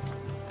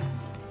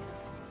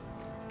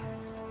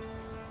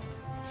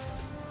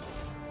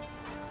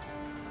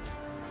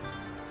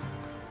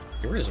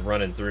 We're just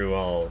running through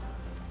all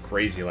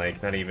crazy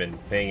like, not even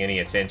paying any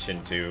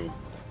attention to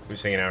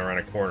who's hanging out around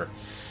a corner.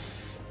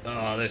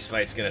 Oh, this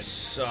fight's gonna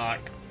suck.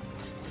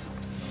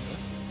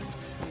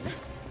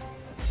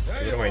 So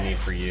what do I need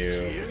for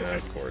you?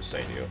 Of course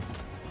I do.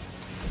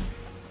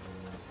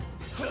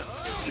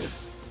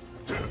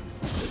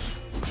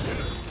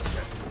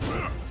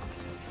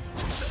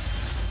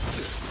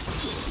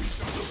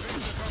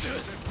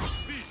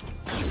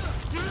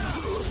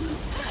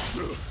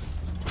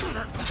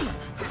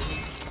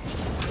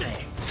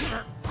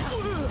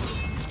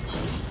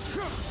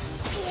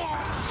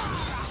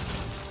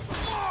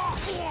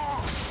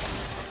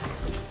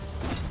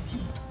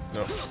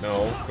 No,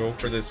 no, go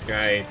for this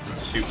guy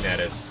shooting at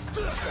us.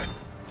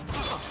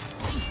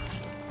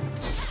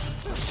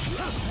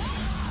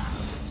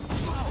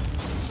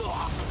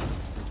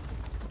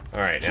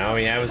 Alright, now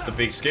we have us the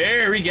big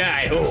scary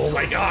guy. Oh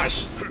my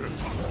gosh!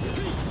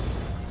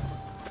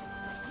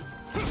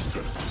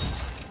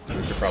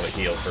 We should probably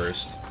heal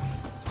first.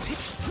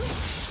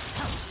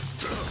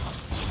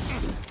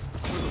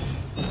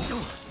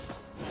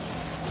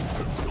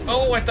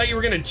 Oh, I thought you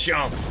were gonna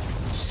jump.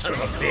 Son of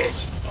a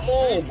bitch.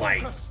 Oh my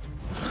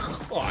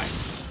god.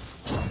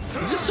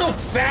 He's just so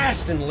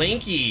fast and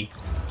lanky.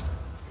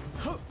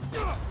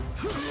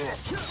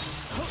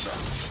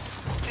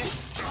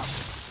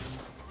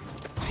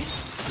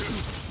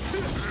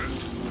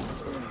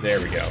 There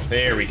we go.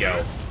 There we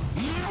go.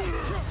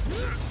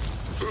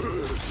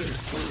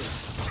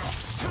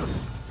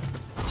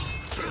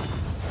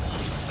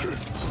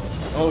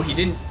 Oh, he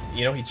didn't,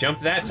 you know, he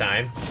jumped that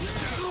time.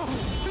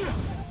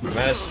 I'm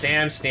out of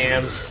stams.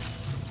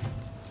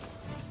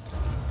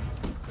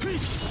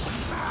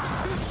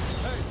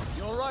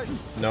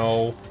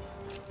 No.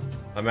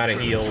 I'm out of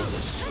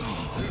heals.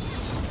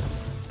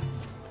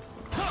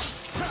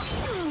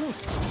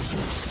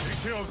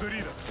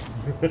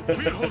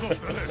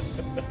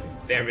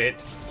 Damn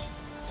it.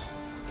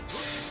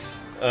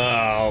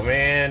 Oh,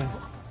 man.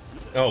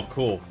 Oh,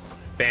 cool.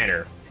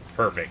 Banner.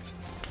 Perfect.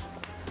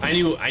 I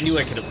knew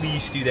I could at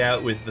least do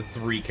that with the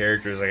 3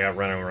 characters I got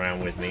running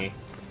around with me.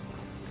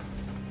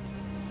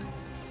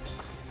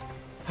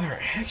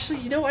 Alright, actually,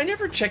 you know, I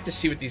never checked to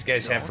see what these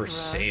guys have for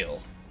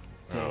sale.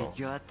 Oh. Take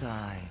your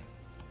time.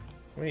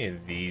 How many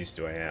of these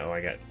do I have? Oh,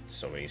 I got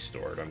so many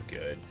stored. I'm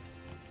good.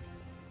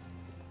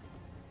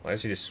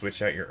 Allows you to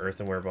switch out your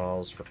earthenware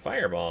balls for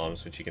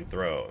firebombs, which you can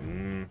throw.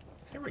 I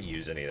never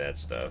use any of that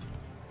stuff.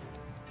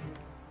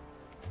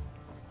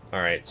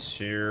 Alright,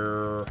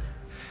 sure.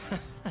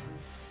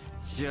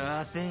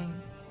 Sure thing.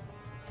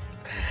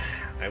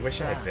 I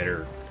wish I had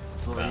better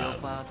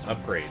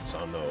upgrades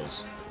on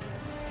those.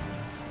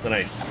 Then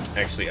I'd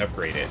actually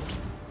upgrade it.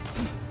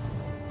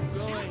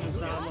 Going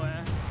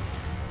somewhere.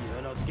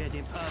 You're not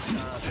getting past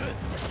us.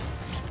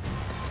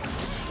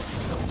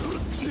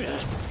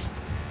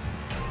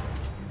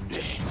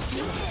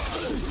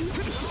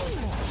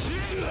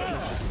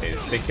 Okay,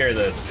 take care of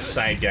the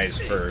side guys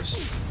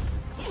first.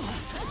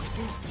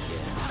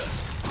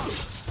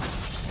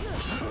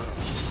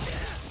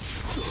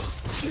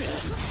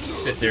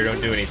 Sit there,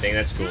 don't do anything,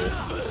 that's cool.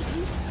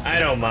 I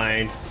don't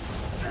mind.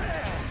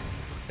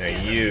 Now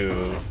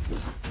you...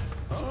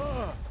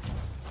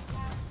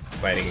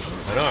 fighting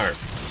unarmed.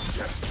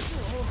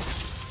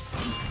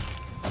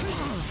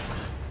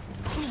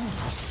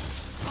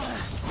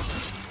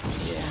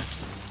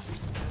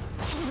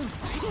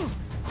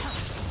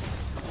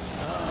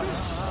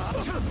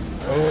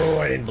 Oh,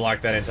 I didn't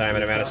block that in time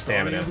and I'm out of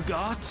stamina.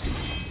 Trying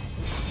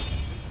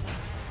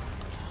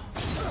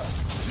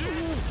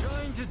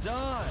to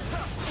die.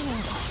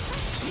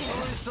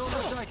 Only so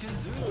much I can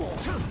do.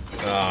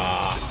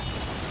 Ah.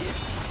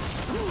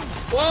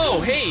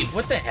 Whoa, hey,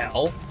 what the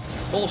hell?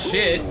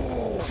 Bullshit.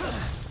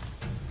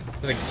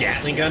 With a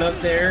Gatling gun up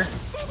there?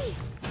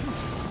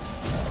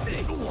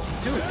 Dude,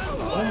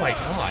 oh my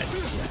god.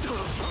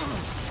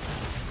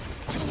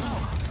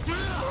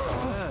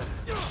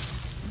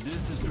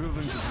 This is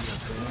proving to be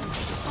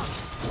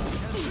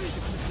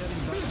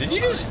Did you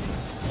just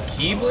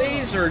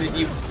Keyblaze or did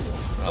you...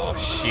 Oh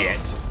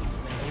shit.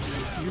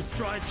 You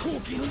try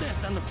cooking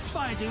less and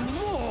fighting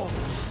more.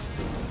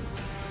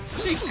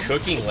 Is he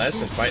cooking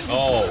less and fight?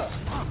 Oh.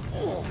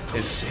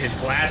 His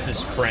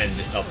glasses friend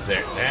up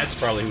there. That's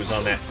probably who was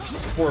on that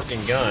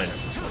forking gun.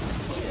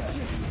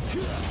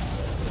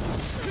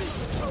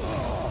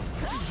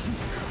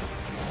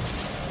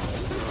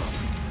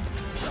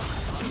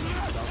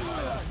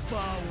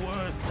 Far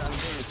worse than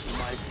this,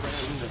 my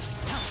friend.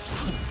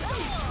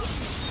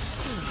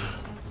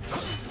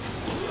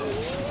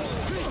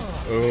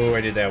 Oh,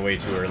 I did that way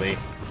too early.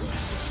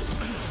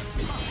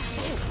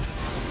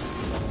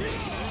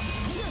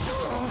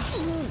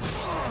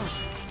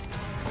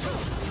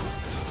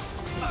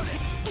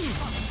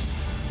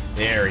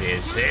 There it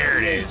is, there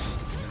it is.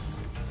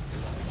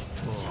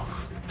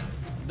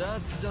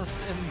 That's just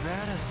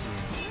embarrassing.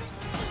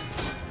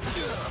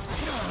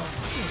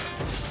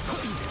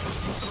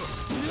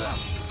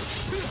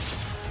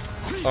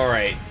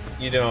 Alright,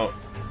 you don't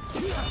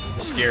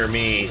scare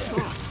me.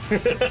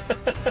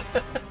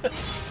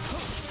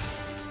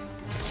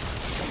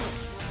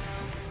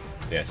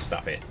 Yeah,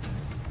 stop it.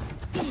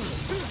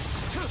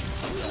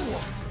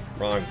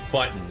 Wrong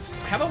buttons.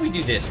 How about we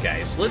do this,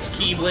 guys? Let's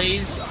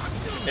Keyblaze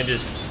and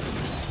just...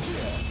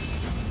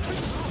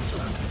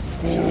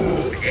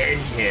 Ooh,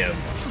 end him.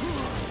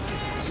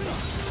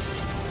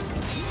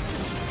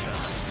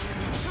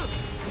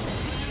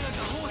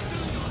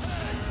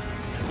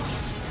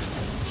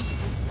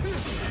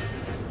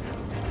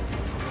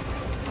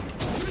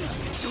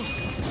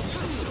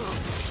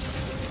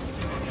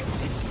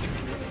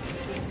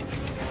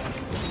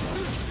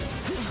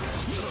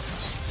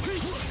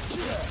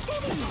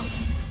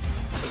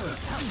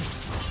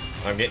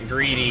 I'm getting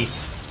greedy.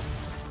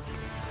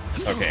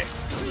 Okay.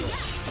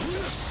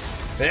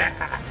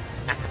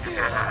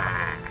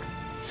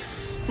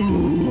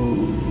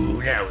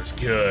 Ooh, that was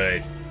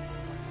good.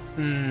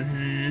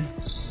 Mm-hmm.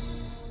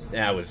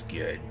 That was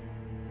good.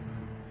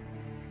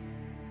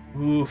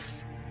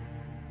 Oof.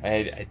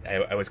 I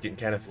was getting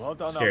kind of Well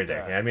done scared out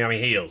there. there. Had me on my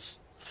heels.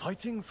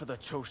 Fighting for the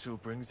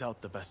Choshu brings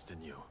out the best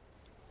in you.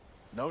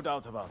 No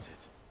doubt about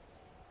it.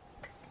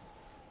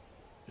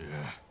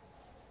 Yeah.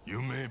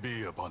 You may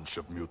be a bunch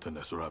of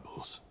mutinous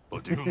rebels,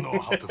 but you know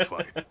how to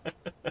fight.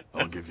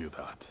 I'll give you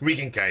that. We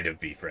can kind of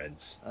be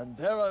friends. And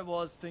there I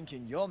was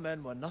thinking your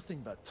men were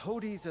nothing but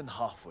toadies and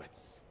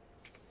halfwits.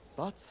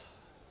 But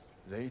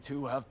they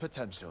too have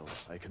potential,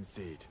 I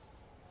concede.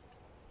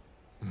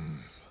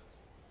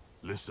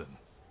 Listen,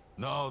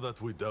 now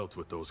that we dealt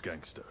with those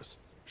gangsters,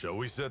 shall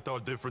we set our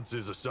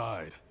differences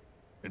aside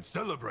and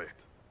celebrate?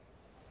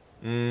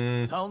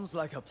 Sounds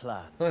like a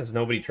plan. Unless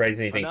nobody tries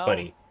anything For now,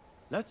 funny.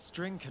 Let's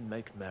drink and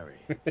make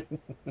merry.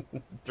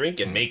 Drink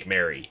and make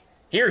merry.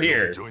 Here,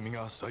 here. You're joining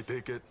us, I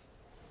take it?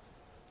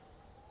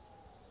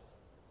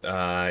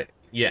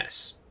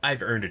 Yes.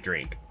 I've earned a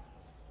drink.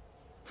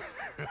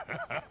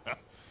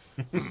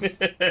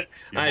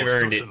 I've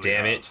earned it,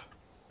 damn it.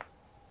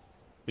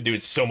 Been doing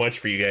so much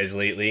for you guys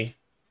lately.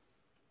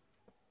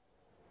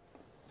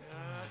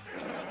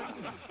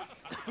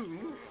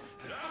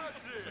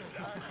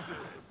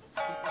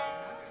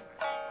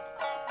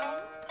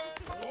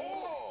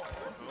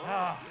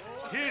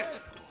 Here!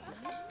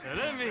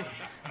 Let me!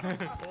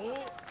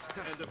 Oh,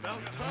 and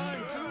about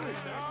time, too!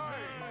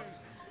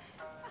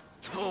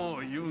 Oh,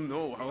 you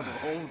know how to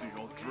hold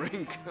your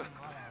drink.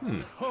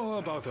 How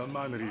about a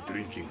manly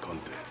drinking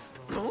contest?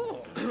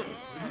 Oh.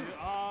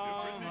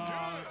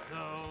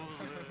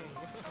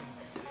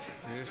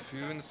 If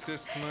you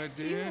insist, my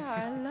dear. You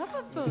are a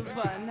lovable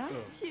one,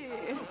 aren't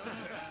you?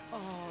 Oh,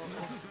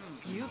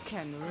 you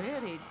can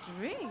really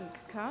drink,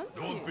 can't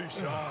you? Don't be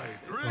shy.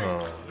 Drink!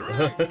 Oh.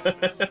 Drink!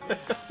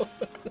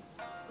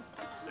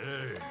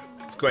 Hey.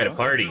 It's quite a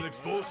party. What's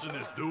an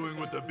expulsionist doing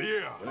with the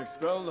beer? We'll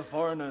expel the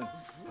foreigners,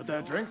 but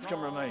their drinks can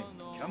remain.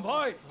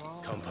 Kanpai!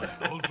 Kanpai.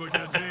 Don't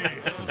forget me.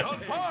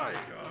 Kanpai!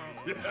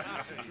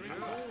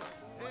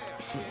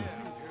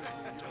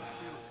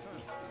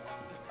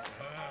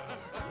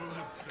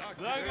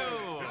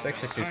 This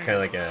actually seems kind of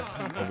like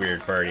a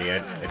weird party. I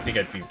think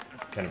I'd be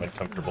kind of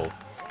uncomfortable.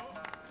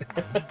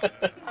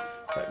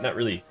 Not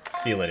really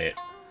feeling it.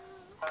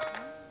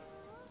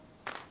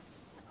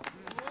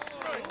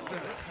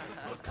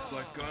 Looks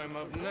like I'm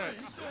up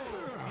next.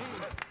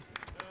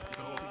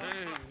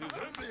 Hey,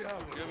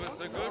 give us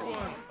a good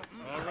one.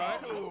 All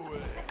right.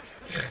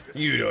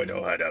 You don't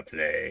know how to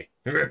play.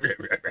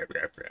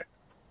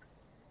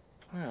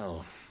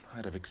 Well,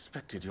 I'd have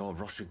expected your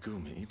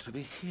Roshigumi to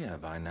be here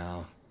by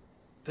now.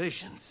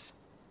 Patience.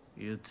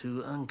 You're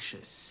too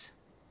anxious.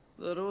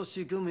 The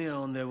Roshigumi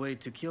are on their way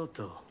to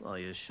Kyoto, I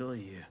assure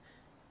you.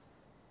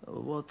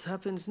 What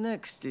happens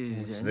next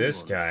is What's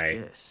this guy?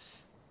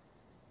 Guess.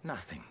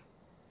 Nothing.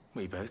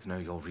 We both know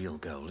your real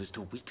goal is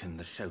to weaken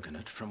the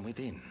shogunate from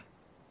within.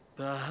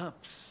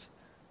 Perhaps.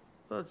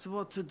 But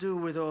what to do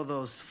with all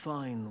those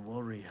fine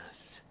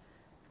warriors?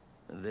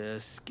 Their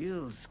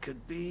skills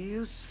could be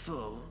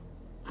useful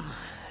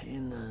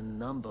in a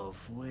number of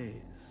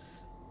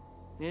ways.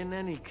 In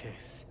any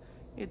case,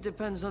 it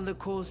depends on the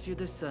course you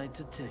decide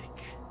to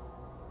take.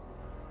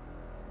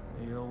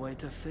 You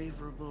await a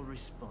favorable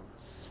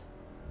response.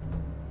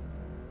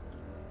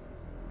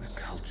 The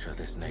culture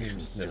this nation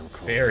still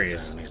calls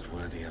nefarious. its own is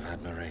worthy of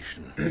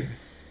admiration.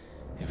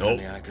 If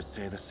only I could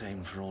say the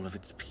same for all of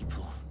its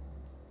people.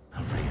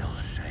 A real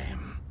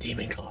shame.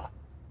 Demon Claw.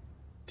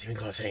 Demon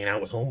Claw's hanging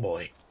out with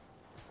Homeboy.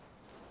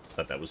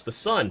 Thought that was the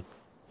sun.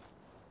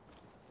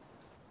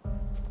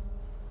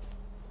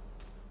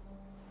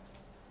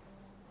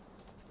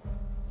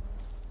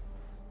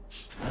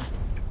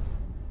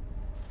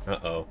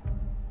 Uh-oh.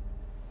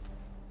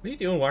 What are you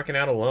doing walking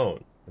out alone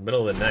in the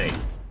middle of the night?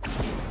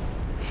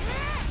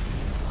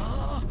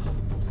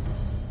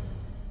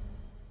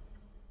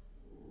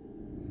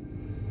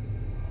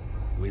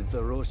 With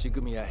the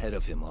Roshigumi ahead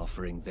of him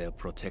offering their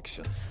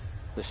protection,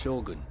 the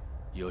Shogun,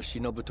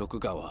 Yoshinobu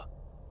Tokugawa,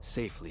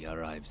 safely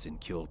arrives in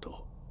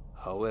Kyoto.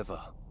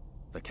 However,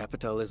 the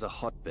capital is a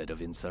hotbed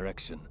of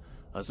insurrection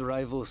as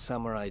rival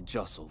samurai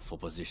jostle for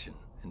position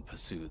and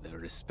pursue their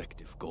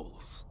respective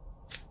goals.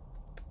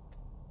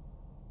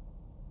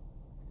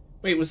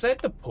 Wait, was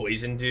that the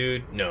poison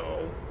dude?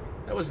 No.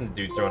 That wasn't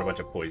the dude throwing a bunch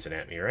of poison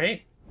at me,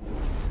 right?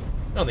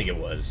 I don't think it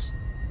was.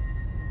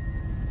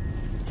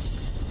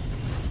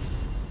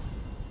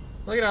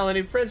 Look at all the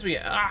new friends we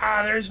have.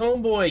 Ah, there's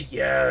Homeboy.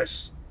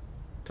 Yes.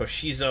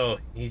 Toshizo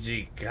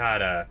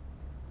Hijikata.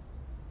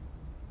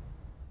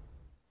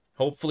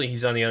 Hopefully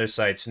he's on the other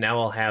side, so now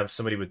I'll have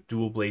somebody with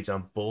dual blades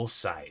on both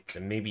sides.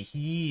 And maybe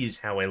he's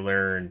how I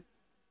learn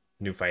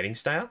new fighting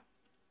style?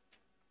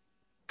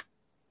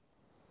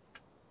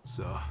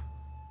 Sir,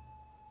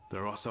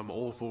 there are some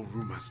awful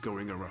rumors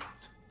going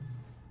around.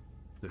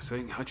 They're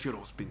saying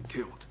Hachiro's been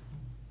killed,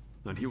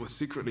 and he was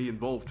secretly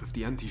involved with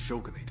the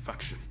anti-shogunate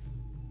faction.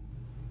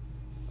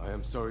 I I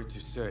am sorry to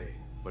say,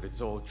 but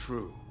it's all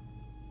true.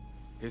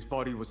 His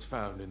body was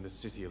found in the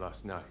city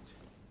last night.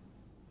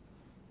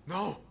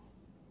 No!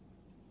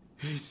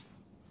 He's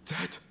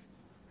dead.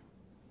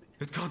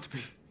 It can't be.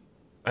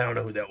 I don't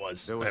know who that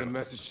was. There was a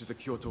message to the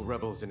Kyoto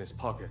rebels in his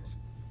pocket.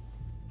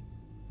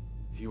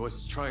 He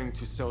was trying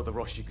to sell the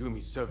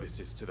Roshigumi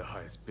services to the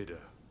highest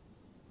bidder.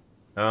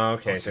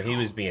 Okay, so he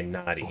was being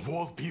naughty. Of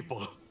all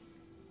people,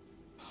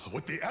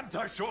 with the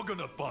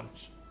anti-shogunate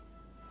bunch,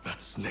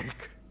 that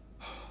snake.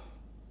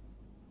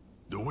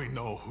 Do we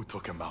know who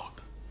took him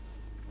out?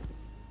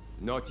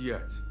 Not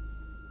yet.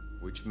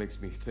 Which makes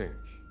me think,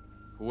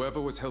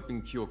 whoever was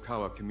helping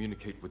Kiyokawa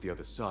communicate with the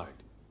other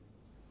side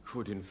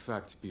could in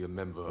fact be a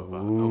member of our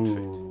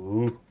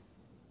outfit.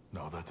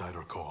 Now that I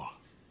recall,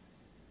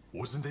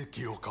 wasn't it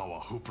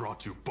Kiyokawa who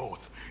brought you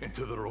both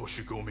into the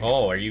Roshigumi?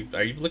 Oh, are you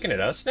looking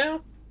at us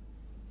now?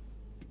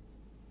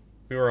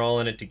 We were all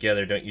in it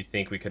together. Don't you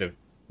think we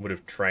would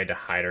have tried to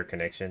hide our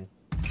connection?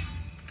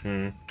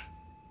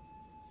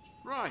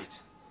 Right.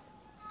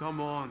 Come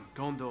on,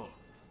 Kondo.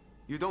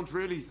 You don't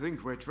really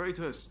think we're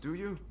traitors, do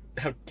you?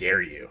 How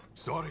dare you?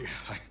 Sorry,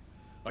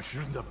 I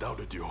shouldn't have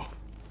doubted you.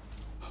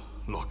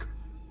 Look,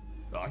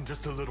 I'm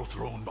just a little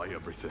thrown by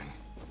everything.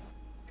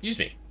 Excuse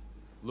me.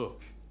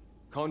 Look,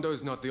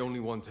 Kondo's not the only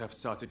one to have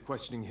started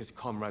questioning his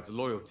comrades'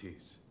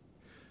 loyalties.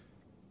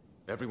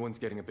 Everyone's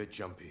getting a bit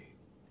jumpy,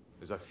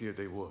 as I feared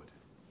they would.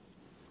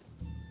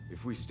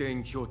 If we stay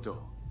in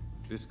Kyoto,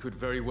 this could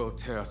very well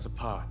tear us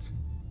apart.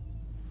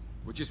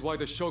 Which is why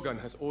the Shogun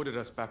has ordered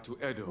us back to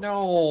Edo.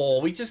 No,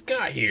 we just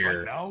got here.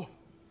 Right now?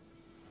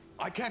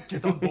 I can't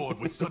get on board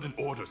with sudden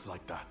orders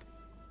like that.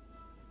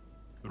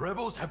 The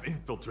rebels have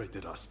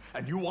infiltrated us,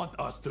 and you want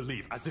us to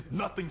leave as if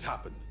nothing's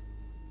happened.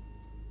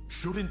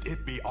 Shouldn't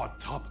it be our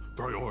top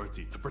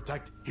priority to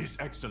protect His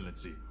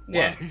Excellency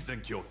while he's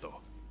in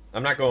Kyoto?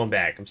 I'm not going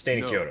back. I'm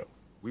staying in Kyoto.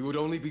 We would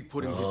only be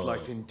putting his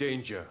life in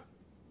danger.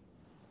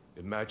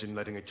 Imagine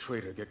letting a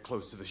traitor get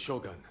close to the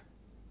Shogun.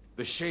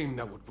 The shame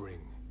that would bring.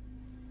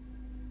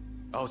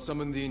 I'll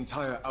summon the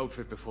entire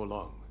outfit before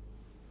long.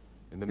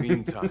 In the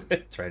meantime,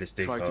 try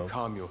to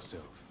calm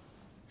yourself.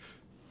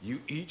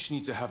 You each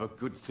need to have a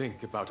good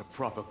think about a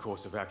proper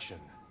course of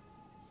action.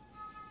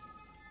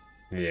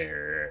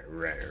 Yeah,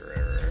 right.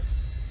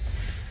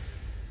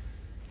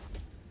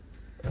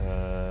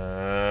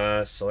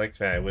 Select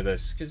fact. With a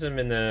schism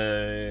in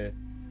the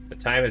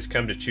time has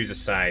come to choose a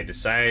side.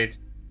 Decide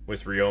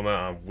with Ryoma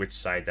on which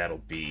side that'll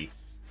be.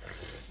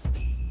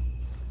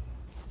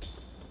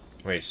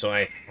 Wait,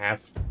 so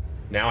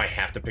now I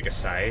have to pick a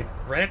side?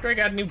 Right after I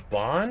got a new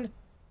bond?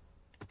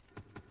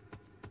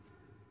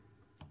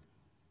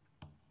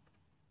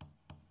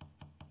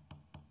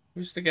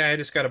 Who's the guy I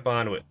just got a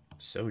bond with?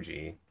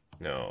 Soji?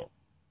 No.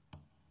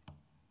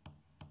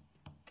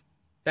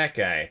 That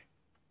guy.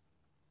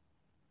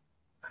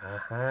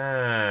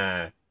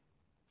 Aha.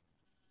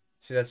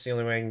 See, that's the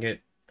only way I can get...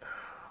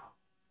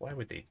 Why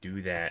would they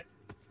do that?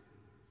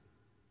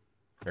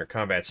 Or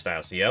combat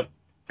styles, yep.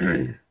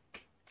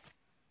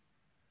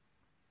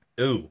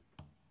 Ooh.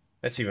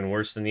 That's even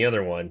worse than the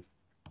other one.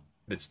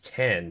 It's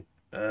 10.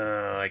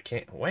 I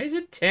can't... Why is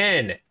it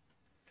 10?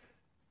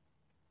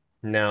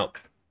 No.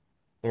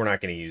 We're not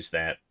going to use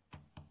that.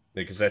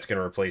 Because that's going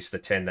to replace the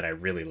 10 that I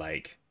really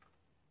like.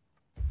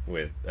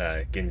 With,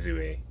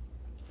 Genzue.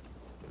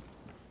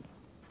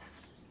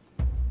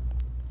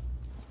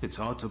 It's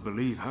hard to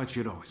believe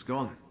Hachiro is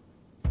gone.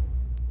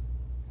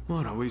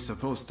 What are we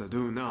supposed to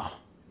do now?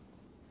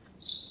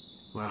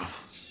 Well,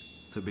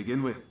 to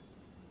begin with,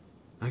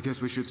 I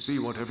guess we should see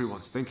what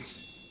everyone's thinking.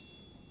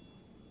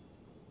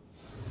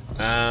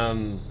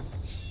 Inform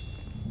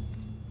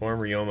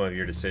Ryoma of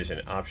your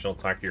decision. Optional,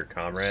 talk to your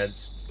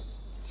comrades.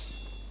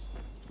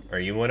 Are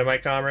you one of my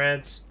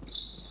comrades?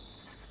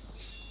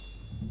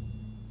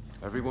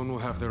 Everyone will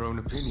have their own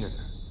opinion,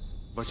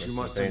 but yes, you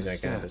must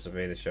understand.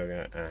 Disobey the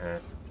Shogun.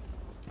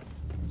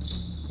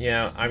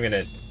 Yeah,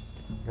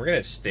 we're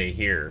gonna stay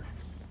here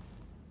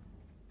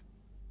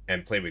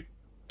and play with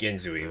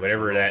Genzue,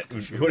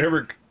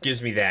 whatever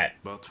gives me that.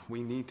 But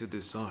we need to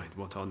decide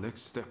what our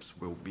next steps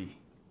will be.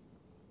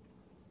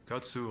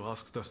 Katsu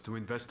asked us to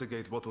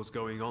investigate what was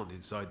going on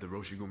inside the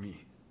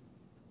Roshigumi.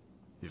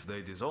 If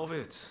they dissolve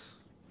it,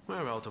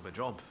 we're out of a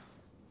job.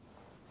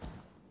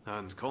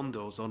 And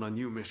Kondo's on a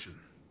new mission,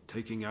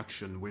 taking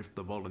action with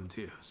the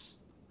volunteers.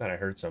 Thought I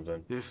heard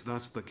something. If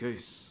that's the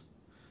case,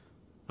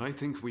 I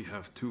think we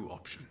have two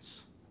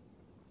options.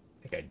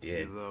 I think I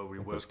did. Either we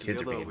work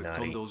together with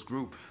Kondo's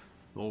group,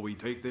 or we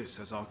take this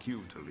as our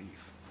cue to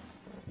leave.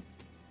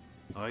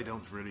 I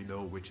don't really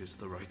know which is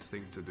the right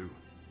thing to do.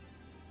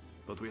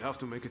 But we have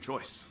to make a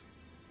choice.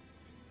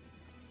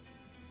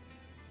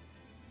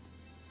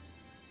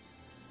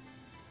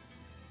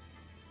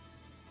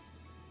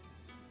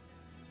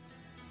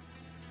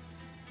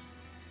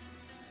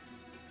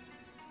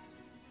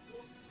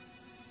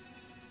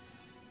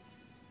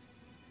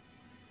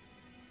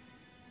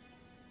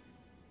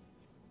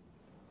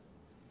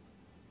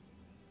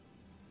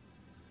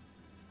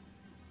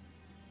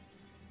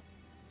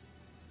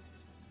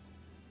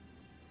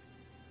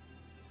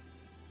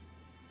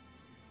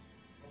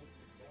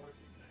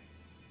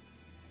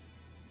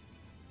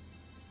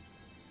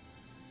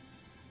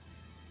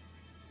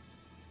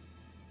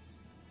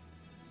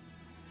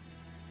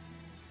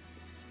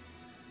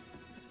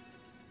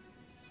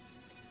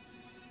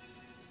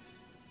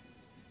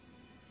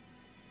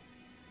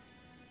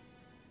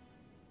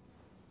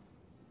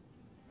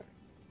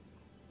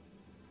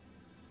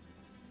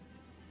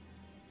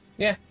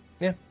 Yeah,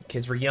 yeah.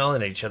 Kids were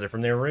yelling at each other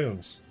from their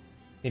rooms.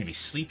 Need to be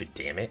sleeping,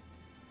 damn it.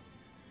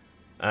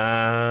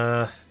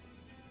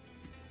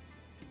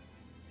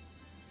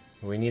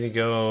 We need to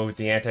go with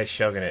the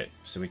anti-shogunate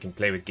so we can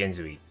play with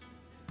Genzui.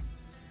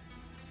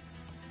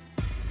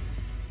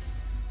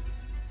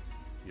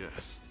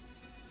 Yes.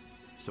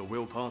 So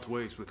we'll part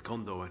ways with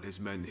Kondo and his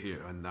men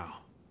here and now.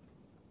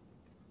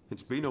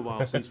 It's been a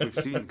while since we've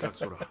seen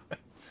Katsura.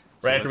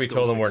 Right after we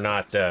told them we're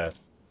not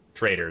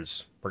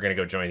traitors, we're gonna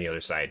go join the other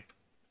side.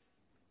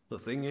 The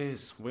thing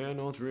is, we're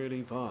not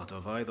really part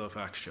of either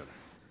faction.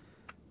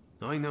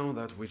 I know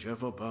that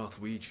whichever path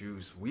we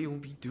choose, we'll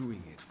be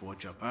doing it for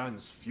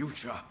Japan's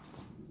future.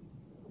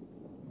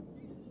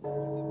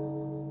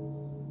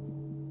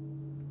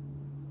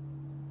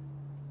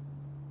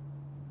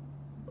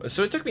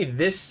 So it took me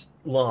this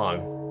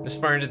long, this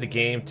far into the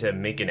game, to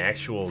make an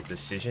actual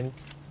decision.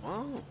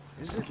 Wow,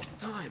 is it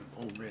time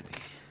already?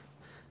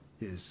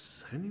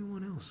 Is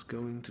anyone else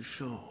going to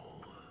show?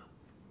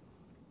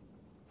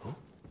 Huh?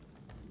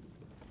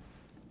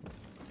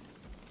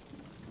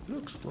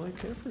 Looks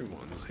like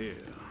everyone's here.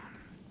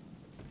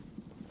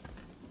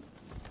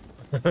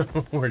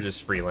 We're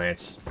just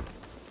freelance.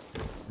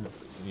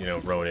 You know,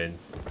 Ronin.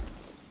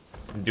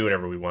 Do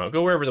whatever we want.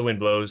 Go wherever the wind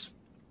blows.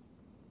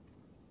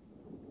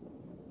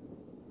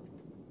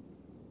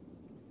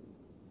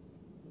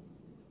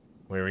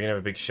 Wait, are we gonna have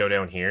a big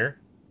showdown here?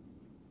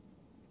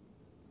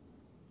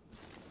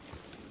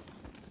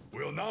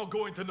 We're now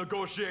going to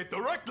negotiate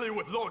directly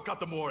with Lord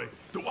Katamori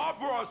to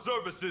offer our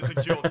services in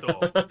Kyoto.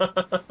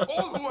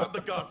 All who have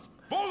the guts,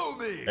 follow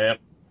me! Yep.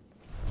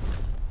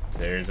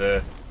 There's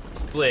a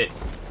split.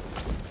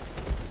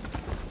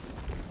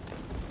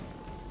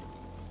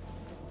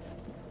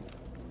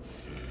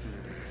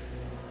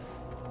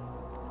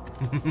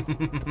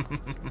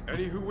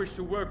 Any who wish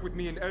to work with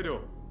me in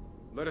Edo,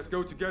 let us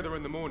go together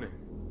in the morning.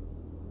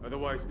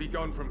 Otherwise, be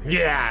gone from here.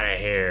 Get out of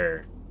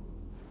here!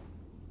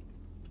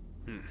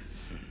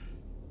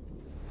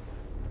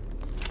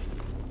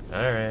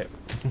 Alright.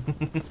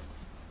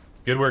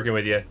 Good working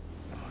with you.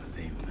 Are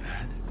they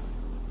mad?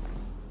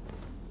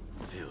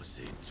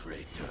 Filthy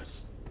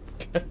traitors.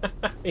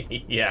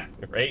 Yeah,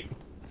 right?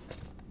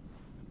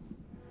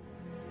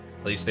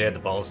 At least they had the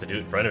balls to do it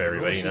in front of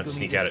everybody, not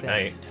sneak out at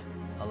night.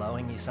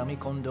 Allowing Isami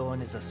Kondo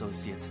and his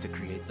associates to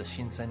create the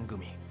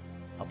Shinsengumi,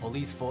 a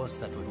police force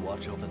that would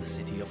watch over the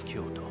city of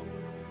Kyoto.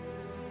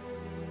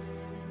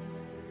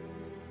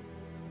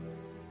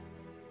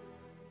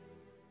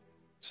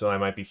 So I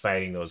might be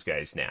fighting those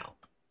guys now.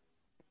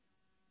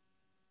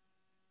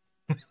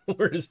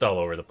 We're just all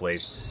over the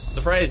place.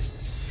 Surprised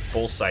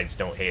both sides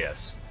don't hate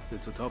us.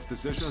 It's a tough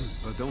decision,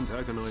 but don't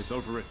agonize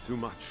over it too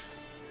much.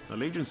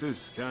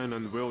 Allegiances can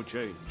and will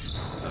change.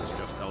 That's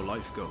just how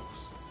life goes.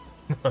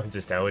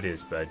 Just how it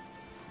is, bud.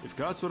 If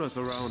Katsura's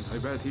around, I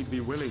bet he'd be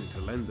willing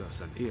to lend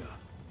us an ear.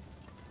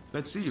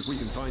 Let's see if we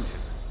can find him.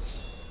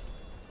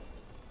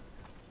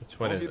 Which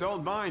one is you it?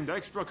 don't mind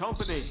extra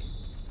company.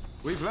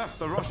 We've left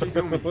the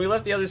Roshigumi. We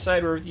left the other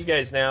side. We're with you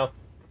guys now.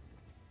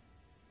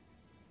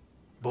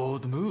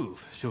 Bold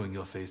move, showing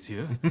your face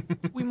here.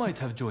 We might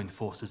have joined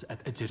forces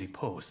at Ejiri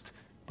Post,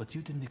 but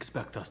you didn't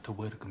expect us to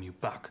welcome you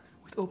back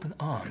with open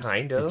arms,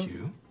 Kind of. did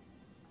you?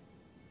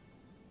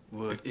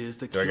 Word is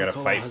the Do I gotta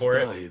Kyoto fight has for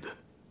it? died.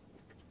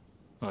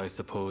 I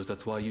suppose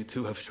that's why you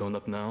two have shown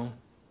up now.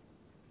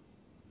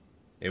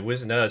 It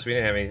wasn't us. We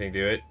didn't have anything to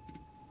do it.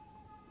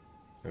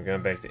 We're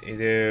going back to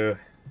Edo.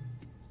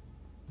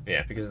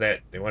 Yeah, because of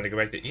that, they wanted to go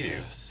back to Edo.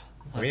 Yes,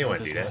 We didn't want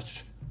to do that.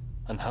 much.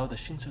 And how the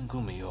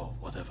Shinsengumi or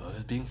whatever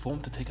is being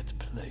formed to take its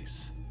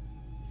place.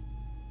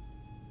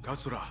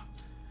 Katsura,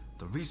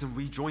 the reason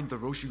we joined the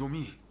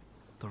Roshigumi,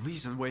 the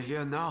reason we're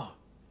here now.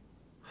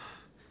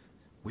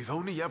 We've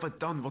only ever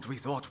done what we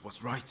thought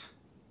was right.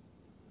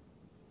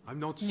 I'm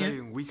not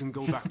saying we can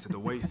go back to the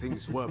way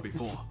things were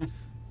before,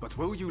 but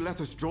will you let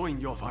us join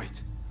your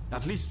fight,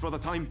 at least for the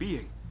time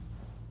being?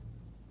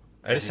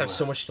 I just have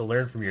so much to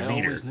learn from your I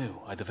leader. always knew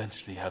I'd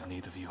eventually have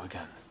need of you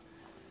again.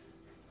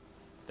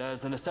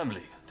 There's an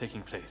assembly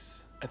taking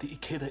place at the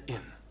Ikeda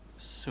Inn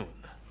soon.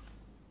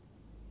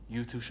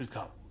 You two should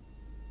come.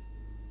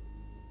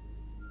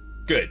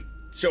 Good.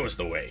 Show us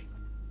the way.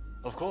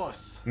 Of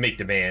course. Make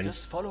demands.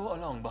 Just follow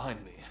along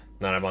behind me.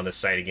 Not I'm on this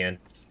side again.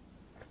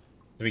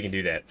 We can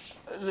do that.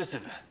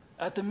 Listen,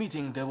 at the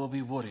meeting there will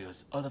be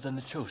warriors other than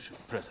the Choshu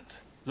present.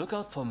 Look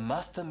out for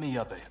Master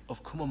Miyabe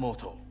of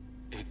Kumamoto,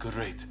 a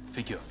great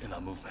figure in our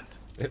movement.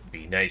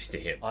 Be nice to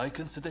him. I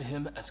consider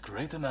him as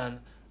great a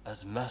man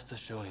as Master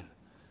Shoin.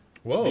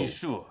 Whoa. Be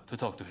sure to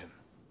talk to him.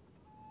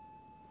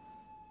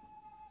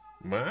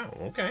 Wow,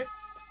 okay.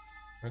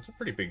 That's a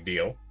pretty big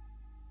deal.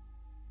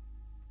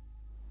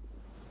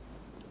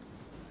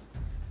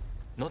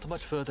 Not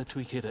much further to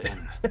Ikeda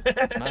Inn.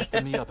 Master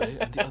Miyabe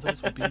and the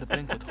others will be in the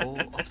banquet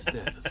hall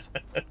upstairs.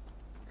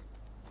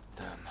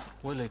 Damn,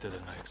 we're later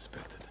than I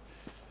expected.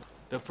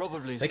 They're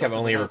probably I think I've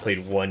only ever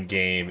played one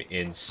game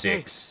in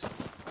 6,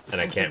 and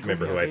I can't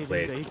remember who I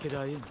played.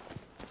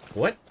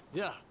 What?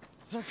 Yeah,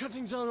 they're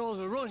cutting down all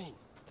the Ronin.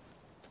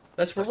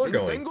 That's where we're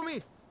going.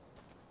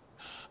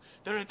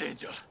 They're in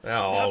danger.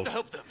 Oh, We have to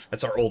help them.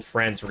 that's our old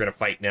friends. We're gonna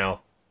fight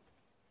now.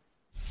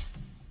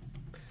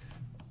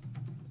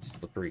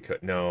 Slippery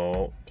coat.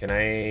 No. Can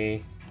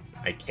I?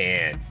 I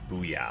can.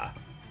 Booyah.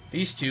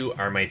 These two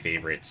are my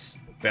favorites.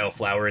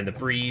 Bellflower in the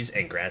Breeze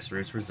and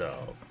Grassroots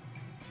Resolve.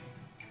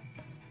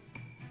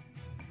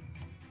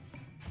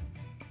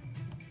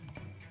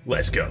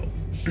 Let's go.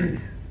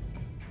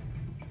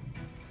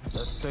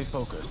 Let's stay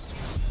focused.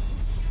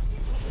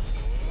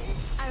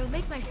 I will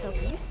make myself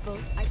useful,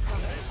 I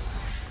promise.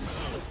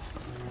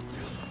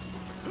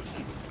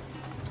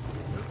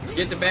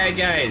 Get the bad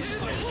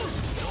guys.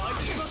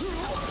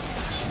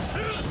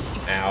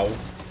 Ow.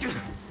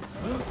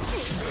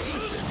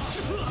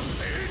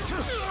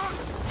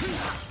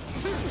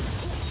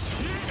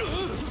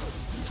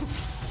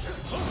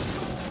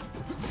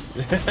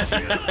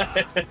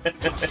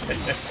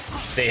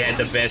 They had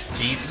the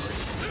best cheats.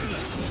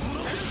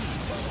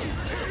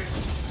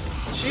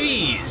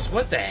 Jeez,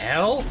 what the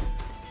hell?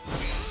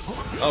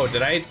 Oh,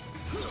 did I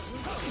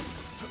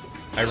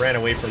ran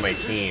away from my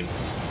team.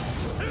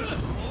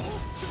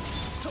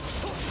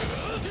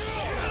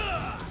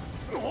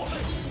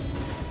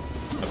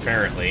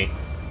 Apparently.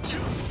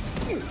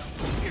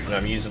 And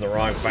I'm using the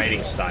wrong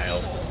fighting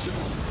style.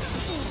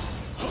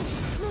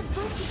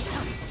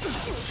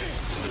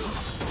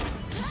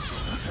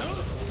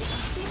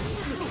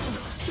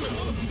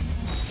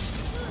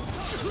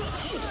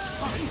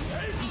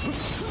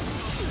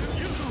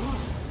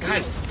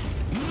 God.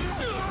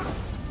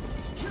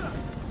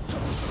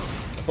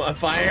 I'm on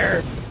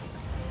fire.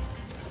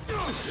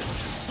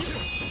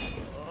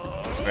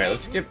 Alright,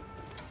 let's skip.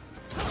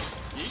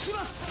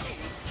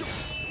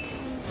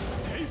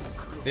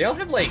 They all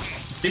have, like,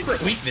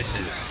 different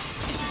weaknesses.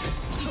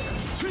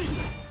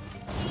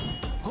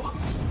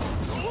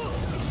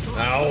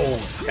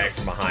 Oh, attack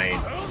from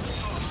behind.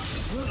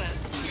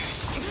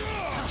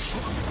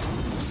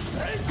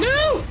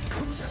 No!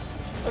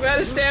 I'm out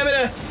of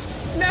stamina!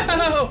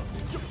 No!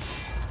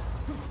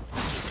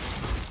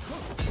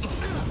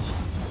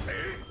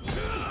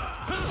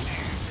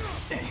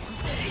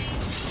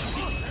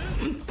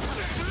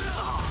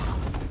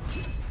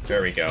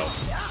 There we go.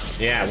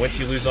 Yeah, once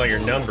you lose all your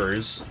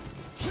numbers,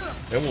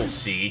 then we'll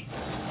see.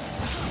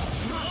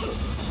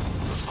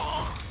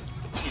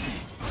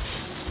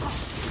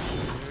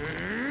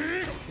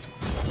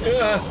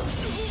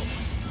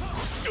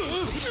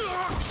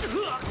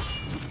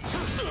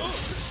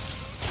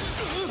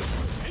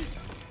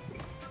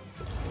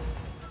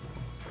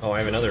 Oh, I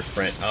have another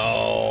friend.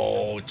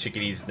 Oh,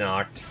 Chickadee's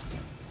knocked.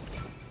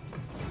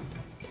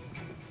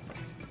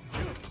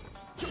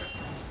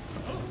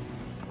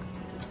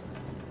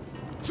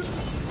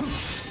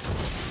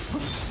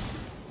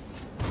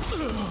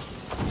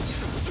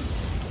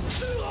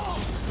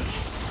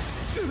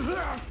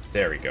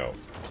 There we go.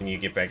 Can you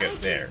get back up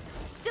there?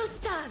 Still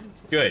stunned.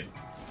 Good.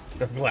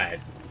 I'm glad.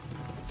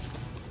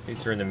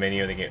 These are in the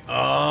menu of the game.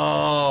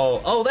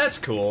 Oh, oh, that's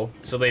cool.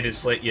 So they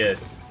just let you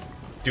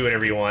do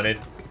whatever you wanted.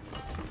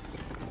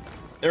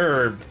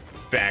 Or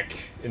back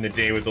in the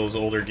day with those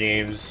older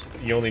games,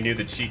 you only knew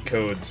the cheat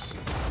codes,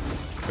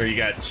 or you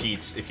got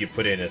cheats if you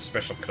put in a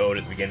special code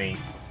at the beginning.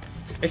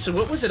 Hey, so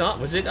what was it on?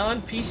 Was it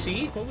on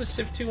PC? What was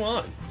Civ 2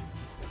 on?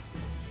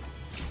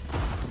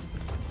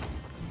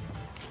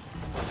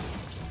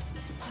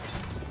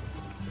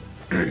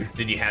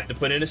 Did you have to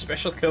put in a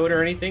special code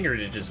or anything, or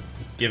did it just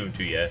give them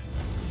to you?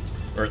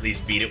 Or at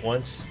least beat it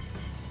once?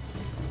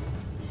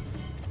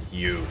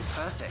 You.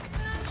 Perfect.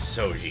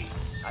 Soji.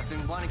 I've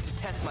been wanting to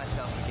test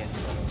myself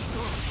against you.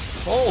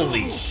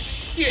 Holy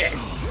shit!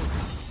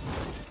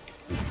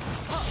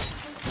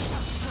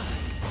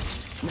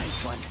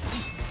 Nice one.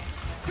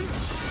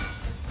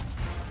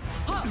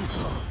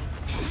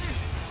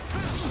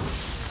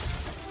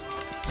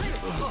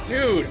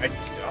 Dude,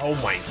 oh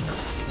my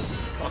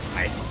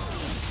God.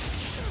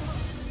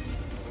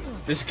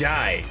 This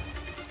guy.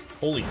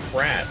 Holy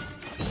crap.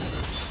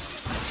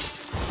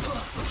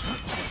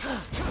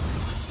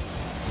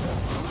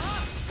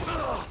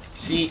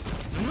 See,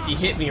 he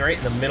hit me right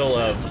in the middle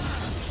of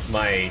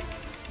my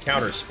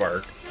counter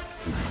spark.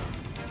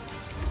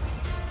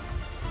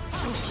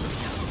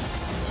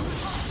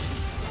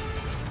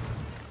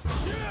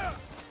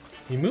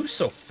 He moves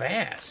so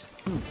fast.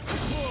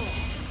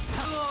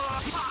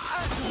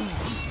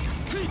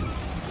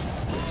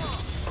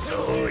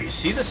 Oh, you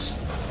see this?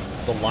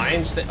 The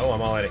lines that. Oh,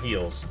 I'm all out of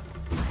heals.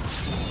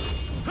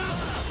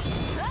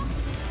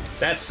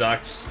 That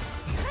sucks.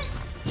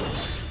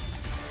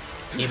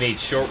 He made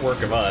short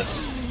work of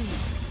us.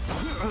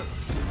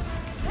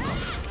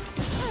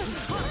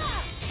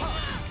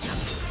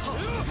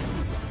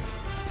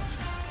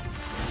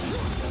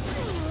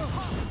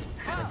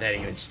 But that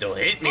even still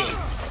hit me.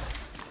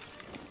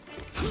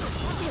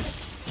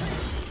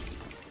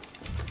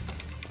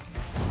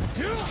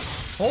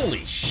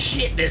 Holy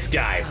shit, this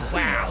guy!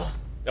 Wow.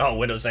 Oh,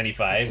 Windows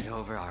 95.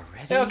 Over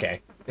already?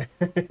 Okay.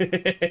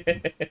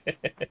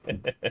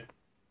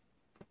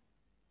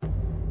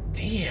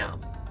 Damn.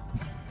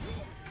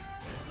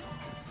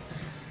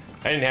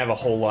 I didn't have a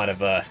whole lot of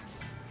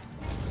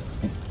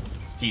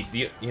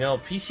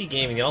PC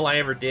gaming, all I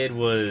ever did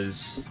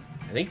was,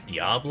 I think,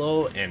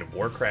 Diablo and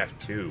Warcraft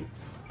 2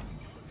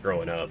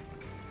 growing up.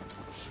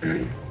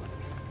 Perfect.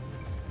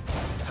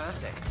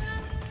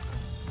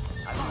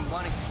 I've been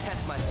wanting to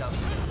test myself.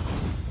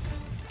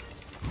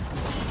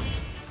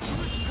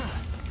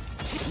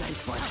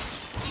 Nice one.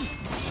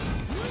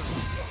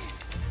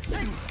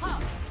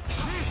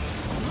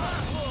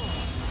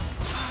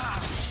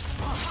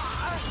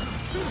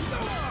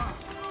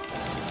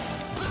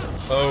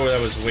 Oh,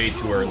 that was way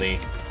too early.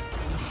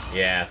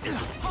 Yeah.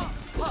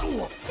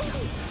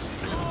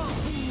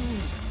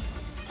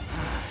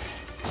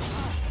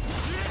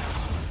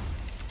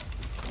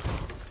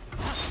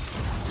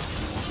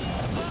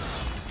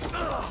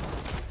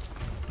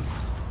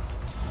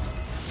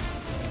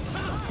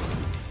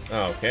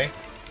 Oh, okay.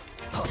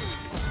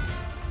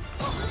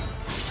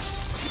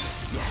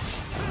 Yes.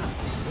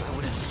 I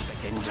wouldn't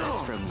expect any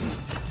less from you.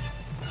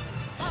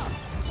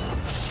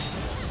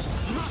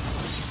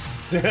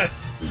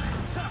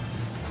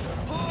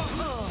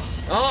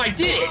 Oh, I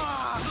did it!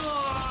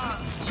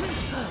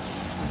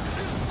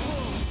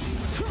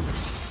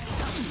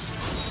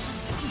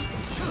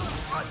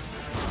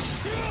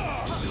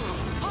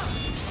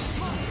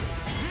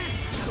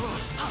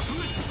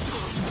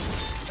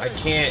 I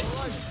can't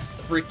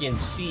freaking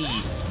see.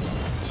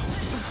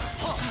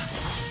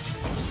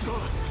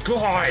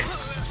 God!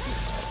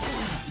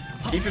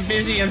 Keep it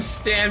busy, I'm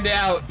stammed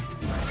out.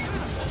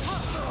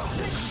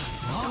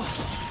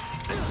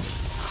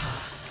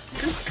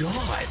 Good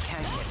God! I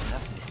can't get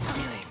enough of this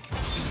feeling.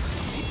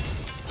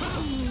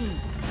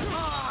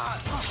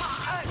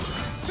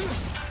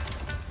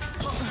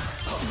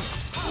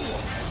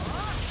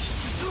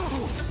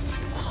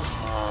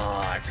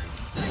 Fuck.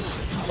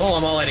 Oh,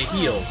 I'm all out of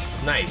heals.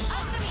 Nice.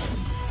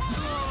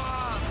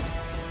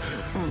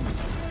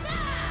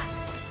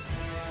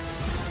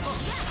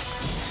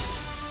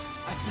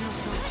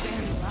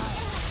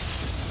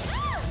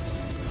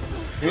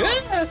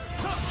 Yeah.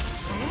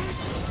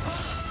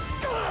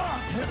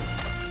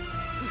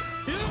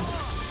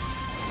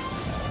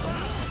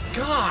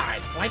 God,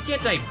 why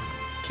can't I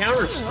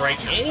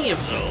counter-strike any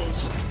of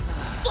those?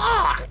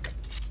 Fuck!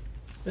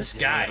 This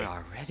guy.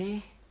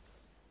 Already?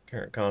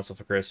 Current console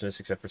for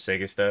Christmas, except for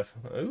Sega stuff.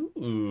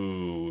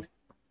 Ooh.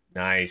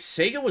 Nice.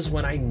 Sega was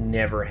one I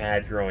never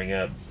had growing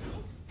up.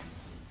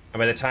 And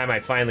by the time I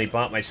finally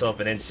bought myself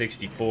an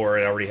N64,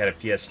 I already had a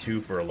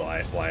PS2 for a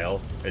while.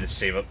 I had to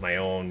save up my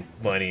own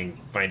money and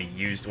find a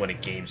used one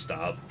at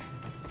GameStop.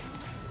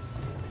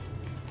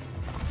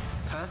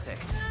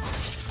 Perfect.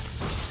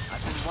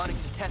 I've been wanting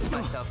to test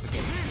myself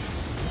again.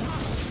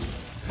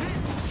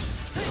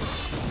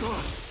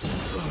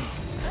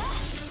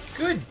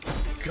 Good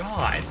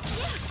God.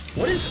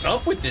 What is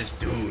up with this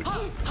dude?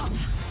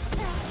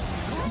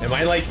 Am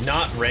I, like,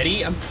 not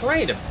ready? I'm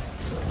trying to...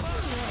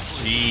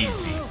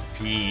 Jeezy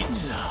Pete.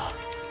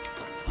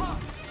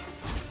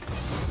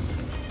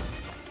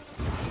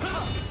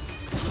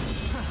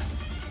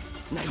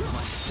 Nice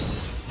one.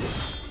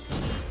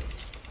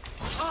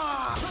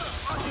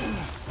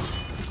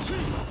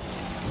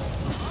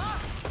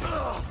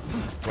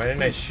 Why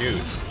didn't I shoot?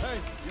 Hey,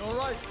 you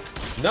alright?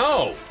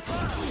 No!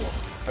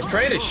 I'm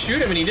trying to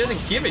shoot him and he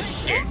doesn't give a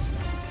shit.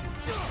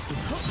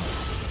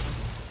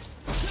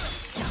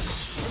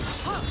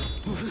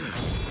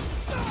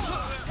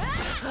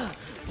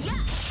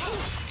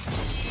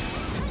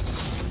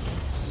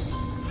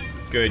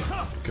 Good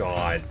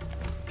God.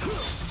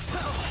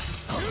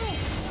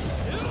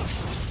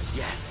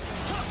 Yes.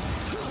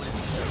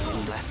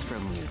 Less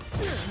from you.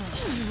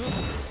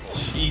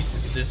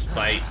 Jesus, this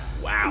fight.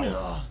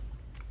 Wow.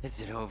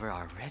 Is it over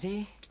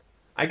already?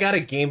 I got a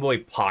Game Boy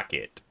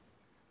Pocket.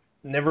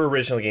 Never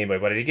original Game Boy,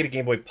 but I did get a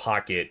Game Boy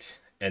Pocket,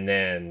 and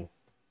then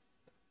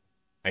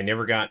I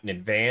never got an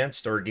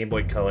Advanced or a Game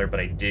Boy Color, but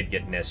I did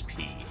get an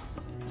SP.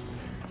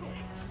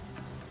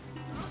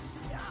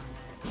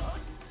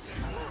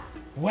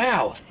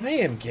 Wow, I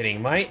am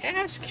getting my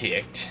ass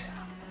kicked.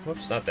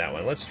 Whoops, not that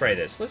one. Let's try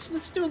this.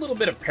 Let's do a little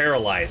bit of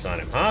Paralyze on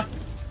him, huh?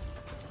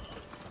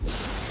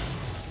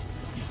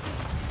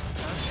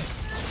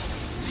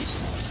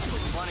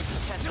 Wanting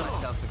to test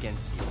myself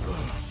against you.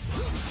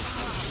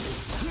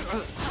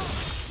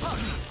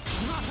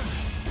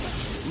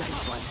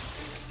 Nice one.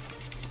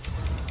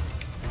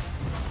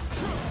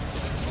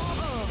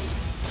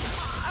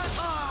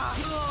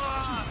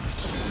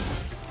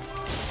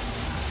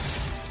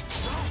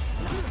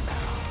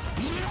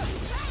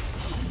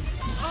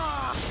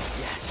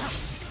 Yes.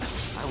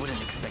 I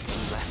wouldn't expect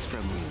less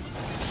from you.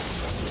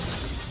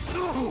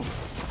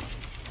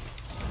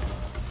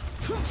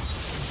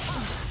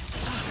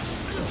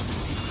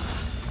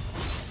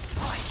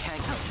 I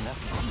can't get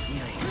enough of this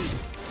feeling.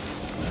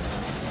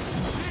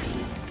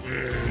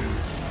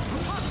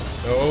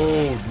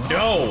 Oh,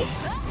 no!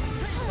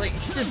 Like,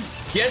 he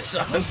just gets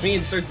on me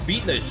and starts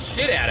beating the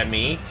shit out of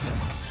me.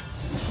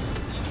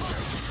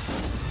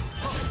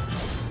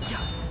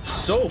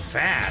 So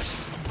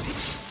fast.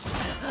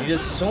 He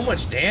does so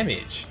much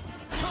damage.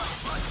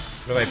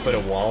 What if I put a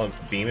wall and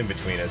beam in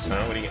between us,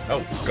 huh? What do you...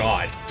 Oh,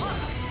 God.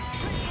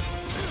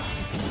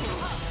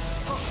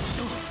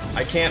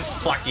 I can't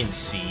fucking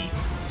see.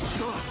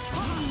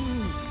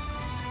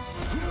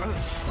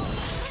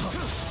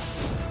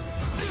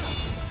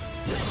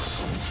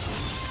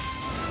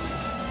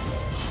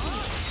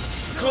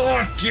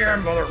 God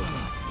damn, mother...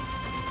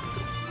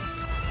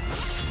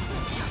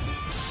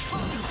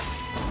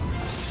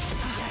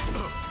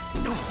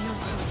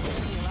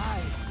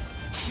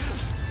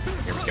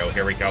 Here we go,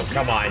 here we go.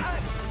 Come on.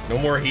 No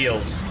more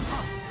heals.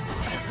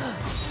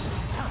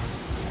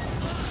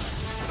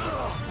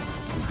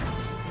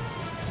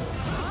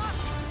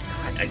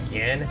 God,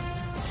 again?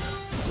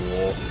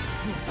 Cool.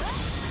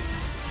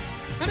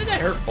 How did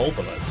that hurt both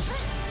of us?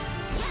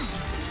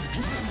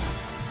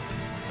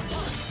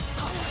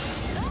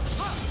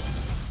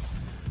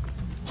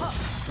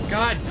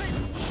 God.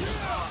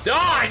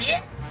 Ah,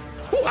 yeah!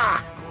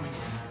 Hoo-ah!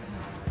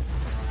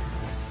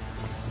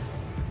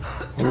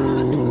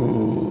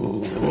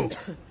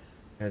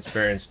 That's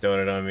Baron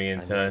stoned it on me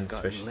in ton.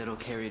 Got a little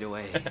carried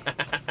away.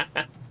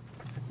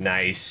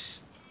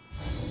 Nice.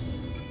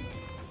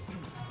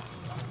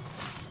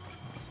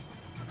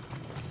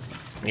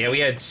 Yeah, we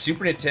had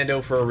Super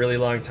Nintendo for a really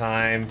long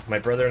time. My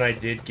brother and I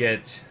did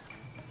get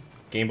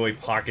Game Boy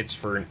Pockets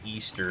for an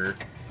Easter.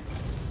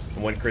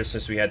 And one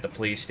Christmas we had the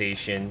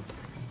PlayStation,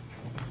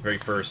 very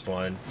first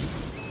one.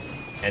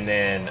 And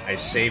then I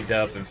saved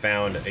up and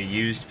found a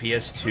used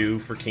PS2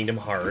 for Kingdom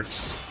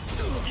Hearts.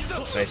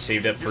 And I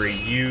saved up for a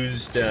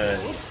used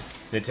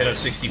Nintendo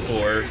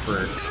 64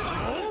 for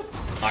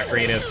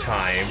Ocarina of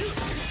Time.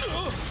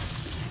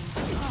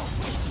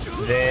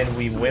 Then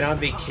we went on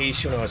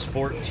vacation when I was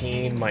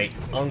 14. My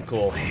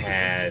uncle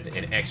had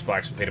an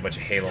Xbox. We played a bunch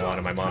of Halo on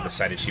it. My mom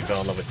decided she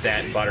fell in love with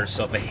that and bought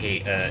herself an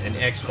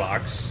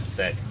Xbox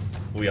that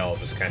we all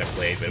just kind of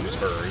played, but it was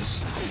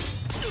hers.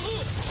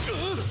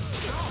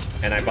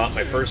 And I bought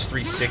my first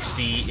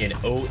 360 in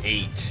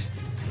 08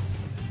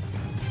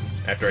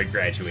 after I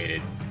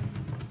graduated.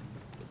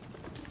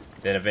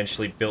 Then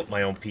eventually built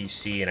my own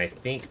PC in, I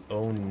think,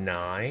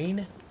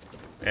 09.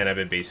 And I've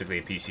been basically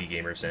a PC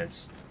gamer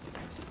since.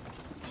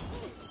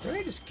 What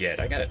did I just get?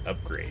 I got an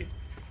upgrade.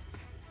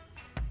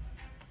 I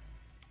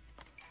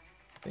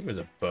think it was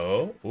a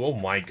bow. Oh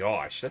my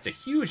gosh, that's a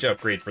huge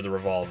upgrade for the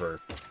revolver.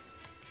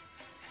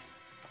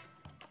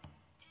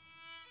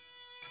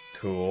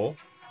 Cool.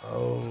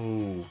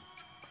 Oh.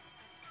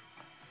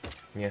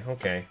 Yeah,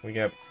 okay. We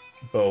got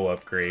bow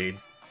upgrade.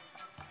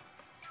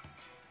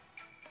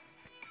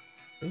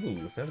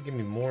 Ooh, that'll give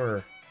me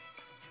more.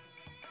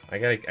 I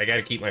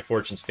gotta keep my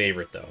Fortune's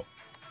favorite though.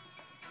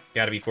 It's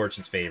gotta be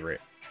Fortune's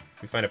favorite.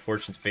 We find a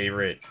Fortune's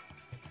favorite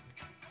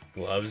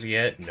gloves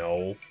yet?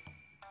 No.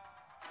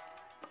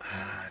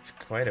 Ah, it's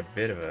quite a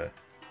bit of a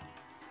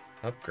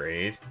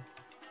upgrade.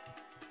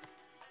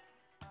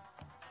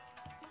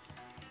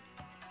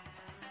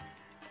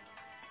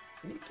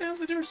 What the hell's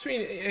the difference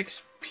between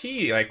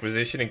XP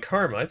acquisition and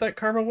Karma? I thought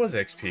Karma was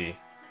XP.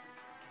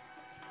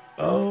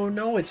 Oh,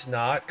 no, it's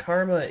not.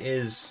 Karma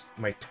is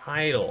my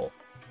title.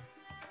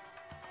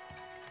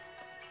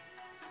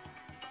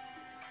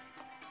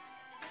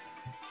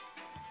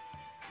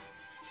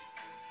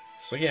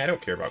 So yeah, I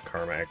don't care about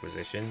Karma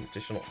acquisition.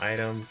 Additional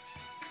item.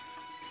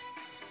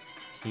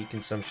 Heat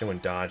consumption when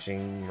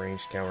dodging.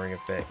 Range scouring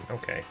effect.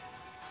 Okay.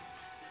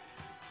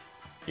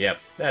 Yep,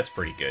 that's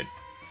pretty good.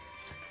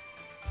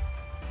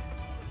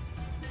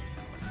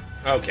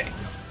 Okay.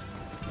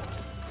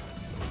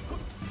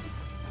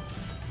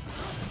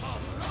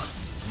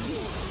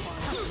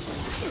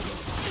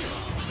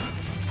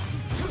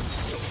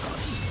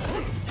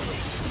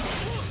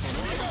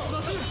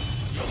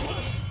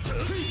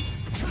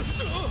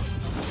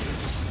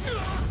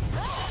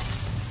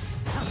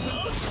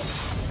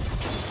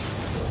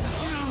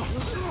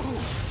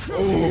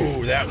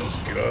 Ooh, that was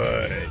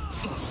good.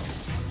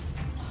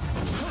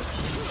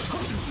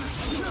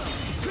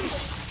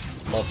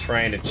 I'm all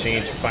trying to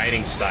change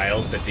fighting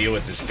styles to deal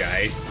with this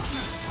guy.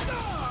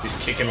 He's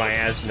kicking my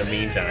ass in the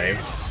meantime.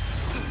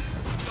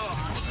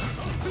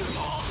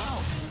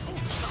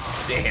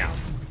 Damn.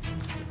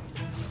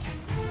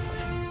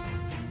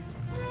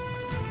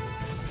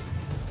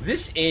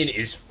 This inn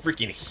is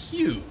freaking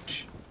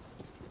huge.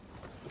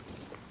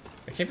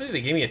 I can't believe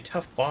they gave me a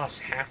tough boss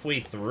halfway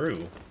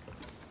through.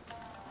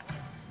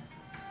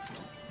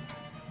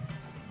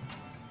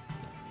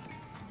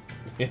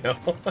 You know?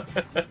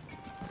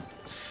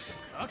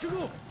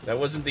 That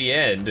wasn't the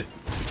end.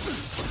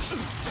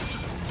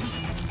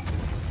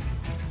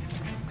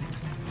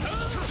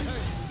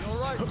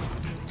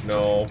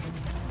 No.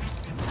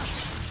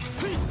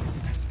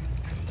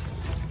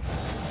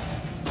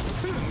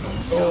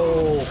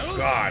 Oh,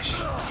 gosh.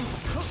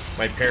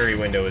 My parry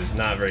window is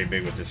not very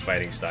big with this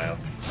fighting style.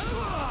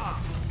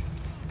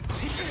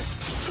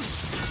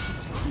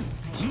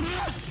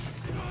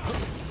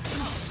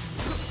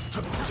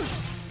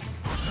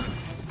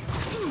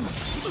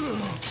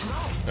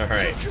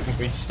 Alright,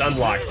 we stun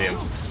locked him.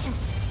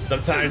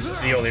 Sometimes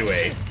it's the only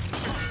way.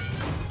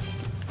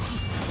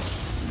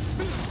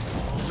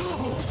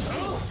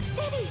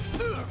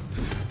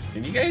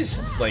 Can you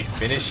guys, like,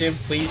 finish him,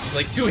 please? He's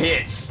like 2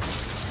 hits.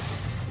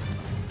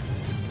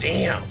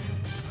 Damn.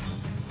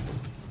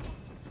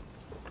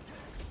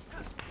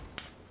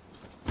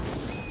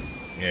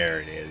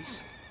 There it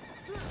is.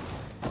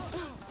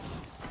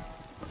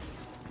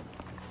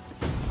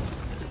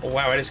 Oh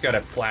wow, I just got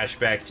a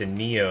flashback to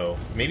Nioh.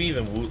 Maybe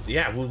even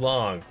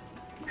Wulong.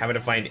 Having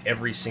to find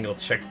every single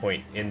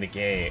checkpoint in the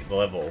game,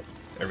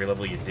 every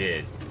level you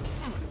did.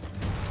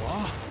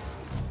 What?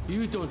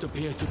 You don't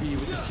appear to be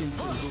with the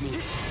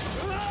Shinsengumi.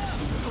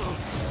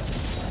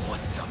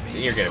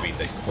 You're gonna beat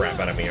the crap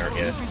out of me, aren't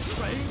you?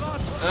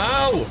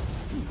 Oh!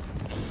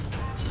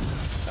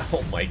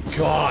 Oh my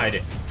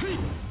god!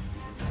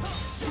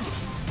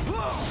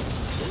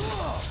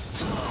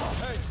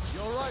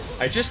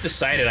 I just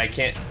decided I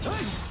can't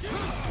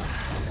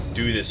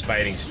do this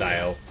fighting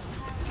style.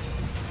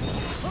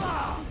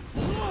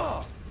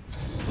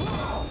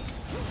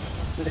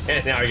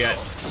 And now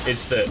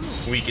it's the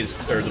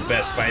weakest, or the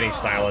best fighting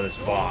style of this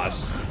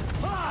boss.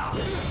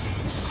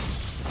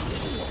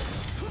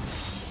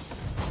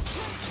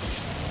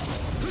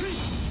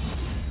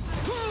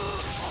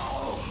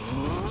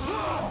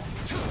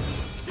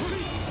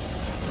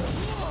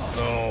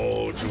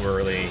 Oh, too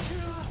early.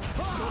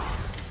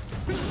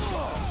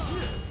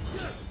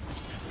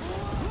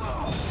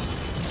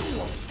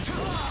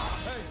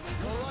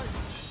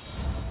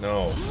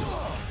 No.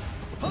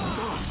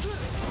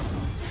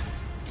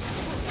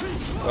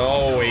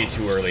 Oh, way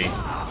too early.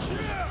 I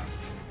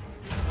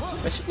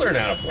should learn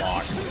how to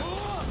block.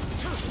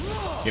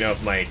 You know,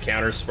 if my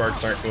counter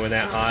sparks aren't going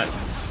that hot.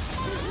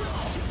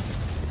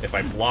 If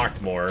I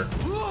blocked more.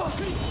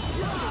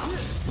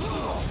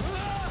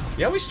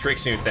 He always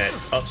tricks me with that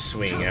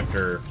upswing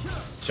after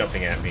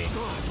jumping at me.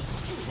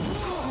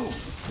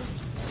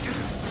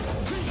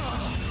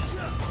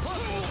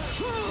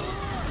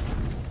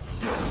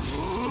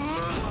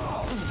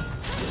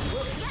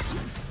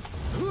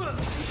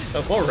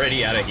 I'm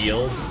already out of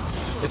heals.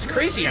 It's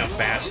crazy how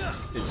fast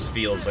it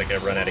feels like I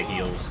run out of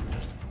heals.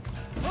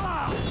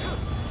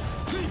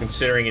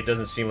 Considering it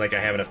doesn't seem like I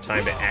have enough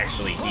time to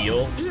actually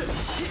heal.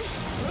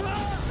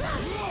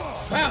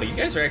 Wow, you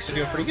guys are actually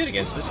doing pretty good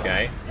against this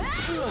guy.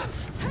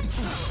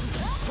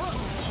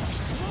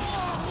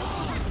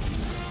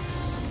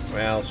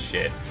 Well,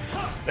 shit.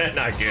 That's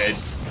not good.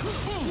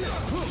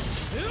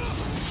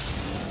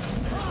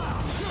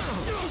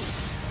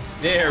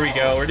 There we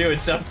go, we're doing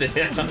something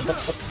now.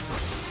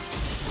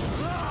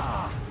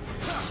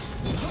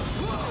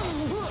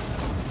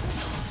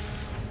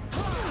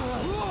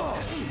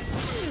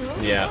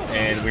 Yeah,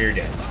 and we're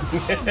dead.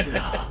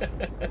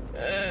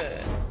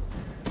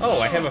 Oh,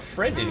 I have a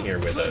friend in here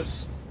with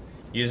us.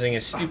 Using a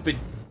stupid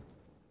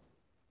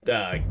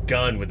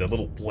gun with a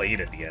little blade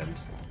at the end.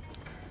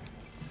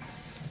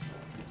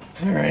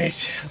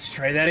 Alright, let's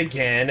try that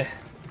again.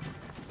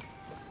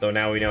 Though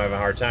now we know I have a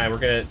hard time. We're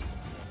gonna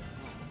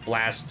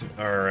blast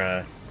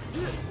our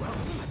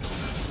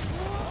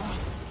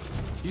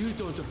You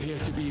don't appear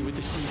to be with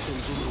the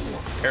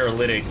Shinsengumi.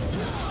 paralytic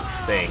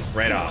thing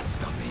right off.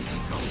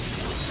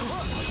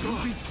 You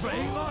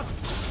betraying us?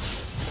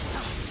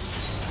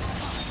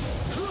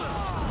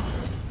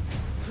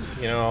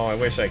 You know, I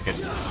wish I could.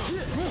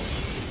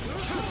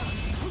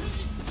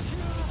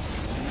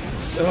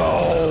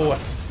 Oh!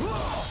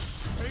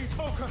 Stay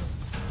focused.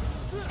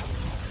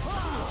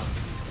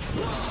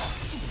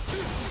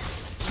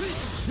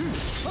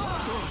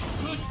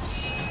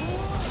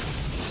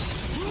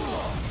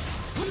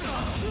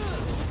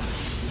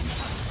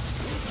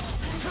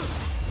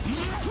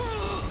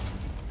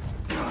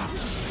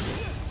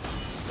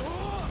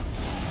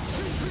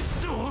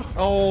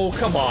 Oh,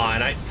 come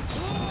on.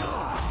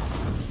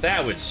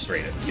 That would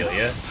straight up kill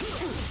you.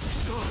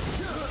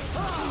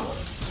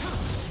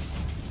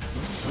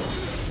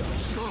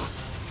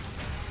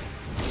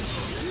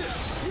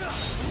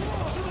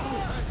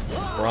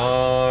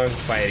 Wrong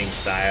fighting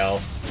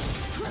style.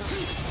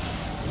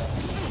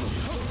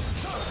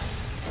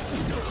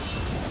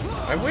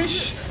 I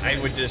wish I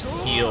would just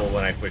heal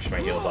when I push my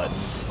heal button.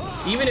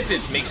 Even if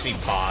it makes me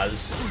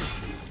pause.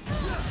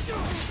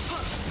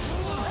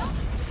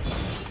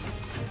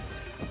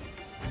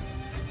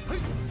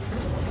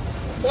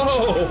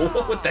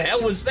 Whoa! What the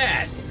hell was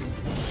that?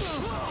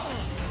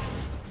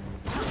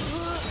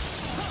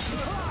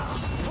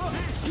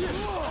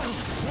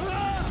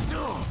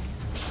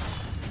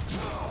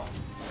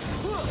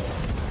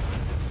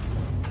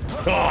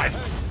 God!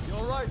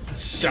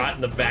 Shot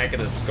in the back of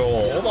the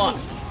skull. Hold on.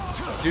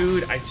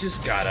 Dude, I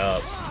just got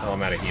up. Oh,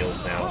 I'm out of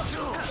heals now.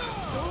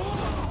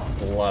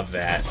 Love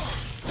that.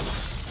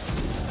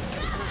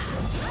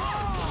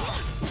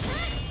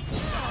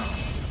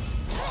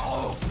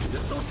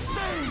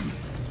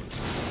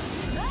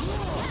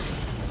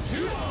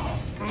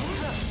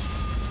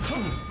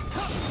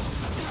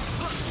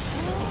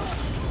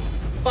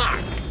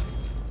 Fuck!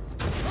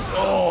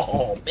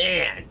 Oh,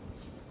 man!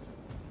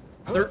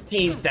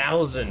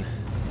 13,000.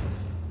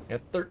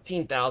 Got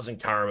 13,000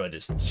 karma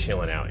just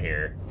chilling out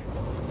here.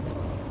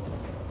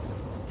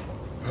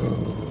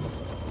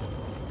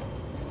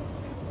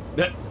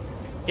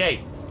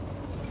 Okay.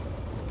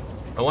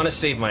 I want to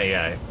save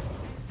my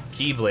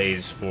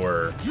Keyblaze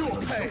for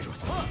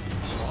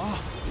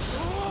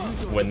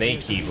when they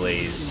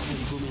Keyblaze.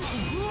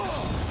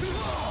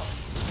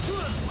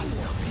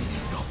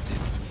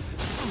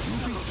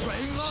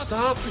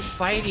 stop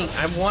fighting.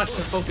 I want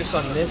to focus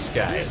on this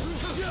guy.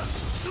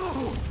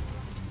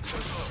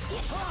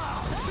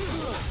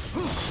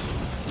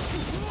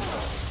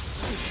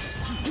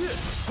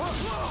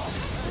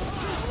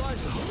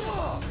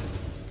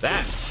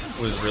 That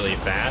was really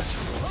fast.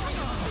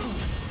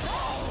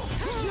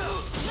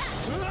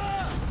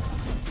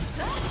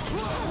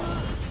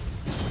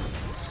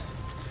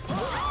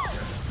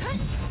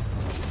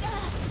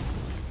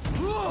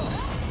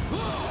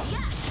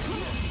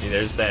 See,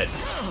 there's that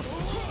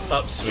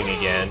upswing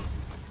again.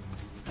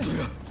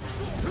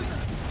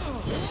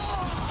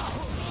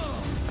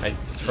 I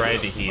tried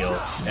to heal,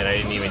 and I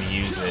didn't even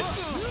use it.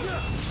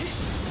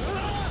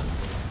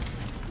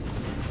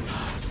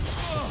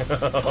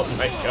 Oh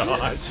my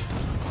gosh.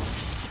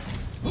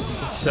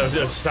 So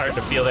I'm starting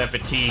to feel that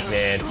fatigue,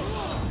 man.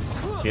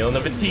 Feeling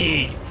the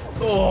fatigue.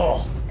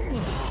 Oh!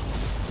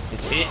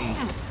 It's hitting.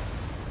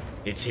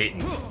 It's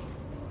hitting.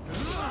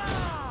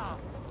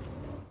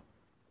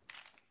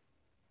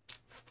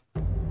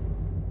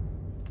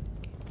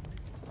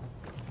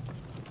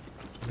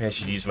 I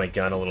should use my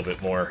gun a little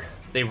bit more.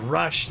 They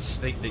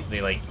rushed.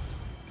 They like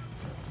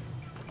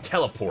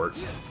teleport.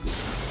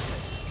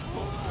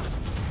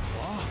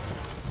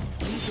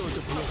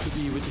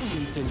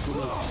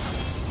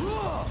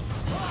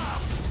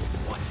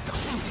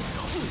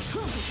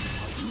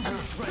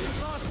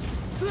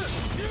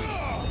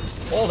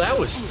 Oh, that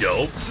was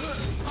dope.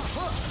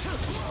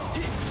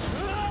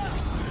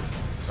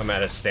 I'm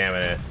out of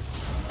stamina.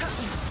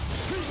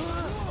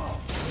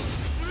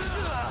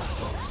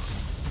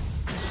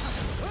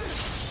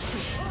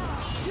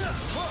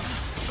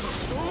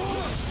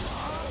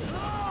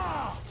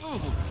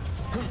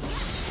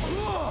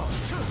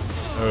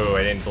 Oh,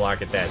 I didn't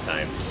block it that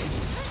time.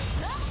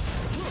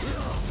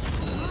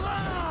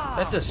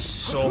 That does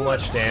so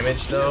much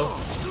damage, though.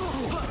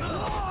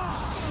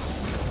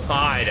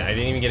 I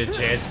didn't even get a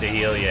chance to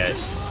heal yet.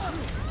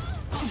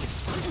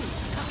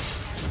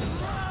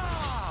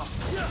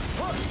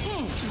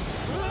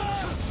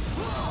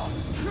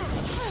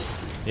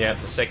 Yeah,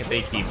 the second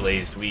they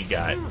keyblazed, we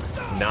got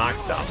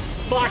knocked the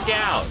fuck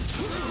out.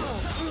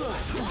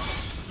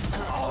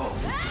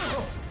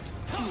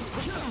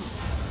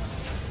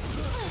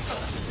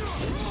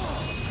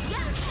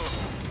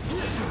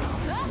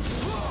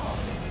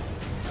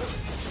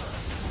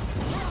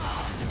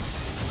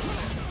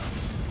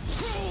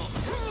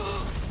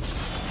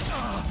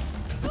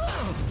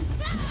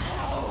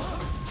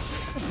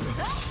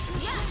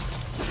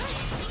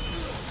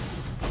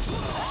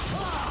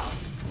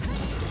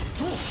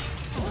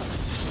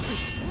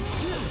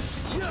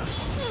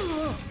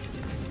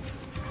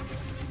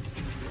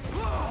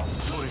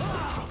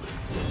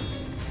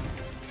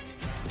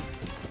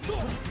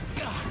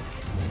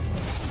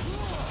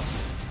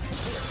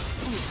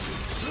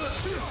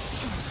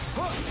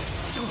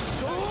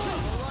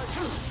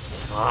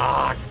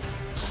 Fuck.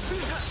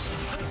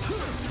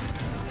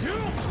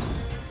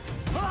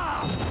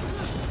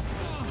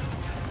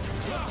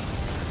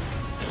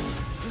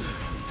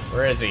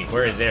 Where is he?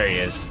 There he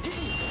is.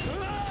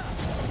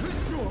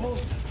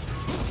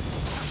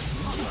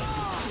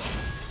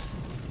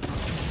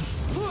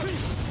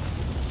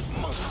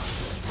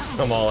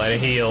 Come on, it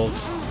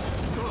heals.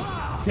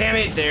 Damn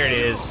it, there it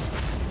is.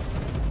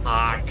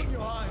 Fuck.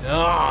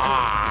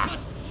 Ah.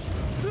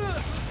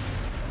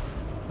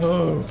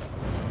 Oh.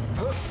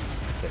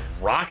 The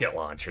rocket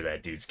launcher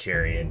that dude's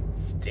carrying.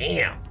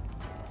 Damn.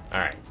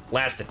 Alright,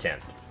 last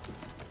attempt.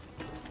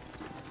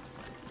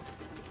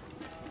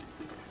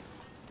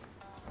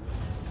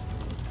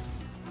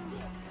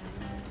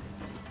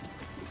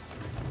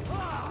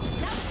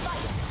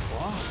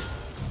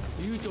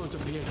 You don't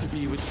appear to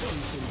be with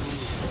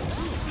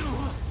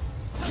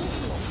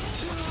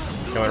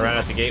Coming right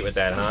out the gate with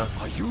that, huh?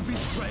 Are you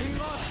betraying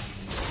us?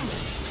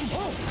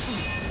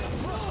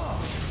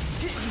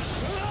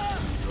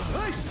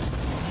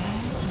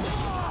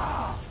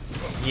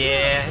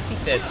 Yeah, I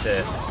think that's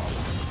I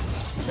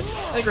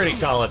think we're gonna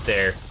call it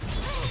there.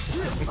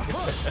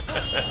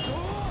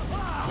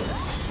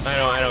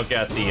 I don't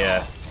got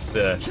the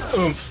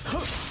oomph,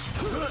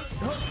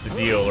 the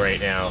deal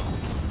right now.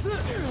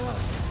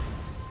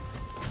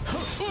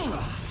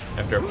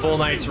 After a full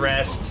night's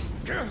rest,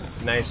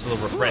 nice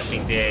little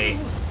refreshing day.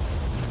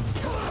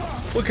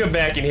 We'll come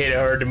back and hit it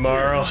hard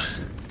tomorrow.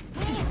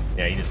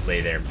 Yeah, you just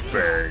lay there and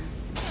burn.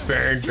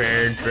 Burn,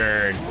 burn,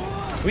 burn.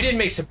 We did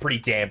make some pretty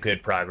damn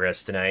good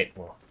progress tonight.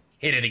 We'll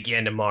hit it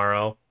again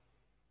tomorrow.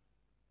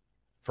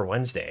 For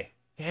Wednesday.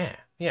 Yeah,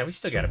 we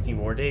still got a few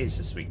more days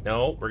this week.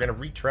 No, we're gonna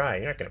retry.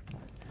 You're not gonna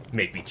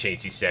make me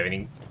change these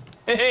 70.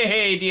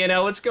 Hey,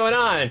 DNL, what's going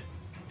on?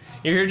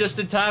 You're here just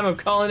in time. I'm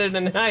calling it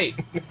a night.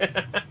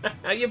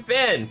 How you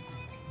been?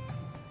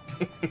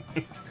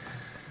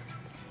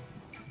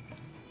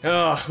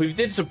 Oh, we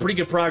did some pretty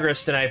good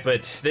progress tonight,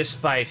 but this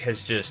fight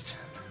has just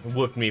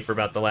whooped me for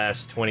about the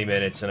last 20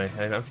 minutes, and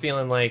I'm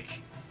feeling like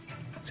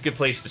it's a good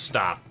place to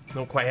stop.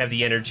 Don't quite have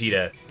the energy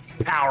to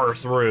power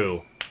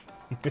through.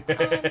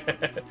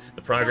 The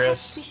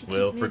progress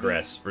will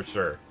progress, for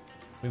sure.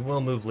 We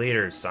will move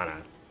later,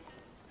 Sana.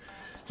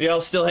 So y'all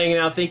still hanging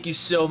out. Thank you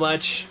so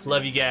much.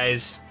 Love you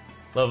guys.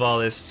 Love all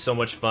this. So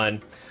much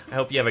fun. I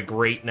hope you have a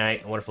great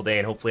night, a wonderful day,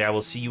 and hopefully I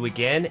will see you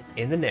again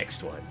in the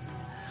next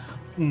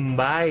one.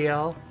 Bye,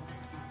 y'all.